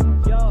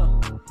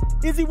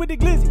 Izzy with the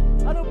glizzy.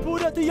 I done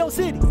pulled up to your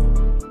city.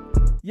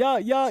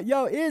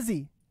 Yo,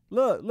 Izzy.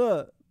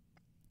 Look.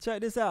 Check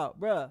this out,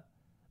 bruh.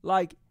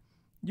 Like,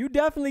 you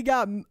definitely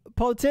got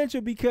potential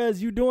because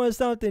you doing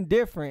something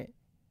different.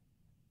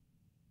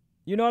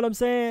 You know what I'm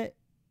saying?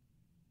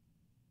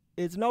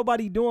 It's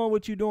nobody doing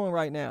what you doing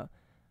right now.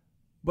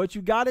 But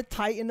you got to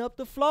tighten up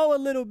the flow a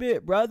little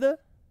bit, brother.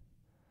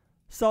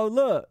 So,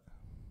 look.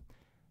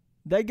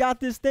 They got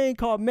this thing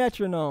called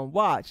metronome.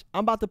 Watch.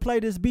 I'm about to play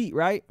this beat,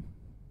 right?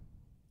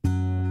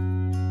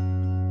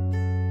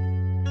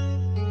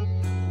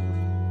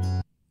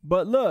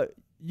 But look,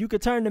 you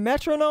could turn the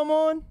metronome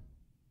on,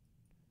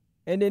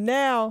 and then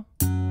now,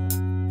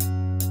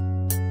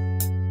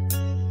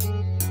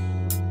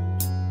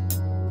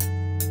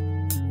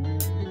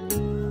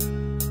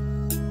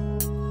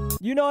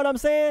 you know what I'm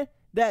saying?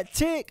 That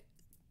tick,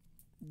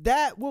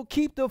 that will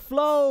keep the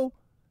flow,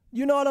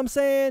 you know what I'm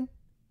saying,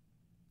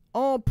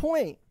 on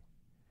point.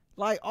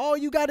 Like, all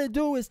you got to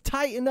do is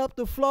tighten up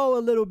the flow a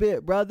little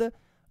bit, brother.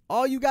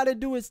 All you got to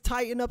do is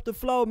tighten up the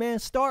flow, man.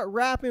 Start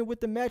rapping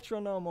with the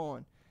metronome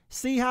on.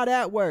 See how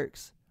that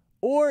works.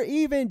 Or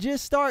even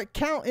just start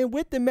counting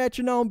with the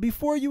metronome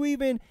before you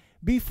even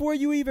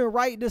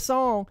write the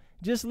song.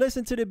 Just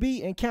listen to the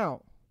beat and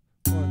count.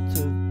 1,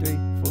 2, 3,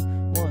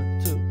 4.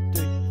 1, 2,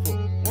 3,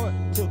 4.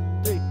 1, 2,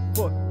 3,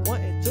 4.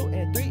 1 and 2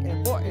 and 3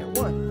 and 4 and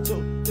 1,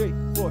 2, 3,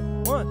 4.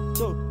 1,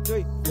 2,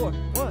 3, 4.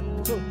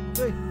 1, 2,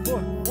 3,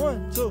 4.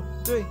 1, 2,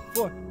 3,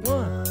 4.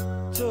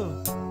 1,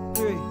 2,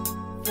 3,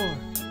 4.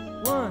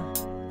 1,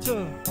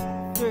 2,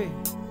 3,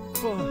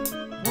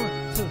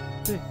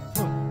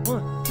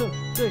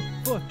 3,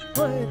 4,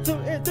 1 and 2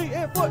 and 3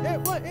 and 4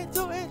 and 1 and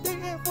 2 and 3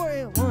 and 4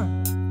 and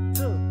 1,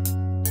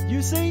 2.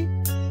 You see?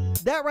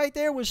 That right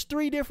there was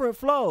 3 different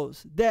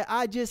flows that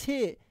I just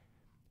hit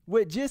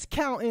with just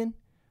counting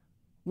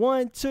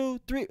 1, 2,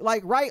 3,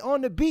 like right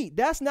on the beat.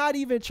 That's not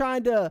even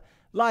trying to,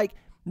 like,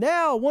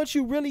 now once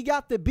you really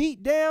got the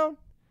beat down,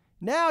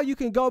 now you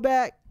can go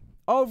back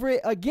over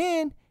it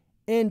again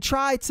and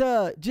try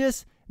to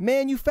just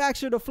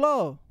manufacture the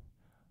flow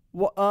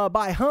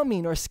by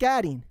humming or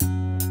scatting.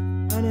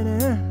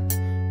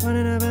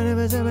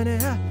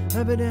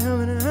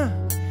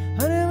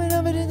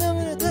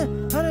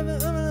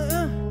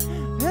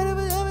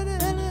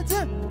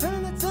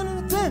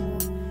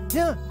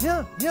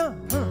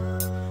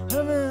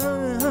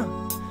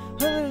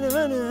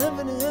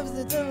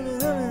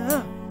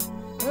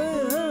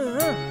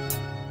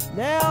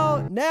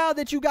 Now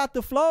that you got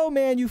the flow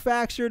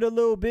manufactured a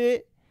little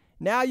bit,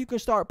 now you can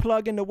start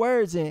plugging the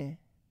words in.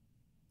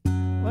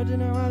 Why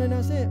didn't I ride in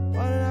that shit?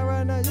 Why didn't I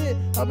ride in that shit?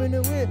 I've been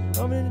the whip,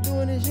 I've been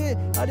doing this shit.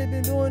 I done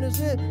been doing this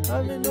shit,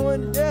 I've been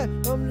doing that.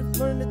 I'm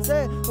running the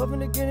tag, I'm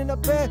gonna get in the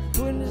bag,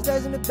 putting the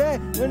stats in the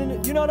bag.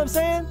 You know what I'm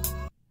saying?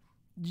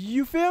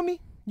 You feel me?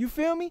 You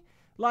feel me?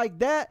 Like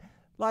that,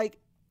 like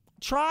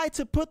try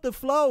to put the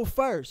flow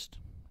first.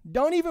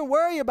 Don't even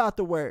worry about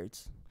the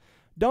words.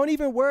 Don't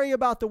even worry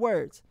about the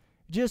words.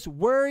 Just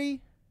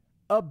worry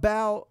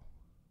about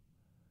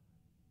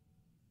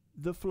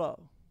the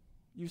flow.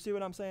 You see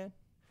what I'm saying?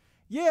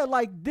 Yeah,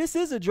 like this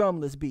is a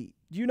drumless beat.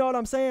 You know what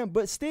I'm saying?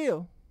 But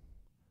still,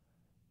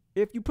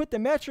 if you put the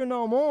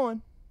metronome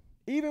on,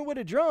 even with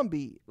a drum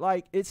beat,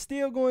 like it's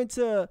still going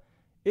to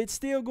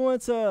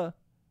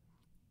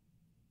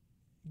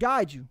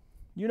guide you.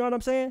 You know what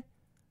I'm saying?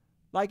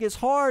 Like it's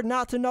hard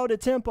not to know the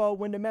tempo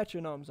when the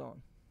metronome's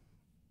on.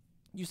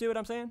 You see what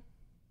I'm saying?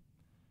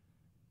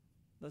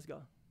 Let's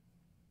go.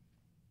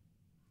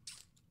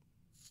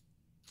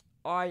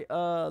 All right,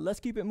 let's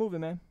keep it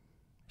moving, man.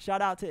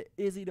 Shout out to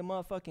Izzy the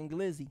motherfucking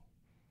Glizzy.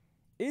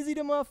 Izzy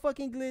the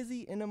motherfucking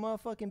Glizzy and the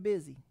motherfucking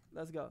Busy.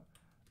 Let's go.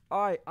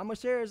 All right, I'm going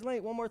to share his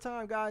link one more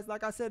time, guys.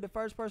 Like I said, the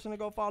first person to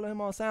go follow him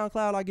on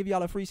SoundCloud, I'll give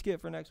y'all a free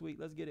skip for next week.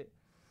 Let's get it.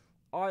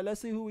 All right,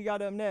 let's see who we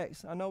got up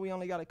next. I know we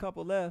only got a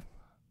couple left.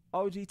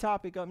 OG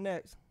Topic up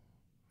next.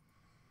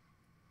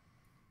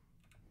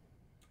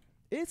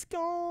 It's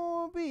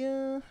gonna be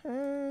a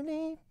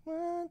early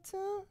one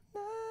tonight.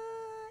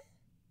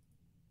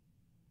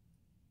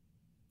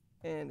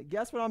 And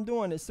guess what I'm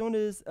doing? As soon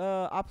as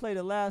I play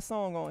the last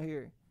song on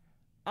here,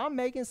 I'm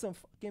making some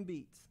fucking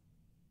beats.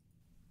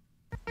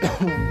 You know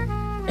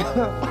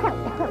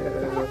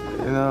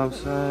what I'm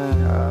saying?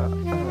 You know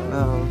what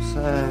I'm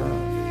saying?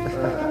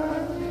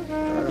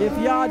 If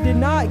y'all did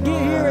not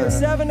get here at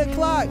 7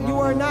 o'clock, you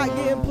are not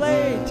getting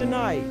played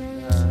tonight.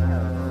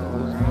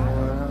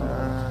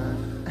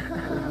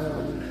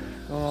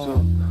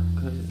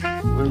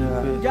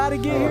 You gotta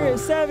get here at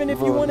 7 if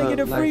you want to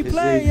get a free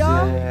play,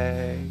 y'all.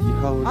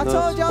 I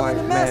told y'all in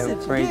the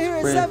message, get here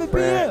at 7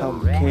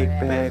 p.m. Kick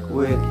back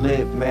with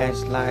lit match,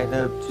 light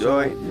up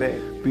joint.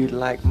 Be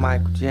like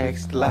Michael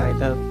Jackson,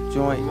 light up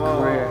joint.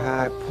 Career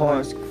high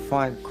points,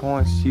 find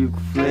coins, you can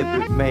flip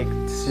it, make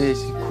a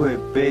decision, quit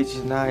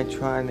bitching. I ain't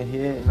trying to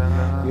hit.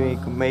 You ain't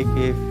gonna make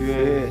it if you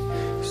hit.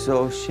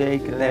 So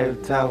shaking every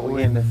time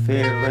we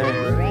interfering.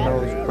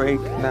 Nose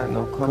breaking, not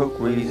no coke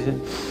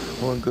reason.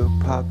 One good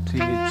pop to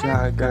your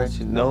jaw, got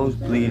your nose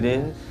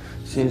bleeding.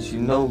 Since you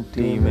know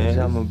demons,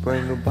 I'ma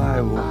bring the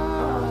Bible.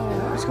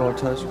 It's gonna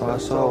touch my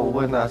soul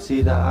when I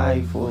see the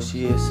Eiffel.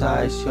 She a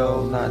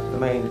sideshow, not the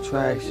main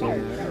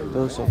attraction.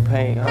 Throw some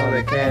paint on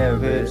the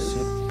canvas.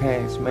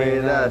 Pants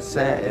made out of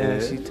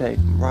satin. She take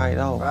them right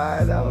off.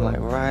 I'm like,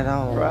 right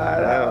on.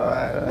 Right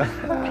on.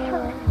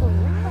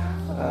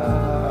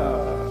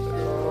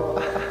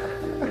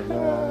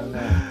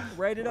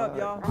 Rate it up,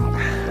 y'all.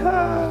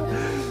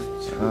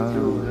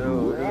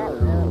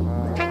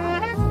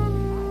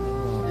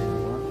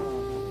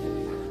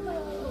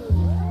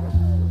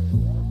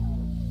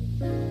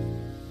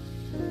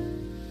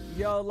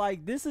 Yo,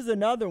 like this is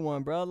another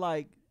one, bro.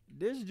 Like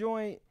this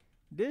joint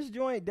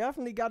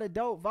definitely got a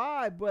dope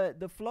vibe, but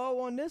the flow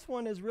on this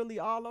one is really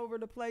all over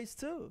the place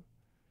too.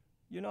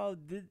 You know,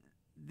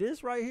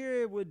 this right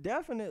here would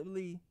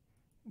definitely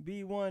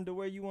be one to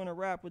where you want to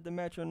rap with the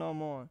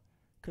metronome on,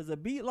 cause a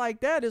beat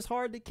like that is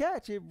hard to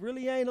catch. It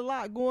really ain't a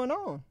lot going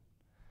on.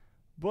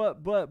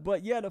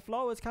 But yeah, the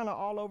flow is kind of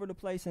all over the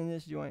place in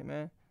this joint,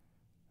 man.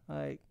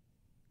 Like,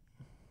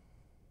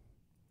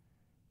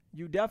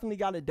 you definitely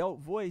got a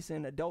dope voice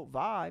and a dope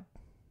vibe,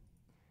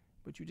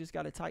 but you just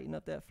got to tighten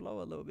up that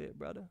flow a little bit,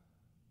 brother.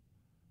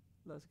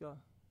 Let's go.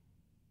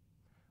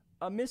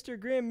 Mr.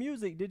 Grim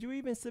Music, did you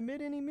even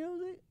submit any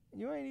music?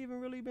 You ain't even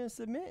really been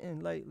submitting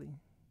lately.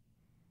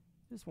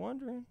 Just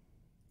wondering.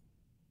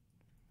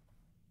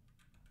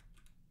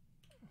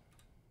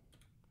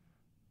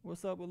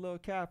 What's up with Lil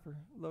Capper,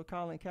 Lil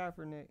Colin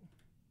Kaepernick?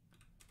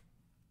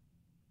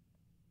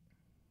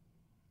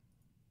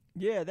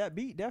 Yeah, that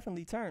beat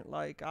definitely turned.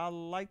 Like, I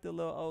like the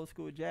little old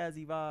school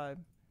jazzy vibe.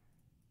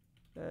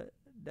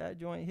 That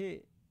joint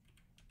hit.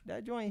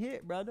 That joint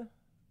hit, brother.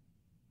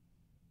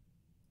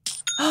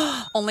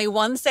 Only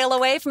one sale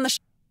away from the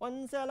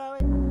One sale away.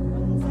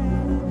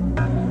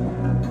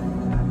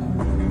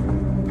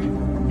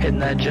 Hit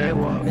that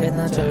jaywalk. Hit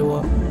that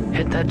jaywalk.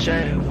 Hit that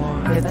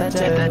jaywalk. Hit that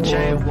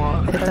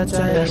jaywalk. Hit that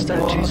jaywalk. That's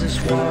that Jesus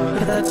walk.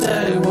 Hit that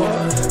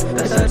jaywalk.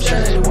 That's that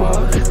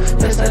jaywalk.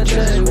 That's that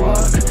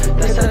jaywalk.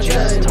 That's that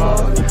Jesus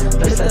talk.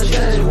 That's that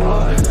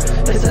jaywalk.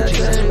 That's that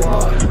Jesus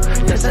walk.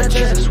 That's that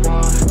Jesus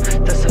walk.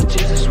 That's that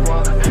Jesus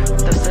walk.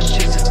 That's that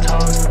Jesus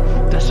talk.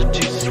 That's that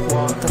Jesus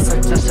walk. That's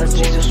that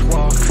Jesus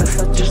walk.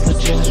 Just the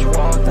Jesus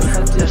walk.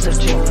 That's that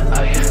Jesus.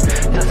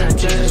 That's that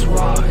Jesus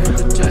walk.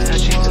 That's that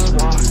Jesus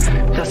walk.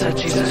 That's that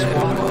Jesus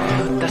walk.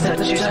 That's that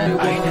Jesus.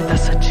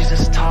 That's that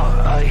Jesus talk.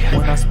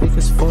 When I speak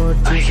it's for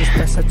Jesus,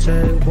 that's a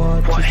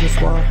jaywalk.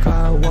 Jesus walk,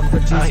 I walk for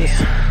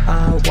Jesus.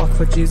 I walk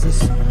for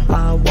Jesus.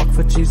 I walk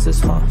for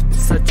Jesus, huh?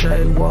 It's a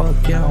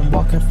jaywalk, yeah, I'm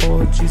walking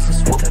for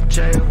Jesus. Hit that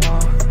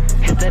jaywalk.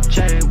 Hit that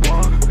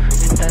jaywalk.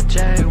 Hit that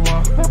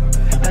jaywalk.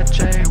 Hit that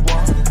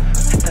jaywalk.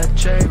 Hit that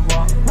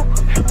jaywalk.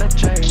 Hit that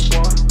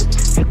jaywalk.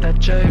 Hit that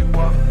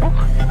jaywalk.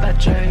 Hit that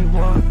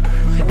jaywalk.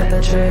 Hit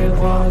that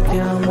jaywalk.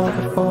 Yeah, I'm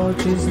walking for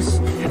Jesus.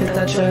 Hit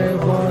that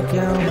jaywalk.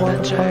 Yeah, I'm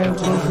walking for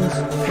Jesus.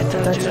 Hit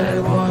that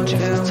jaywalk.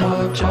 Jesus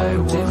talk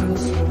jaywalk.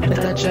 Hit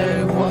that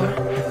jaywalk.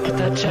 Hit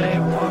that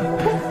jaywalk.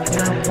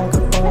 Yeah, I'm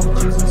walking for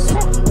Jesus.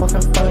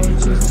 Walking for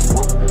Jesus.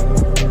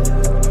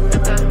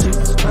 Hit that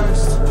Jesus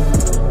Christ.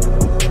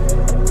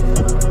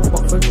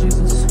 Walk for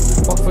Jesus.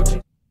 Walk for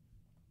Jesus.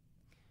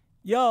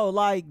 Yo,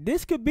 like,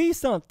 this could be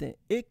something.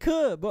 It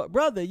could, but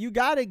brother, you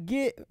gotta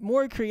get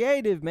more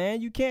creative,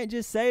 man. You can't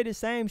just say the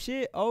same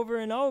shit over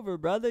and over,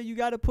 brother. You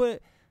gotta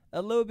put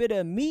a little bit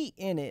of meat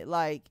in it.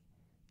 Like,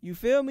 you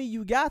feel me?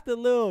 You got the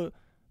little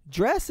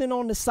dressing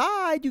on the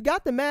side, you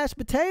got the mashed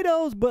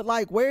potatoes, but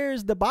like,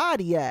 where's the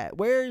body at?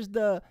 Where's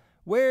the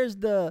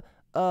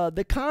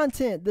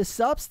content, the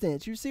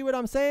substance? You see what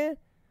I'm saying?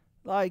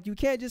 Like, you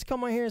can't just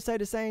come on here and say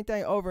the same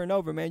thing over and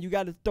over, man. You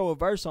got to throw a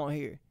verse on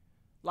here.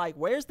 Like,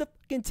 where's the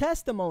fucking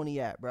testimony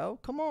at, bro?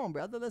 Come on,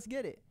 brother, let's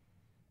get it.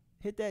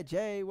 Hit that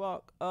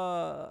jaywalk.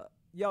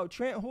 Yo,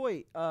 Trent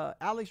Hoyt,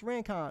 Alex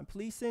Rincon,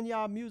 please send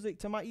y'all music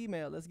to my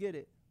email. Let's get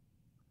it.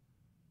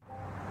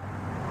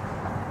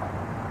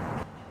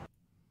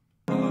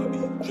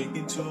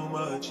 Drinking too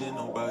much and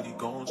nobody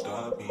gon'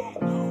 stop me,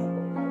 no.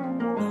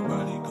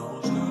 Nobody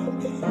gon' stop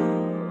me.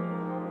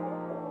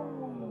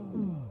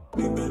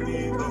 Big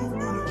belly love,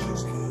 but I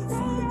just can't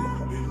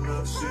find it. In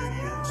the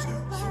city and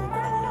still so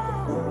quiet.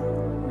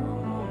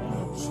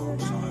 Love so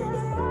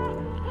silent.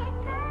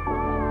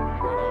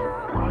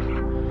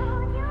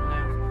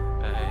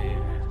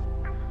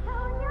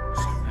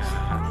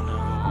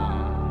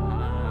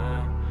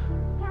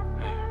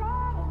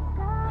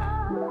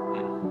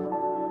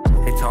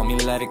 They told me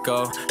let it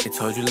go, they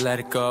told you let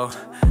it go.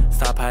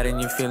 Stop hiding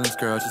your feelings,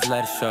 girl, just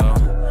let it show.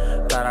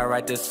 Thought I'd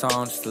write this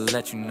song just to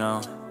let you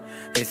know.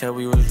 They said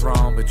we was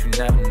wrong, but you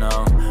never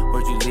know.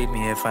 Would you leave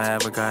me if I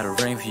ever got a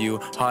ring for you?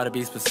 Hard to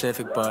be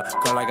specific, but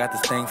girl, I got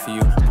this thing for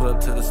you. Pull up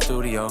to the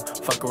studio,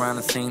 fuck around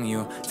and sing to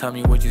you. Tell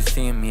me what you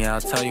see in me, I'll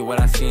tell you what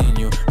I see in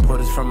you. Put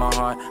this from my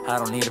heart, I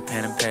don't need a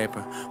pen and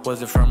paper.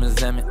 Was it from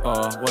resentment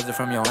or was it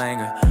from your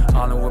anger?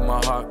 All in with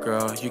my heart,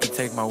 girl, you can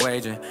take my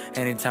wager.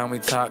 Anytime we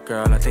talk,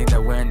 girl, I think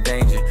that we're in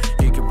danger.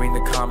 You can bring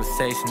the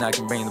conversation, I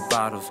can bring the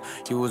bottles.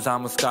 You was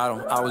on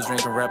Moscato, I was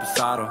drinking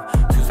Reposado.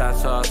 Two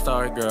sides to our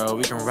story, girl,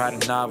 we can write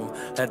a novel.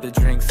 Let the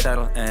drink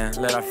settle and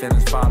let our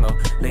feelings follow.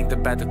 Linked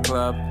up at the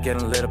club,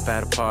 getting lit up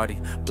at a party.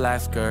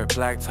 Black skirt,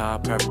 black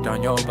top, perfect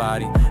on your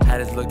body.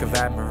 Had this look of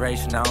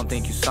admiration, I don't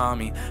think you saw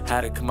me.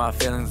 Had to cut my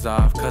feelings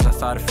off, cause I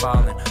started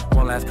falling.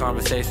 One last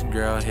conversation,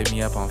 girl, hit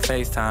me up on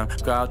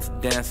FaceTime. Go out to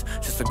dance,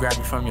 just to grab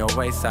me from your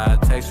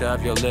wayside. Texture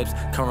of your lips,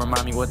 come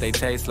remind me what they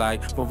taste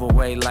like. Move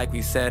away like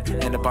we said,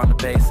 end up on the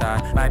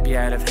bayside. Might be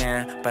out of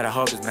hand, but I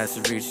hope this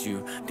message reached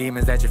you.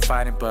 Demons that you're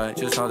fighting, but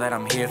just know that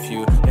I'm here for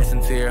you. Listen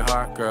to your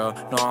heart, girl,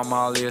 know I'm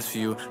all ears for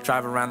you.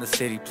 Drive around the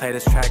city, play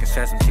this track and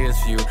shed some tears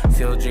for you.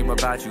 Still dream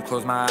about you,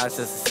 close my eyes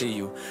just to see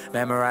you.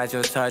 Memorize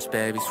your touch,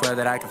 baby, swear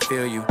that I can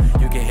feel you.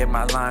 You can hit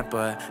my line,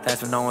 but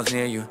that's when no one's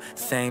near you.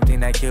 Same thing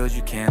that kills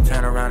you can't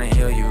turn around and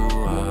heal you.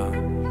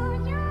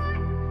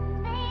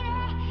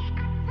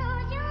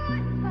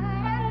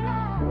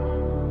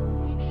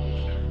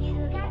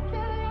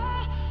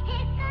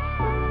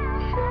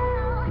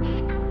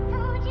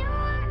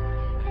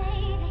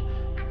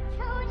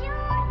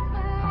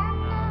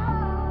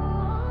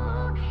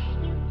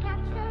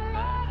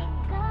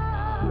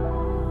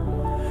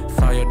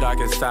 Your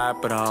darkest side,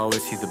 but I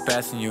always see the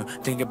best in you.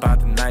 Think about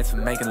the nights of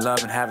making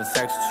love and having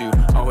sex with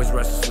you. Always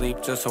rush to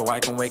sleep just so I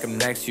can wake up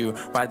next to you.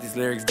 Write these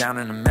lyrics down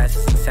in a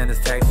message and send this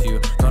text to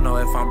you. Don't know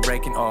if I'm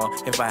breaking or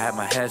if I have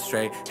my head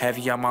straight.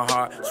 Heavy on my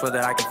heart, swear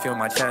that I can feel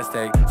my chest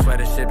ache. Swear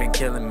this shit been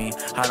killing me,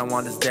 I don't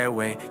want this dead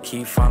weight.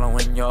 Keep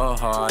following your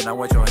heart, not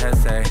what your head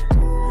say.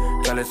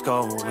 Girl, let's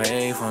go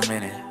away for a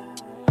minute.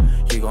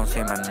 You gon'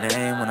 say my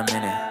name when I'm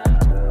in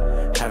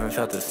it. Haven't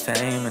felt the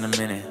same in a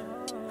minute.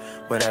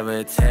 Whatever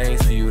it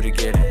takes for you to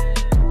get it.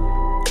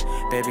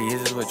 Baby,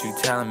 this is what you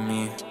telling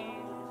me.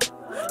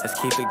 Let's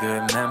keep the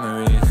good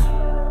memories.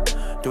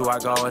 Do I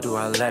go or do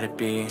I let it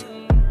be?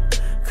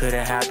 Could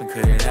it happen,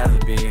 could it ever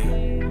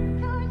be?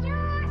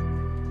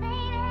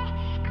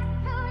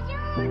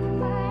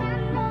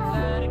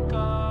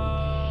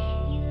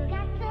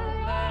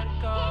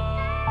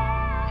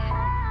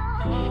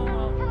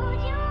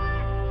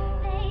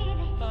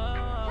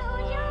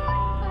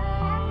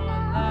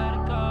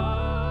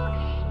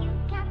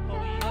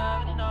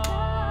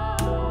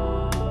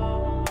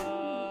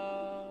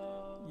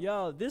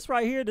 Yo, this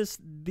right here,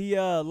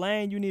 the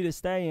lane you need to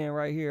stay in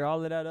right here.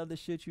 All of that other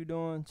shit you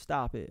doing,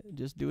 stop it.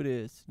 Just do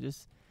this.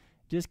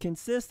 Just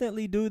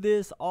consistently do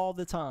this all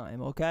the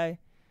time, okay?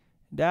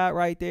 That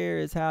right there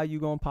is how you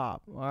gonna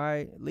pop, all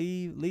right?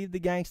 Leave the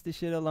gangster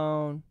shit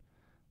alone.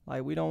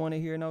 Like, we don't want to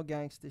hear no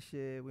gangster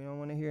shit. We don't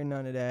want to hear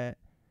none of that.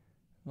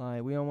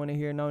 Like, we don't want to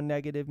hear no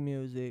negative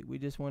music. We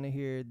just want to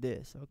hear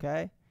this,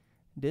 okay?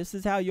 This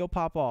is how you'll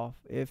pop off.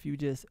 If you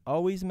just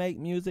always make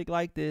music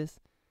like this,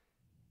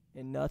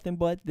 and nothing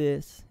but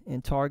this,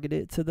 and target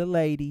it to the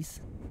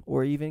ladies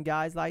or even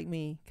guys like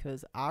me,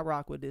 because I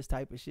rock with this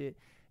type of shit.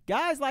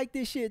 Guys like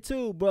this shit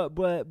too, but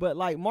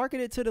like,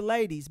 market it to the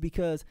ladies,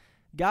 because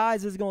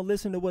guys is gonna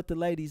listen to what the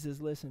ladies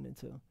is listening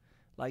to.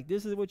 Like,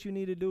 this is what you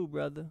need to do,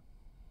 brother.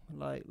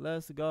 Like,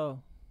 let's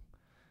go.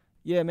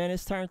 Yeah, man,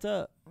 it's turned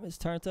up. It's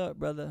turned up,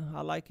 brother.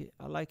 I like it.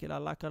 I like it. I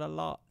like it a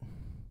lot.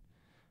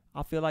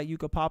 I feel like you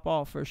could pop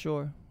off for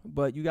sure,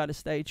 but you got to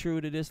stay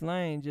true to this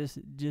lane. Just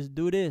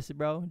do this,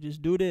 bro.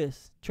 Just do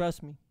this.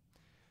 Trust me.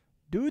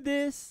 Do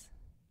this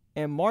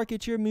and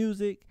market your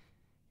music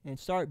and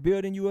start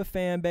building you a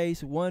fan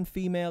base, one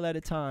female at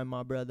a time,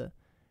 my brother.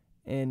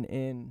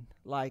 And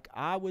like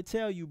I would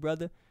tell you,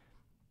 brother,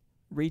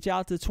 reach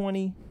out to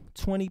 20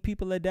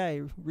 people a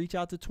day. Reach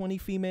out to 20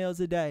 females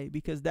a day,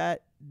 because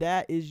that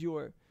is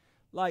your,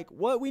 like,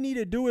 what we need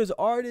to do as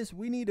artists,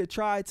 we need to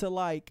try to,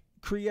 like,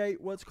 create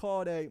what's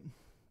called a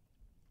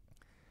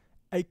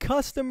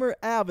customer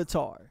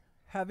avatar.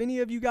 Have any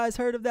of you guys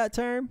heard of that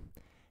term?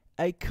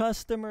 A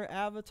customer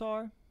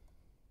avatar?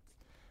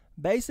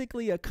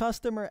 Basically, a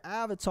customer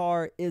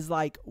avatar is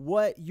like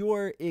what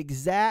your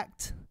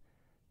exact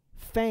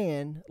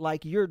fan,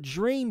 like your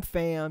dream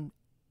fan,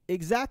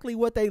 exactly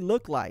what they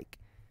look like.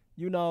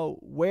 You know,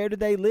 where do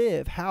they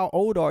live? How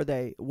old are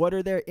they? What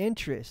are their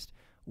interests?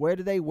 Where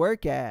do they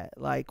work at?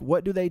 Like,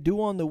 what do they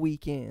do on the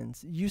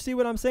weekends? You see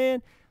what I'm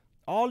saying?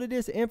 All of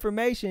this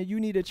information you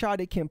need to try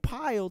to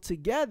compile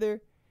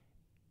together,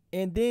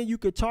 and then you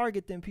could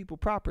target them people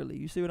properly.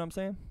 You see what I'm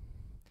saying?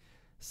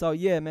 So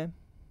yeah, man,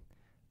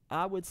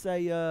 I would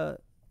say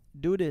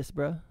do this,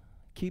 bro.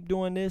 Keep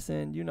doing this,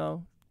 and you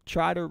know,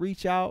 try to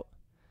reach out.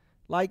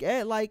 Like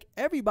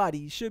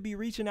everybody should be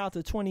reaching out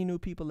to 20 new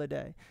people a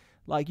day.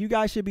 Like, you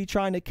guys should be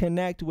trying to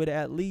connect with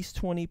at least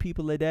 20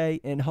 people a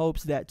day in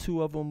hopes that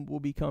 2 of them will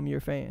become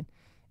your fan.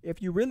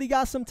 If you really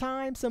got some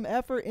time, some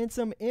effort, and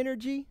some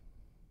energy,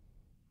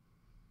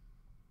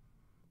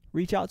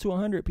 reach out to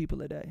 100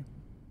 people a day.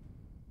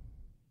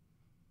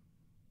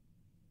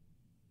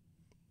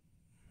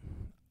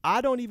 I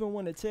don't even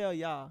want to tell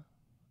y'all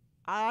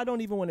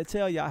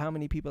how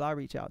many people I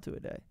reach out to a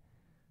day.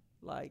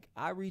 Like,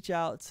 I reach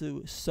out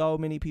to so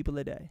many people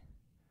a day.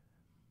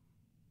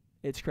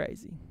 It's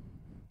crazy.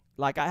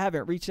 Like, I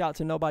haven't reached out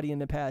to nobody in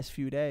the past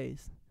few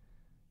days.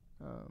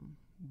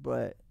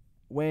 But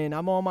when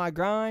I'm on my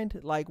grind,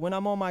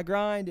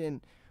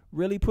 and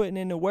really putting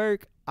in the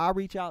work, I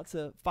reach out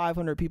to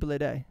 500 people a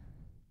day,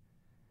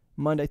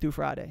 Monday through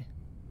Friday.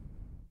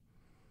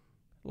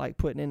 Like,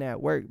 putting in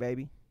that work,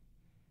 baby.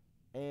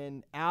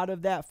 And out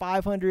of that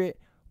 500,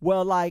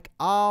 well, like,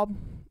 I'll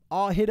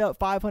hit up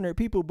 500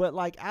 people, but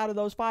like, out of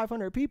those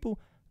 500 people,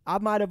 I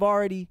might have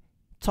already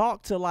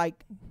talked to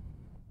like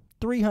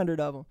 300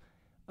 of them.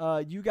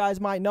 You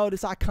guys might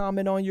notice I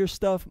comment on your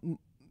stuff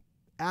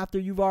after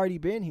you've already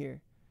been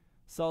here.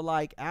 So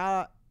like,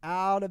 out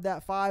of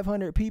that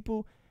 500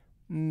 people,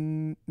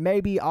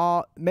 maybe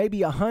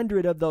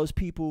 100 of those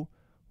people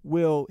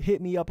will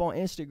hit me up on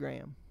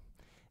Instagram.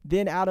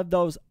 Then out of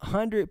those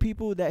 100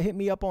 people that hit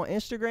me up on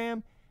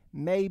Instagram,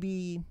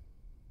 maybe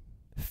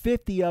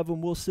 50 of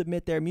them will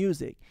submit their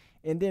music.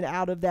 And then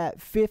out of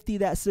that 50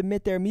 that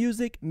submit their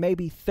music,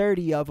 maybe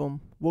 30 of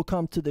them will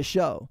come to the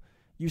show.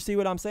 You see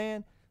what I'm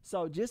saying?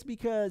 So just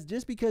because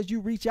you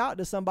reach out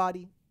to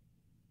somebody,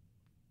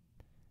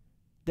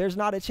 there's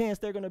not a chance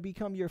they're going to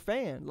become your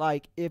fan.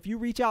 Like, if you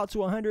reach out to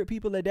 100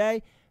 people a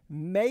day,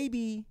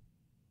 maybe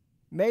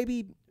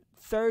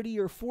 30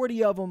 or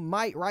 40 of them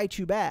might write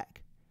you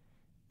back.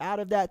 Out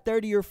of that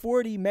 30 or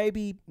 40,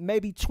 maybe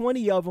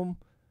 20 of them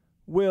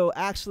will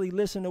actually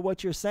listen to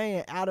what you're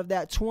saying. Out of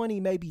that 20,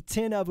 maybe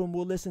 10 of them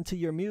will listen to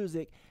your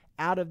music.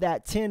 Out of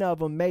that 10 of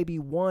them, maybe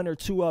 1 or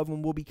 2 of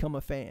them will become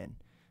a fan.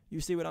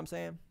 You see what I'm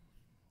saying?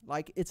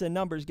 Like, it's a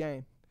numbers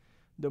game.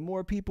 The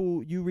more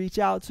people you reach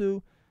out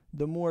to,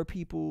 the more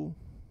people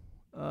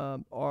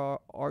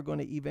are going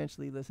to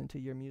eventually listen to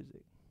your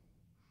music.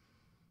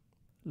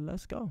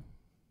 Let's go.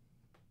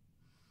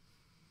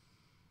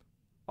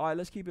 All right,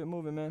 let's keep it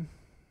moving, man.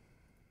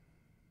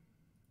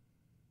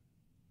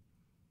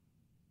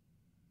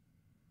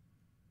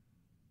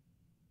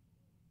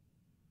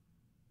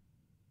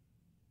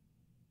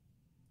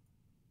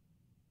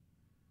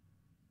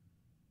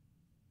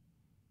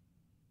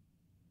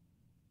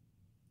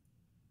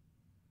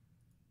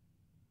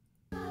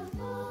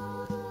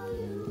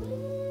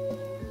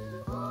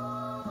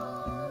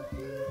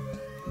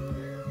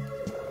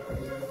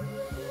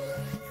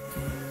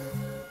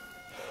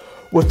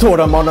 Was taught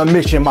I'm on a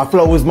mission, my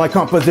flow is my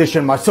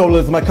composition, my soul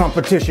is my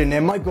competition,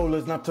 and my goal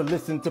is not to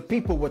listen to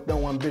people with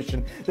no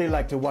ambition. They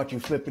like to watch you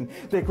slipping,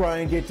 they cry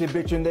and get to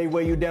bitching, they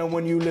weigh you down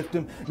when you lift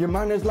them. Your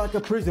mind is like a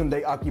prison,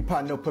 they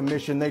occupy no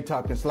permission, they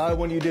talk and slide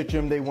when you ditch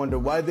them, they wonder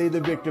why they the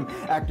victim,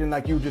 acting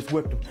like you just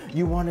whipped them.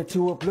 You wanted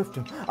to uplift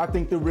them. I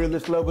think the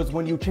realest love is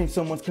when you change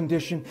someone's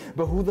condition,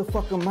 but who the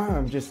fuck am I?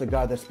 I'm just a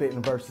guy that's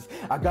spitting verses.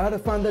 I gotta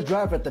find the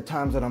drive at the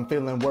times that I'm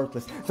feeling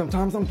worthless.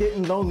 Sometimes I'm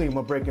getting lonely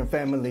when breaking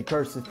family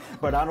curses,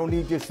 but I don't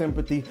need your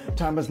sympathy.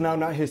 Time is now,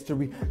 not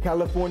history.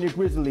 California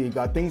Grizzly,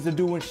 got things to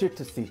do and shit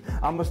to see.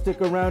 I'ma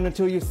stick around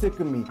until you're sick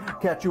of me.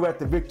 Catch you at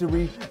the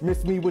victory,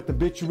 miss me with the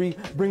bitchery.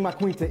 Bring my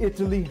queen to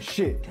Italy,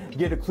 shit.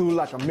 Get a clue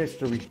like a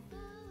mystery.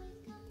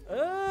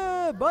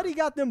 Buddy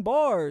got them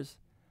bars.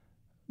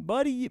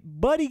 Buddy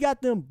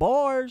got them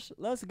bars.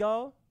 Let's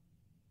go.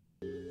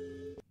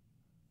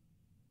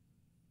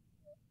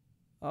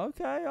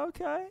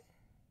 Okay.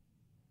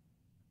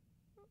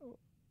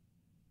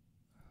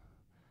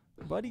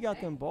 Buddy got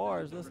them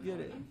bars. Let's get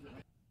it.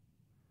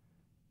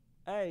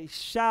 Hey,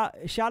 shout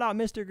out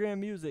Mr.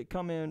 Grand Music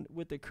coming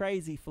with the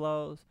crazy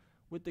flows.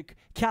 With the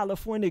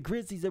California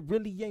Grizzlies that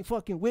really ain't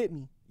fucking with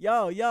me.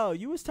 Yo,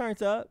 you was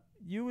turned up.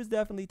 You was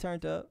definitely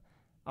turned up.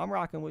 I'm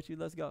rocking with you.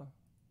 Let's go.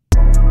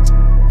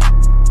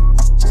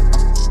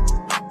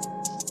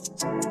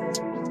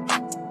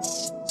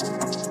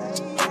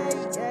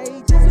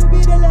 Hey, this will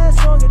be the last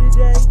song of the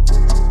day.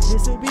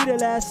 This will be the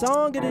last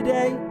song of the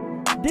day.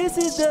 This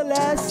is the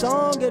last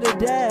song of the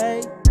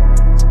day.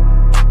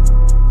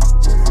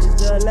 This is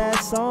the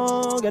last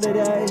song of the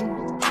day.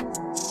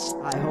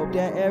 I hope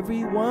that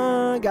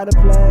everyone got to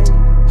play.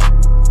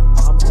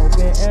 I'm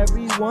hoping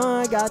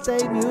everyone got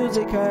their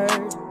music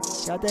heard.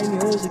 Got their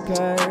music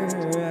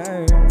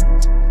heard.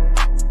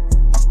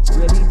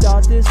 Really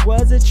thought this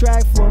was a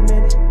track for a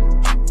minute,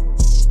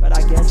 but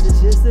I guess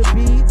it's just a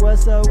beat.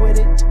 What's up with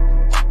it?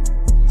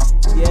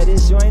 Yeah,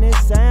 this joint is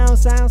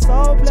sounds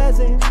so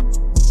pleasant.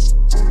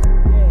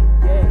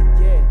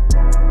 Yeah.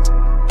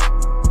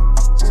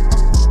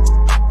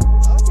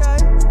 Okay.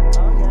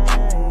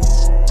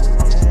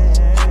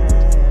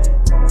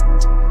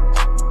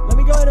 Let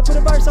me go ahead and put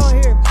a verse on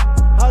here.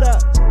 Hold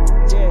up.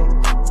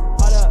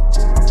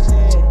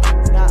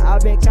 Now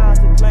I've been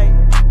contemplating.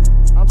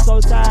 I'm so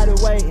tired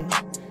of waiting.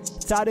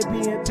 Tired of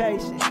being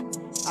patient.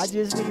 I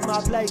just need my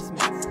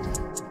placements.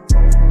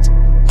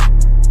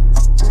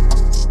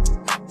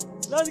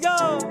 Let's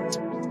go.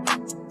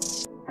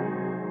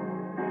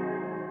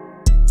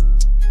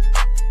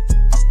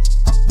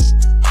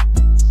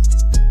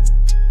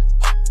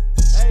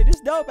 Hey,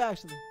 this dope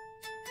actually.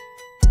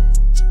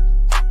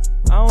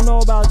 I don't know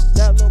about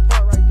that little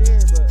part right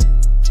there, but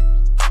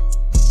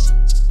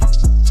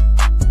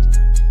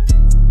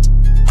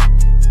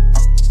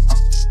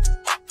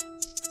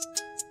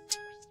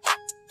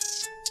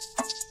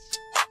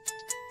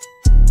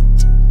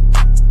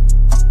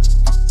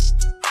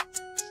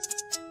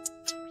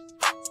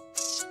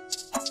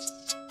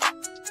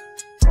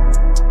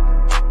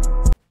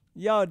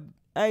yo,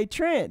 hey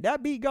Trent,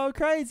 that beat go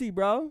crazy,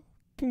 bro.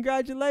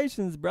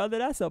 Congratulations, brother.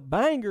 That's a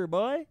banger,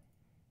 boy.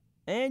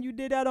 And you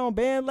did that on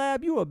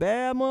BandLab. You a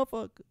bad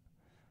motherfucker.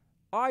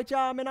 All right,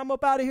 y'all, man. I'm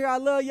up out of here. I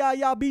love y'all.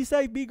 Y'all be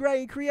safe, be great,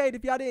 and create.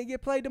 If y'all didn't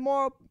get played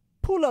tomorrow,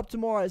 pull up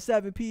tomorrow at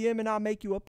 7 p.m. and I'll make you a